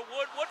touches to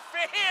Wood. Wood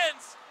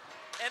fans!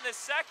 And the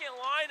second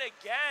line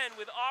again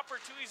with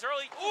opportunities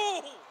early.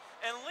 Ooh!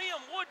 And Liam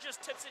Wood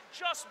just tips it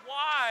just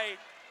wide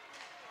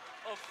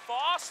of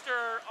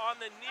Foster on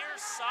the near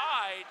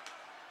side.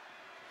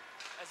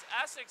 As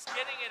Essex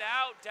getting it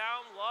out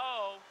down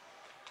low,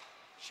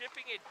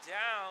 chipping it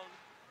down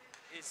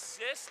is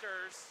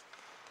Sisters.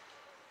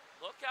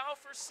 Look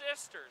out for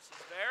Sisters.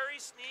 He's very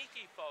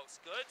sneaky, folks.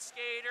 Good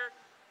skater,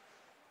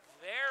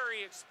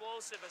 very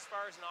explosive as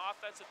far as an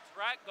offensive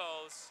threat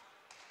goes.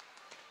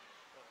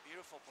 A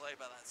beautiful play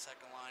by that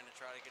second line to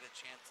try to get a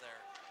chance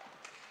there.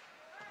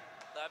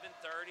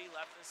 11:30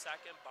 left in the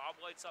second.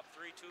 Bobwhites up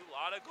 3-2. A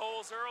lot of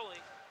goals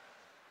early.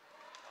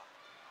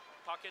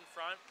 Puck in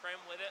front. Prim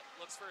with it.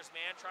 Looks for his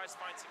man. Tries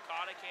to find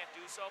Sakata. Can't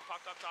do so.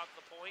 Puck up top of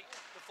the point.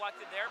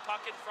 Deflected there.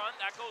 Puck in front.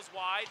 That goes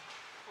wide.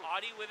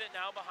 Audie with it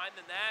now behind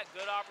the net.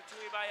 Good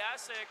opportunity by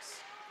Essex.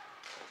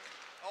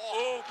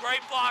 Oh,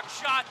 great block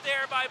shot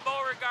there by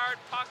Beauregard.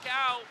 Puck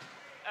out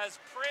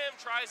as Prim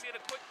tries to get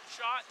a quick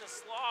shot in the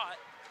slot.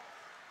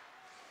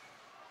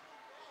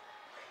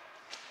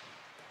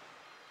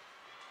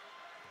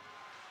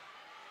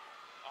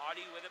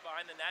 Audie with it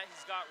behind the net.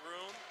 He's got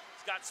room.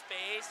 He's got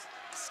space.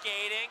 He's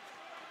skating.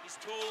 He's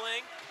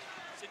tooling.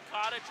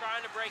 Sincata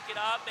trying to break it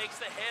up.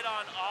 Makes the hit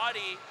on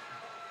Audie.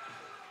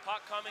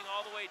 Puck coming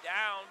all the way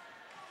down.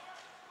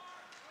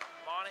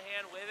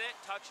 Monahan with it.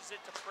 Touches it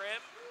to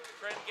Prim.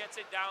 Prim gets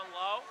it down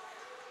low.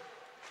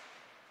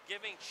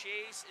 Giving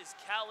chase is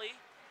Kelly.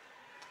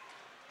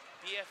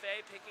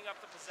 BFA picking up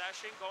the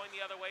possession. Going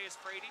the other way is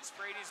Frates.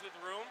 Frates with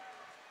room.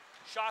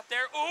 Shot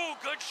there. Ooh,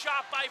 good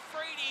shot by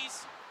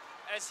Frates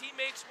as he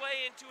makes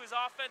way into his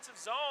offensive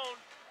zone.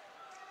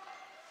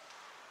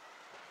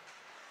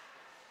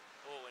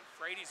 Oh, and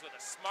Frates with a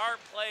smart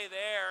play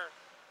there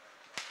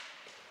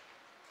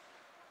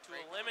to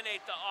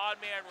eliminate the odd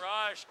man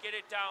rush, get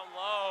it down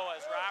low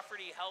as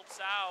Rafferty helps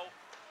out.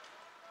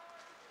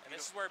 And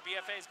this is where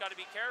BFA's got to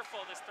be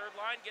careful. This third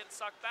line getting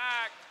sucked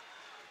back.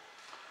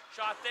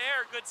 Shot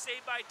there, good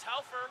save by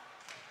Telfer.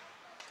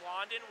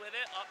 Blondin with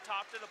it, up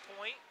top to the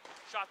point.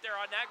 Shot there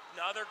on net,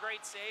 another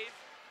great save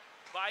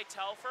by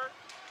Telfer.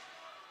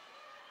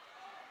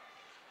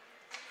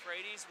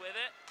 Frates with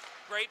it.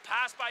 Great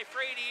pass by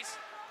Frates.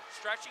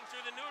 Stretching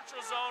through the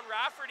neutral zone.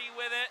 Rafferty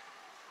with it.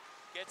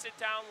 Gets it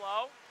down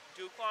low.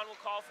 Duclon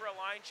will call for a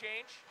line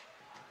change.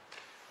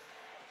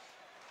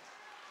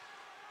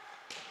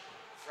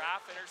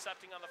 Raff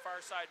intercepting on the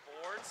far side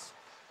boards.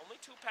 Only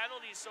 2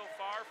 penalties so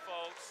far,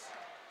 folks.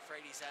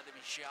 Frates had to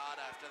be shot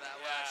after that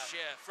last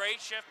shift. Great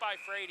shift by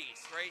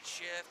Frates. Great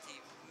shift. He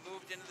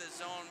moved into the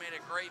zone, made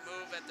a great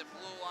move at the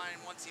blue line.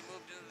 Once he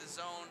moved into the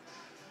zone,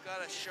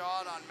 got a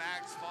shot on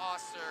Max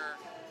Foster.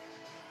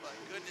 But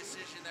good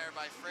decision there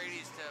by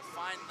Frates to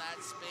find that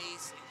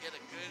space and get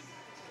a good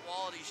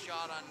quality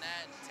shot on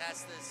net and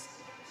test this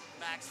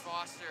Max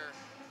Foster,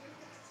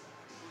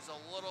 who's a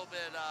little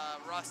bit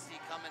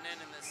rusty coming in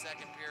this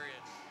second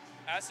period.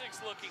 Essex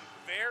looking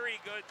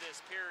very good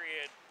this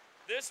period.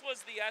 This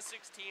was the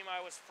Essex team I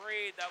was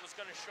afraid that was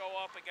going to show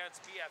up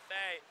against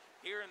BFA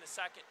here in the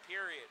second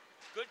period.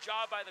 Good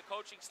job by the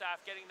coaching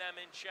staff getting them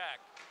in check.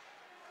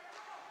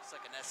 Looks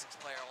like an Essex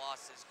player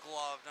lost his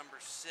glove, number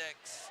 6.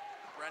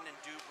 Brendan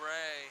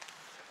Dubray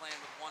playing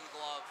with 1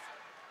 glove.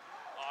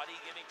 Audie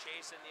giving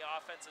chase in the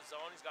offensive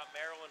zone. He's got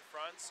Merrill in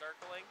front,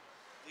 circling.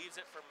 Leaves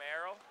it for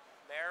Merrill.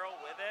 Merrill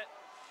with it.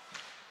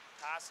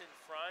 Pass in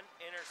front,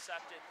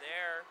 intercepted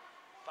there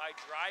by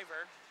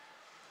Driver.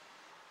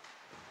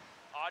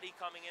 Audie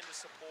coming in to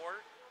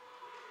support.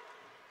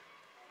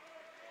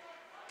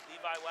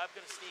 Levi Webb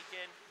going to sneak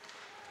in,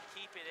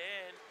 keep it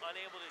in,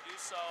 unable to do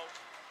so.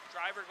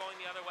 Driver going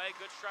the other way,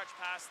 good stretch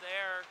pass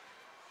there.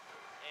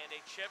 And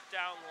a chip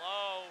down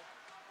low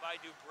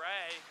by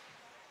Dubray.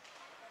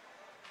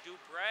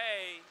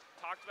 Dubray,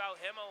 talked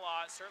about him a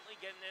lot, certainly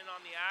getting in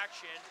on the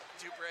action.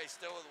 Dubray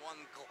still with 1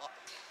 glove.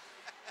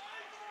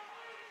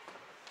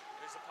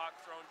 There's a puck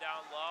thrown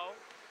down low.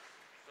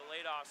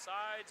 Delayed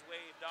offsides,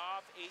 waved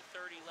off.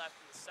 8:30 left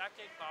in the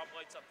second.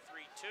 Bobwhites up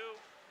 3-2.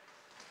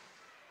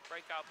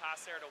 Breakout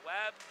pass there to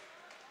Webb.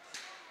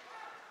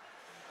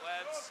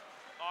 Webb's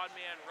odd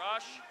man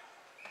rush.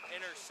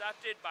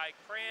 Intercepted by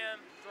Cram,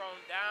 thrown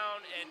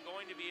down, and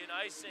going to be an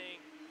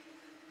icing.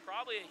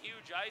 Probably a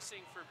huge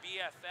icing for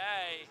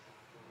BFA,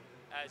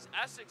 as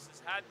Essex has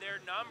had their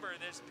number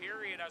this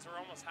period as we're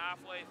almost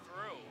halfway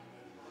through.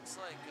 Looks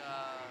like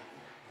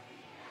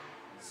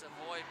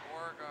Savoy,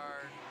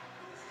 Beauregard,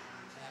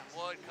 and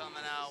Wood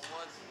coming out.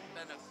 Wood's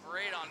been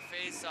great on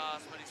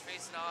face-offs, but he's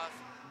facing off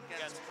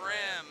against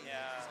Prim.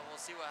 Yeah. So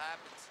we'll see what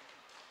happens.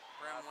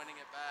 Prim winning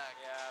it back.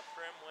 Yeah,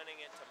 Prim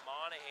winning it to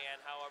Monahan.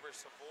 However,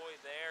 Savoy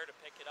there to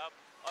pick it up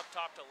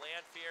top to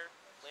Lanfear.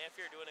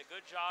 Lanfear doing a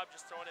good job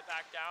just throwing it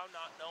back down,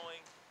 not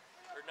knowing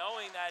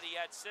that he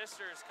had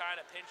Sisters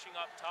kind of pinching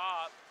up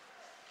top.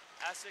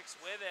 Essex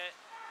with it.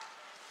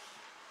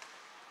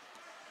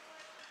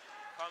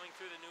 Coming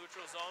through the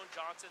neutral zone.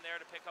 Johnson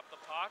there to pick up the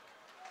puck.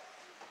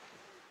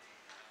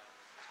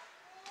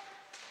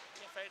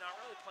 BFA not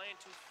really playing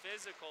too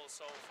physical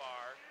so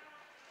far.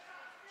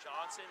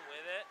 Johnson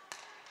with it.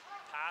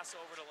 Pass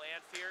over to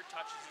Lanfear,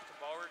 touches it to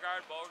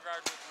Beauregard. Beauregard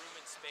with room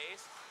and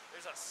space.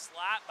 There's a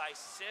slap by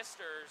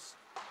Sisters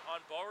on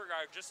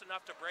Beauregard, just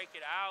enough to break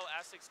it out.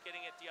 Essex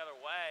getting it the other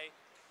way.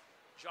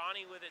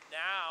 Johnny with it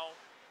now,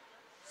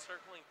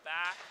 circling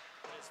back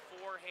with his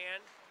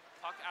forehand.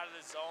 Puck out of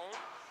the zone.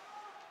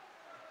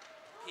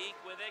 Peak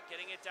with it,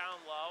 getting it down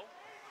low.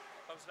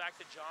 Comes back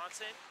to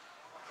Johnson.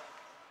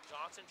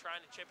 Johnson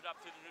trying to chip it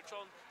up through the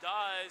neutral.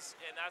 Does,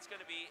 and that's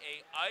going to be a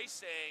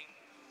icing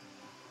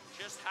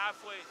just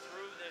halfway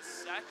through this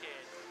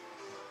second.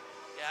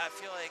 Yeah, I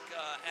feel like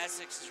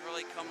Essex has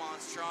really come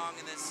on strong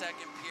in this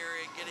second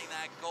period. Getting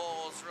that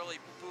goal has really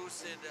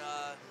boosted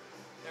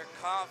their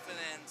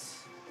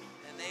confidence,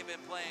 and they've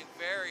been playing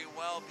very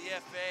well.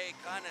 BFA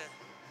kind of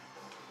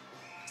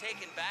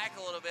taken back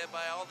a little bit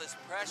by all this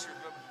pressure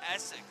from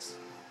Essex.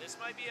 This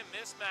might be a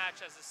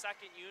mismatch as the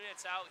second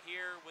unit's out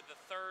here with the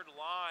third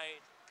line.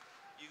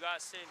 You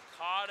got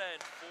Sincata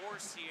and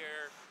Force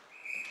here,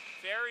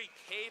 very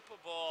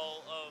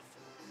capable of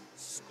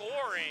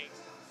scoring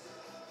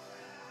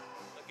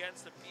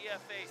against the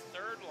BFA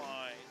third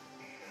line.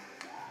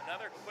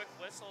 Another quick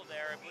whistle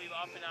there, I believe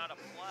up and out of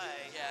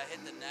play. Yeah,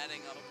 hit the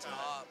netting up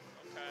top.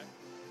 Okay.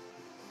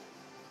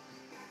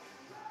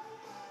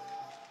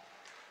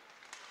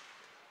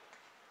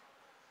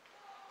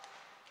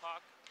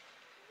 Puck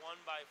won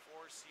by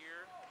Force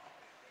here.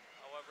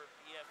 However,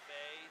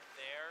 BFA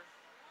there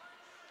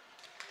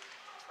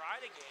try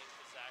to gain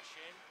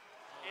possession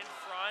in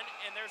front,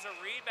 and there's a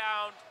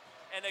rebound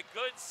and a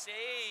good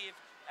save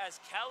as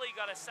Kelly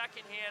got a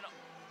second-hand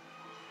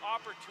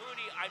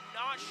opportunity. I'm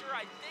not sure.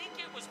 I think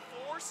it was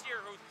Force here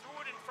who threw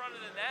it in front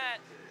of the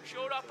net,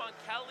 showed up on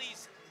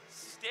Kelly's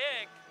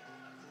stick,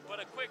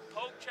 but a quick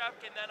poke check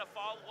and then a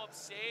follow-up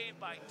save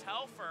by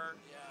Telfer.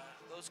 Yeah,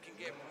 those can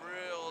get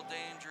real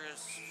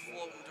dangerous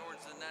floating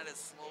towards the net as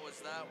slow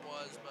as that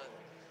was, but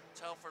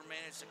Telfer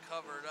managed to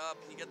cover it up,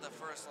 and you get the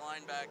first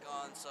line back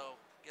on, so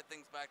get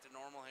things back to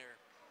normal here.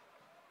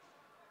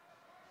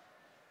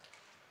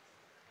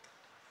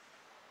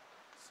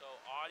 So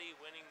Audie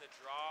winning the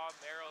draw,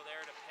 Merrill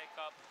there to pick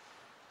up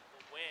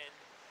the win.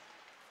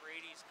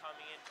 Brady's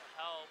coming in to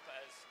help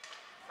as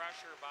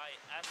pressure by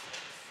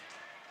Essex.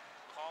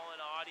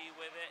 Colin Audie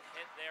with it,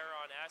 hit there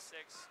on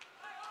Essex.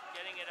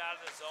 Getting it out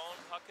of the zone,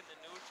 puck in the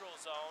neutral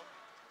zone.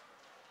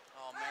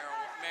 Oh,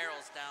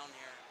 Merrill's down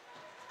here.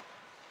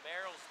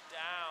 Merrill's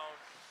down.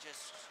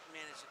 Just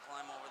managed to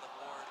climb over the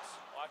boards.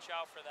 Watch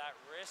out for that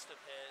wrist of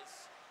his.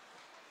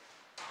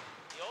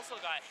 He also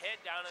got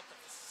hit down at the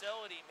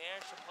facility,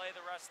 managed to play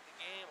the rest of the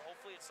game.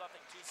 Hopefully it's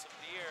nothing too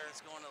severe.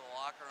 He's going to the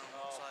locker room,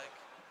 looks like.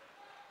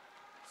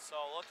 So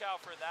look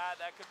out for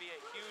that. That could be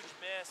a huge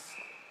miss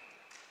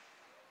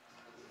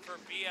for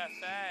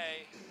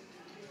BFA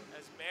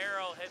as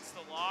Merrill hits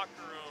the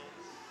locker room.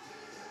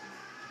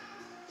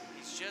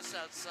 He's just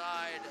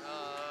outside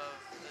of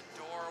the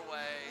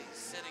doorway,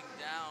 sitting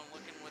down,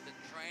 looking with the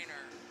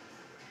trainer.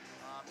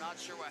 I'm not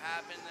sure what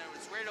happened. It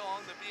was right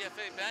along the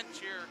BFA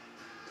bench here.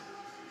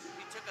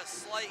 He took a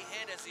slight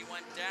hit as he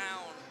went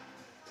down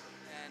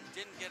and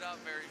didn't get up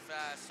very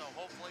fast, so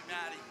hopefully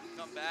Matty can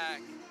come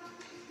back.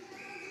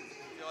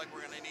 I feel like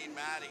we're going to need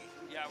Matty.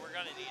 Yeah, we're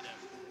going to need him.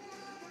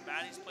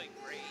 Matty's played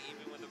great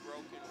even with a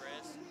broken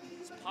wrist.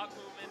 His puck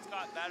movement's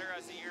got better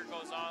as the year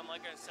goes on.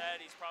 Like I said,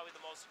 he's probably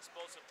the most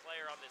explosive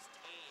player on this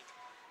team.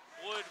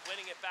 Wood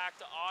winning it back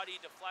to Audie,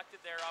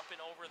 deflected there up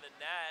and over the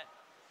net.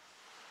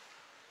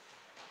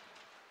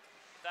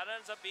 If that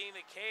ends up being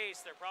the case,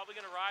 they're probably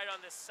going to ride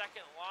on this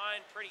second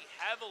line pretty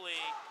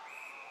heavily.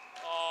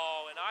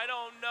 Oh, and I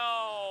don't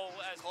know.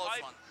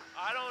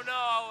 I don't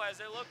know, as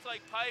it looked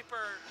like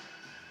Piper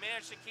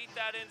managed to keep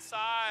that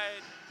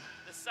inside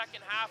the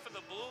second half of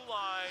the blue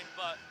line,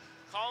 but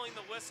calling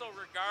the whistle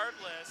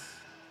regardless.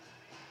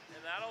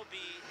 And that'll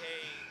be a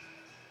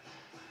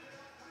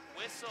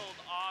whistled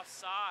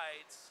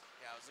offsides.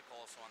 Yeah, it was a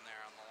close one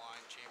there on the line.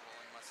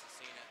 Chamberlain must have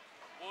seen it.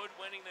 Wood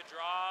winning the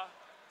draw.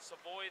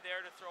 Savoy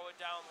there to throw it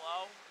down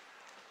low.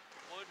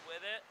 Wood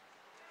with it,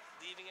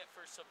 leaving it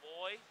for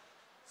Savoy.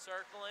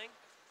 Circling,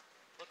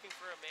 looking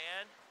for a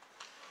man.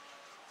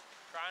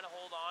 Trying to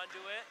hold on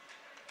to it.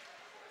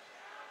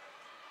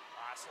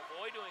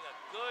 Savoy doing a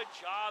good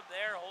job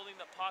there, holding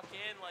the puck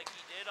in like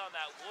he did on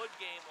that Wood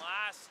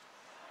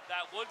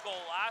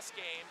goal last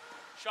game.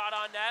 Shot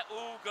on net,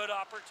 ooh, good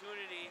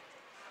opportunity.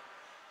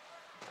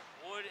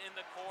 Wood in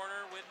the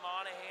corner with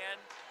Monahan.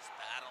 He's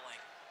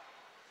battling.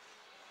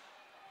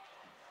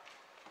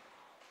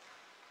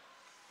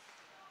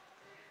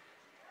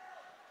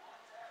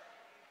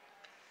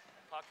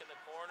 Puck in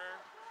the corner.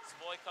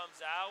 Savoy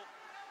comes out.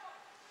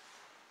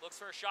 Looks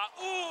for a shot.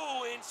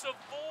 Ooh, and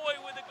Savoy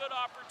with a good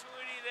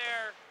opportunity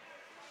there.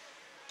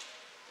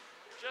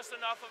 Just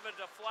enough of a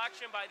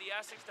deflection by the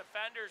Essex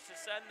defenders to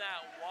send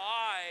that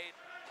wide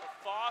for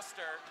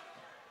Foster.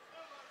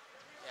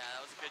 Yeah,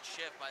 that was a good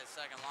shift by the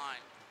second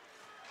line.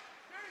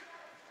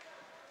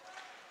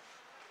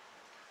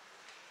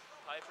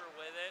 Piper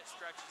with it,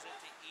 stretches it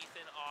to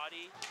Ethan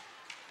Audie.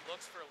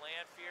 Looks for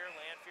Lanfear.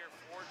 Lanfear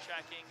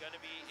forechecking, going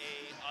to be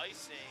a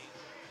icing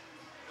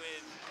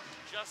with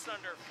just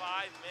under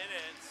 5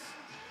 minutes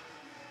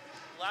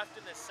left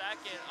in the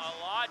second. A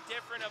lot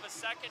different of a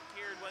second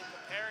period when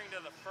comparing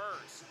to the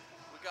first.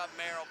 We got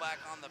Merrill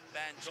back on the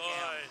bench.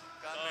 Good.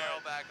 Got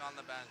Merrill back on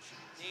the bench.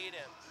 Need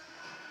him.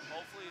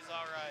 Hopefully he's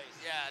all right.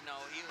 Yeah, no,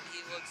 he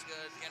looks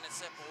good. Getting a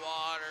sip of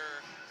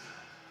water,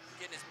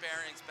 getting his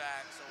bearings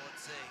back, so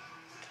let's see.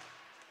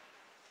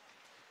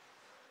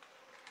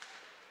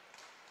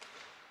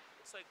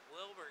 Looks like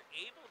Wilbur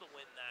able to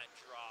win that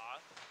draw.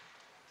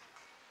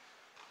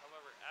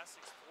 However,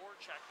 Essex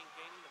forechecking,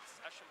 gaining the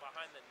possession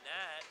behind the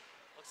net.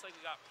 Looks like we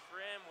got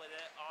Prim with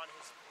it on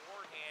his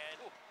forehand.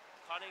 Ooh.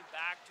 Cutting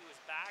back to his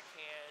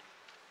backhand,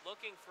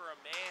 looking for a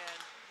man.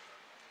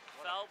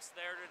 Phelps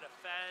there to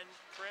defend.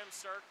 Prim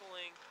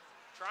circling,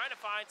 trying to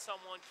find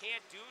someone,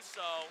 can't do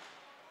so.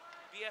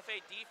 BFA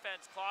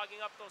defense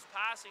clogging up those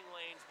passing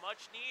lanes,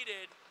 much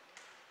needed.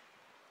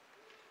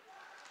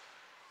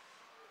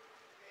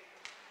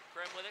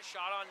 Prim with it,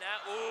 shot on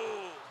net.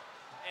 Ooh,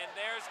 and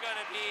there's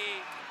gonna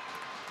be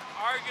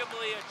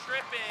arguably a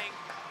tripping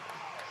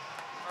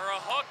or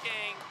a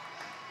hooking,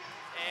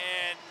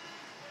 and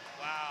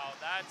wow,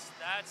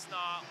 that's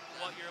not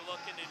what you're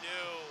looking to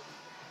do.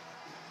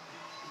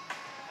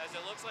 As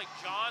it looks like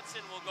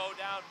Johnson will go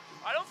down.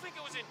 I don't think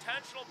it was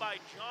intentional by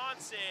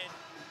Johnson,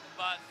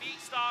 but feet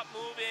stopped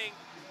moving,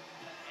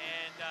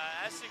 and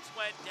Essex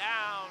went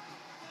down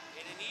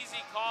in an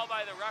easy call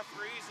by the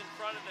referees in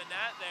front of the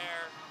net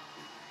there.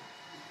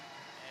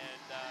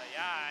 And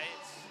yeah,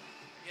 it's,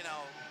 you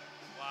know,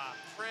 wow.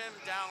 Prim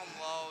down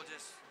low,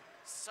 just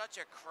such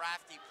a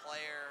crafty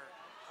player.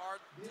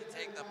 Hard to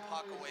take the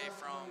puck away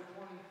from.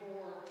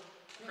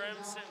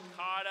 Crimson,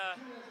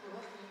 Cotta,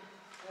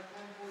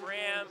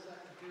 Graham,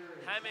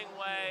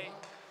 Hemingway,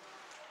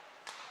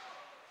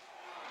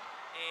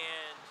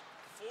 and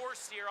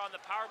Forstier on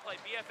the power play.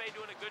 BFA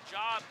doing a good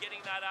job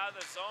getting that out of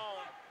the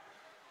zone.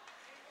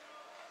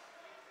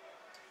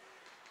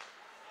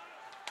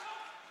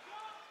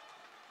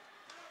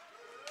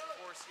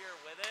 Forstier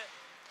with it,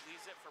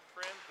 leaves it for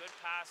Prim, good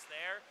pass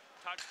there.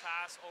 Touch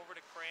pass over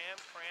to Cram,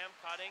 Cram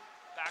cutting,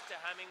 back to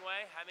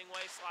Hemingway.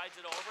 Hemingway slides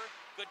it over.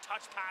 Good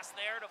touch pass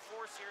there to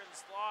Forstier in the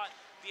slot.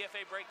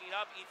 BFA breaking it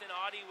up, Ethan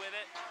Audie with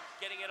it,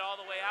 getting it all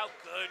the way out.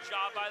 Good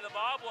job by the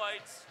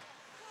Bobwhites.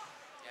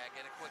 Yeah,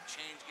 get a quick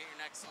change, get your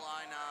next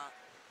line.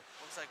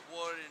 Looks like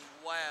Wood and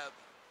Webb.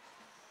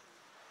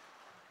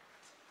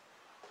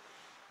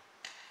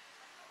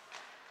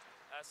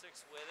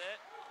 Essex with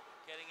it,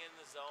 getting in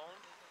the zone.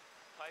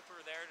 Piper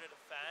there to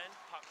defend.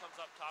 Puck comes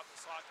up top of the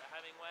slot to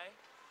Hemingway.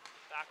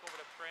 Back over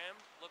to Prim,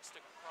 looks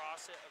to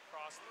cross it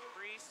across the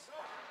crease.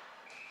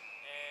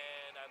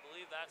 And I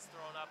believe that's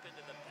thrown up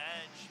into the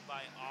bench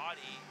by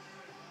Audie.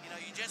 You know,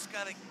 you just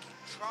got to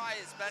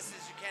try as best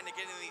as you can to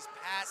get in these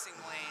passing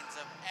lanes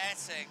of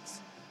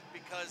Essex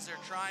because they're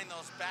trying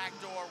those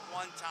backdoor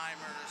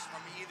one-timers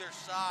from either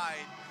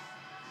side,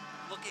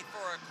 looking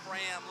for a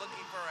Cram,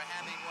 looking for a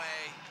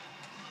Hemingway,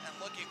 and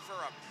looking for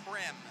a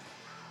Prim.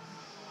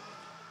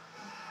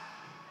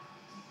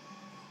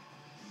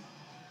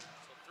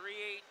 So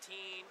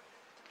 3:18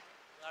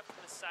 left in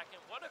the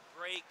second. What a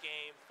great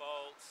game,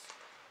 folks.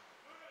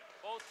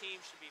 Both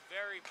teams should be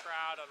very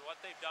proud on what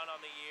they've done on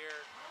the year.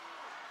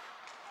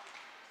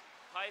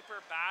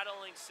 Piper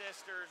battling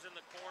sisters in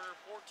the corner,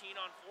 14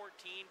 on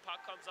 14.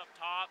 Puck comes up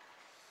top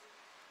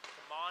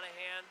to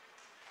Monahan.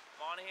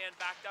 Monahan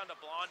back down to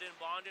Blondin.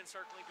 Blondin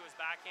circling to his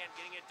backhand,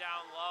 getting it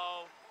down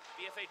low.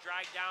 BFA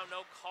dragged down,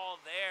 no call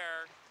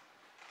there.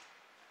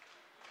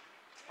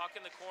 Puck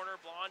in the corner,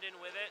 Blondin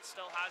with it,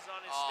 still has it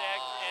on his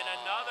stick.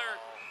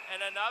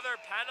 And another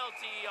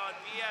penalty on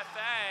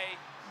BFA.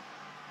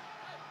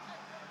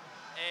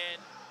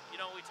 And, you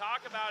know, we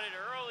talked about it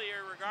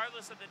earlier,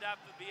 regardless of the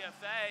depth of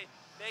BFA,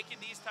 making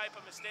these type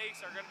of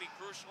mistakes are going to be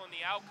crucial in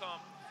the outcome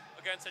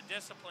against a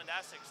disciplined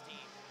Essex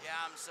team. Yeah,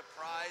 I'm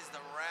surprised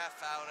the ref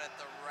out at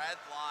the red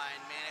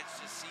line managed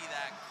to see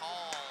that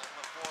call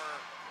before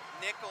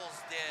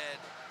Nichols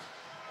did.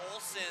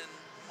 Olsen,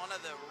 one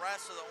of the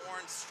rest of the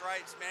Orange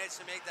Stripes,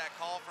 managed to make that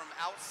call from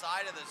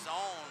outside of the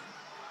zone.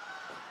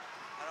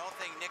 I don't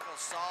think Nichols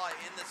saw it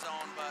in the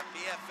zone, but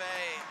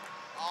BFA,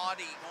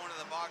 Audie going to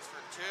the box for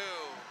 2.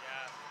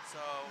 Yeah.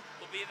 So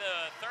will be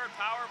the third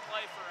power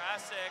play for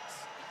Essex.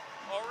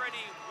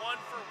 Already 1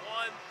 for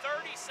 1,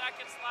 30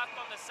 seconds left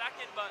on the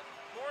second, but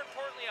more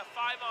importantly, a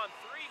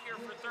 5-on-3 here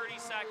for 30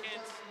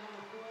 seconds.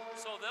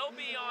 So they'll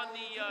be on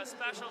the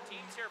special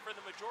teams here for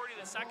the majority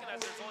of the second,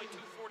 as there's only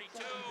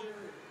 2:42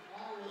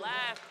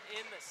 left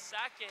in the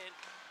second.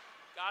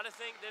 Gotta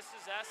think this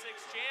is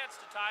Essex's chance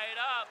to tie it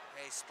up.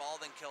 Hey,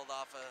 Spalding killed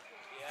off a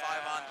Yeah.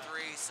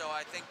 5-on-3, so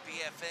I think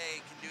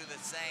BFA can do the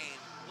same.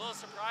 A little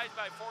surprised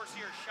by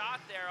Forcier's shot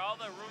there. All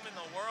the room in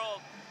the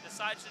world,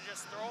 decides to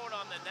just throw it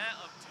on the net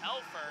of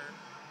Telfer.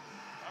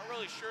 Not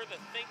really sure the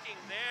thinking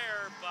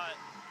there, but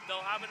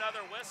they'll have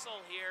another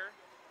whistle here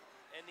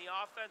in the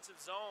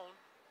offensive zone.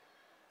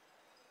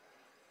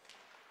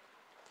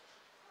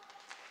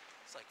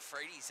 It's like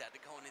Frady's had to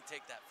go in and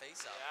take that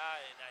face out.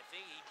 Yeah, and I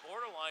think he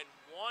borderline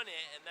won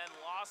it and then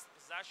lost the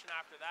possession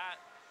after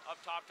that. Up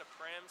top to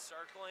Prim,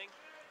 circling.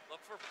 Look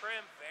for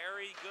Prim,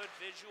 very good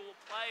visual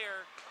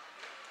player.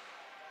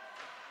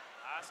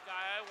 Last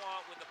guy I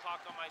want with the puck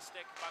on my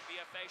stick if I'm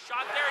BFA.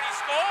 Shot there and he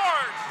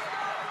scores!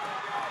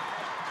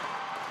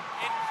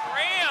 And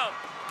Graham,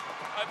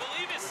 I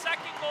believe his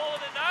second goal of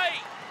the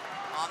night.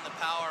 On the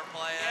power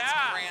play, that's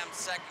Yeah. Graham's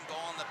second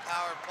goal on the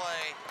power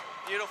play.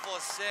 Beautiful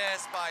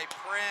assist by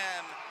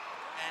Prim.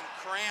 And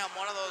Graham,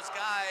 one of those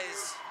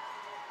guys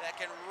that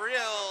can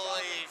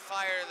really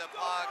fire the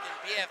puck, and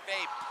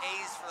BFA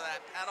pays for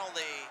that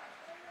penalty.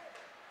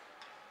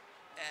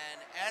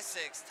 And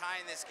Essex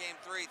tying this game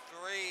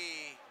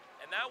 3-3.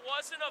 And that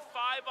wasn't a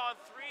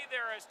 5-on-3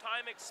 there as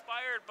time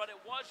expired, but it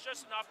was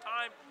just enough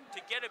time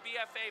to get a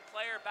BFA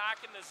player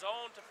back in the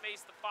zone to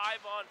face the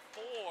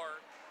 5-on-4.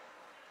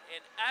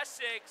 And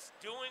Essex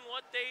doing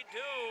what they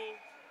do,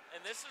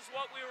 and this is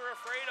what we were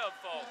afraid of,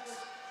 folks.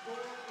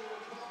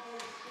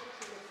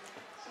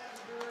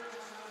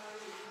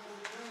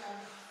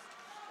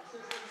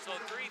 So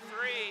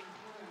 3-3.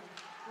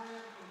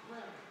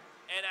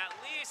 And at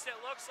least it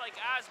looks like,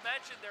 as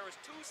mentioned, there was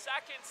 2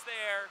 seconds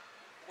there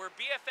where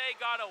BFA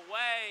got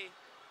away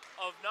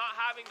of not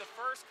having the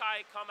first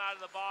guy come out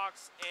of the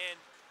box, and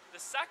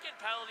the second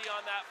penalty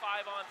on that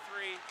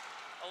 5-on-3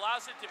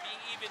 allows it to be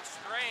even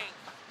strength.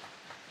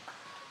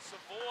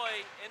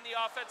 Savoy in the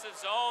offensive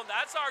zone.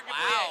 That's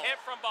arguably a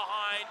hit from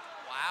behind.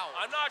 Wow.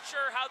 I'm not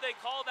sure how they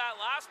called that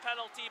last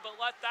penalty, but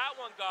let that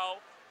one go.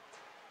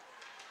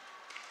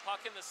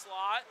 Puck in the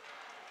slot.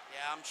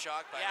 Yeah, I'm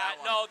shocked by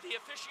that one. No, the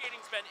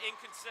officiating's been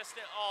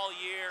inconsistent all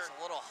year. It's a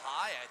little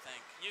high, I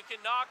think. You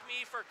can knock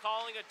me for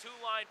calling a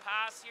 2-line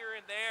pass here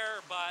and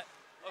there, but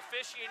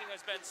officiating has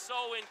been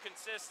so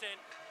inconsistent.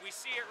 We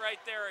see it right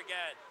there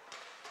again.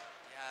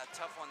 Yeah,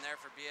 tough one there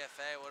for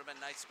BFA. It would have been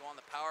nice to go on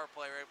the power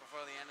play right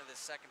before the end of the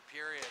second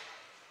period,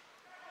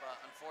 but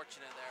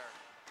unfortunate there.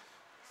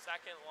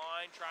 Second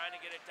line trying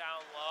to get it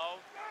down low.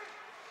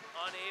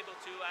 Unable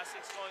to.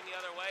 Essex going the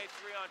other way.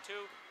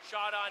 3-on-2.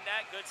 Shot on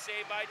net. Good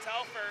save by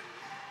Telfer.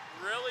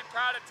 Really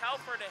proud of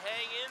Telfer to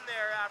hang in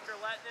there after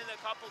letting in a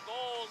couple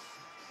goals.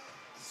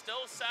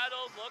 Still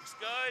settled. Looks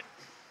good.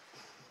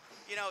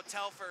 You know,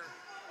 Telfer,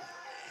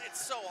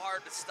 it's so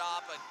hard to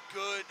stop a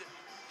good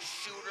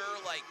shooter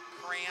like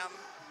Cram,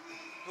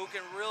 who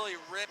can really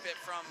rip it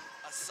from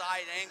a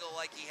side angle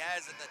like he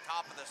has at the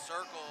top of the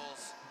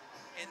circles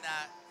in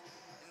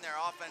their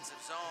offensive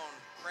zone.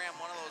 Cram,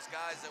 one of those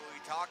guys that we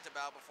talked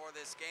about before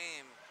this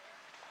game.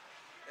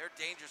 They're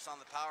dangerous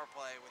on the power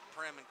play with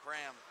Prim and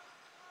Cram.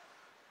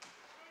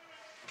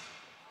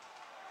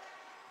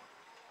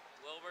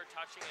 Wilbur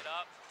touching it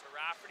up to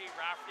Rafferty.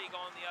 Rafferty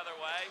going the other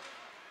way.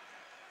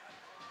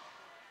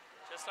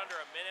 Just under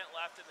a minute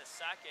left in the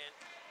second.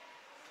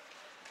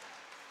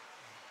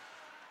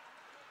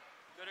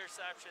 Good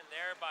reception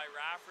there by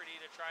Rafferty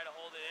to try to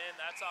hold it in.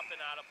 That's up and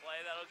out of play.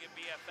 That'll give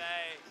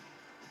BFA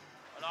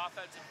an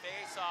offensive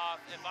face-off.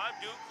 If I'm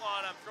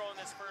Duclaw, I'm throwing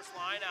this first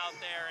line out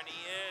there, and he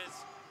is.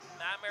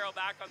 Matt Merrill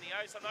back on the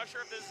ice. I'm not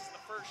sure if this is the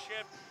first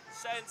shift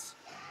since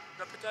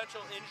the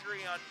potential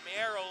injury on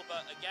Merrill,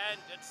 but again,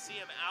 good to see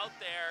him out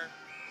there.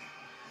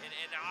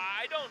 And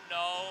I don't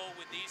know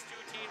with these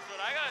two teams,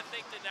 but I gotta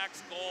think the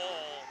next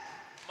goal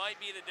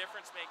might be the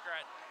difference maker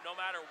at no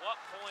matter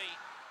what point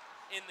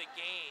in the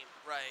game.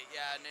 Right,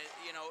 yeah, and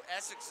you know,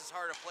 Essex is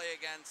hard to play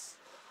against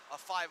a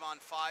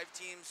 5-on-5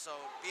 team, so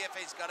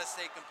BFA's got to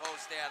stay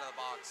composed, stay out of the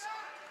box.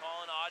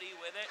 Colin Audie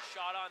with it,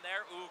 shot on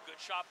there. Ooh, good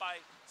shot by,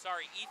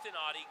 Ethan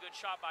Audie, good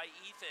shot by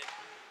Ethan.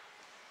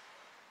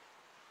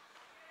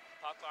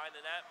 Puck behind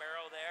the net,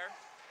 Merrill there.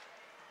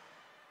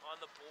 On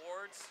the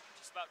boards,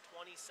 just about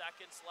 20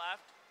 seconds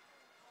left.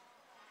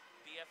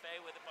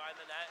 BFA with it behind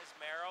the net is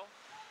Merrill.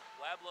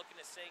 Webb looking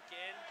to sink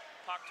in.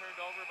 Puck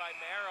turned over by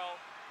Merrill.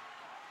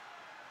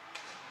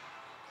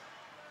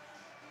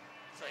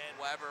 It's like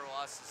Weber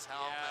lost his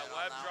helmet. Yeah,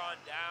 Webb drawn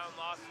down,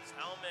 lost his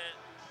helmet.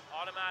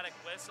 Automatic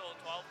whistle,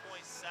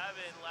 12.7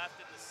 left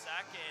in the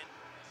second.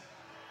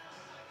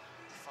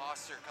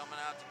 Foster coming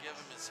out to give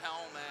him his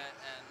helmet,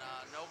 and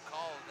no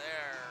call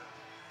there.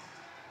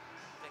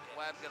 I think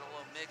Webb got a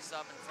little mixed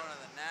up in front of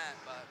the net,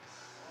 but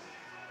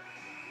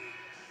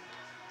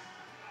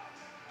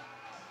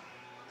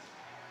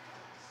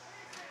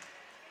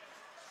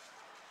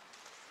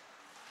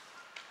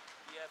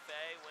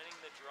BFA winning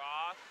the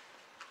draw.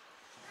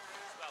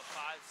 It's about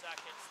 5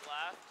 seconds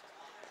left,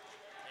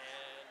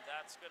 and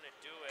that's going to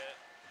do it.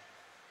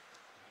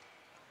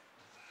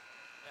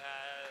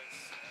 As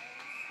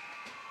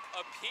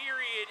a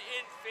period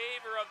in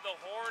favor of the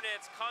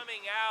Hornets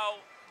coming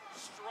out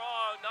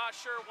strong. Not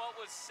sure what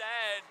was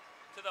said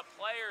to the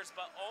players,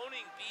 but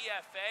owning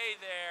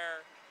BFA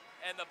there,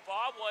 and the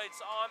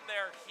Bobwhites on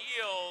their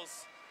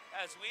heels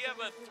as we have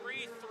a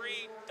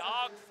 3-3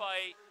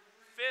 dogfight,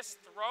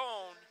 fist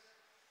thrown,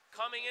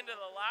 coming into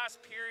the last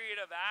period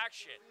of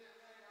action.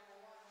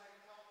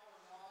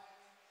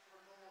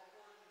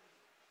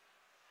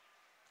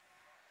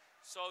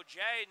 So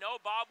Jay, no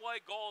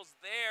Bobwhite goals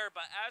there,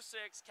 but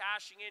Essex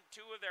cashing in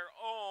 2 of their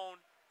own,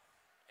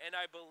 and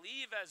I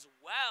believe as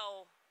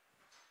well,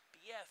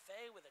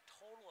 BFA with a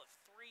total of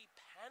 3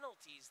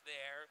 penalties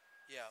there.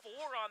 Yeah. 4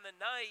 on the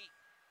night.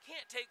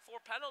 Can't take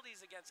 4 penalties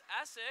against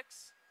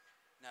Essex.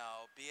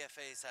 No,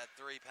 BFA's had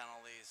 3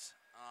 penalties.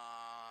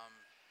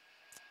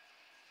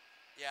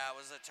 Yeah, it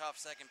was a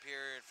tough second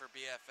period for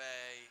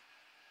BFA.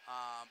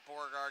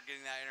 Beauregard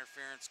getting that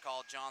interference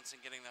call, Johnson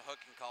getting the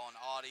hooking call, and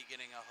Audie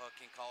getting a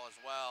hooking call as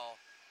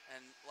well. And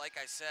like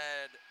I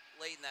said,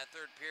 late in that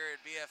third period,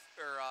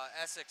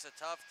 Essex, a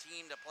tough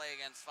team to play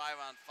against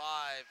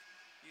 5-on-5.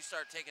 You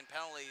start taking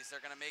penalties, they're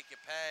going to make you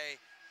pay.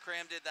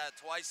 Cram did that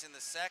twice in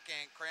the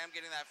second. Cram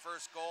getting that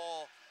first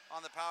goal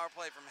on the power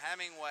play from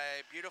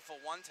Hemingway,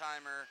 beautiful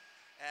one-timer,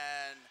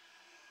 and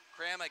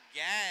Cram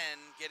again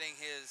getting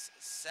his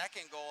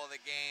second goal of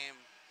the game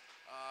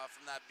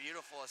from that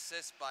beautiful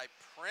assist by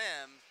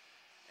Prim.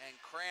 And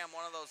Cram,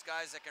 one of those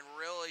guys that can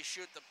really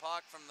shoot the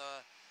puck from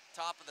the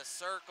top of the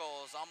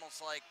circles,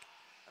 almost like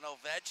an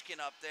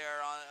Ovechkin up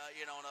there,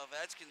 in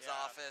Ovechkin's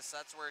office.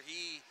 That's where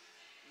he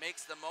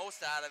makes the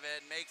most out of it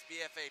and makes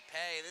BFA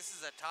pay. This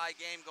is a tie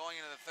game going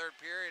into the third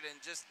period,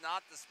 and just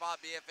not the spot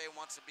BFA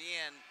wants to be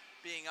in,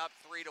 being up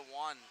 3-1.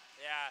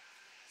 Yeah.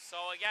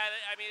 So again,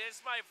 I mean,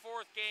 this is my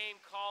 4th game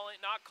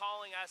not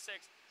calling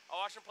Essex. I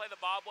watched them play the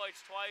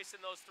Bobwhites twice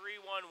in those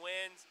 3-1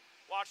 wins.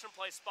 Watched them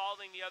play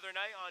Spalding the other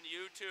night on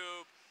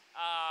YouTube.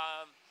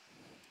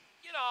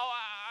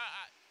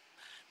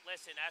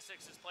 Listen,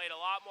 Essex has played a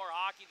lot more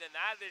hockey than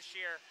that this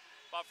year,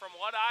 but from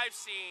what I've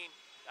seen,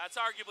 that's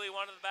arguably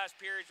one of the best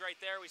periods right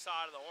there we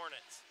saw out of the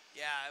Hornets.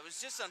 Yeah, it was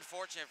just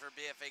unfortunate for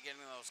BFA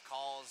getting those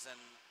calls, and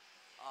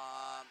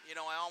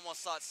I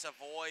almost thought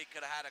Savoy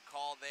could have had a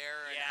call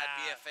there and had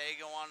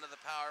BFA go onto the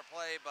power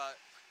play, but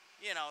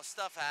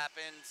stuff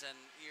happens, and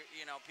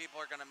people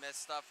are going to miss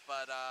stuff.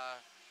 But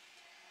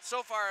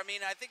so far, I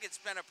mean, I think it's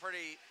been a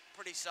pretty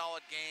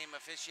solid game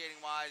officiating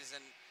wise,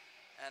 and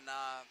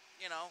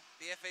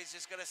BFA's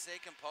just got to stay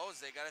composed.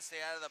 They got to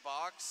stay out of the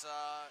box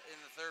in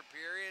the third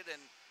period,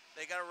 and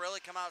they got to really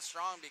come out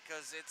strong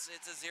because it's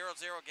a 0-0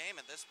 game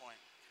at this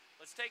point.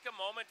 Let's take a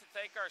moment to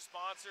thank our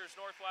sponsors,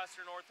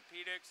 Northwestern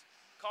Orthopedics,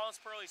 Collins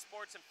Pearly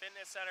Sports and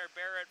Fitness Center,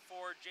 Barrett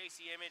Ford,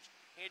 JC Image,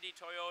 Handy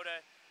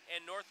Toyota,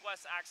 and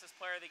Northwest Access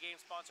Player of the Game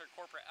sponsor,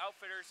 Corporate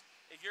Outfitters.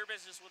 If your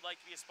business would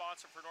like to be a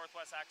sponsor for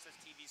Northwest Access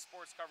TV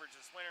sports coverage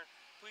this winter,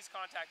 please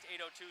contact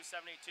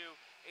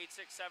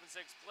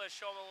 802-782-8676. Let's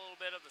show them a little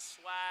bit of the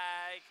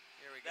swag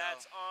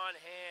that's on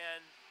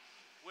hand.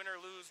 Win or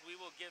lose, we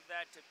will give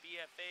that to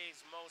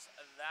BFA's most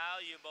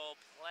valuable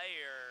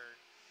player.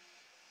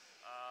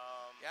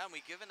 Yeah, and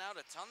we've given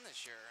out a ton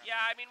this year. We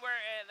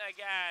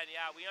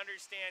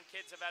understand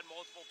kids have had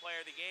multiple player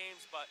of the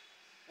games, but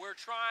we're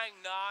trying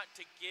not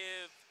to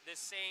give the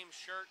same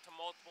shirt to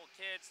multiple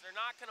kids. They're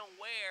not going to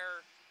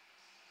wear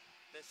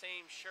the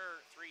same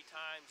shirt 3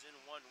 times in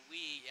 1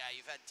 week. Yeah,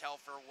 you've had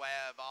Telfer,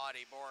 Webb,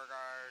 Audie,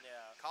 Beauregard,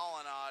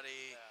 Colin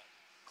Audie,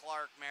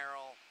 Clark,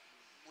 Merrill,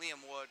 Liam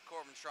Wood,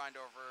 Corbin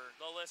Schreindorfer.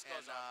 The list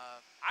goes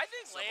on. I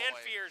think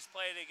Landfear's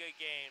played a good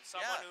game.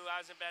 Someone who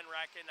hasn't been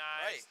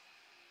recognized. Right.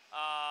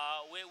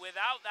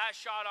 Without that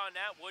shot on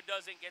net, Wood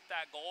doesn't get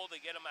that goal to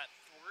get them at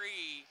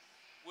 3,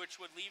 which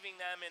would leaving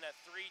them in a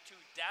 3-2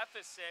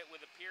 deficit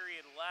with a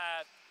period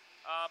left.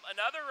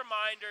 Another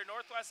reminder,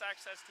 Northwest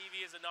Access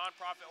TV is a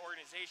nonprofit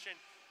organization.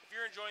 If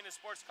you're enjoying the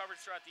sports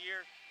coverage throughout the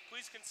year,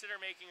 please consider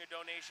making a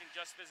donation.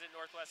 Just visit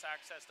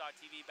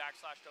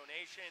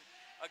northwestaccess.tv/donation.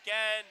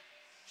 Again,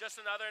 just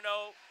another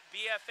note,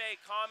 BFA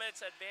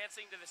Comets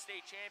advancing to the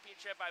state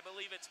championship. I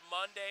believe it's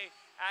Monday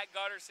at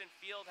Gutterson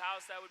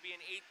Fieldhouse. That would be an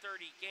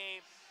 8:30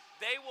 game.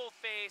 They will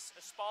face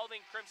a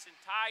Spalding Crimson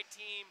Tide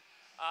team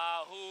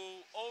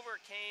who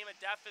overcame a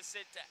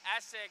deficit to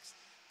Essex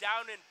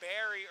down in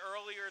Barrie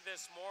earlier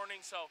this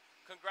morning. So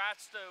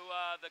congrats to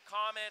the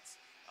Comets,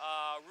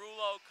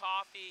 Rulo,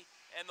 Coffee,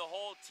 and the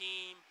whole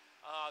team.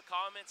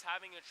 Comets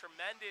having a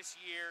tremendous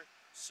year,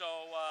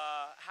 so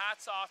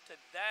hats off to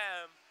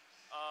them.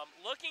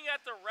 Looking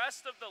at the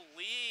rest of the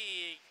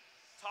league,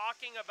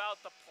 talking about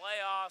the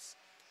playoffs,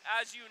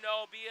 as you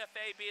know,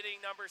 BFA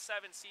beating number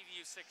 7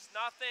 CVU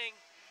 6-0.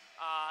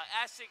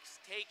 Essex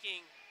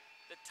taking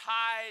the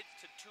Tide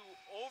to 2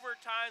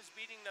 overtimes,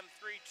 beating them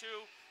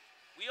 3-2.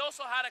 We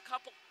also had a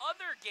couple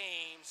other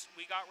games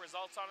we got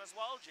results on as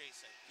well,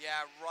 Jason.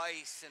 Yeah,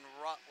 Rice and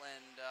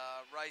Rutland.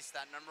 Rice,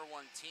 that number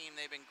 1 team,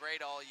 they've been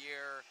great all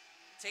year.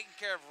 Taking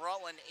care of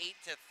Rutland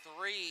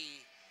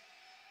 8-3.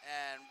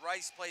 And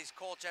Rice plays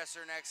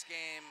Colchester next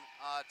game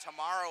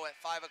tomorrow at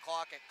 5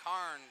 o'clock at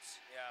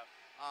Carnes. Yeah.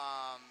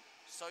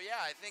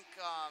 I think,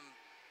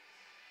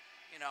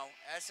 you know,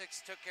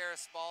 Essex took care of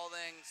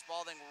Spalding.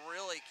 Spalding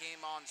really came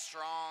on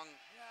strong.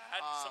 Yeah,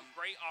 had some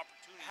great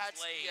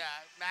opportunities late.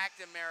 Yeah,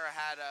 McNamara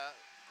had a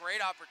great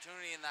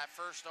opportunity in that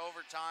first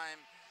overtime.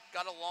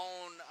 Got a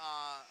loan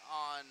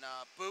on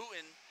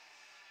Booten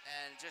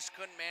and just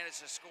couldn't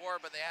manage to score,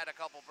 but they had a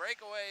couple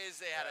breakaways.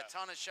 They had a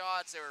ton of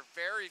shots. They were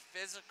very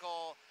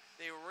physical.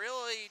 They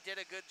really did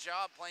a good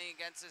job playing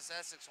against this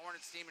Essex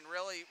Hornets team and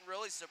really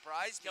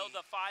surprised me. Killed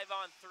a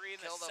 5-on-3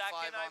 in the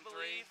second, I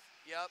believe.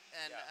 Yep,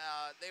 and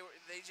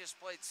they just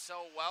played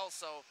so well.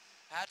 So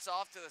hats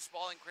off to the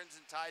Spalding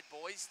Crimson Tide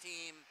boys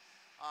team.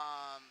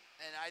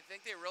 And I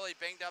think they really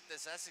banged up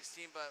this Essex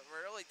team, but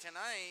really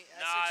tonight,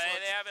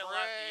 Essex they haven't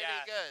left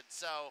pretty good.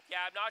 So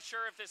yeah, I'm not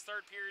sure if this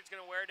third period is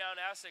going to wear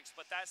down Essex,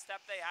 but that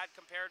step they had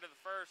compared to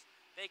the first,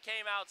 they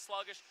came out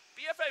sluggish.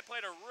 BFA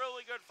played a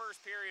really good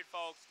first period,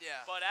 folks.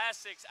 Yeah. But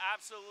Essex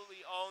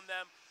absolutely owned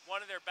them.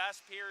 One of their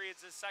best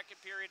periods is second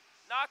period.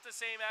 Not the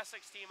same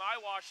Essex team I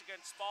watched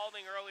against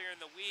Spalding earlier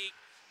in the week.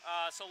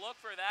 So look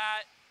for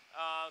that.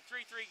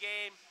 3-3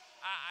 game.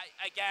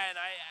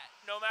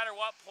 No matter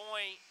what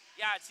point,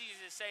 yeah, it's easy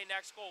to say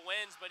next goal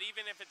wins, but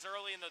even if it's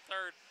early in the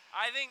third,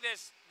 I think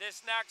this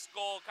next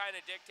goal kind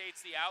of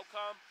dictates the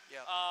outcome.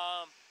 Yeah.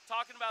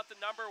 Talking about the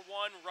number 1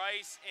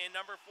 Rice and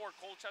number 4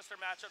 Colchester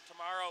matchup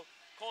tomorrow.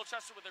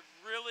 Colchester with a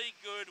really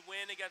good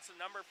win against the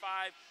number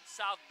 5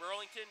 South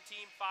Burlington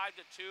team,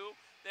 5-2.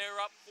 They were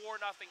up 4-0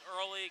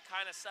 early,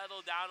 kind of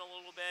settled down a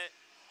little bit.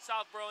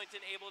 South Burlington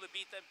able to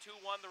beat them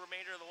 2-1 the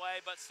remainder of the way,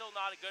 but still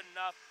not good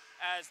enough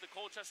as the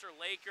Colchester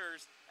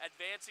Lakers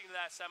advancing to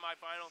that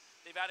semifinal.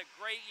 They've had a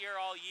great year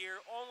all year,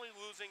 only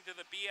losing to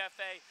the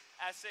BFA,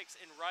 Essex,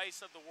 and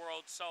Rice of the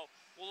world. So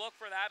we'll look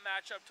for that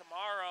matchup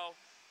tomorrow.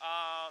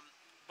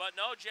 But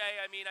no,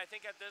 Jay, I mean, I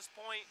think at this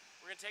point,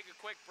 we're going to take a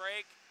quick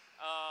break.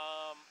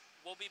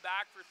 We'll be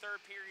back for third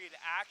period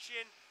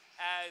action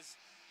as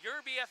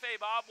your BFA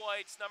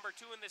Bobwhites, number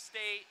 2 in the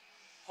state,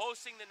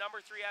 hosting the number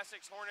 3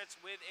 Essex Hornets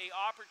with an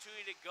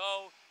opportunity to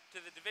go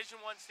to the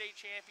Division I state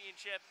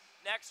championship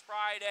next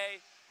Friday,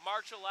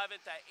 March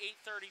 11th at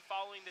 8:30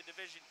 following the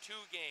Division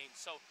II game.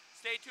 So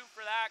stay tuned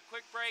for that.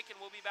 Quick break,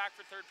 and we'll be back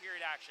for third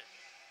period action.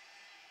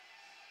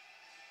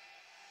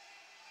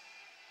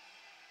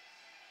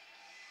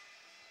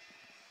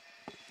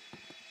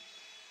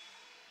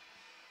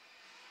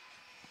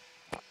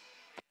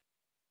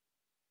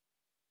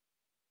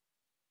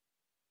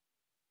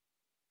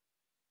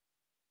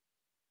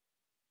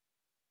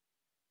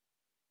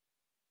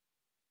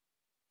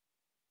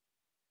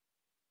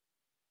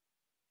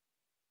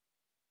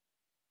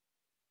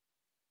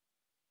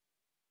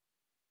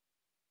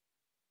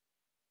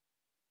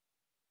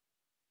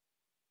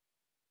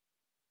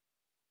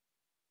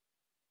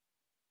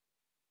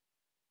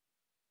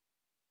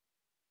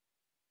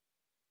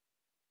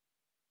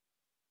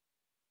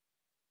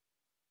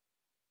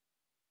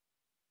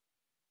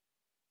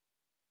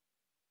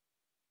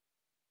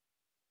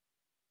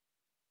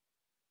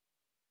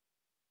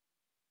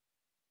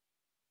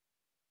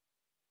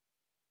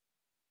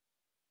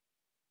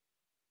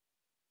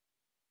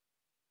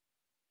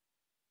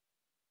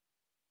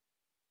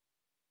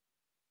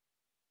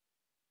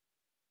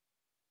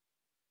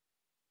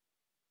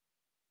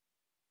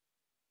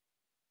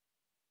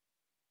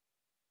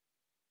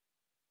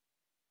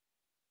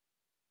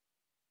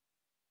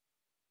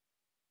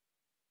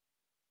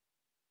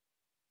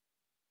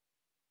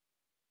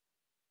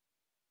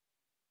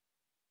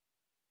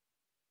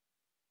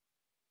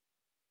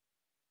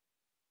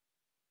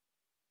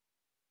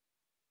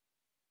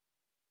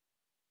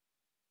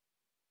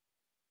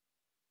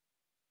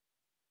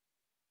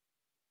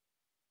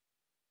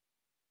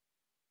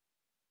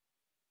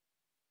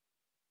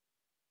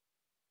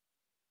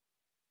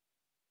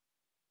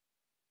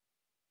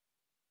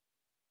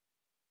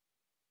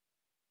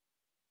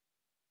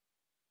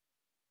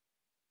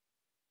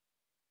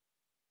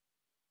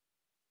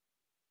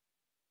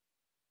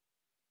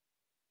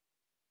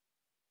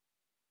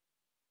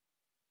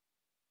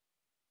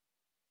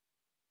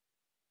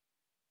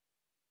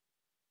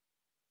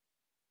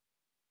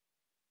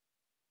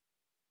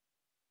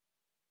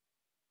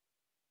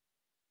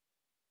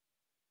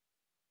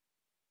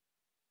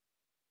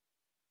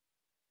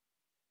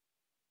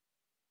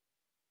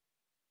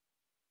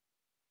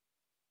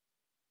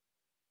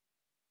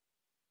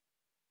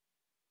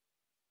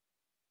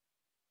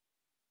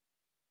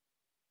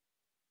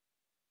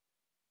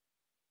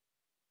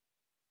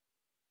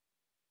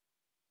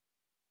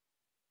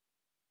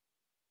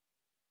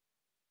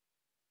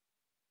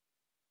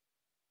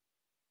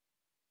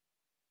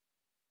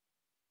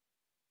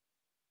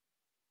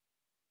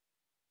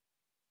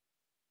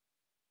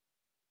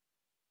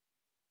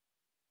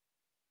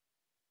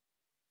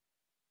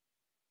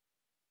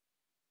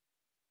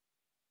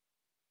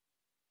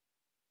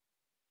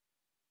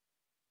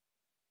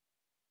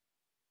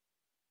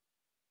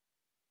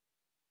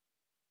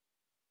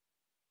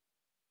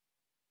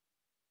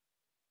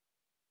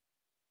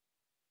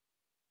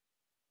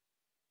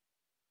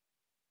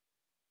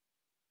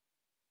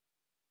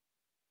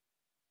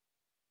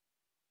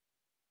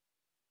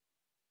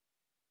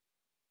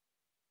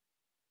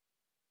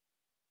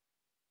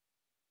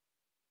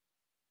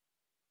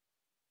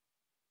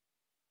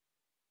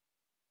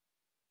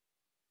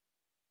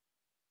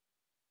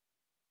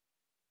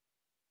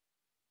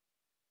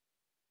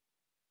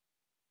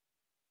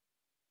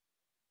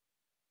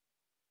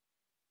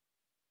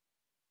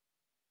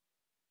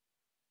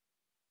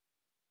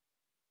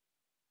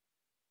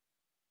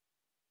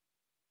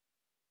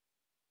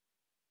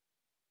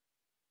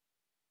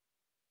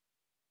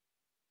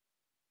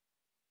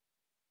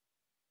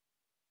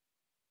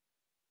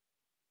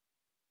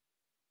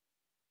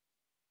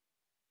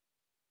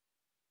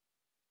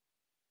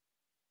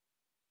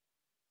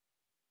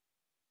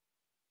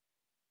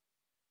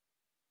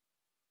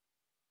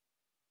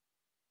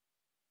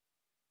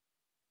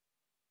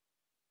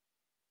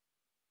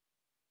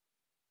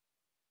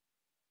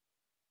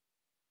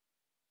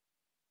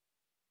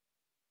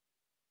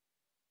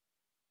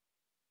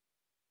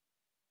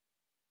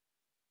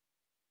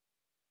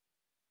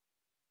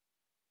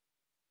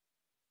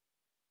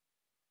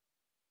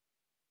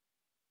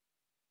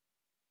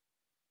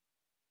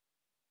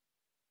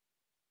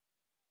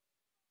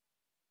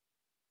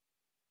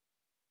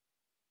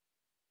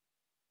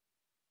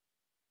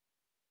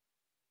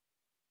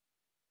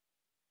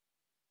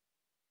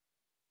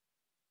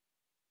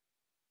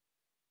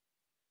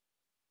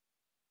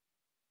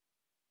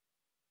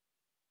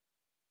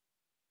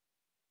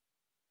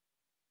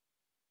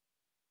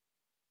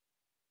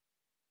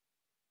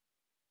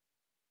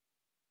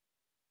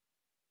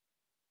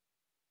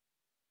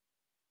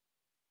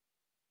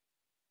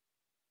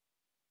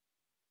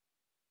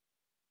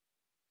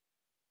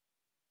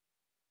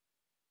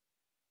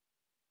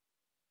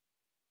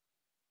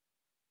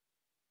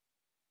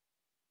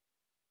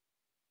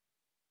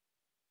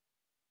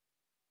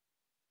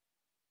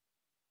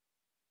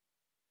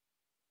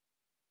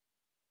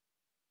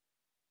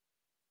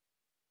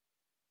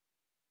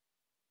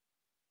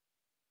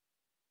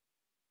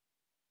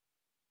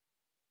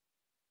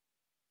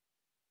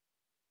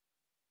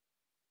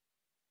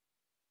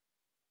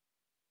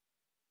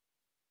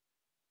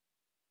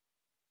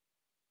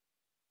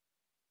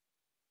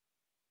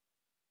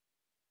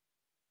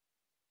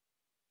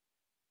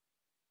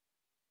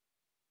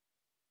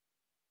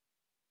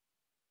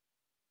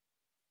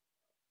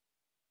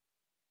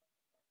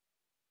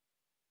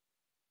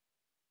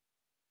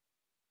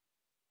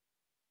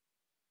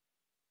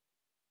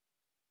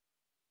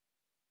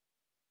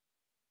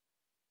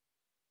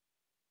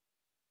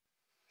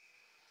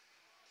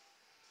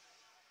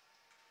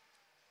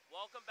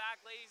 Welcome back,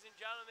 ladies and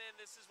gentlemen.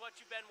 This is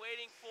what you've been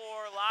waiting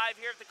for, live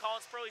here at the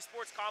Collins Pearly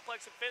Sports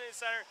Complex and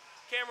Fitness Center.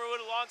 Cameron Wood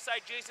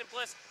alongside Jason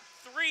Bliss.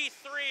 3-3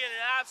 in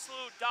an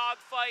absolute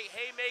dogfight.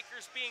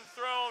 Haymakers being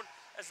thrown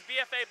as the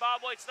BFA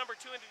Bobwhites, number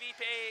 2 in the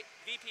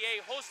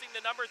VPA, hosting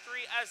the number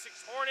 3 Essex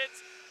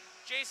Hornets.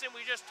 Jason,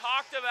 we just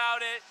talked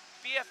about it.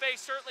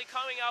 BFA certainly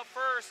coming out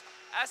first.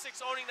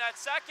 Essex owning that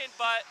second,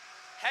 but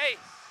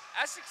hey,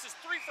 Essex is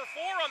 3 for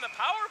 4 on the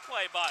power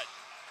play, bud.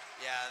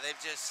 Yeah, they've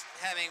just,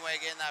 Hemingway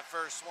getting that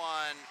first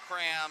one,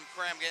 Cram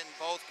getting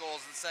both goals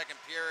in the second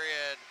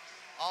period,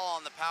 all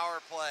on the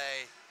power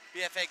play.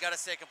 BFA got to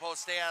stay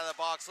composed, stay out of the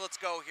box.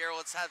 Let's go here.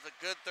 Let's have a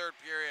good third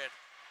period.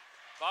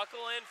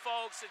 Buckle in,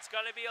 folks. It's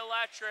going to be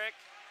electric.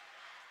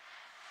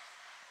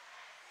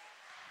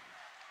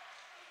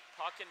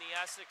 Puck in the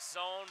Essex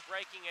zone,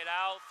 breaking it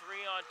out.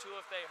 3-on-2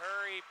 if they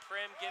hurry.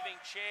 Prim giving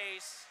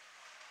chase.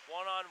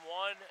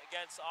 1-on-1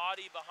 against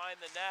Audie behind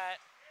the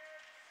net.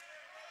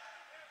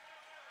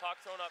 Puck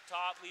thrown up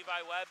top.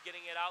 Levi Webb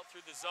getting it out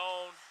through the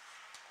zone.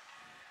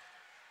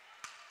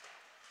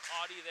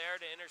 Audie there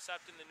to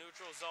intercept in the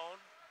neutral zone.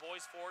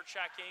 Boys forward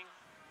checking.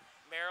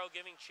 Merrill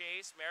giving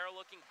chase. Merrill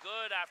looking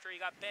good after he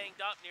got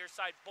banged up near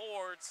side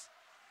boards.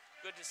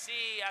 Good to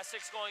see.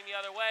 Essex going the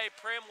other way.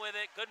 Prim with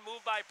it. Good move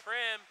by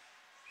Prim.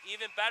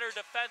 Even better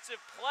defensive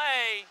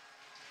play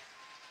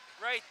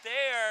right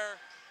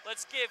there.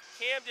 Let's give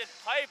Camden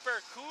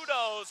Piper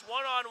kudos.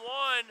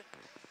 1-on-1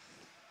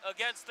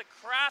 against the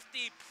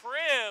crafty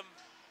Prim.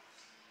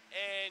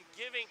 And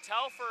giving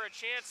Telfer a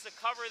chance to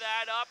cover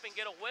that up and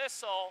get a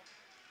whistle.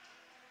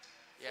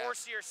 Yeah.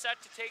 Forcier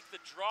set to take the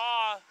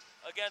draw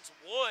against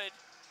Wood.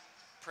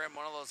 Prim,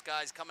 one of those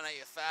guys coming at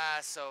you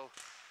fast, so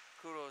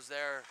kudos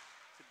there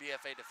to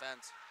BFA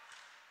defense.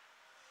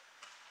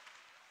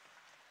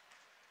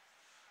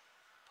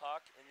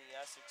 Puck in the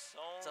Essex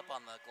zone. It's up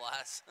on the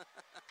glass.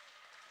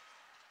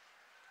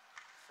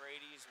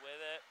 Frady's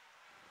with it.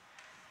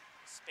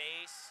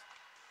 Space.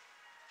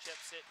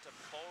 Chips it to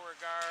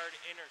Beauregard.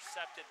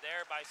 Intercepted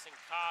there by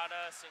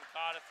Sincata.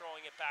 Sincata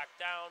throwing it back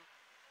down.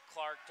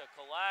 Clark to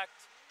collect.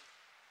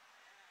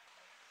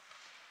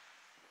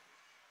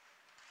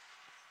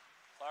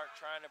 Clark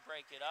trying to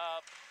break it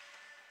up.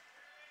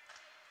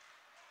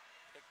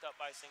 Picked up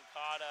by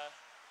Sincata.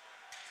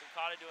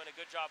 Sincata doing a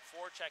good job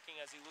forechecking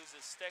as he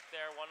loses stick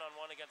there.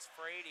 1-on-1 against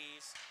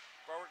Frady's.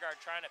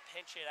 Beauregard trying to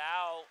pinch it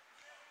out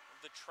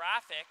of the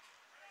traffic.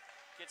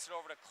 Gets it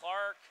over to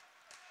Clark.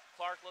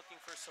 Clark looking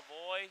for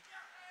Savoy.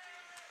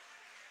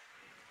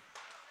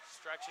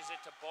 Stretches it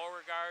to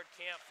Beauregard.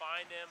 Can't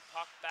find him.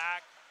 Puck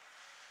back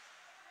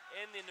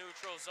in the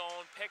neutral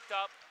zone. Picked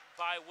up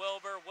by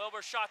Wilbur.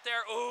 Wilbur shot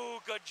there. Ooh,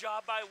 good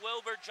job by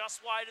Wilbur,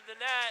 just wide of the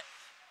net.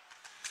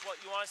 It's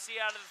what you want to see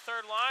out of the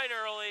third line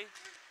early.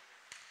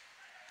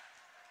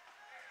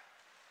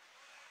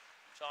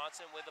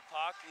 Johnson with the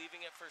puck,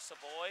 leaving it for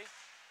Savoy.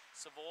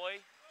 Savoy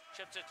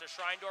chips it to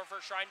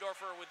Schreindorfer.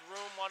 Schreindorfer with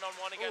room,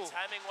 1-on-1 against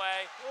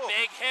Hemingway. Ooh.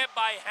 Big hit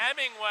by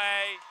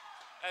Hemingway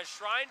as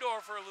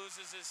Schreindorfer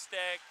loses his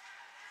stick.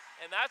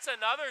 And that's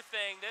another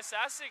thing. This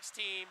Essex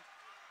team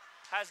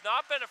has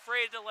not been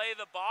afraid to lay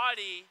the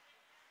body.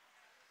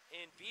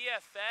 In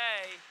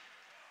BFA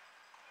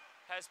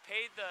has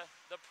paid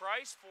the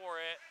price for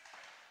it.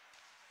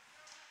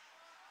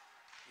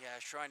 Yeah,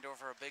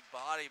 Schreindorfer a big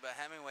body, but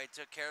Hemingway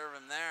took care of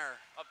him there.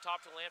 Up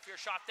top to Lamphere,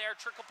 shot there,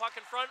 trickle puck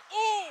in front.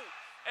 Ooh,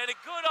 and a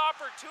good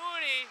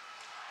opportunity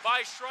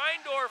by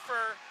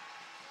Schreindorfer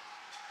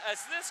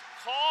as this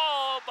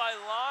call by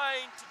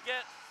line to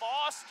get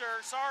Foster,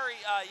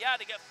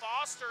 to get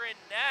Foster in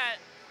net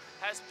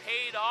has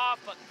paid off,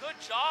 but good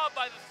job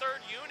by the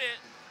third unit.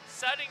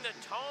 Setting the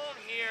tone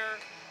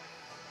here,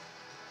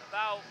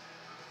 about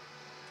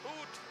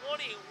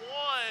 2:21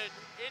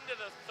 into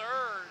the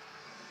third.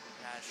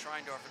 Yeah,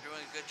 Schreindorfer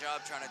doing a good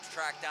job trying to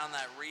track down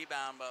that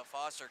rebound, but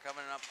Foster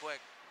coming up quick.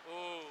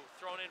 Ooh,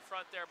 thrown in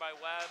front there by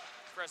Webb.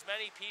 For as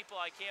many people,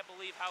 I can't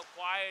believe how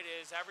quiet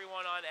it is.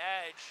 Everyone on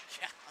edge.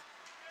 Yeah,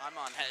 I'm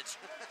on edge.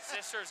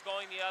 Sisters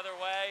going the other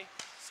way.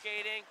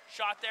 Skating,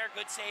 shot there,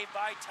 good save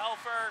by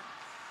Telfer.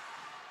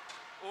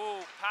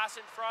 Ooh, pass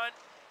in front.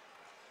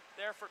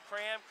 There for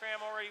Cram.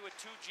 Cram already with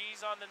 2 Gs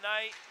on the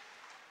night.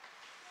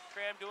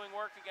 Cram doing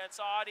work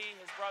against Audie.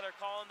 His brother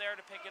Colin there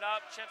to pick it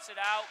up. Chips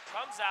it out.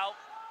 Comes out.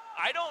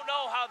 I don't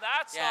know how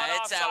that's not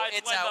offside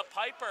when the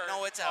Piper.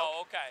 No, it's out.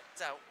 Oh, okay.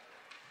 It's out.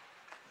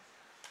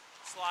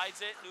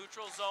 Slides it.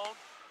 Neutral zone.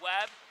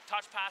 Webb.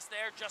 Touch pass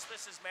there. Just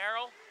misses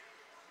Merrill.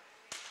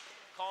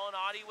 Colin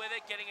Audie with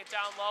it. Getting it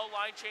down low.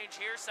 Line change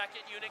here.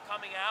 Second unit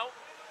coming out.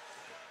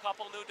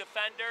 Couple new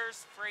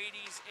defenders.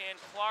 Frady's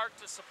and Clark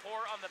to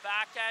support on the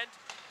back end.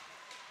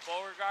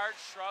 Beauregard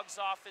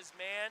shrugs off his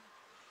man.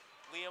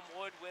 Liam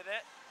Wood with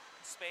it.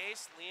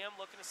 Space. Liam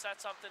looking to set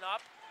something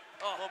up.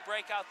 A little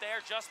break out there.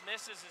 Just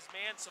misses his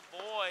man,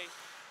 Savoy.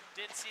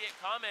 Didn't see it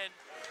coming.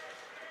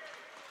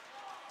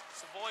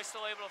 Savoy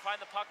still able to find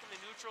the puck in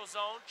the neutral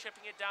zone.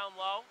 Chipping it down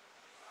low.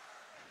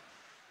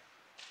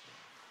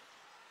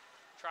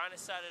 Trying to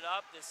set it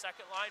up. The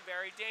second line,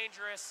 very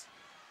dangerous.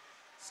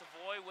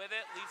 Savoy with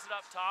it. Leaves it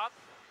up top.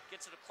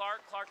 Gets it to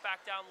Clark. Clark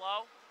back down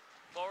low.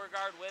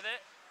 Beauregard with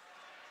it.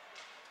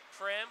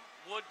 Prim.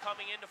 Wood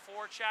coming into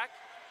forecheck.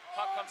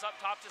 Puck comes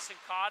up top to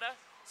Sincata.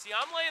 See,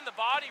 I'm laying the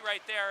body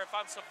right there if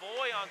I'm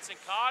Savoy on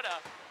Sincata.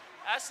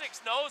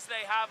 Essex knows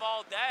they have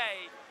all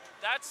day.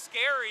 That's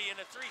scary in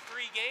a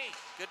 3-3 game.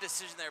 Good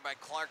decision there by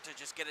Clark to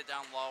just get it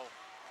down low.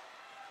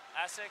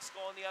 Essex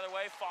going the other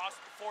way.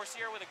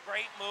 Forcier with a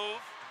great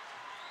move.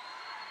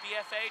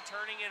 BFA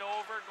turning it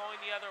over, going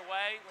the other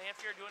way.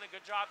 Lamphere doing a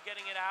good job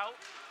getting it out.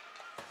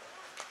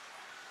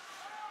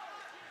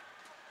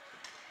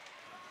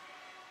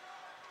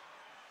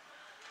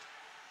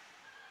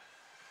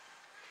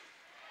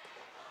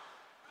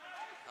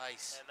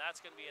 Nice. And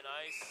that's going to be an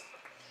ice.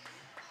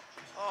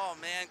 Oh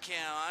man,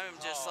 Cam, I'm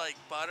just like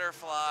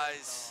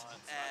butterflies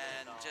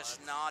and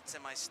just knots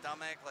in my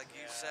stomach, like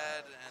you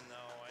said, and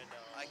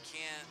I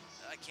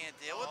can't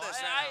deal with this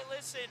right now.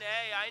 Listen,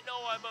 hey, I know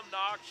I'm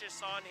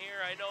obnoxious on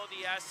here. I know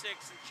the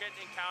Essex and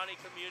Chittenden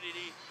County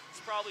community is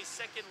probably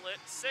sick of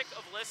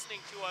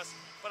listening to us,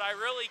 but I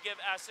really give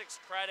Essex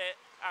credit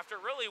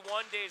after really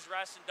 1 day's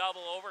rest and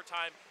double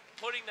overtime,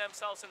 putting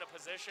themselves in a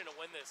position to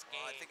win this game.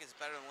 Well, I think it's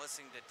better than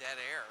listening to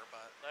dead air,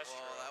 but that's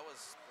true. That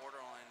was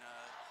borderline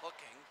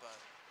hooking, but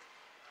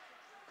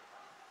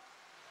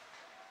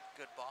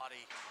good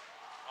body.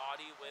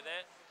 Audie with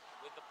it,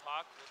 with the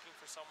puck, looking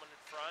for someone in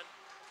front.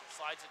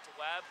 Slides it to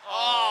Webb.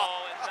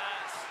 Oh,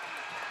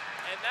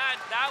 and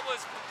that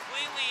was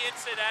completely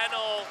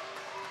incidental,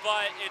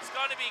 but it's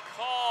going to be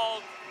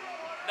called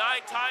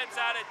 9 times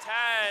out of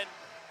 10.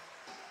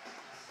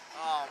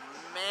 Oh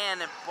man,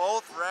 and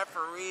both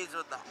referees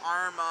with the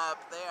arm up,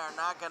 they are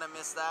not going to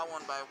miss that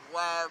one by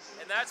Webb.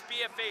 And that's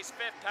BFA's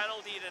 5th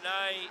penalty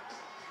tonight.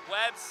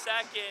 Webb's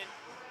 2nd.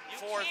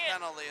 4th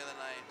penalty of the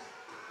night.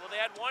 Well, they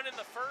had 1 in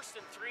the first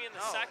and 3 in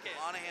the second.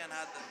 Monahan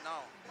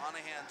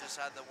just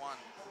had the 1,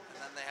 and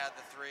then they had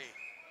the 3.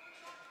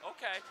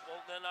 Okay,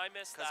 well then I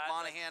missed that. Because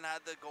Monahan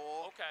had the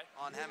goal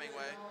on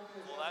Hemingway.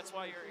 Well, that's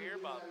why you're here,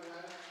 Bob.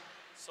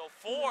 So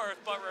 4th,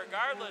 but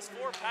regardless,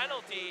 4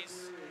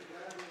 penalties.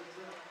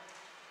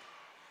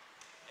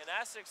 And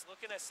Essex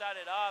looking to set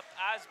it up.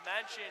 As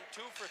mentioned,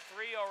 2 for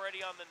 3 already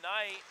on the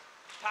night.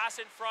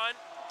 Pass in front.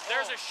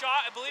 There's a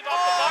shot, I believe,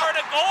 off the bar and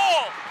a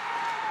goal.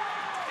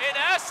 And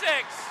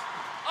Essex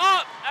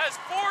up as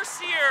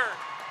Forcier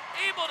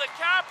able to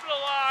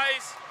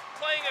capitalize,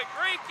 playing a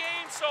great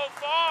game so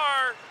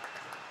far.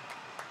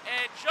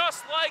 And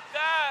just like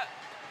that,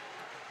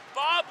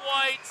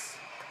 Bobwhites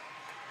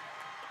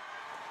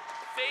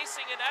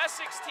facing an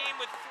Essex team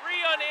with 3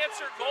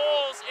 unanswered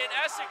goals, and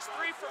Essex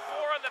 3 for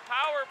 4 on the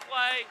power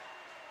play.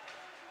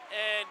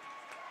 And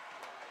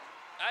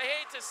I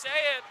hate to say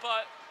it,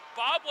 but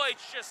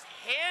Bobwhite's just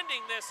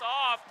handing this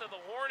off to the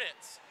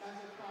Hornets.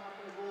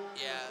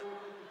 Yeah,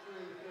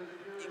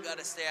 you got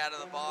to stay out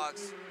of the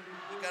box.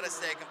 You got to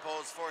stay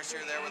composed.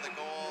 Forcier there with a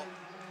goal.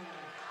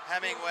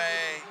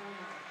 Hemingway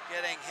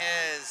getting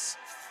his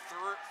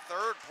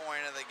third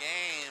point of the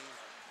game.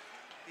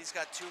 He's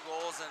got 2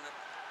 goals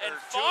and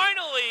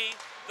finally,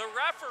 the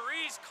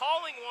referees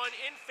calling one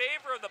in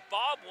favor of the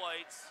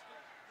Bobwhites,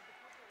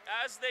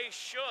 as they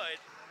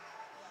should.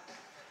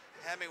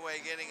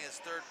 Hemingway getting his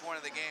 3rd point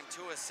of the game,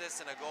 2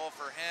 assists and a goal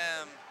for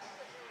him.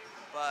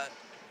 But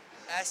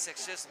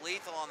Essex just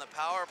lethal on the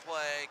power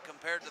play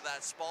compared to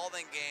that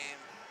Spalding game.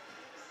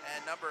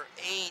 And number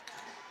 8,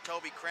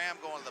 Toby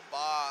Cram going to the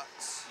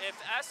box. If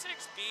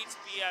Essex beats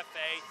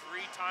BFA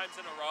 3 times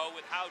in a row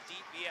with how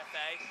deep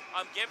BFA,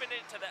 I'm giving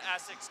it to the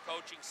Essex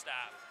coaching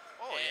staff.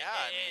 Oh,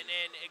 yeah.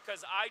 And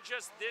because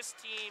this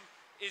team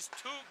is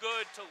too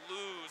good to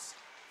lose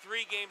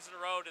 3 games in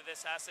a row to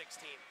this Essex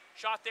team.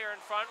 Shot there in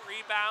front,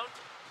 rebound.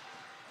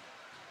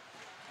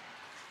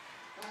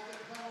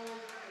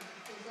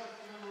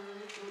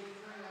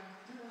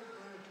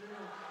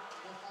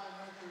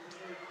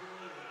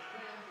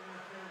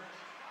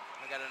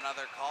 We got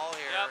another call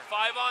here. Yep,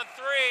 5 on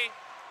 3.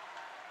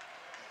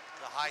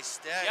 The high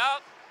stick.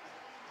 Yep.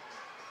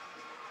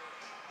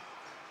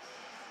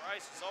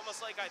 Christ, it's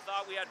almost like I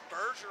thought we had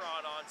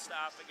Bergeron on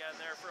staff again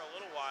there for a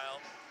little while.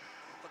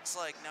 Looks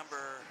like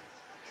number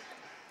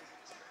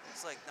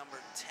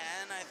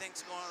 10, I think,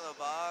 is going to the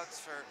box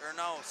for,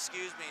 number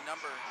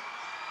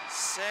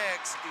 6,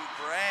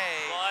 Dubray,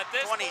 well,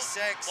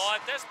 26.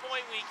 At this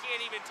point, we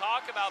can't even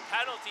talk about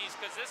penalties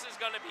because this is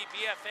going to be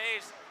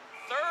BFA's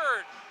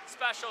 3rd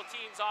special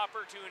teams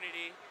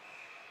opportunity.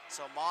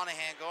 So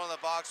Monahan going to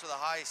the box with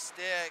a high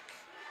stick,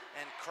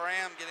 and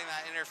Cram getting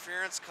that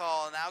interference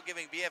call, and now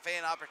giving BFA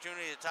an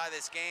opportunity to tie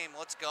this game.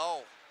 Let's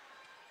go.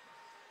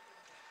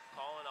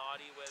 Colin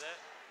Audie with it.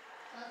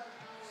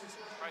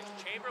 Christ,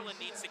 Chamberlain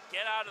needs to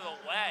get out of the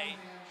way.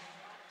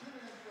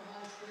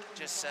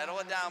 Just settle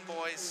it down,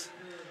 boys.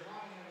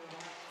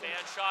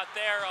 Fan shot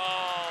there.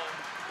 Oh,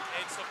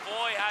 and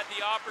Savoy had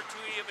the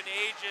opportunity of an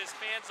ages.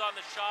 Fans on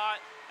the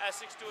shot.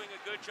 Essex doing a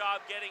good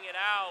job getting it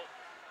out.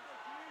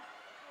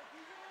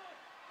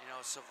 You know,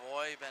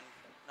 Savoy been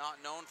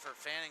not known for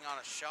fanning on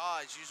a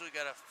shot. He's usually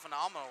got a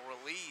phenomenal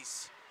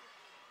release.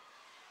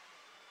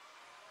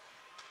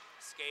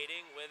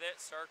 Skating with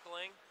it,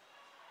 circling.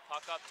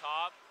 Puck up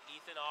top,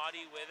 Ethan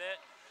Audie with it.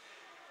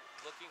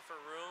 Looking for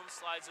room,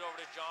 slides it over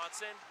to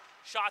Johnson.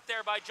 Shot there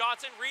by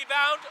Johnson,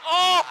 rebound,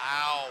 oh!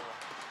 Ow.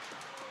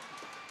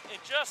 It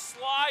just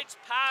slides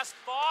past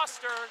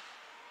Foster.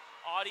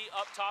 Audie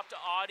up top to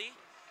Audie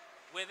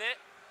with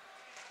it.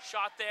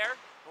 Shot there,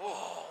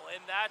 oh, and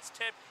that's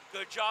tipped.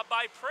 Good job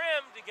by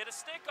Prim to get a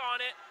stick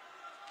on it.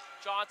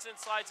 Johnson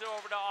slides it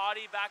over to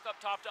Audie, back up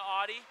top to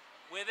Audie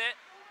with it.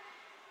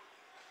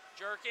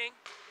 Jerking,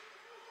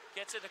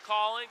 gets it to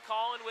Colin.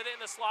 Colin with it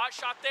in the slot,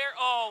 shot there.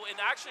 Oh,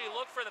 and actually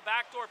look for the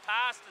backdoor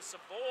pass to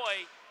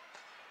Savoy.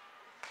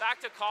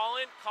 Back to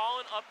Colin.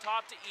 Colin up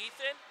top to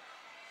Ethan.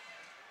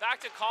 Back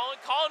to Colin.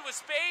 Colin with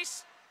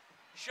space.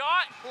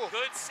 Shot. Ooh.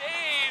 Good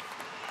save.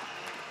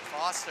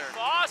 Foster.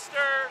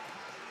 Foster.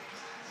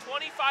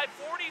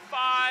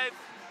 25-45.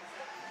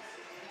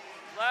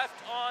 Left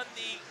on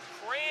the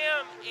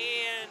Graham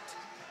and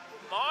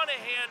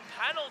Monahan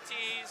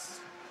penalties.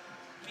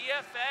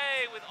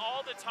 BFA with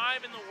all the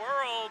time in the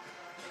world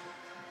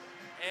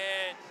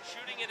and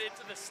shooting it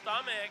into the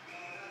stomach.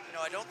 You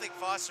know, I don't think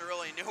Foster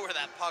really knew where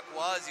that puck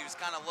was. He was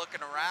kind of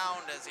looking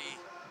around as he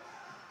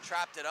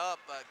trapped it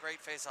up, but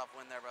great face-off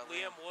win there by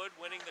Liam. Liam Wood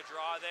winning the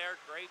draw there.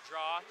 Great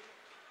draw.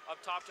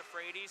 Up top to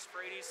Frades.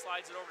 Frades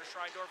slides it over to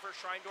Schreindorfer.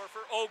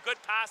 Schreindorfer, oh,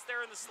 good pass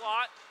there in the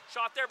slot.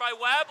 Shot there by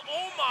Webb.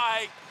 Oh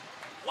my,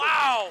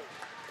 wow.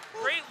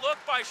 Great look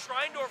by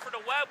Schreindorfer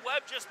to Webb.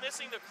 Webb just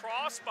missing the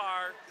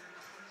crossbar.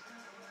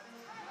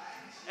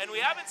 And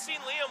we haven't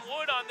seen Liam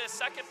Wood on this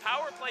second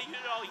power play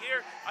unit all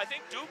year. I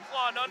think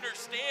Duplon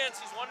understands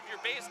he's one of your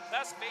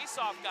best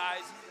face-off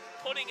guys,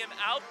 putting him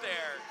out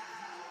there.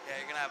 Yeah,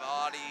 you're gonna have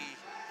Audie,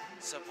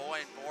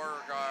 Savoy, and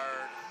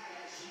Beauregard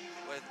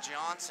with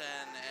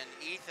Johnson and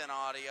Ethan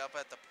Audie up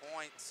at the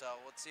point. So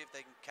let's see if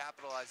they can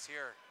capitalize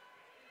here.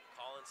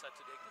 Collins set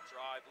to dig the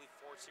draw. I believe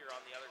Force here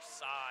on the other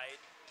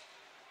side.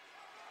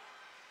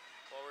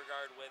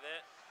 Beauregard with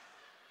it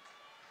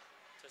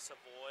to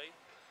Savoy.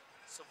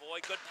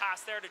 Savoy, good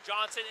pass there to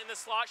Johnson in the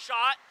slot,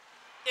 shot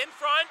in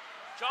front.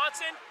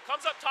 Johnson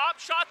comes up top,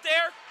 shot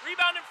there,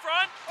 rebound in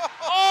front.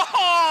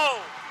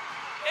 Oh!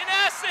 In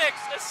Essex,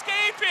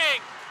 escaping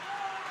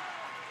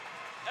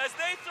as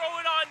they throw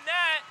it on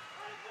net,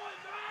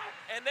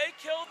 and they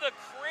kill the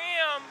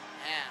Cram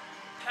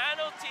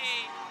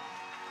penalty.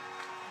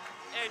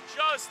 And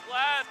just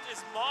left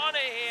is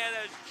Monahan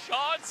as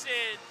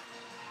Johnson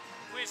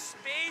with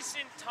space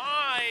and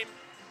time.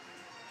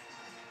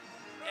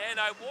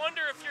 And I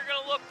wonder if you're going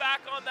to look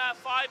back on that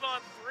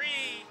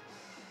 5-on-3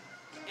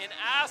 and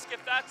ask if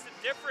that's the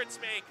difference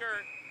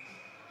maker.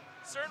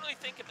 Certainly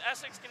think if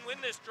Essex can win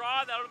this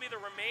draw, that'll be the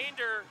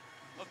remainder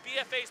of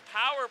BFA's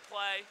power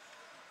play.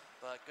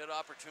 But good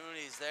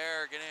opportunities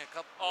there, getting a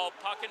couple. Oh,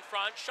 puck in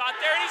front, shot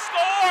there, and he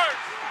scores!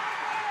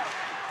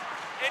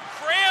 And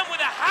Graham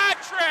with a hat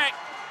trick.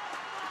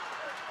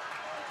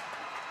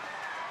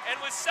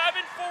 And with 7:47,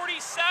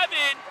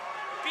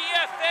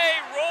 BFA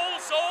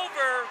rolls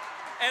over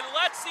and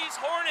lets these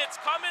Hornets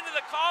come into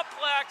the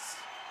complex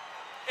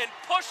and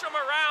push them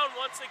around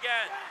once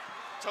again.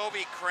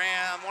 Toby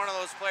Cram, one of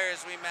those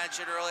players we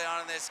mentioned early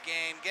on in this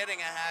game, getting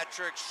a hat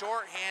trick,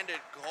 short-handed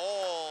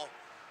goal,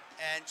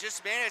 and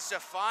just managed to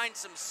find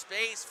some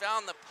space,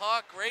 found the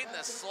puck right in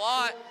the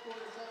slot,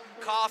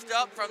 coughed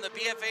up from the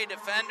BFA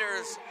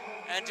defenders,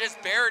 and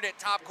just buried it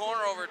top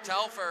corner over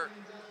Telfer.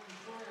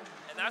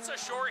 And that's a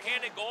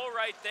short-handed goal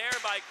right there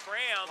by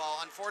Cram. Well,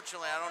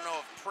 unfortunately, I don't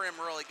know if Prim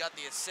really got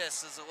the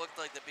assist, as it looked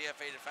like the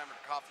BFA defender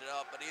coughed it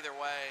up, but either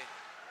way,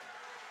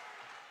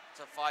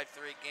 it's a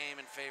 5-3 game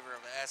in favor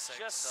of Essex.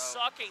 Just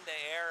sucking the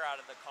air out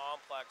of the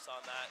complex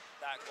on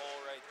that goal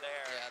right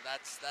there. Yeah,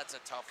 that's a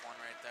tough one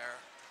right there.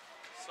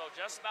 So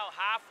just about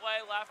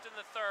halfway left in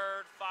the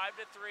third,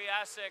 5-3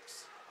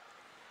 Essex.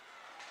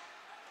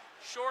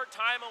 Short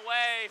time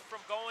away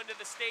from going to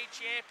the state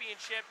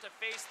championship to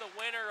face the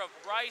winner of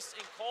Rice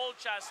and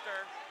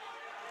Colchester.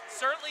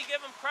 Certainly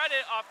give them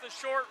credit off the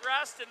short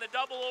rest and the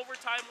double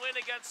overtime win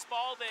against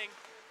Spalding.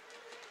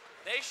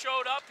 They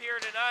showed up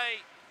here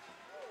tonight.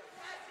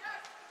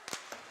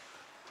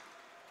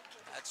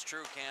 That's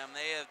true, Cam.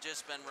 They have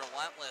just been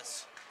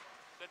relentless.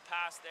 Good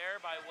pass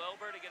there by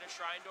Wilbur to get a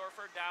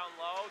Schreindorfer down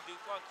low.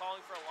 Duplon calling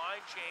for a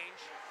line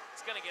change.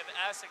 It's going to give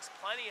Essex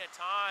plenty of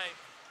time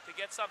to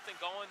get something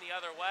going the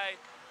other way.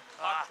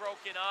 Puck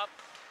broken up.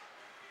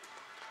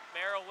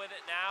 Merrill with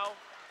it now.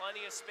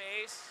 Plenty of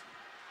space.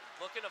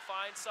 Looking to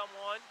find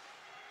someone.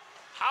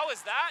 How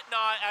is that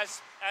not,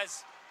 as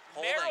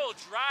Merrill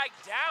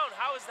dragged down,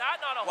 how is that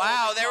not a holding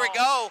Wow, there we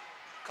call? go.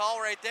 Call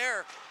right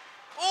there.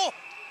 Oh!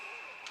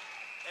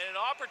 And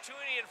an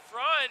opportunity in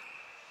front.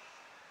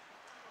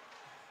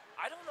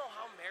 I don't know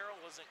how Merrill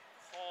wasn't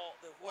called.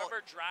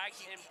 Whoever dragged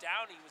him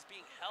down, he was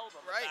being held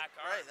on the back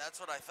arm. Right, that's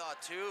what I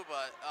thought too,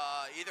 but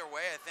either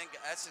way, I think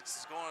Essex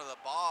is going to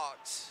the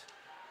box.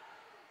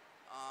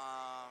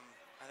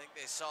 I think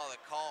they saw the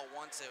call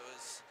once it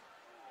was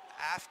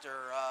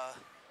after,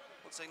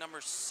 looks like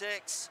number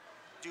 6,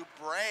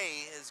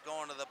 Dubray is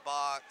going to the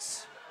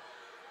box.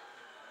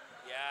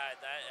 Yeah,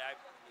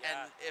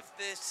 And if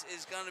this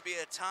is going to be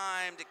a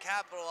time to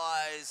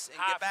capitalize and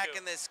get back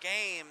in this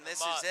game,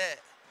 this is it.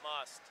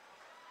 Must.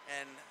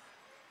 And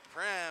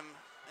Prim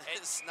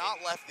has not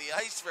left the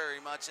ice very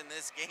much in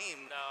this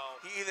game. No.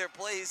 He either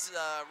plays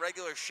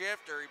regular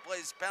shift or he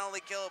plays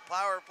penalty kill,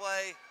 power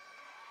play.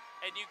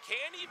 And you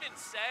can't even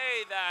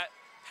say that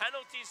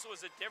penalties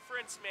was a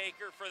difference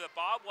maker for the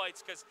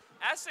Bobwhites, because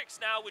Essex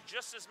now with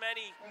just as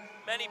many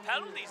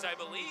penalties, I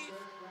believe.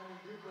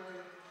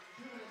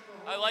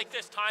 I like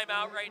this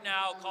timeout right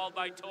now called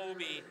by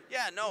Toby.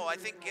 Yeah, no, I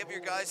think give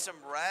your guys some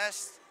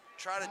rest,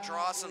 try to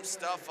draw some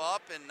stuff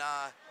up, and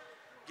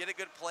get a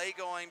good play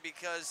going,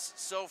 because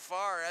so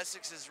far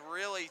Essex has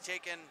really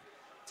taken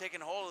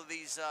hold of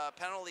these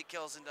penalty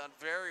kills and done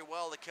very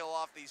well to kill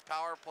off these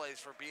power plays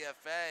for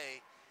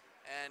BFA.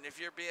 And if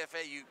you're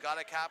BFA, you got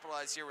to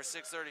capitalize here with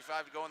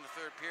 6:35 to go in the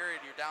third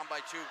period. You're down by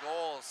 2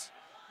 goals.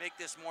 Make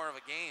this more of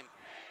a game,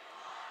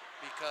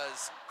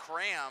 because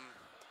Cram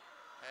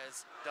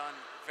has done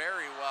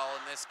very well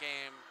in this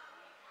game,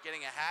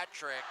 getting a hat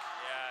trick.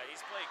 Yeah,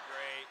 he's played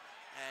great.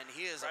 And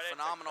he is a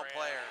phenomenal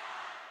player.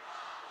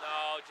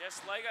 No,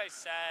 just like I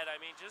said, I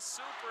mean, just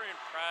super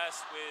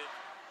impressed with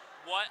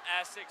what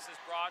Essex has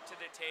brought to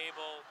the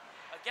table.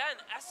 Again,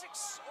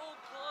 Essex so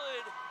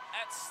good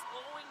at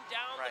slowing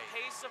down the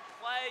pace of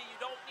play. You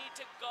don't need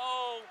to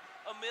go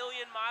a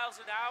million miles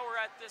an hour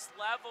at this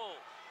level.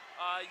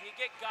 You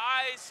get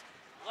guys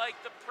like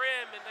the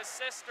Prim and the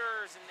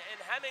Sisters and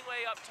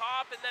Hemingway up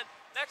top, and then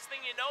next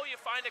thing you know, you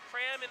find a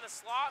Cram in the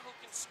slot who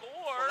can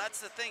score. Well,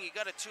 that's the thing. You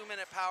got a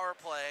 2-minute power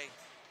play.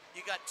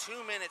 You got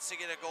 2 minutes to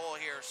get a goal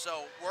here.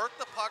 So work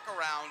the puck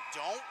around.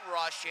 Don't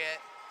rush it.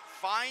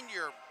 Find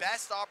your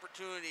best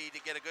opportunity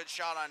to get a good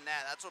shot on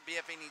net. That's what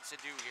BFA needs to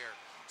do here.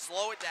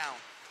 Slow it down.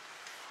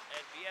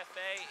 And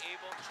BFA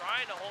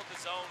trying to hold the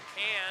zone,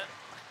 can't.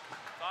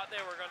 Thought they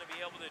were going to be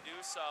able to do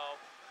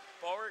so.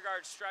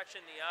 Beauregard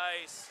stretching the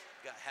ice.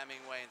 Got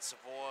Hemingway and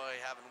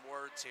Savoy having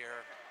words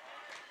here.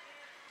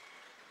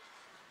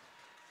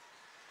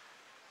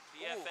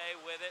 BFA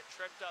with it,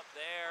 tripped up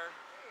there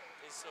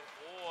is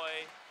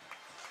Savoy.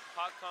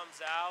 Puck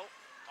comes out.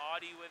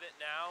 Audie with it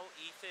now.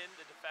 Ethan,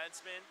 the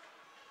defenseman.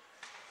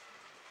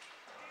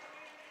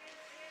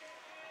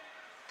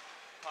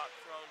 Puck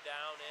thrown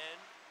down in.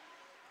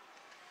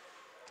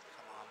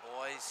 Come on,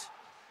 boys.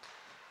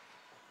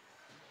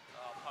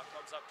 Puck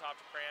comes up top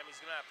to Cram. He's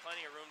going to have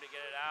plenty of room to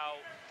get it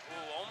out.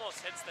 Ooh,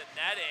 almost hits the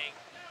netting.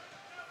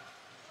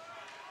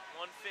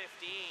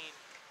 1:15.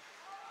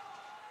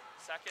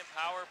 Second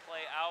power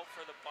play out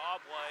for the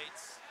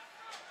Bobwhites.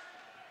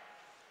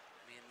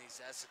 I mean,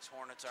 these Essex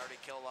Hornets already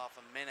killed off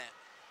a minute.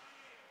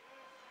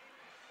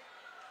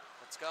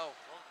 Let's go.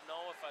 Don't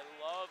know if I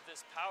love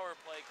this power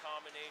play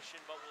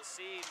combination, but we'll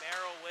see.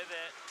 Merrill with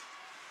it.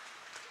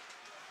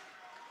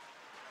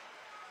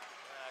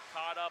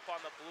 Caught up on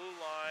the blue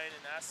line,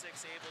 and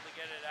Essex able to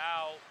get it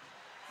out.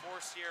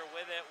 Forcier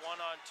with it,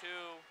 1-on-2.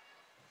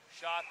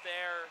 Shot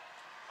there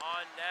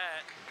on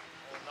net.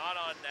 Well,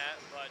 not on net,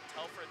 but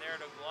Telfer there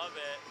to glove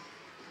it.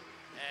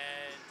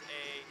 And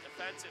a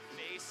defensive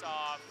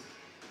face-off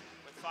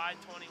with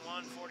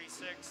 5:21,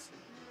 46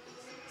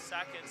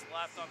 seconds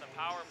left on the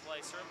power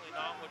play. Certainly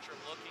not what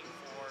you're looking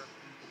for.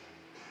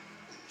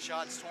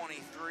 Shots 23-20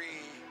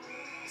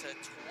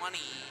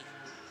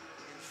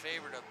 in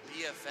favor of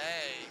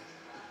BFA.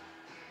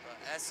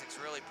 Essex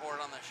really poured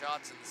on the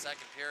shots in the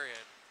second period.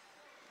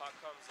 Puck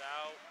comes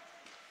out.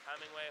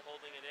 Hemingway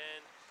holding it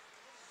in.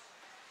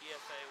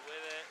 BFA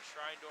with it.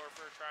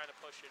 Schreindorfer trying to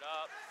push it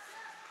up.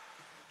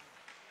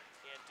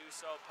 Can't do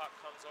so. Puck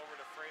comes over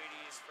to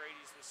Frady's.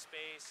 Frady's with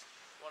space.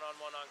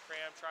 1-on-1 on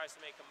Cram. Tries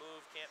to make a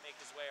move. Can't make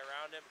his way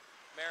around him.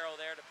 Merrill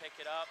there to pick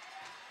it up.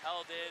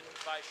 Held in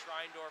by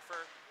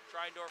Schreindorfer.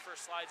 Schreindorfer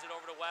slides it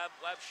over to Webb.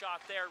 Webb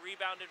shot there.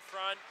 Rebound in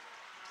front.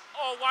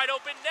 Oh, wide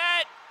open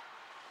net.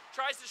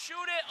 Tries to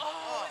shoot it.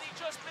 Oh, and he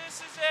just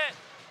misses it.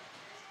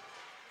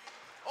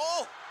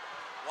 Oh,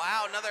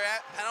 wow, another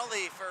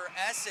penalty for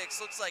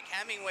Essex. Looks like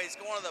Hemingway's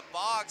going to the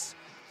box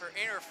for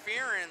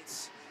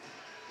interference.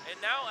 And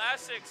now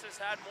Essex has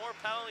had more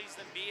penalties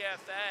than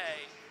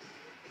BFA.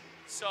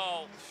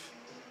 So,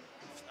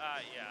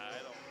 yeah,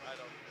 I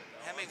don't even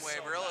know. Hemingway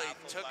really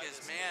took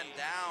his man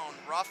down,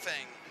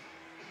 roughing.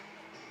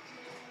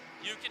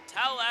 You can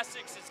tell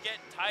Essex is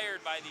getting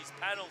tired by these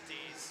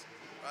penalties.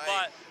 Right.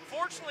 But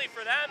fortunately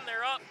for them,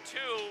 they're up 2.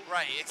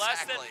 Right,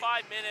 exactly. Less than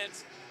 5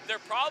 minutes.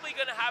 They're probably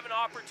going to have an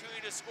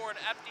opportunity to score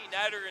an empty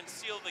netter and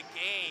seal the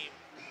game.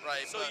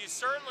 Right. So you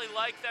certainly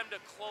like them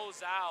to close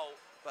out.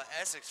 But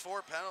Essex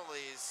 4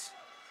 penalties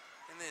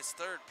in this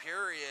third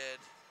period,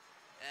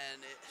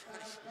 and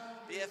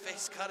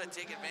BFA's got to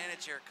take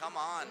advantage here. Come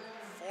on,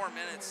 4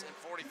 minutes and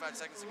 45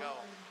 seconds to go.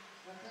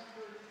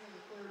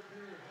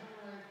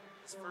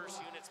 This first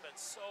unit's been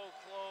so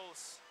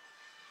close.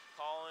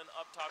 Colin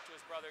up top to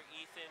his brother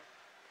Ethan.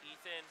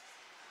 Ethan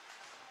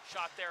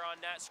shot there on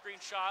net,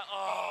 screenshot.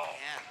 Oh!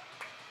 Man.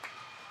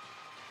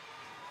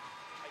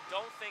 I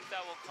don't think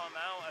that will come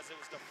out as it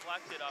was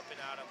deflected up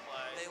and out of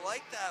play. They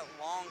like that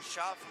long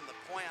shot from the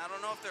point. I don't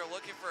know if they're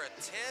looking for a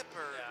tip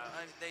or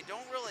they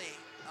don't really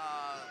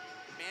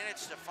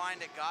manage to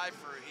find a guy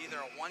for either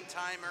a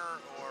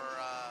one-timer or,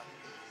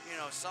 you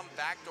know, some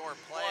backdoor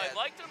play. Well, I'd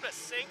like them to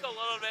sink a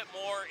little bit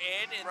more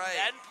in and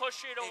then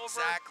push it over,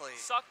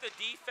 suck the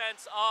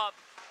defense up,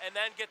 and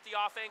then get the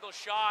off-angle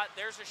shot.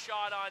 There's a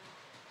shot on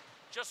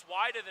just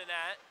wide of the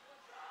net.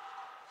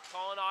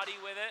 Colin Audi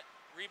with it.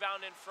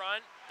 Rebound in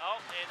front. Oh,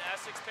 and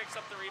Essex picks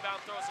up the rebound,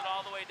 throws it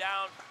all the way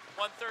down.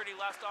 1:30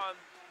 left on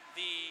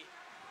the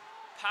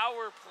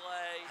power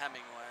play.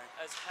 Hemingway.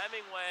 As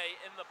Hemingway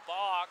in the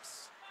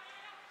box.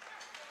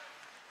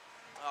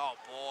 Oh,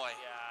 boy.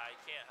 Yeah, I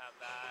can't have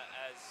that.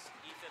 As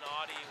Ethan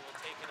Audi will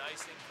take an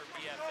icing for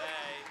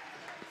BFA.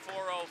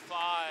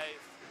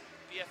 4:05.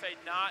 BFA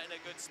not in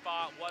a good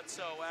spot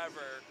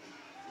whatsoever.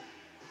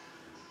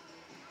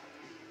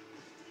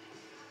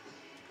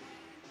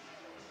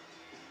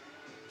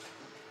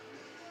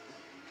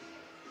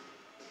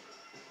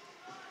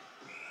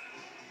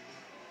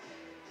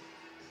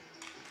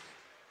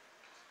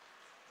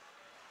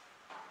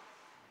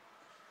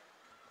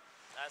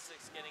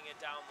 Essex getting it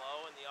down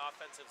low in the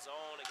offensive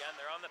zone. Again,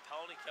 they're on the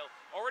penalty kill.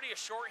 Already a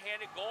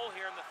shorthanded goal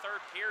here in the third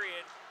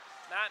period.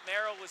 Matt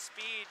Merrill with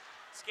speed,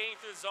 skating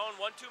through the zone.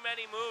 One too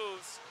many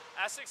moves.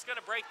 Essex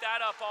going to break that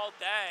up all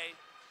day.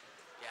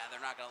 Yeah, they're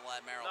not going to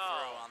let Merrill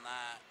through on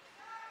that.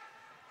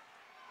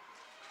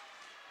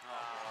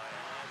 Oh, boy.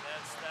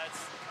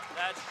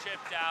 That's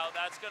chipped out.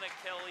 That's going to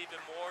kill even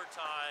more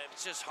time.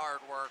 It's just hard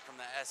work from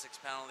the Essex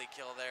penalty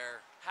kill there.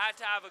 Had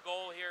to have a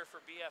goal here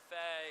for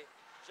BFA.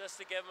 Just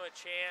to give him a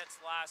chance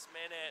last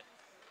minute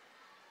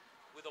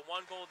with a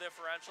 1-goal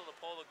differential to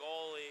pull the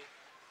goalie.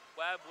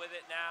 Webb with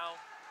it now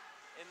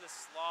in the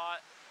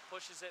slot,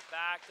 pushes it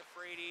back to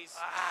Frady's.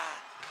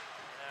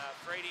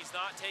 Frady's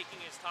not taking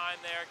his time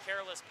there.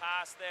 Careless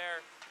pass there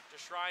to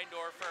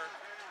Schreindorfer.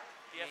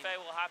 BFA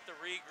will have to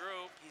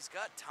regroup. He's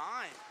got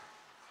time.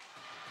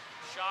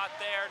 Shot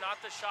there, not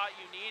the shot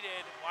you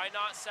needed. Why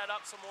not set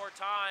up some more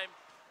time?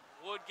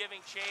 Wood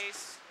giving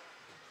chase.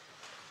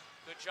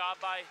 Good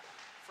job by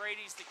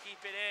Frady's to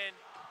keep it in.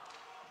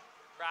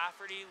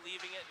 Rafferty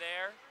leaving it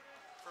there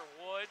for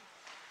Wood.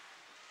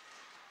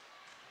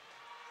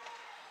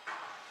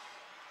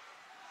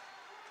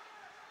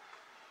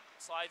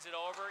 Slides it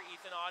over,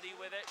 Ethan Audi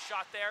with it.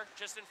 Shot there,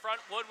 just in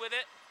front, Wood with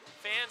it.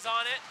 Fans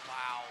on it.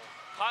 Wow.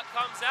 Puck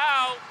comes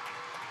out,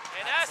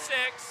 and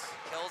Essex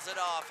kills it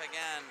off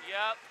again.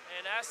 Yep,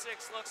 and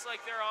Essex looks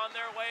like they're on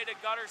their way to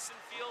Gutterson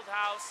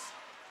Fieldhouse.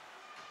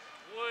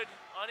 Wood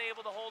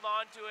unable to hold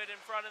on to it in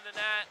front of the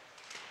net.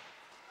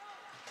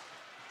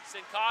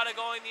 Sincata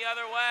going the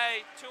other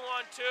way,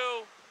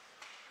 2-on-2,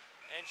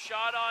 and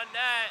shot on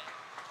net,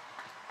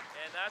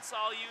 and that's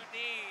all you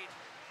need.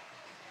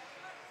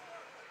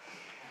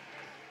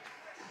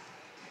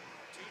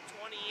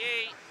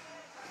 2:28.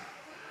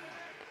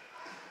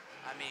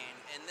 I mean,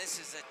 and this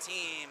is a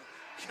team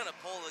gonna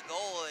pull the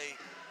goalie.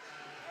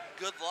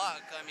 Good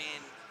luck. I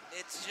mean,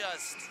 it's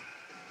just,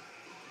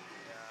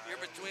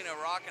 you're between a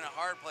rock and a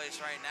hard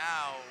place right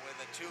now with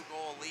a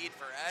 2-goal lead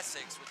for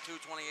Essex with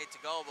 2:28 to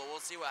go, but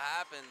we'll see what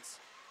happens.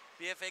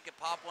 BFA could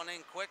pop one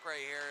in quick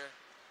right here.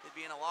 They'd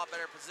be in a lot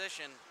better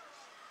position.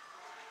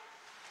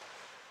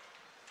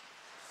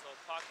 So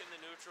puck in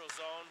the neutral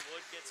zone.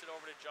 Wood gets it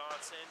over to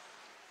Johnson.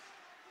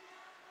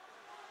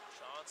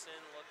 Johnson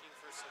looking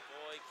for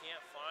Savoy,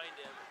 can't find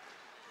him.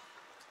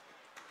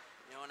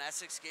 You know, and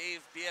Essex gave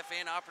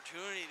BFA an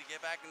opportunity to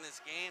get back in this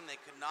game. They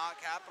could not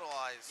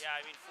capitalize. Yeah,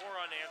 I mean, 4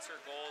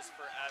 unanswered goals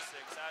for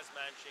Essex. As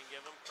mentioned,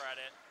 give them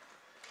credit.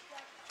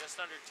 Just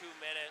under 2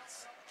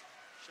 minutes.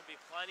 Should be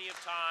plenty of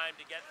time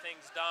to get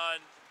things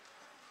done,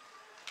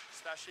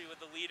 especially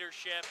with the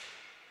leadership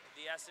of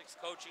the Essex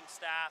coaching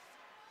staff.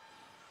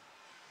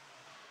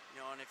 You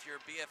know, and if you're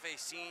a BFA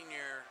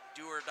senior,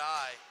 do or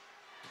die.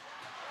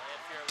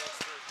 Here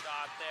looks for a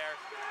shot there.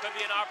 Could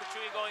be an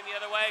opportunity going the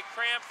other way.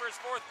 Cram for his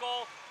 4th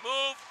goal.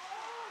 Move.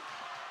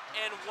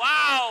 And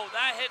wow,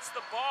 that hits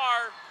the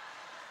bar.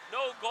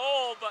 No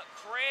goal, but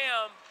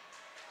Cram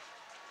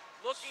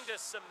looking to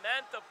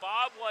cement the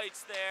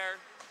Bobwhites there.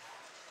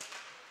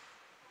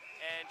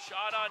 And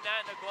shot on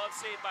net and a glove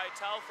save by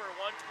Telfer,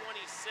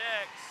 126.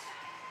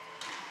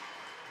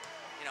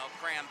 You know,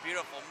 Cram,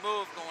 beautiful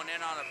move going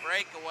in on a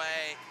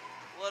breakaway.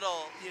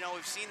 Little, you know,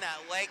 we've seen that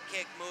leg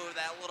kick move,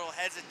 that little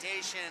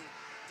hesitation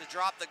to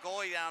drop the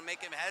goalie down, make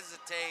him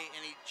hesitate,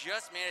 and he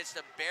just managed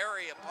to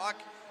bury a puck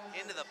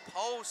into the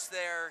post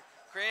there.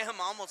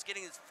 Graham almost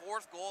getting his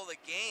 4th goal of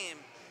the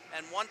game,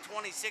 and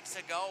 1:26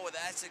 to go with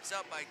Essex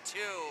up by 2.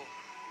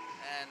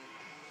 And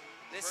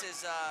this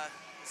is a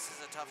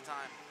tough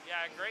time.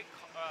 Yeah, great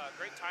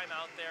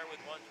timeout there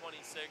with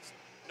 1:26,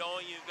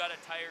 knowing you've got a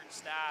tired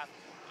staff.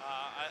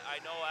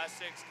 I know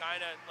Essex kind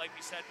of, like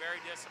we said,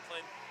 very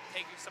disciplined,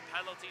 taking some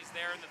penalties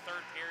there in the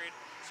 3rd period,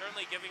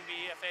 certainly giving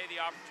BFA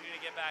the opportunity to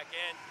get back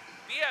in.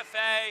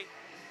 BFA,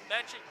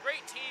 mentioned,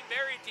 great team,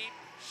 very deep,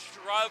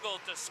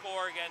 struggled to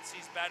score against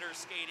these better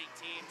skating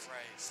teams.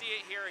 Right. See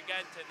it here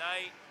again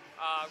tonight.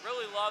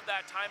 Really love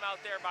that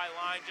timeout there by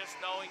Line, just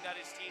knowing that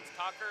his team's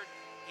tuckered.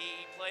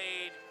 He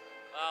played,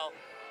 well,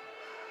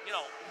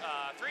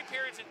 3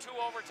 periods and 2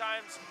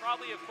 overtimes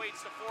probably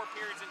equates to 4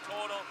 periods in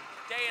total,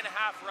 day and a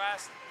half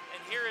rest. And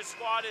here his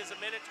squad is a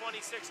minute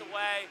 26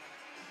 away,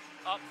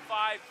 up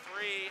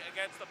 5-3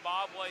 against the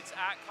Bobwhites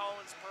at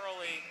Collins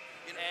Pearly.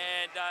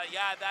 And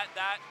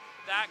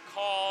that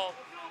call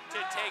to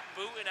take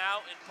Booten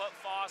out and put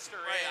Foster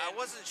in. I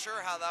wasn't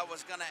sure how that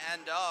was going to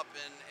end up,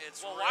 and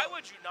it's why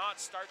would you not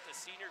start the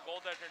senior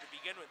goaltender to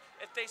begin with?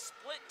 If they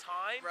split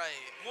time,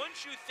 wouldn't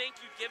you think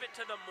you'd give it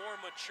to the more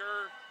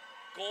mature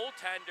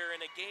goaltender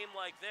in a game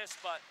like this?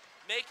 But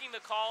making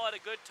the call at a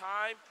good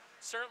time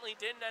certainly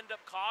didn't end up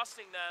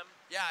costing them.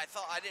 Yeah,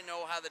 I didn't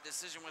know how the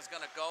decision was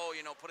going to go,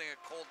 putting a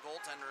cold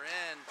goaltender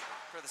in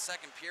for the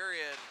second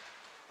period,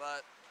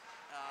 but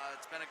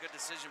it's been a good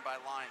decision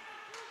by line.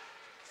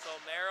 So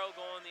Merrill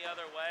going the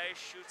other way,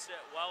 shoots it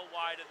well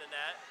wide of the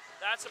net.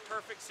 That's a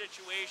perfect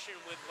situation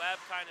with Webb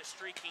kind of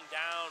streaking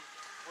down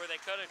where they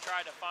could have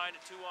tried to find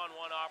a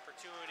 2-on-1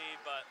 opportunity,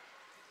 but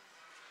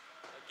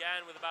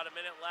again, with about a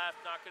minute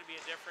left, not going to be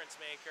a difference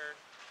maker.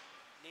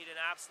 Need an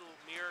absolute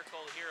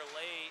miracle here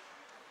late.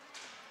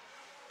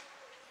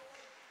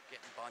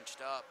 Getting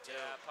bunched up, too.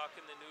 Yeah, puck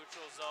in the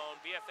neutral zone.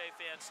 BFA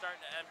fans starting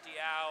to empty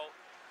out.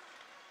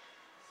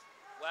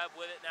 Webb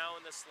with it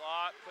now in the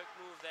slot. Quick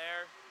move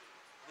there.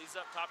 Leaves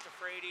up top to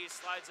Frady's.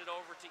 Slides it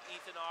over to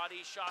Ethan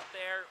Audie. Shot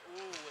there.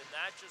 Ooh, and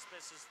that just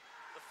misses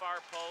the far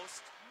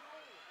post.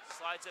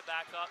 Slides it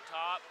back up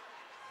top.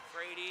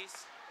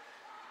 Frady's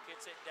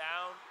gets it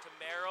down to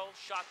Merrill.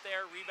 Shot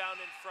there. Rebound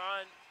in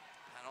front.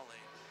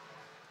 Penalty.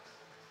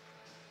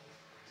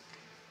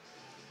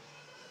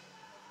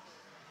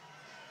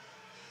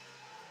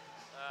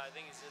 I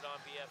think is it on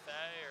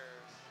BFA or?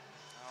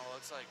 Oh,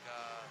 looks like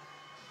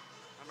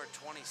number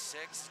 26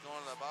 going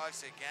to the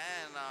box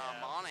again,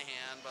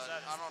 Monahan, but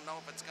I don't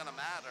know if it's going to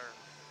matter.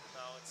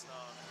 No, it's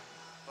not.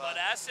 But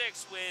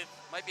Essex with...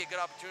 Might be a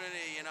good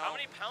opportunity, How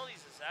many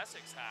penalties has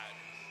Essex had?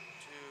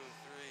 2,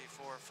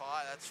 3, 4,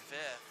 5. That's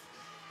fifth.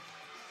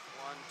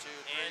 1, 2,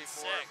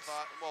 3, 4,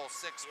 5. Well,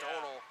 6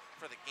 total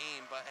for the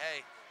game. But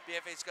hey,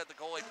 BFA's got the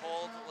goalie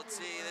pulled. Let's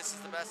see. This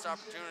is the best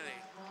opportunity.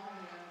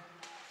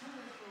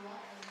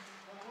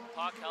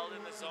 Puck held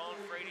in the zone.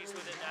 Frady's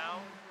with it now.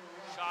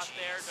 Shot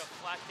there,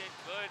 deflected.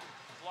 Good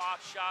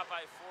block shot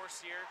by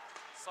Forcier.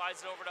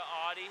 Slides it over to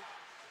Audie.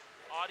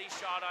 Audie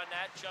shot on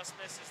net, just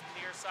misses the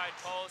near side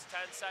post.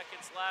 10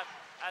 seconds left.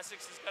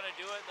 Essex is going to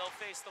do it. They'll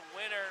face the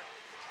winner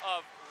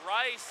of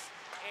Rice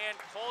and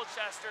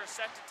Colchester,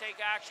 set to take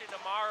action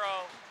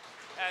tomorrow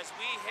as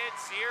we hit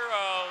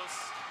zeros.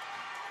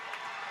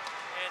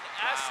 And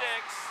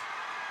Essex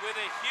with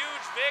a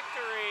huge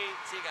victory.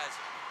 See you guys.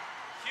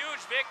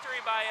 Huge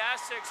victory by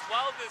Essex,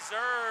 well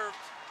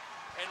deserved.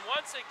 And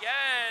once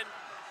again,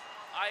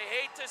 I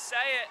hate to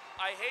say it,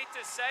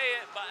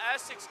 but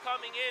Essex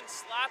coming in,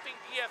 slapping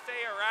BFA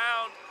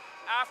around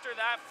after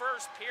that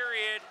first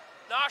period.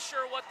 Not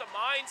sure what the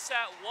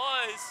mindset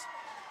was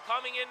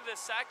coming into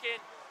the second.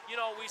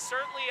 We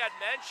certainly had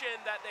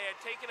mentioned that they had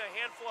taken a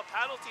handful of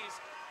penalties,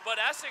 but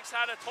Essex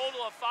had a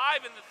total of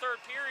 5 in the third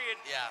period.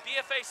 Yeah.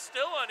 BFA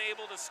still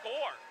unable to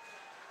score.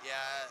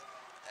 Yeah.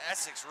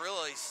 Essex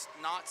really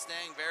not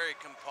staying very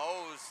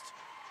composed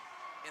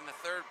in the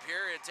third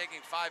period, taking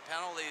 5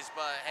 penalties,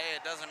 but hey,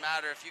 it doesn't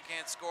matter if you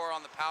can't score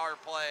on the power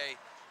play.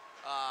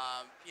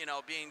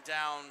 Being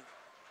down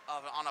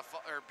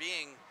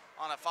being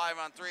on a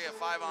 5-on-3, a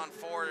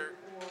 5-on-4,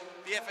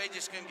 BFA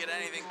just couldn't get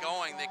anything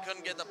going. They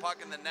couldn't get the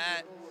puck in the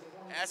net.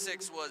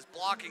 Essex was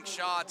blocking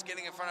shots,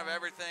 getting in front of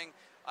everything.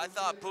 I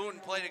thought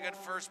Booten played a good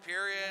first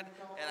period,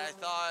 and I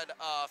thought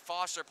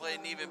Foster played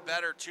an even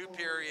better 2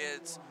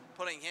 periods.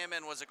 Putting him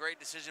in was a great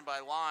decision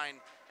by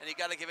line, and you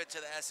got to give it to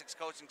the Essex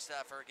coaching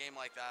staff for a game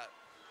like that.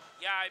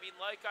 Yeah,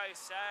 like I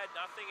said,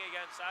 nothing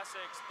against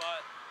Essex, but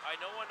I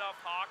know enough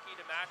hockey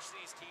to match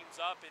these teams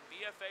up, and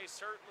BFA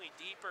certainly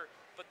deeper,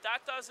 but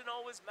that doesn't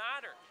always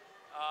matter.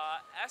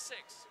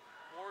 Essex,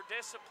 more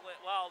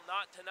disciplined, well,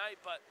 not tonight,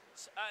 but,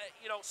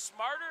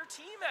 smarter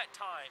team at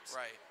times.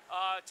 Right.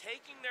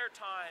 Taking their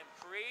time,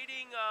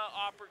 creating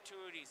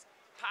opportunities,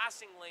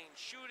 passing lanes,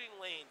 shooting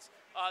lanes.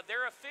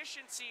 Their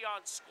efficiency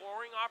on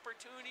scoring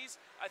opportunities,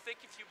 I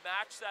think if you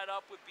match that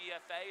up with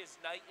BFA, is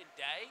night and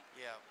day.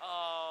 Yeah.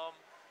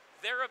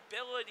 Their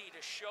ability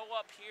to show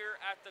up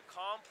here at the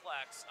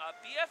complex.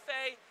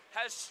 BFA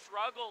has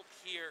struggled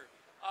here,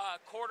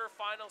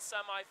 quarterfinal,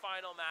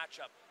 semifinal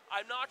matchup.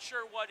 I'm not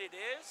sure what it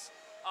is,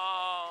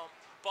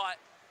 but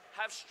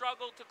have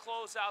struggled to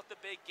close out the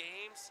big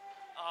games.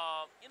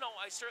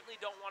 I certainly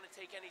don't want to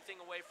take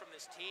anything away from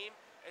this team.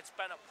 It's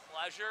been a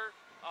pleasure.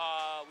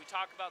 We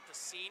talk about the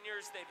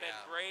seniors. They've been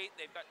great.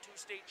 They've got 2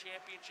 state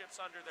championships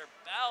under their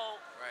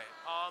belt. Right.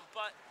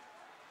 But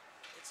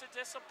it's a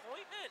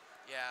disappointment.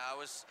 Yeah, I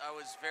was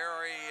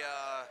very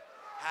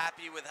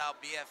happy with how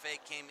BFA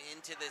came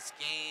into this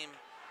game.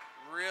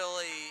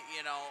 Really,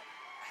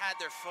 had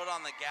their foot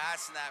on the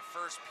gas in that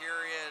first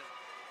period.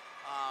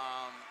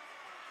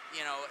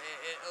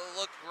 It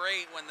looked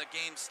great when the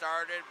game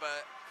started,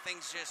 but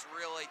things just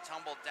really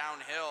tumbled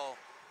downhill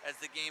as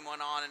the game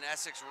went on, and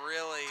Essex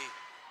really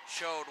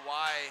showed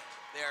why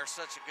they are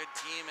such a good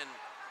team and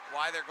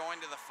why they're going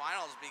to the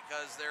finals,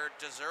 because they're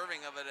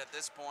deserving of it at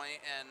this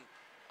point. And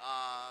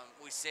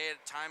we say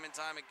it time and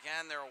time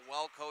again, they're a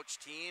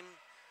well-coached team.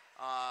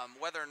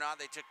 Whether or not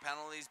they took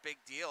penalties, big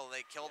deal.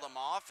 They killed them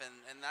off,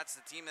 and that's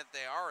the team that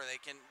they are.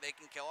 They can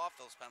kill off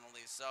those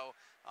penalties. So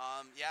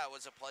yeah, it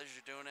was a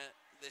pleasure doing it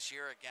this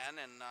year again,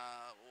 and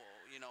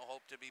we'll,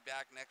 hope to be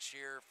back next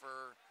year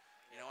for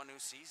a new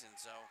season.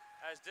 So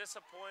as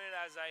disappointed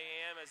as I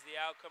am as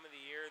the outcome of the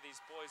year, these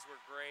boys were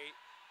great.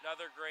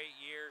 Another great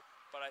year.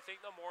 But I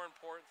think the more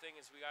important thing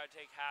is we got to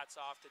take hats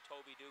off to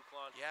Toby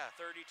Duclon. Yeah.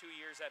 32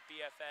 years at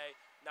BFA,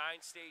 9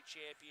 state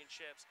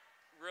championships,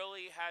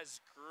 really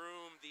has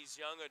groomed these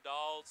young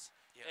adults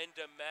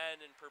into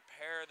men and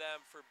prepare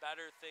them for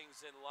better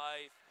things in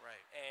life.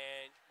 Right.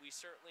 And we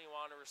certainly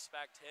want to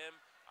respect him.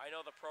 I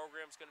know the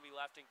program's going to be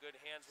left in good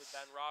hands with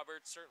Ben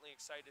Roberts. Certainly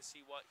excited to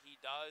see what he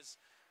does.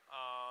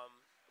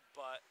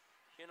 But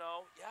I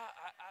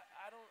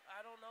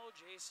don't know,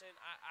 Jason.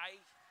 I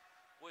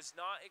was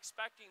not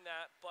expecting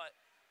that, but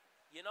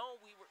we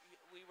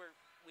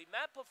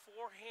met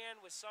beforehand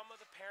with some of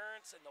the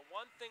parents, and the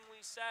one thing we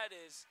said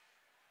is,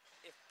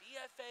 if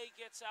BFA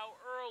gets out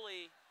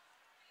early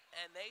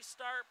and they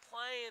start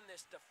playing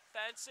this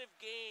defensive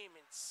game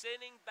and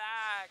sitting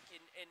back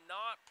and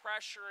not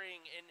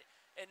pressuring and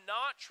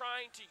not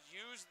trying to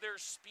use their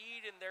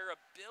speed and their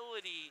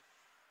ability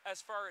as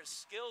far as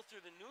skill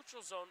through the neutral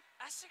zone,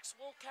 Essex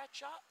will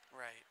catch up.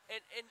 Right.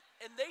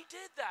 And they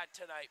did that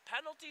tonight.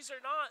 Penalties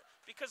or not,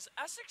 because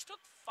Essex took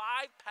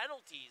 5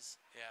 penalties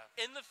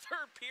in the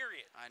third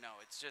period. I know.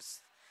 It's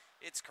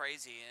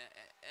crazy.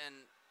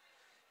 And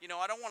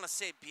I don't want to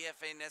say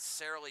BFA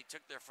necessarily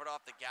took their foot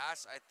off the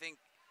gas. I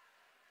think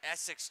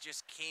Essex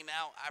just came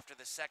out after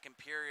the second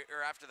period,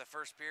 or after the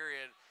first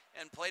period,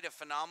 and played a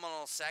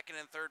phenomenal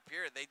second and third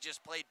period. They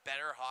just played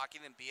better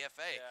hockey than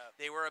BFA. Yeah.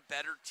 They were a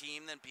better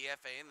team than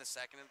BFA in the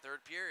second and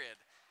third period.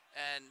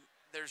 And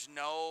there's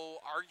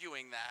no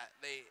arguing that.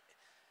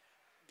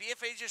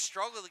 BFA just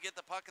struggled to get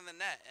the puck in the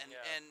net.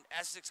 And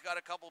Essex got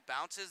a couple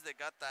bounces. They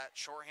got that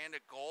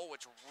shorthanded goal,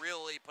 which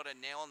really put a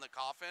nail in the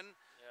coffin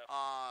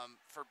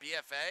for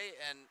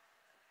BFA. And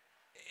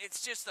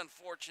it's just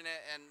unfortunate,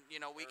 and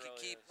we could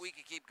keep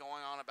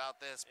going on about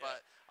this,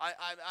 but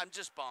I'm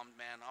just bummed,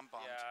 man. I'm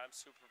bummed. Yeah, I'm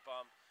super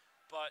bummed.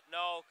 But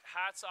no,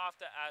 hats off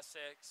to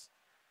Essex.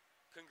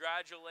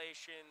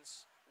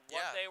 Congratulations.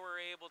 What they were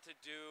able to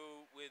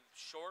do with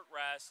short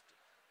rest,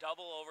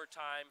 double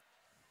overtime.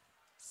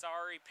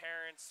 Sorry,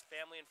 parents,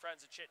 family, and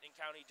friends of Chittenden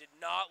County did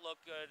not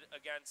look good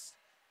against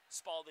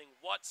Spalding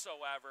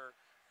whatsoever.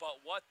 But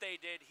what they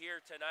did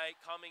here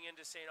tonight, coming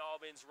into St.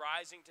 Albans,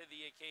 rising to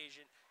the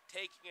occasion,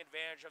 taking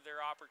advantage of their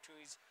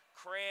opportunities.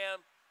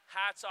 Cram,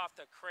 hats off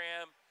to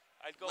Cram.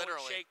 I'd go and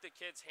shake the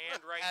kid's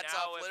hand right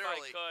now if I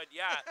could.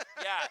 Yeah.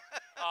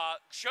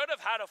 Should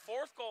have had a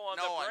 4th goal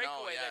on the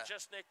breakaway that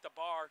just nicked the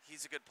bar.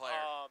 He's a good player.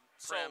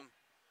 So,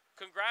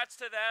 congrats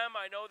to them.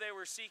 I know they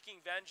were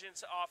seeking vengeance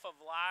off of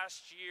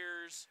last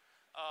year's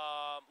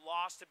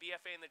loss to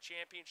BFA in the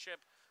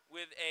championship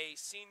with a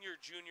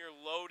senior-junior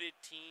loaded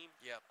team.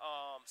 Yep.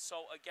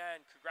 So,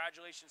 again,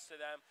 congratulations to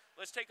them.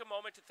 Let's take a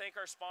moment to thank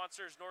our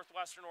sponsors,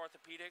 Northwestern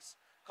Orthopedics,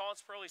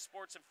 Collins Pearly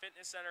Sports and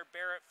Fitness Center,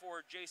 Barrett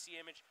Ford,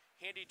 JC Image,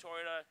 Handy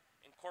Toyota,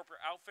 and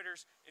Corporate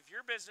Outfitters. If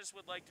your business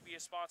would like to be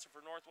a sponsor for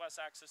Northwest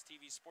Access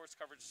TV sports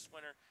coverage this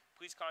winter,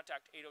 please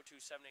contact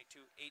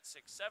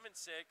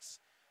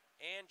 802-782-8676.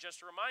 And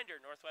just a reminder,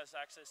 Northwest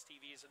Access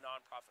TV is a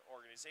nonprofit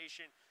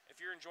organization. If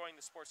you're enjoying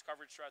the sports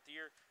coverage throughout the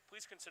year,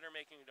 please consider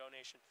making a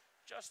donation.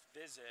 Just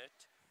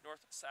visit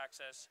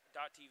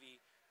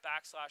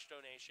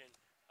northwestaccess.tv/donation.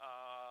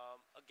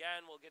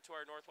 Again, we'll get to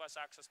our Northwest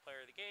Access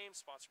Player of the Game,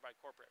 sponsored by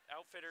Corporate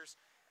Outfitters.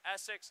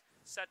 Essex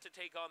set to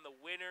take on the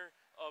winner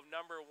of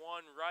number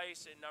 1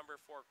 Rice and number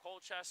 4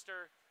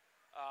 Colchester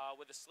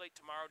with a slate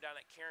tomorrow down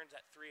at Cairns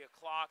at 3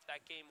 o'clock.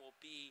 That game will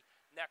be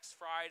next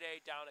Friday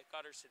down at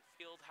Gutterson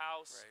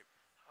Fieldhouse.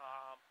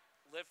 Right.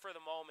 Live for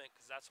the moment,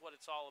 because that's what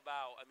it's all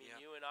about. I mean,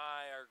 you and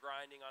I are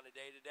grinding on a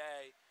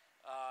day-to-day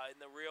in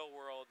the real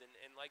world.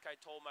 And like I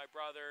told my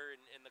brother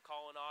and the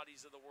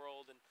Colonnades of the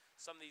world and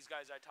some of these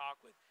guys I talk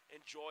with,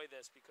 enjoy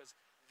this because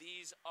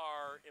these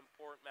are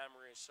important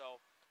memories. So,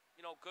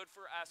 good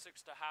for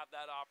Essex to have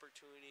that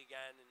opportunity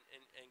again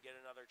and get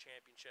another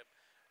championship.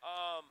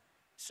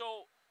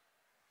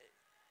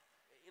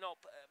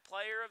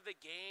 Player of the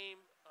game,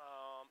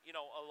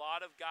 a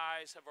lot of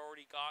guys have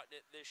already gotten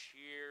it this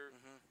year.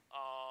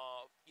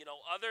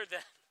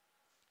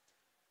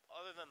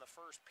 Other than the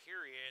first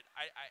period,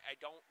 I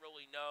don't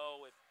really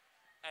know if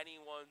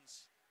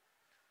anyone's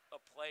a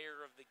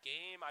player of the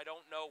game. I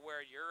don't know where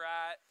you're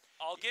at.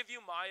 I'll give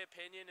you my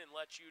opinion and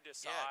let you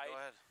decide. Yeah,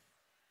 go ahead.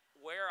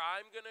 Where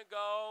I'm going to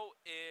go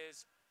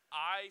is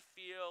I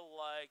feel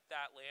like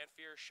that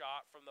Lanphier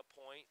shot from the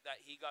point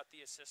that he got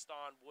the assist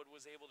on, Wood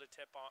was able to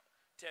tip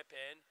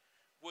in,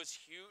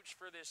 was huge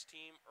for this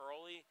team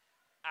early.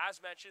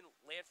 As mentioned,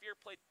 Lanphier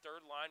played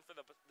third line for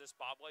this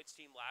Bobwhites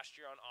team last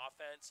year on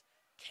offense,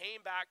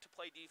 came back to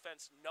play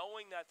defense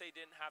knowing that they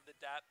didn't have the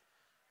depth.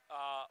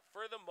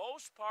 for the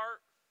most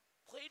part,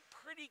 played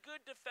pretty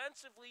good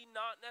defensively,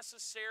 not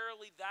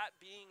necessarily that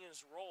being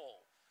his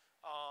role.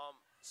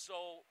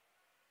 So,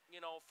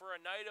 you know, for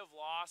a night of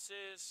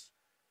losses,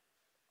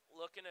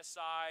 looking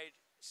aside,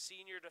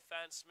 senior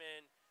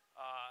defenseman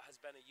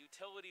has been a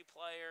utility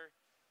player.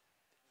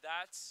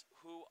 That's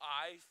who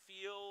I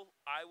feel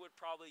I would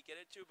probably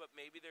get it to, but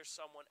maybe there's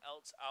someone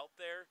else out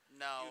there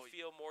No, you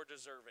feel more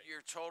deserving.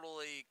 you're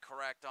totally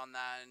correct on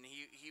that, and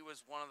he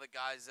was one of the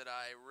guys that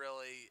I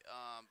really,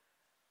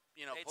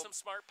 Made some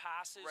smart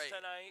passes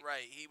tonight.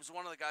 Right, he was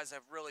one of the guys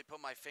I've really put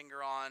my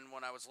finger on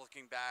when I was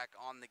looking back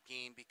on the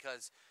game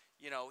because,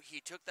 you know, he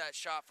took that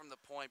shot from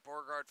the point.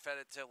 Beauregard fed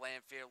it to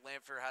Lanfear.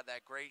 Lanfear had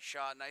that great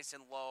shot, nice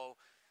and low,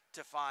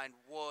 to find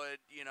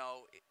Wood, you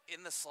know,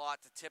 in the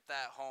slot to tip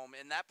that home,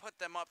 and that put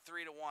them up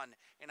 3-1.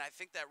 And I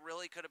think that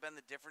really could have been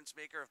the difference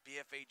maker if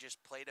BFA just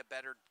played a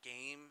better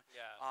game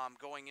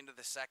going into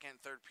the second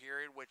and third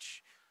period,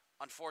 which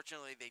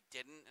unfortunately they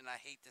didn't, and I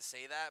hate to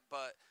say that,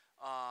 but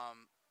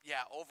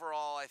yeah,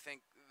 overall I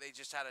think they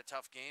just had a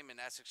tough game, and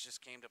Essex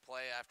just came to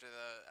play after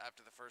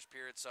the first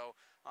period. So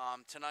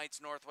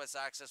tonight's Northwest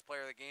Access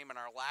Player of the Game, and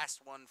our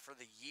last one for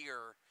the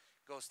year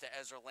goes to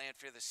Ezra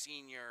Lanfear, the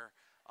senior.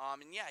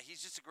 And yeah,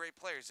 he's just a great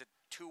player. He's a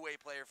two-way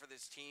player for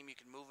this team. You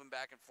can move him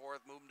back and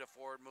forth, move him to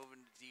forward, move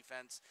him to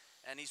defense,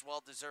 and he's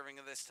well deserving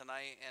of this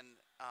tonight. And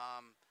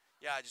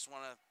yeah, I just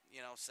want to,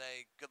 you know,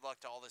 say good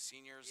luck to all the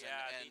seniors.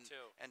 Yeah, and me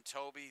too. And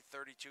Toby,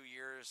 32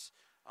 years,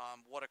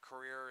 what a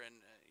career.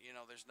 And you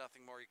know, there's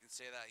nothing more you can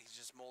say that he's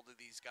just molded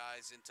these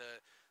guys into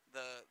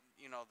the,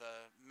 you know,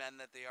 the men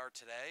that they are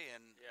today.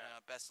 And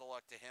best of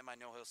luck to him. I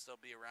know he'll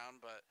still be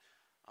around, but.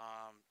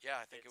 Yeah,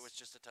 I think it was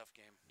just a tough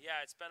game.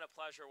 Yeah, it's been a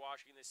pleasure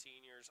watching the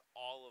seniors,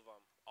 all of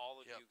them,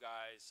 all of you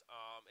guys.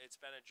 It's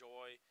been a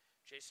joy.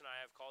 Jason and I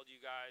have called you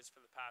guys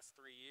for the past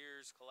 3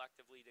 years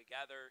collectively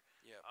together.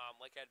 Yeah.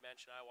 Like I'd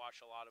mentioned, I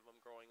watched a lot of them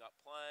growing up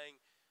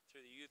playing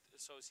through the Youth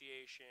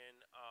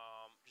Association.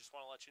 Just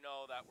want to let you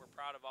know that we're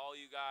proud of all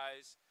you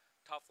guys.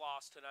 Tough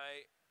loss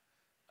tonight.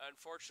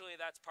 Unfortunately,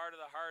 that's part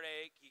of the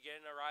heartache. You get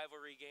in a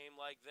rivalry game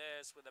like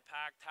this with a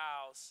packed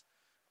house.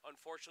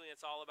 Unfortunately,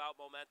 it's all about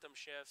momentum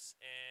shifts,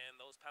 and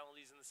those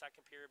penalties in the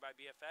second period by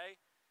BFA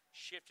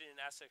shifted in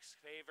Essex's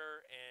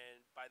favor,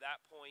 and by that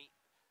point,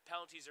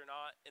 penalties are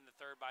not in the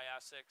third by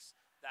Essex.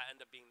 That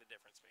end up being the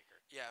difference maker.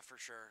 Yeah, for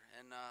sure.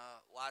 And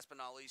last but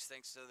not least,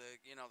 thanks to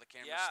the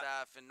camera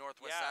staff and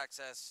Northwest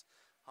Access,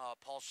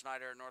 Paul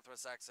Schneider at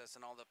Northwest Access,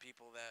 and all the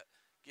people that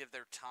give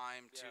their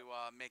time to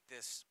make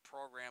this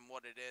program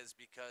what it is,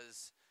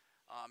 because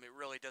it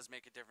really does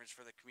make a difference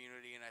for the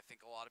community, and I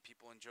think a lot of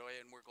people enjoy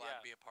it, and we're glad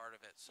to be a part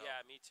of it. So. Yeah,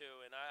 me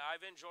too. And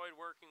I've enjoyed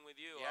working with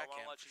you. I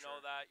want to let you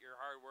know that, your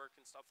hard work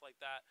and stuff like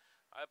that.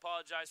 I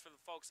apologize for the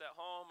folks at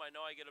home. I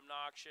know I get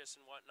obnoxious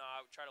and whatnot.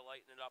 I try to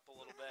lighten it up a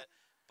little bit.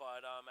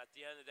 But at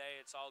the end of the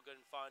day, it's all good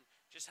and fun.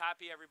 Just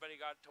happy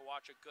everybody got to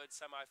watch a good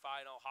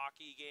semifinal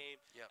hockey game.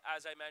 Yep.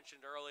 As I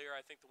mentioned earlier,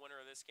 I think the winner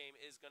of this game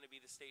is going to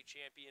be the state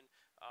champion.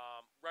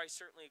 Rice,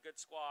 certainly a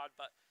good squad,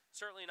 but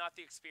certainly not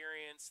the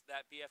experience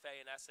that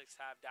BFA and Essex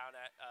have down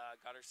at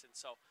Gutterson.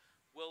 So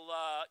we'll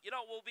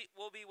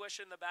be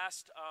wishing the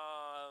best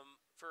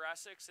for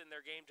Essex in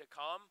their game to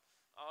come.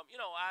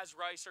 As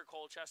Rice or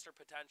Colchester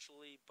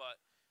potentially,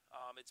 but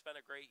it's been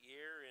a great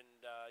year,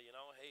 and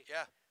hey,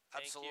 yeah,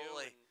 thank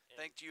absolutely. You and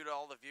thank you to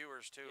all the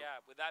viewers too.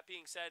 Yeah. With that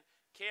being said,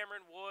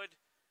 Cameron Wood,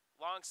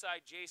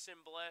 alongside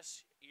Jason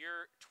Bliss,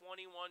 your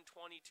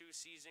 21-22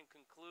 season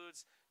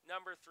concludes.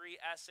 Number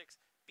 3 Essex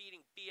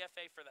beating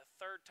BFA for the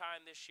third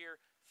time this year,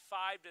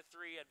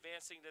 5-3,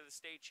 advancing to the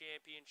state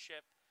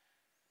championship.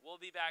 We'll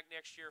be back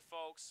next year,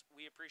 folks.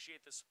 We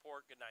appreciate the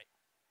support. Good night.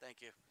 Thank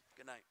you.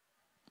 Good night.